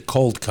 but it's a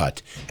cold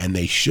cut, and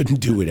they shouldn't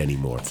do it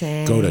anymore.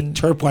 Go to Dang.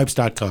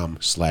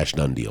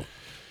 terpwipes.com/Dunn deal.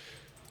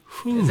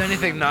 Is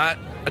anything not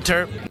a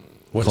terp?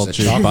 What's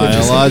Cultured that?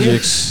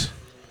 Biologics.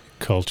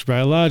 Culture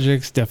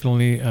Biologics.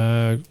 Definitely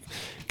gonna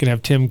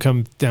have Tim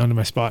come down to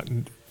my spot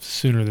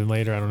sooner than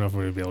later. I don't know if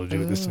we're gonna be able to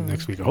do this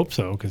next week. I hope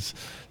so because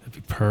that'd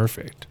be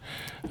perfect.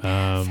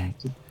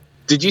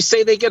 Did you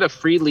say they get a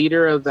free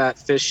liter of that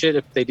fish shit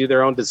if they do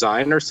their own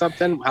design or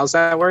something? How's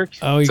that work?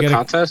 Oh, you It's a gotta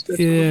contest?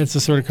 Yeah, it's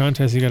a sort of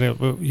contest. You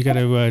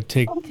gotta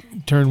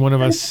turn one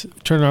of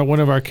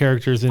our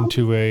characters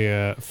into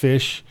a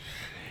fish,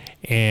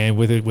 and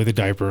with a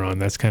diaper on.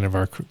 That's kind of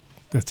our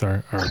that's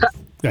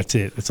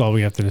it. That's all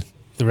we have to.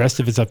 The rest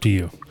of it's up to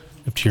you,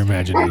 up to your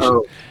imagination.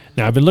 Oh.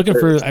 Now I've been looking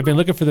for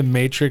the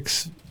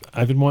Matrix.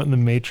 I've been wanting the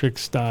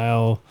Matrix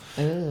style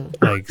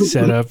like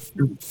setup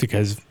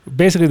because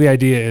basically the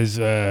idea is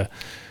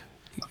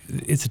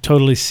it's a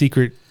totally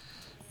secret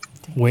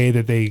way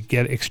that they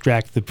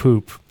extract the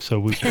poop. So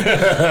we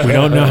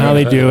don't know how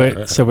they do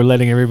it. So we're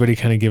letting everybody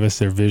kind of give us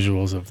their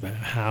visuals of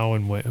how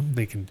and what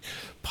they can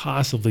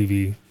possibly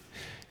be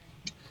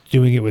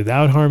doing it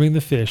without harming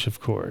the fish, of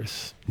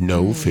course.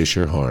 No fish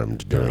are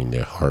harmed during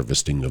the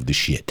harvesting of the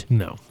shit.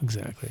 No,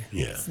 exactly.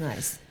 Yeah. It's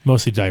nice.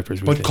 Mostly diapers.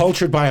 But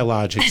Cultured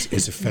Biologics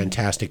is a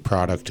fantastic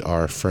product.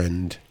 Our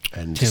friend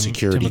and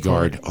security Tim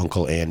guard, McCormick.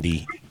 Uncle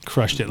Andy,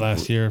 crushed it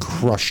last year.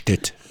 crushed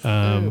it.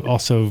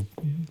 Also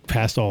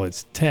passed all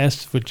its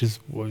tests, which has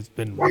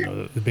been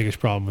the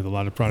biggest problem with a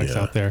lot of products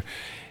out there.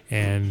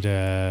 And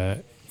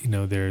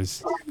it's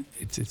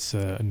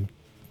an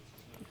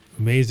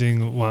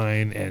amazing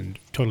line and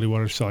totally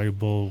water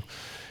soluble,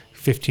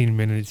 15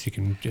 minutes. You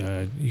can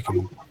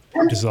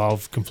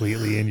dissolve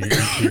completely into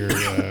your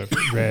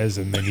res,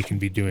 and then you can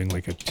be doing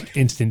like an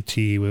instant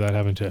tea without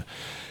having to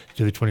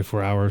do the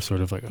 24-hour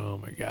sort of like, oh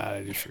my God,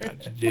 I just forgot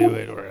to do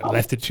it, or I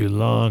left it too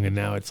long and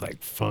now it's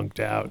like funked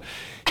out.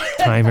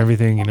 Time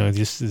everything, it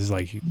just is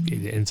like,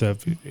 it ends up,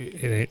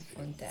 it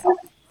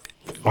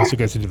also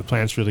gets into the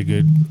plants really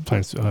good.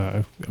 Plants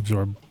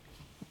absorb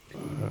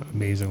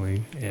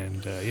amazingly,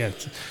 and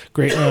it's a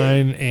great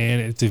line, and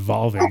it's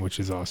evolving, which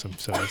is awesome.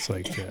 So it's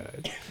like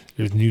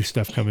there's new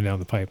stuff coming down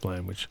the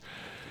pipeline, which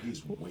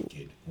he's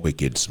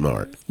wicked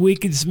smart.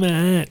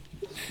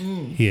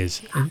 He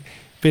is.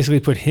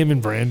 Basically put him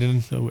and Brandon,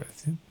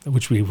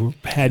 which we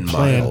had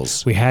planned.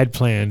 Miles. We had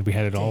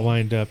it all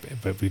lined up,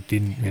 but we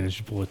didn't manage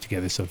to pull it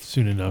together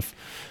soon enough.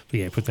 But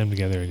yeah, put them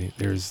together, and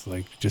there's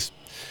like just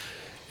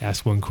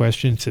ask one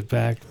question, sit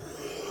back,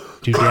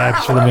 do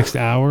dabs for the next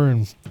hour,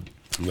 and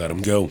let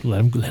them go.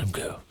 Let them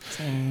go.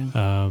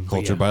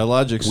 Culture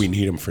Biologics. We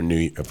need them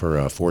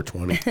for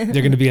 420. They're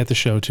going to be at the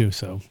show too,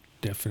 so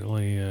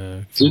definitely.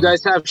 Do you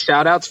guys have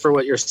shout outs for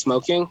what you're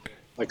smoking?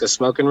 Like a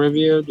smoking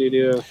review? Do you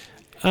do?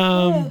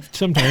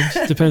 Sometimes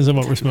depends on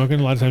what we're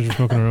smoking. A lot of times we're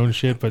smoking our own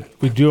shit, but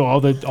we do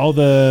all the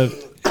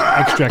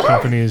extract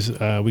companies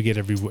we get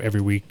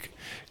every week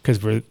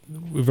because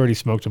we've already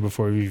smoked them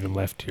before we even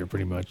left here.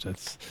 Pretty much,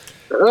 that's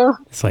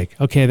it's like,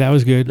 okay, that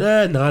was good.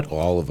 Not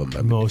all of them.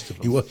 Most of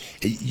them.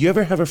 You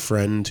ever have a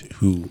friend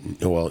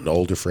an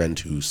older friend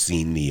who's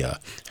seen the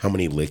how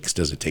many licks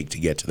does it take to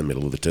get to the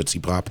middle of the Tootsie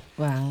Pop?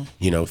 Wow.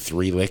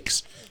 3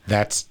 licks.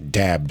 That's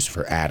dabs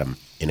for Adam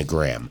in a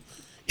gram.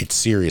 It's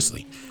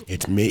seriously.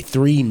 It's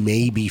 3,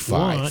 maybe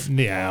 5. What?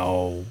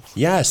 No.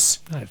 Yes.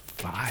 Not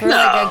 5. For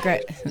like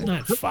a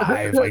Not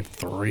 5. Like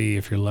 3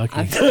 if you're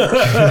lucky.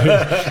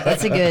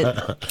 That's a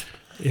good.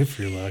 If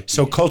you're lucky.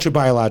 So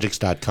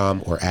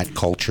culturebiologics.com or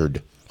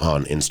 @cultured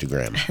on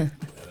Instagram.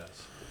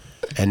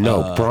 And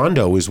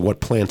Brondo is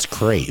what plants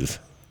crave.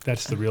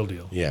 That's the real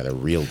deal. Yeah, the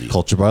real deal.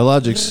 Culture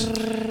Biologics.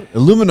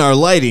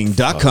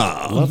 IlluminarLighting.com.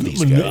 I love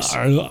these guys.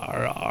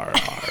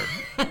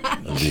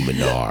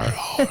 Illuminar.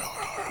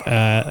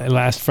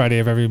 Last Friday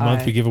of every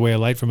month, we give away a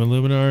light from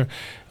Illuminar,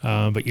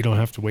 but you don't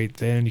have to wait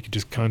then. You can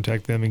just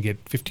contact them and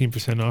get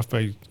 15% off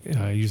by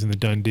using the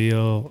Dunn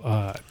deal,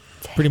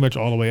 pretty much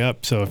all the way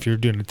up. So if you're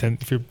doing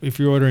if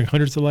you're ordering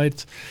hundreds of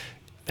lights,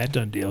 that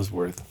Dunn deal is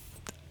worth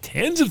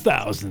tens of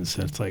thousands.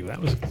 So it's like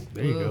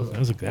there you go. That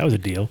was a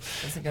deal.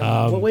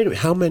 Well, wait a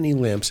minute. How many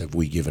lamps have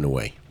we given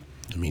away?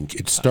 I mean,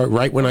 it started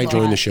right when I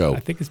joined the show.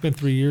 I think it's been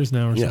 3 years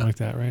now or something like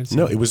that, right? So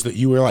no, it was that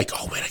you were like,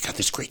 oh man, I got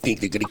this great thing.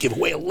 They're going to give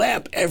away a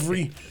lamp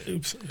every.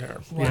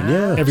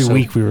 Every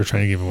week we were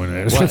trying to give one.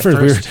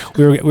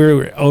 We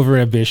were over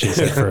ambitious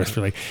at first.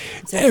 We're like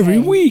every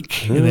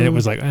week, and then it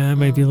was like it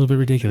might be a little bit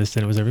ridiculous.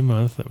 Then it was every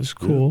month. That was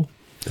cool.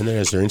 And then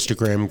as their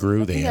Instagram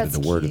grew, they added the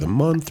word of the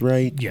month,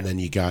 right? Yeah. And then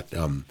you got,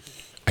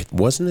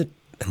 wasn't it?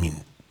 I mean,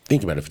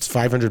 think about it. If it's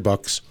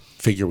 $500,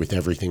 figure with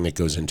everything that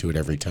goes into it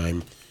every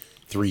time,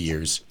 3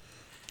 years.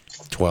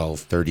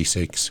 12,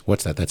 36.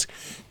 What's that? That's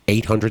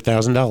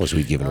 $800,000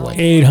 we've given away.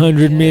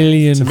 800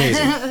 million. It's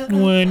amazing. 1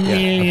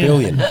 million. $1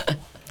 billion.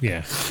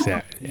 Yeah,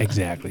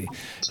 exactly.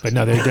 But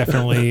no, they're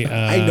definitely.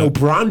 I know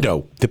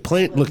Brondo. The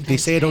plant. Look, they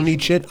say I don't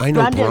need shit. I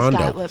know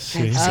Brondo.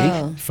 See?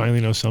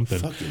 Finally know something.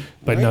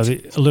 But no, the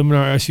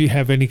Illuminar. If you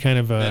have any kind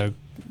of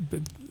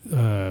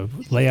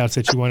layouts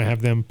that you want to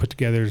have them put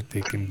together,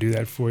 they can do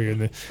that for you.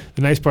 And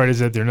the nice part is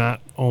that they're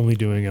not only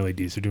doing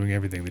LEDs; they're doing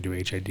everything. They do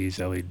HIDs,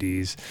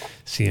 LEDs,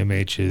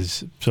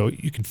 CMHs. So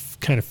you can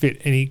kind of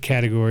fit any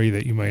category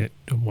that you might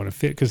want to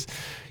fit. Because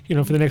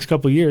for the next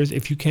couple of years,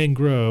 if you can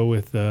grow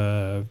with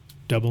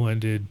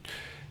double-ended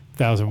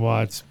 1,000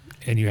 watts,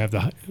 and you have the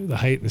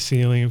height and the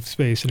ceiling of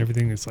space and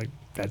everything,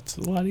 that's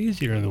a lot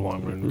easier in the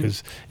long run.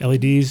 Because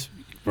LEDs,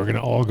 we're going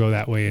to all go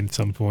that way at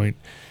some point,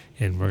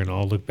 and we're going to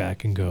all look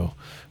back and go,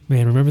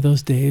 man, remember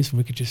those days when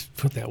we could just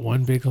put that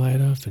one big light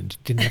up and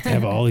didn't have to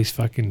have all these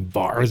fucking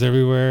bars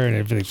everywhere and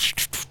everything?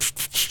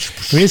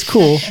 I mean, it's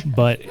cool,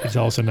 but it's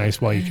also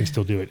nice while you can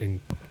still do it and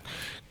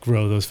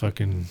grow those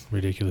fucking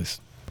ridiculous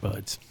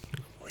buds.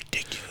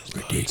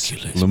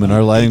 Ridiculous.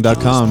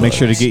 IlluminarLighting.com. Make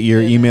sure to get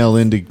your email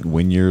in to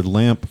win your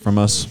lamp from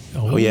us.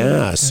 Oh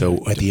yeah.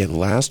 So at the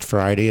last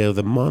Friday of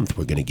the month,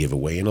 we're going to give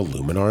away an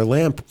Illuminar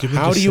lamp.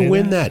 How do you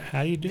win that?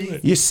 How do you do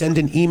it? You send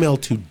an email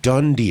to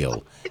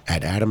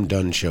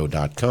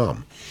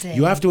dundeal@adamdunnshow.com.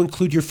 You have to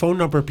include your phone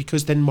number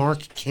because then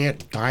Mark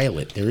can't dial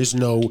it. There is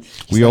no.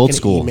 We old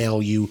school.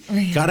 Email you.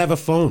 Got to have a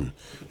phone,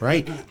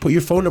 right? Put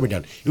your phone number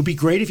down. It would be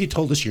great if you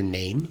told us your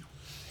name,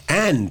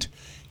 and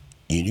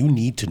you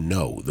need to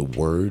know the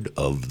word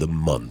of the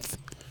month.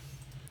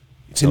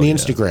 It's in the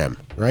Instagram,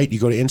 right? You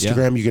go to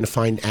Instagram, you're going to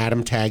find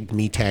Adam tagged,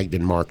 me tagged,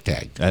 and Mark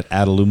tagged. At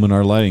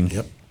IlluminarLighting.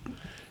 Yep.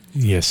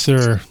 Yes,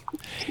 sir.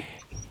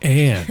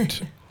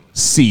 And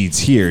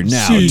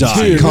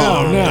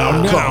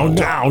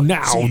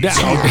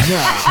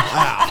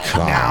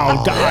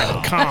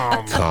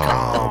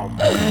seedshere.now.com.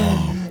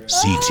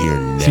 Seeds here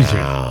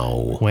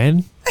now.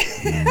 When?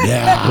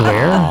 Now.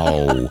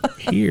 Where?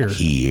 Here.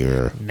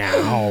 Here.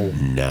 Now.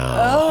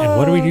 Now. And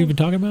what are we even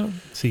talking about?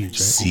 Seeds, right?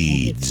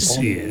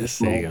 Seeds. Yes,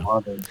 there you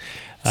go.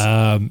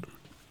 And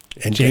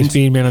James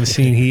Bean, man on the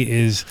scene, he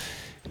is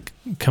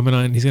coming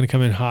on. He's going to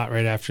come in hot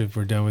right after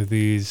we're done with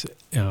these.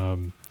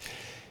 Probably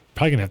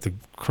going to have to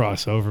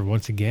cross over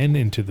once again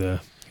into the.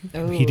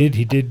 He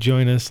did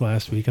join us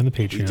last week on the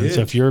Patreon.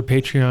 So if you're a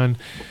Patreon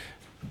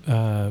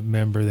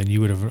member, then you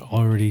would have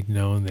already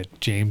known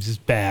that James is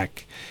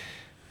back.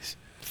 He's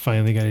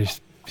finally got he's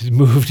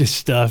moved his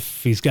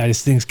stuff. He's got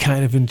his things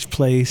kind of in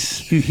place.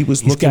 He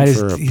was looking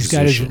for a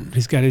position.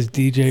 He's got his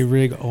DJ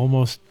rig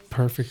almost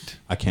perfect.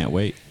 I can't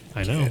wait.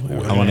 I know.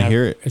 I want to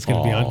hear it. It's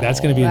going to be on. That's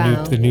going to be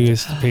the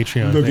newest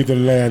Patreon. Look at the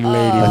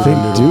landlady. I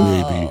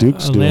think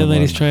Duke's doing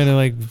landlady's one. trying to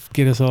like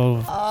get us all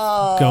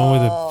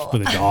going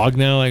with a dog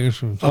now. Like,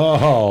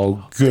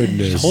 oh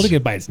goodness! She's holding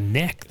it by its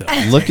neck though.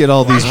 Look at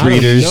all these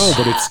readers. No,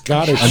 but it's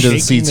got it under the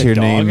seats here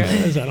name.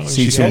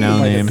 Seats here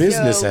now name.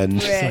 Business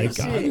end. It's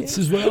like, God, this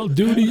is what I'll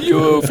do to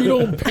you if you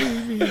don't pay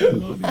me.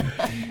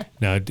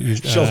 No,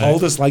 she'll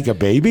hold us like a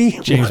baby.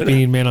 James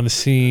Bean, man on the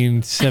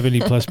scene,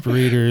 70+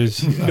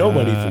 breeders.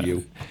 Nobody for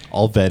you.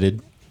 All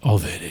vetted. All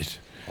vetted.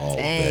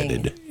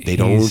 They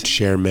don't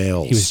share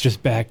mails. He was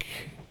just back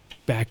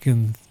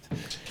in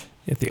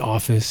at the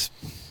office,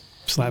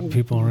 slapping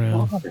people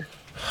around.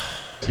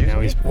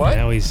 Now he's going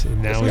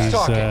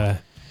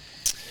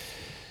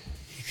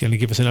to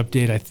give us an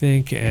update, I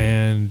think,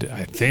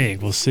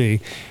 we'll see.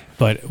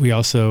 But we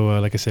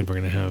also, like I said, we're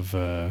going to have.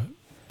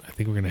 I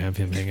think we're going to have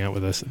him hang out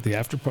with us at the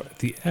after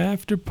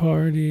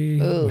party,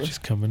 which is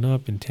coming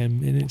up in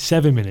 10 minutes.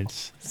 7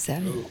 minutes.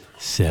 7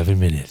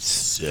 minutes.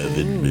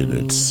 7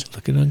 minutes.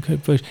 Look at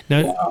Uncut Bush.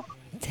 Now,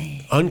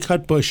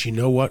 Uncut Bush, you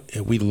know what?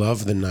 We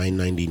love the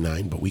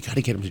 $9.99, but we got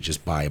to get him to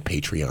just buy a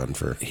Patreon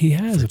for. He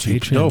has a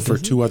Patreon. No, for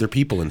 2 other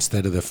people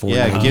instead of the $4.99.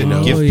 Yeah,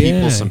 give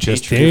people some.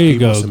 Just there you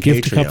go.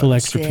 Gift a couple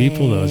extra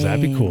people. Those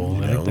that'd be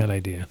cool. I like that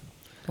idea.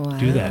 Wow.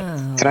 Do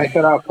that. Can I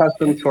put out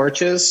custom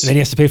torches? And then he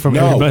has to pay for them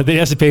every month. Then he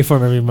has to pay for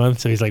them every month.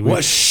 So he's like,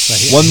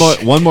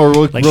 one more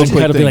real quick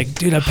gotta be thing. like,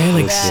 dude, I pay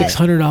like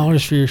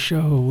 $600 for your show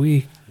a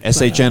week.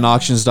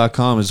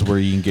 SHNauctions.com is where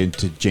you can get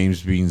into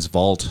James Bean's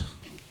vault.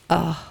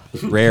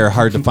 Rare,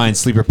 hard to find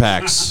sleeper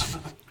packs.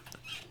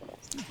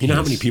 You know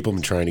how many people have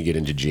been trying to get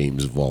into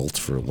James' vault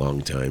for a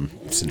long time?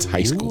 Since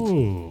high school.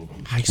 Ooh.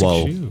 High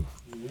school. Whoa.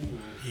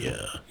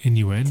 Yeah.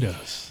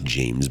 Innuendos.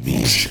 James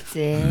Bean.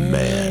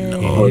 Man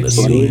on the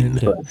scene.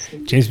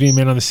 James Bean,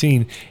 man on the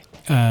scene.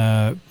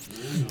 The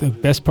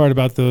best part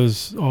about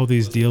all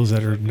these deals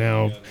that are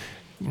now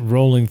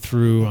rolling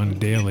through on a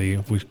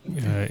daily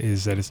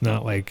is that it's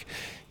not like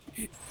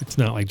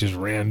just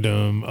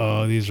random.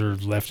 Oh, these are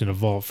left in a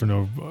vault for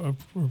no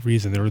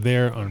reason. They were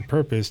there on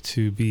purpose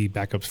to be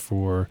backups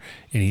for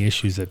any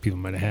issues that people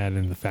might have had,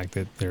 and the fact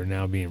that they're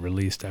now being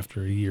released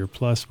after a year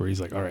plus, where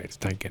he's like, all right, it's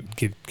time got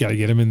to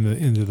get them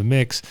into the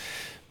mix.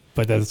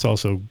 But that's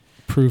also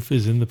proof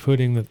is in the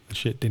pudding that the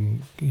shit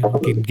didn't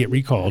get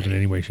recalled in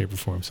any way, shape, or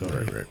form. So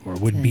or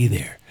wouldn't be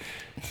there.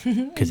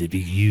 Because it'd be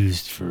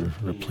used for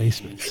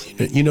replacements.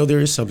 You know, there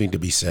is something to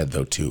be said,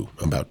 though, too,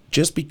 about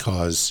just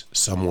because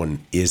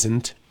someone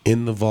isn't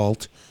in the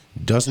vault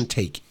doesn't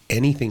take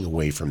anything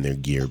away from their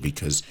gear,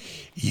 because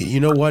you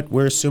know what?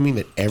 We're assuming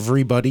that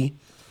everybody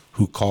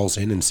who calls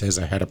in and says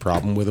I had a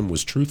problem with them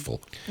was truthful.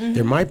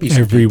 There might be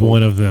some every people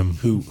one of them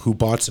who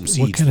bought some seeds,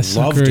 what kind of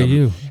loved sucker them, are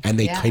you? and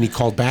he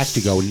called back to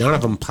go, none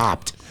of them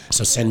popped.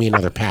 So send me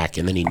another pack,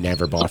 and then he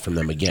never bought from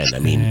them again. I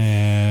mean,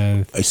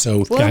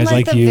 so guys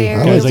like you,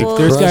 there's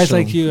guys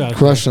like you.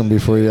 Crush them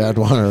before you add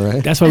water,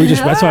 right? That's why we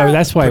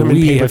that's why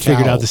we have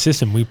figured out the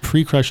system. We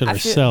pre-crush it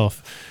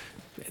ourselves,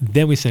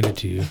 then we send it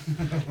to you.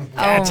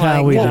 That's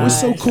how we. What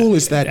was so cool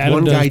is that Adam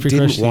one does guy didn't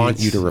pre-crush want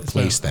seeds. you to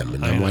replace them,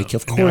 and I I'm know. like,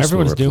 of Now course we'll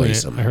everyone's doing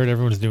replace it. them. I heard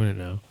everyone's doing it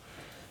now.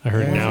 I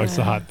heard now it's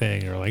the hot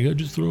thing. They're like,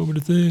 just throw them in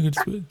a thing.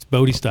 It's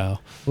Bodie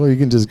style. Well, you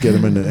can just get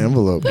them in an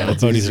envelope.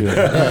 That's easier.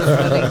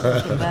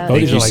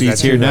 Thank you, Seats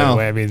Here Now.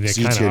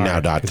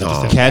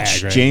 SeatsHereNow.com.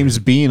 Catch James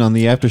Bean on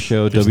the after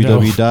show, There's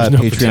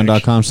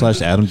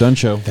www.patreon.com/Adam Dunn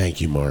Show.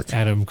 Thank you, Mark.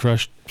 Adam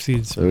Crushed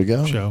Seeds. There we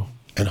go. Show.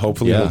 And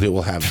hopefully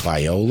we'll have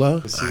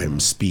Viola. I'm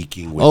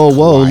speaking with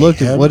look,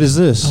 Clyde. what is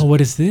this? Oh, what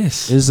is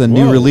this? This is a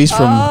new release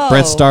from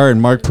Brett Starr and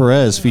Mark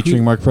Perez,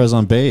 featuring Mark Perez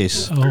on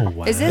bass. Oh,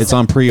 wow. It's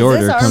on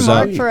pre-order. our Comes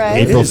Mark out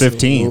Perez? April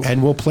 15th.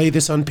 And we'll play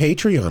this on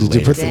Patreon Did you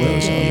later put for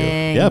those of you.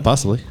 Yeah,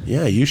 possibly.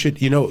 Yeah, you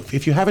should. You know,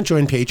 if you haven't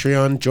joined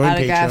Patreon, join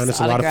Autographs, Patreon. It's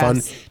a lot of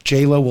fun.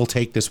 J-Lo will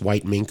take this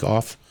white mink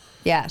off.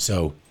 Yeah.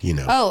 So, you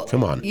know, Oh,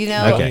 come on. You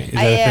know, Okay. Is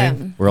that a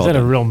thing? We're Is all that a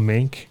done. real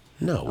mink?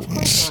 No.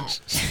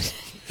 It's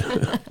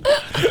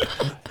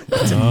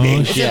It's a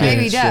baby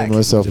duck.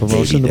 Shameless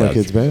self-promotion to my duck.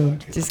 kids'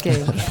 band. Just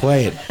kidding.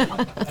 Play it.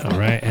 All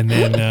right, and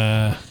then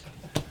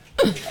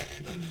what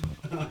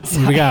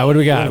do we got? What do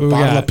we got? What do we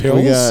Bottle got? of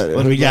pills?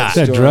 What do we got?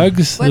 Is that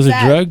drugs? What's Those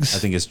that? are drugs? I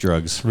think it's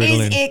drugs.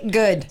 Ritalin. Is it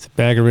good?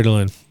 Bag of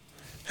Ritalin.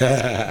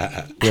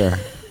 Where?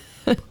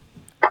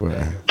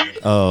 Where?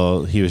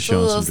 Oh, he was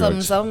showing little some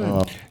drugs. something.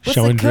 Oh.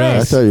 Showing the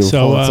drugs. I thought you were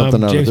So pulling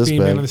something out of James this Bean,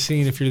 man bag. on the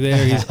scene, if you're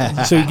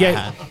there, so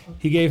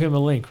he gave him a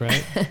link,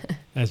 right?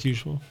 As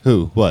usual.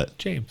 Who? What?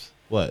 James.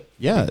 What?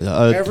 Yeah.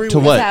 To What's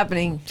what?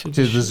 happening? To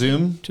the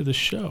Zoom? To the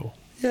show.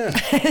 Yeah.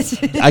 I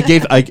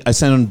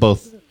sent him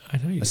both. I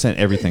know you I sent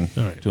everything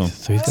to him.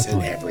 So he's got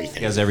the Everything.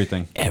 He has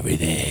everything.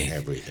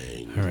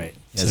 Everything. All right.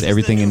 He has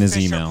everything in his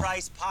Fisher email.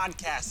 Price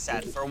podcast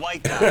set for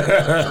white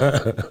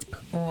guy.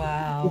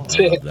 Wow.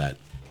 I love that.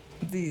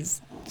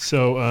 These.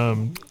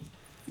 So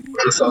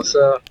This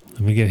also.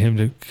 let me get him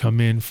to come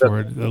in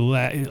for as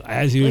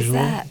What's usual.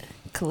 that?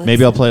 Calypso.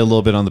 Maybe I'll play a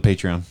little bit on the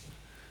Patreon.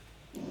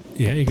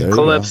 Yeah, you There can. you go.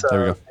 Calypso.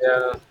 There we go.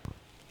 Yeah.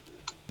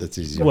 That's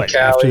easy. What,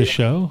 Cali. after the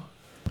show?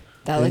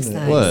 That looks In the-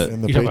 nice. What?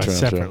 In the You're talking about Patreon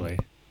show. separately.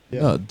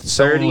 No,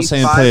 someone was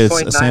saying play a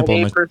sample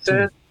of my.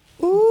 35.98%.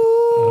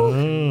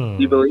 Oh.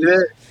 You believe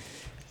it?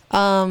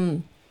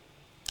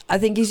 I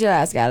think you should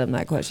ask Adam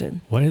that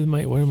question. What am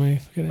I gonna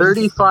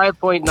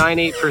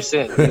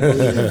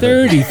 35.98%.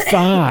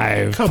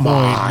 35. Come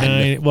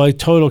on. Well,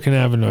 total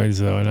cannabinoids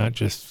though, not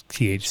just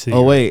THC.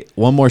 Oh wait,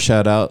 one more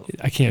shout out.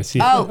 I can't see.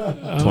 Oh.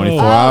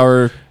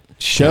 24-hour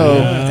show.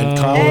 And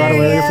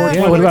Colorado Area 420.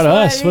 Yeah, what about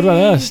us? What about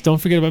us? Don't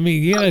forget about me.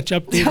 You gotta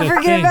update Don't that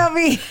forget thing. about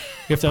me. You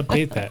have to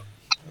update that.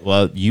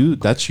 Well,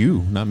 that's you,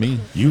 not me.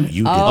 You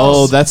did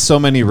Oh, this. that's so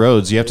many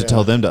roads. You have to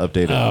tell them to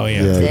update it. Oh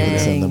yeah. Yeah, you Dang. can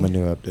send them a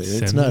new update. It's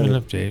Send not them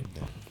an update.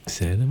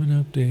 Send them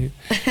an update.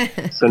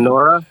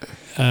 Sonora.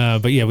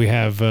 But yeah, we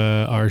have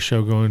our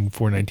show going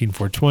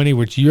 419-420,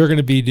 which you're going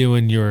to be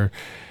doing your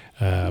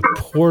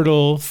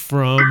portal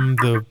from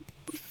the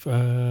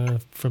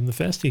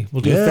Festi.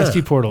 We'll do a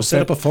Festi portal. We'll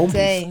set up a phone booth.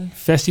 Dang.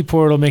 Festi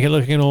portal. Make it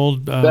look like an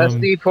old.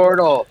 Festi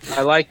Portal.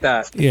 I like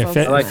that. Yeah,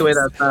 I like the way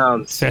that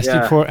sounds. Festi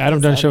Yeah. portal.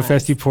 Adam Dunn So show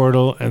nice. Festi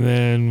portal, and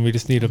then we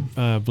just need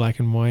a black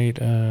and white.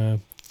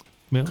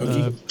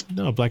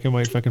 Black and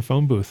white fucking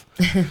phone booth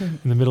in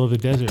the middle of the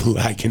desert.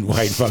 Black and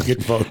white fucking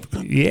phone.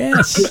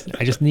 Yes,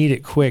 I just need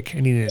it quick. I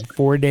need it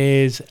 4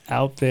 days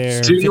out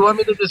there. Do you want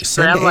me to just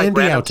Send grab like Andy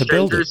random out to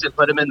build strangers and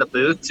put them in the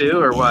booth too,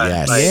 or what?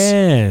 Yes. Like,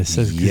 Yes,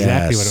 that's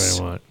exactly Yes.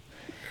 what I want.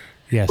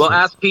 Yes. well,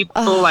 ask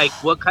people like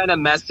what kind of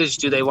message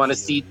do they want to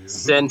see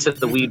send to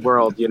the weed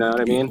world? You know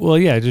what I mean? Well,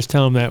 yeah, just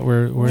tell them that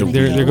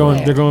they're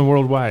going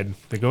worldwide.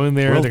 They're going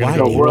there. They're going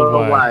to go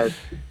worldwide.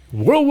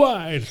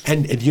 Worldwide.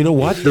 And you know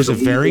what? There's a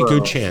very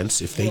good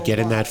chance if they get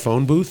in that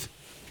phone booth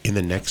in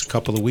the next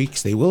couple of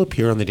weeks, they will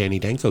appear on the Danny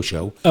Danko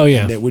show. Oh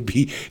yeah, and that would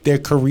be their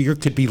career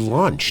could be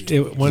launched.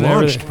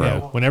 Whenever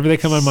they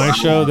come on my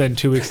show, then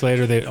 2 weeks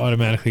later they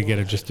automatically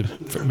get just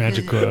a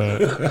magic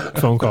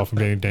phone call from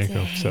Danny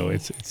Danko. So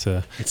it's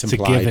a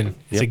implied. given.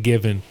 It's a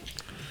given.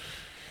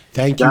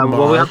 Thank you, Yeah, Mark.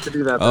 well, we have to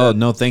do that. Oh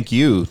no, thank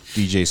you,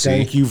 DJC.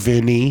 Thank you,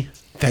 Vinny.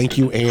 Thank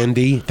you,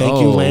 Andy. Thank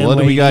you, Oh, Landlady. what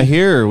do we got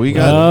here? We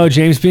got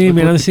James Bean,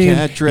 man on the scene.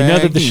 Cat You know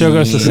that the show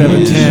goes to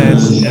dragging.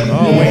 7:10.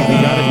 Oh wait, we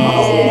got it.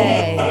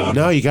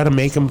 No, you got to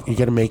make him. You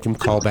got to make him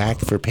call back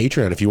for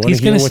Patreon if you want to He's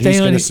hear going to what stay he's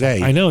on. going to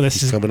say. I know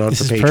He's coming on this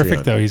for is Patreon.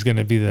 perfect though. He's going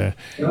to be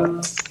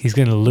he's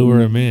going to lure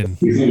him in.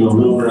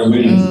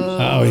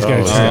 Oh, he's got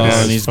to turn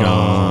down. He's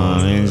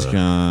gone. He's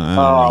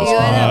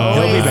gone.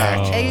 He'll be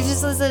back. It's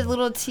just a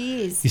little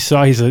tease. You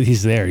saw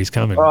he's there. He's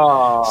coming.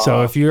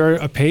 So if you're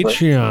a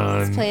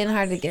Patreon, It's playing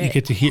hard to you get.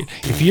 get to hear.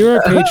 If you're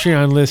a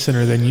Patreon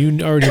listener, then you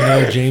already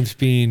know James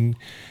Bean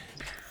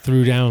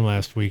threw down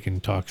last week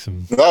and talked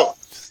some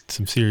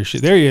serious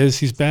shit. There he is.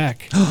 He's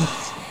back.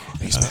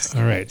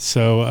 All right.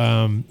 So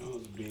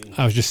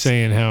I was just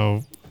saying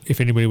how if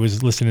anybody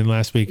was listening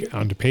last week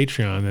onto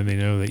Patreon, then they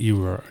know that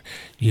you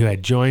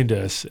had joined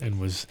us and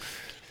was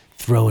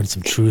throwing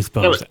some truth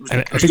bombs.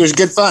 And I think It was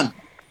good fun.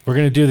 we're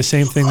going to do the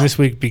same thing this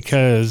week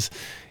because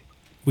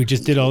we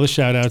just did all the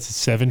shout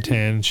outs at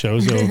 7:10.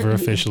 Show's over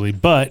officially,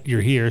 but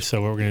you're here.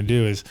 So what we're going to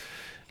do is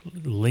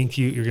link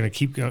you. You're going to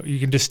keep going. You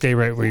can just stay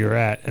right where you're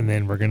at. And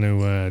then we're going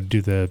to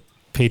do the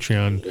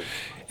Patreon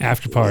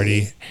after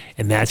party.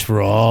 And that's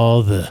where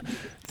all the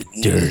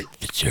dirt.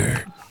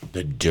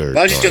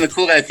 I was just doing the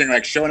cool guy thing,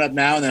 like showing up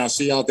now, and then I'll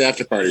see y'all at the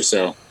after party.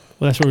 So Well,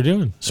 that's what we're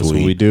doing. That's what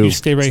we do. You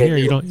stay right here.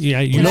 You don't. Yeah,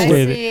 you Can I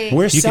stay see- there.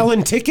 We're You can-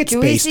 selling tickets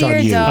Can we based see your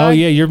on you. dog? Oh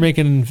yeah, you're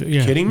making.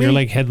 Yeah, Kidding me? You're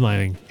like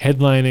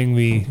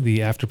headlining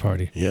the after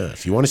party. Yeah,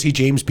 if you want to see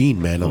James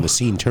Bean, man, on the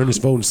scene, turn his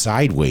phone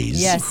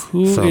sideways. Yes.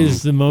 Who is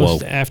from, the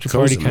most well, after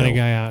party kind Cozumel. of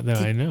guy out that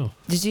I know?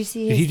 Did you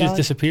see Did his he just dog?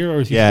 disappear, or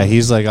is he? Yeah, still-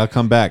 he's like, I'll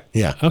come back.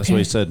 Yeah. That's Okay. what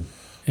he said.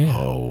 Yeah.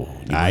 Oh,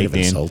 you I might have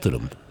did. insulted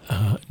him.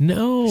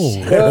 No.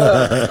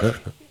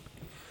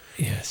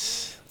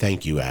 Yes.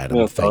 Thank you,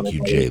 Adam. Thank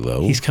you, J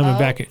Lo. He's coming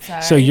back.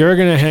 sorry. So you're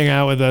gonna hang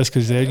out with us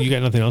because you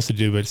got nothing else to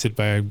do but sit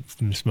by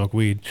and smoke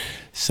weed.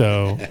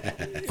 So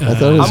I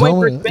thought it was I'm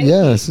waiting home. for Spanky.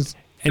 Yeah, it's just-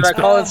 Should I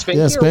call it Spanky?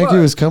 yeah. or Spanky what?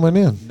 was coming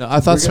in. No,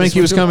 I thought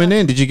Spanky was coming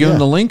in. Did you give him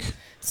the link?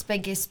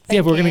 Spanky.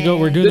 yeah, we're gonna go.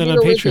 We're doing Give that me on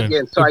the link Patreon.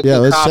 again so I Yeah,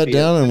 can let's copy sit it.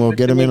 down and we'll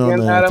get him in on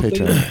the Adam, please?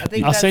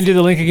 Patreon. I'll send you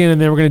the link again,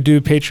 and then we're gonna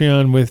do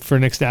Patreon for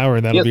next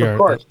hour. That'll Yes, be of our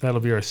course. that'll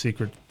be our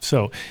secret.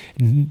 So,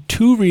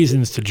 2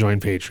 reasons to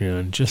join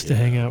Patreon: just to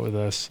hang out with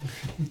us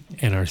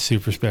and our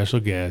super special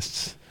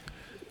guests.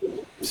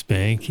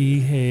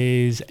 Spanky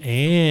Hayes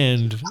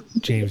and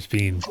James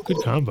Bean. Good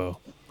combo.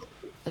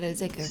 That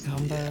is a good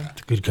combo.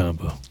 It's a good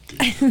combo.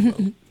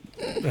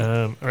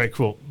 All right,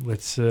 cool.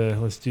 Let's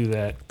do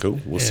that. Cool.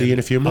 We'll see you in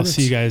a few minutes. I'll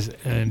see you guys,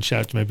 and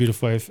shout out to my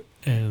beautiful wife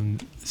and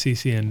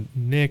Cece and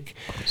Nick.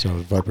 Shout out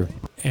to Viper.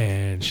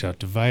 And shout out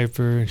to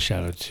Viper. And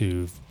shout out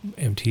to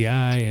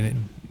MTI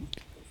and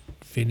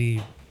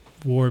Vinny,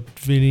 Warped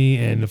Vinny,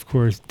 and of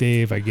course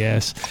Dave, I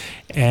guess,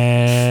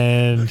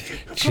 and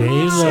J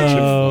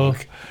Lo,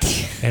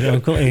 and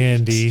Uncle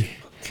Andy.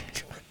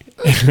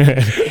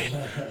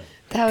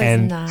 That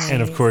was nice.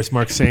 And of course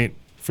Mark Saint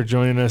for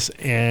joining us,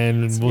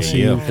 and we'll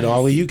see you. And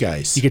all of you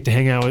guys. You get to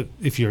hang out with,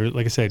 if you're,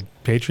 like I said,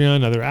 Patreon,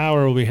 another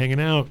hour, we'll be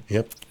hanging out.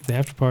 Yep. The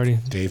after party.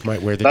 Dave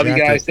might wear the Love jacket.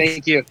 you guys.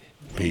 Thank you.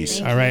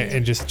 Peace. All right,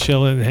 and just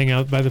chill and hang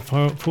out by the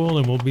pool,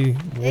 and we'll be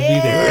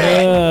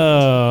there.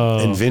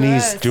 Oh. And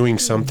Vinny's doing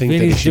something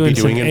Vinny's that he should be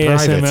doing some in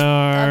private.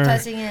 ASMR. I'm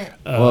touching it.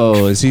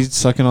 Whoa, is he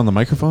sucking on the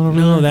microphone over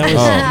No, there? that was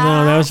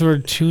no, that was for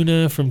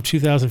Tuna from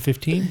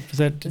 2015. Is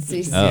that?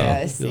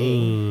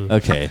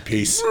 Okay.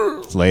 Peace.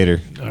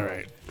 Later. All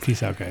right.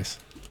 Peace out, guys.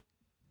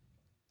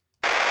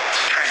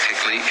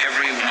 Practically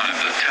every one of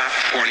the top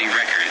 40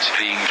 records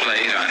being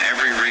played on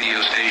every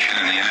radio station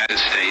in the United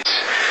States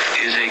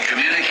is a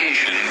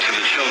communication to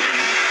the children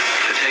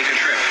to take a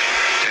trip,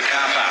 to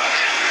cop out,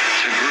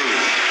 to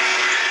groove.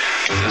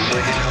 The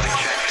psychedelic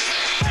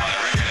jackets on the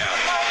record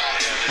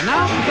albums. And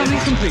now for something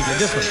completely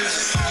different.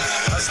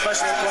 A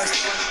special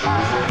question.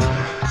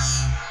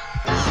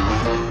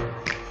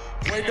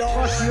 We don't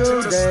want you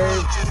to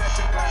smoke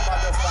genetically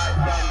modified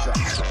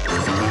ganja.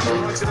 We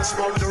want you to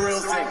smoke the real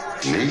thing.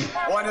 Me?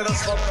 Want you to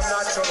smoke the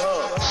natural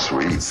herb.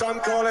 Sweet. Some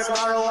call it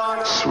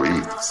marijuana.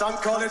 Sweet. Some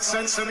call it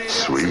sesame.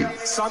 Sweet.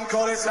 Some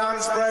call it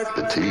lamb's bread.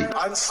 The tea.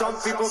 And some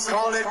people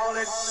call it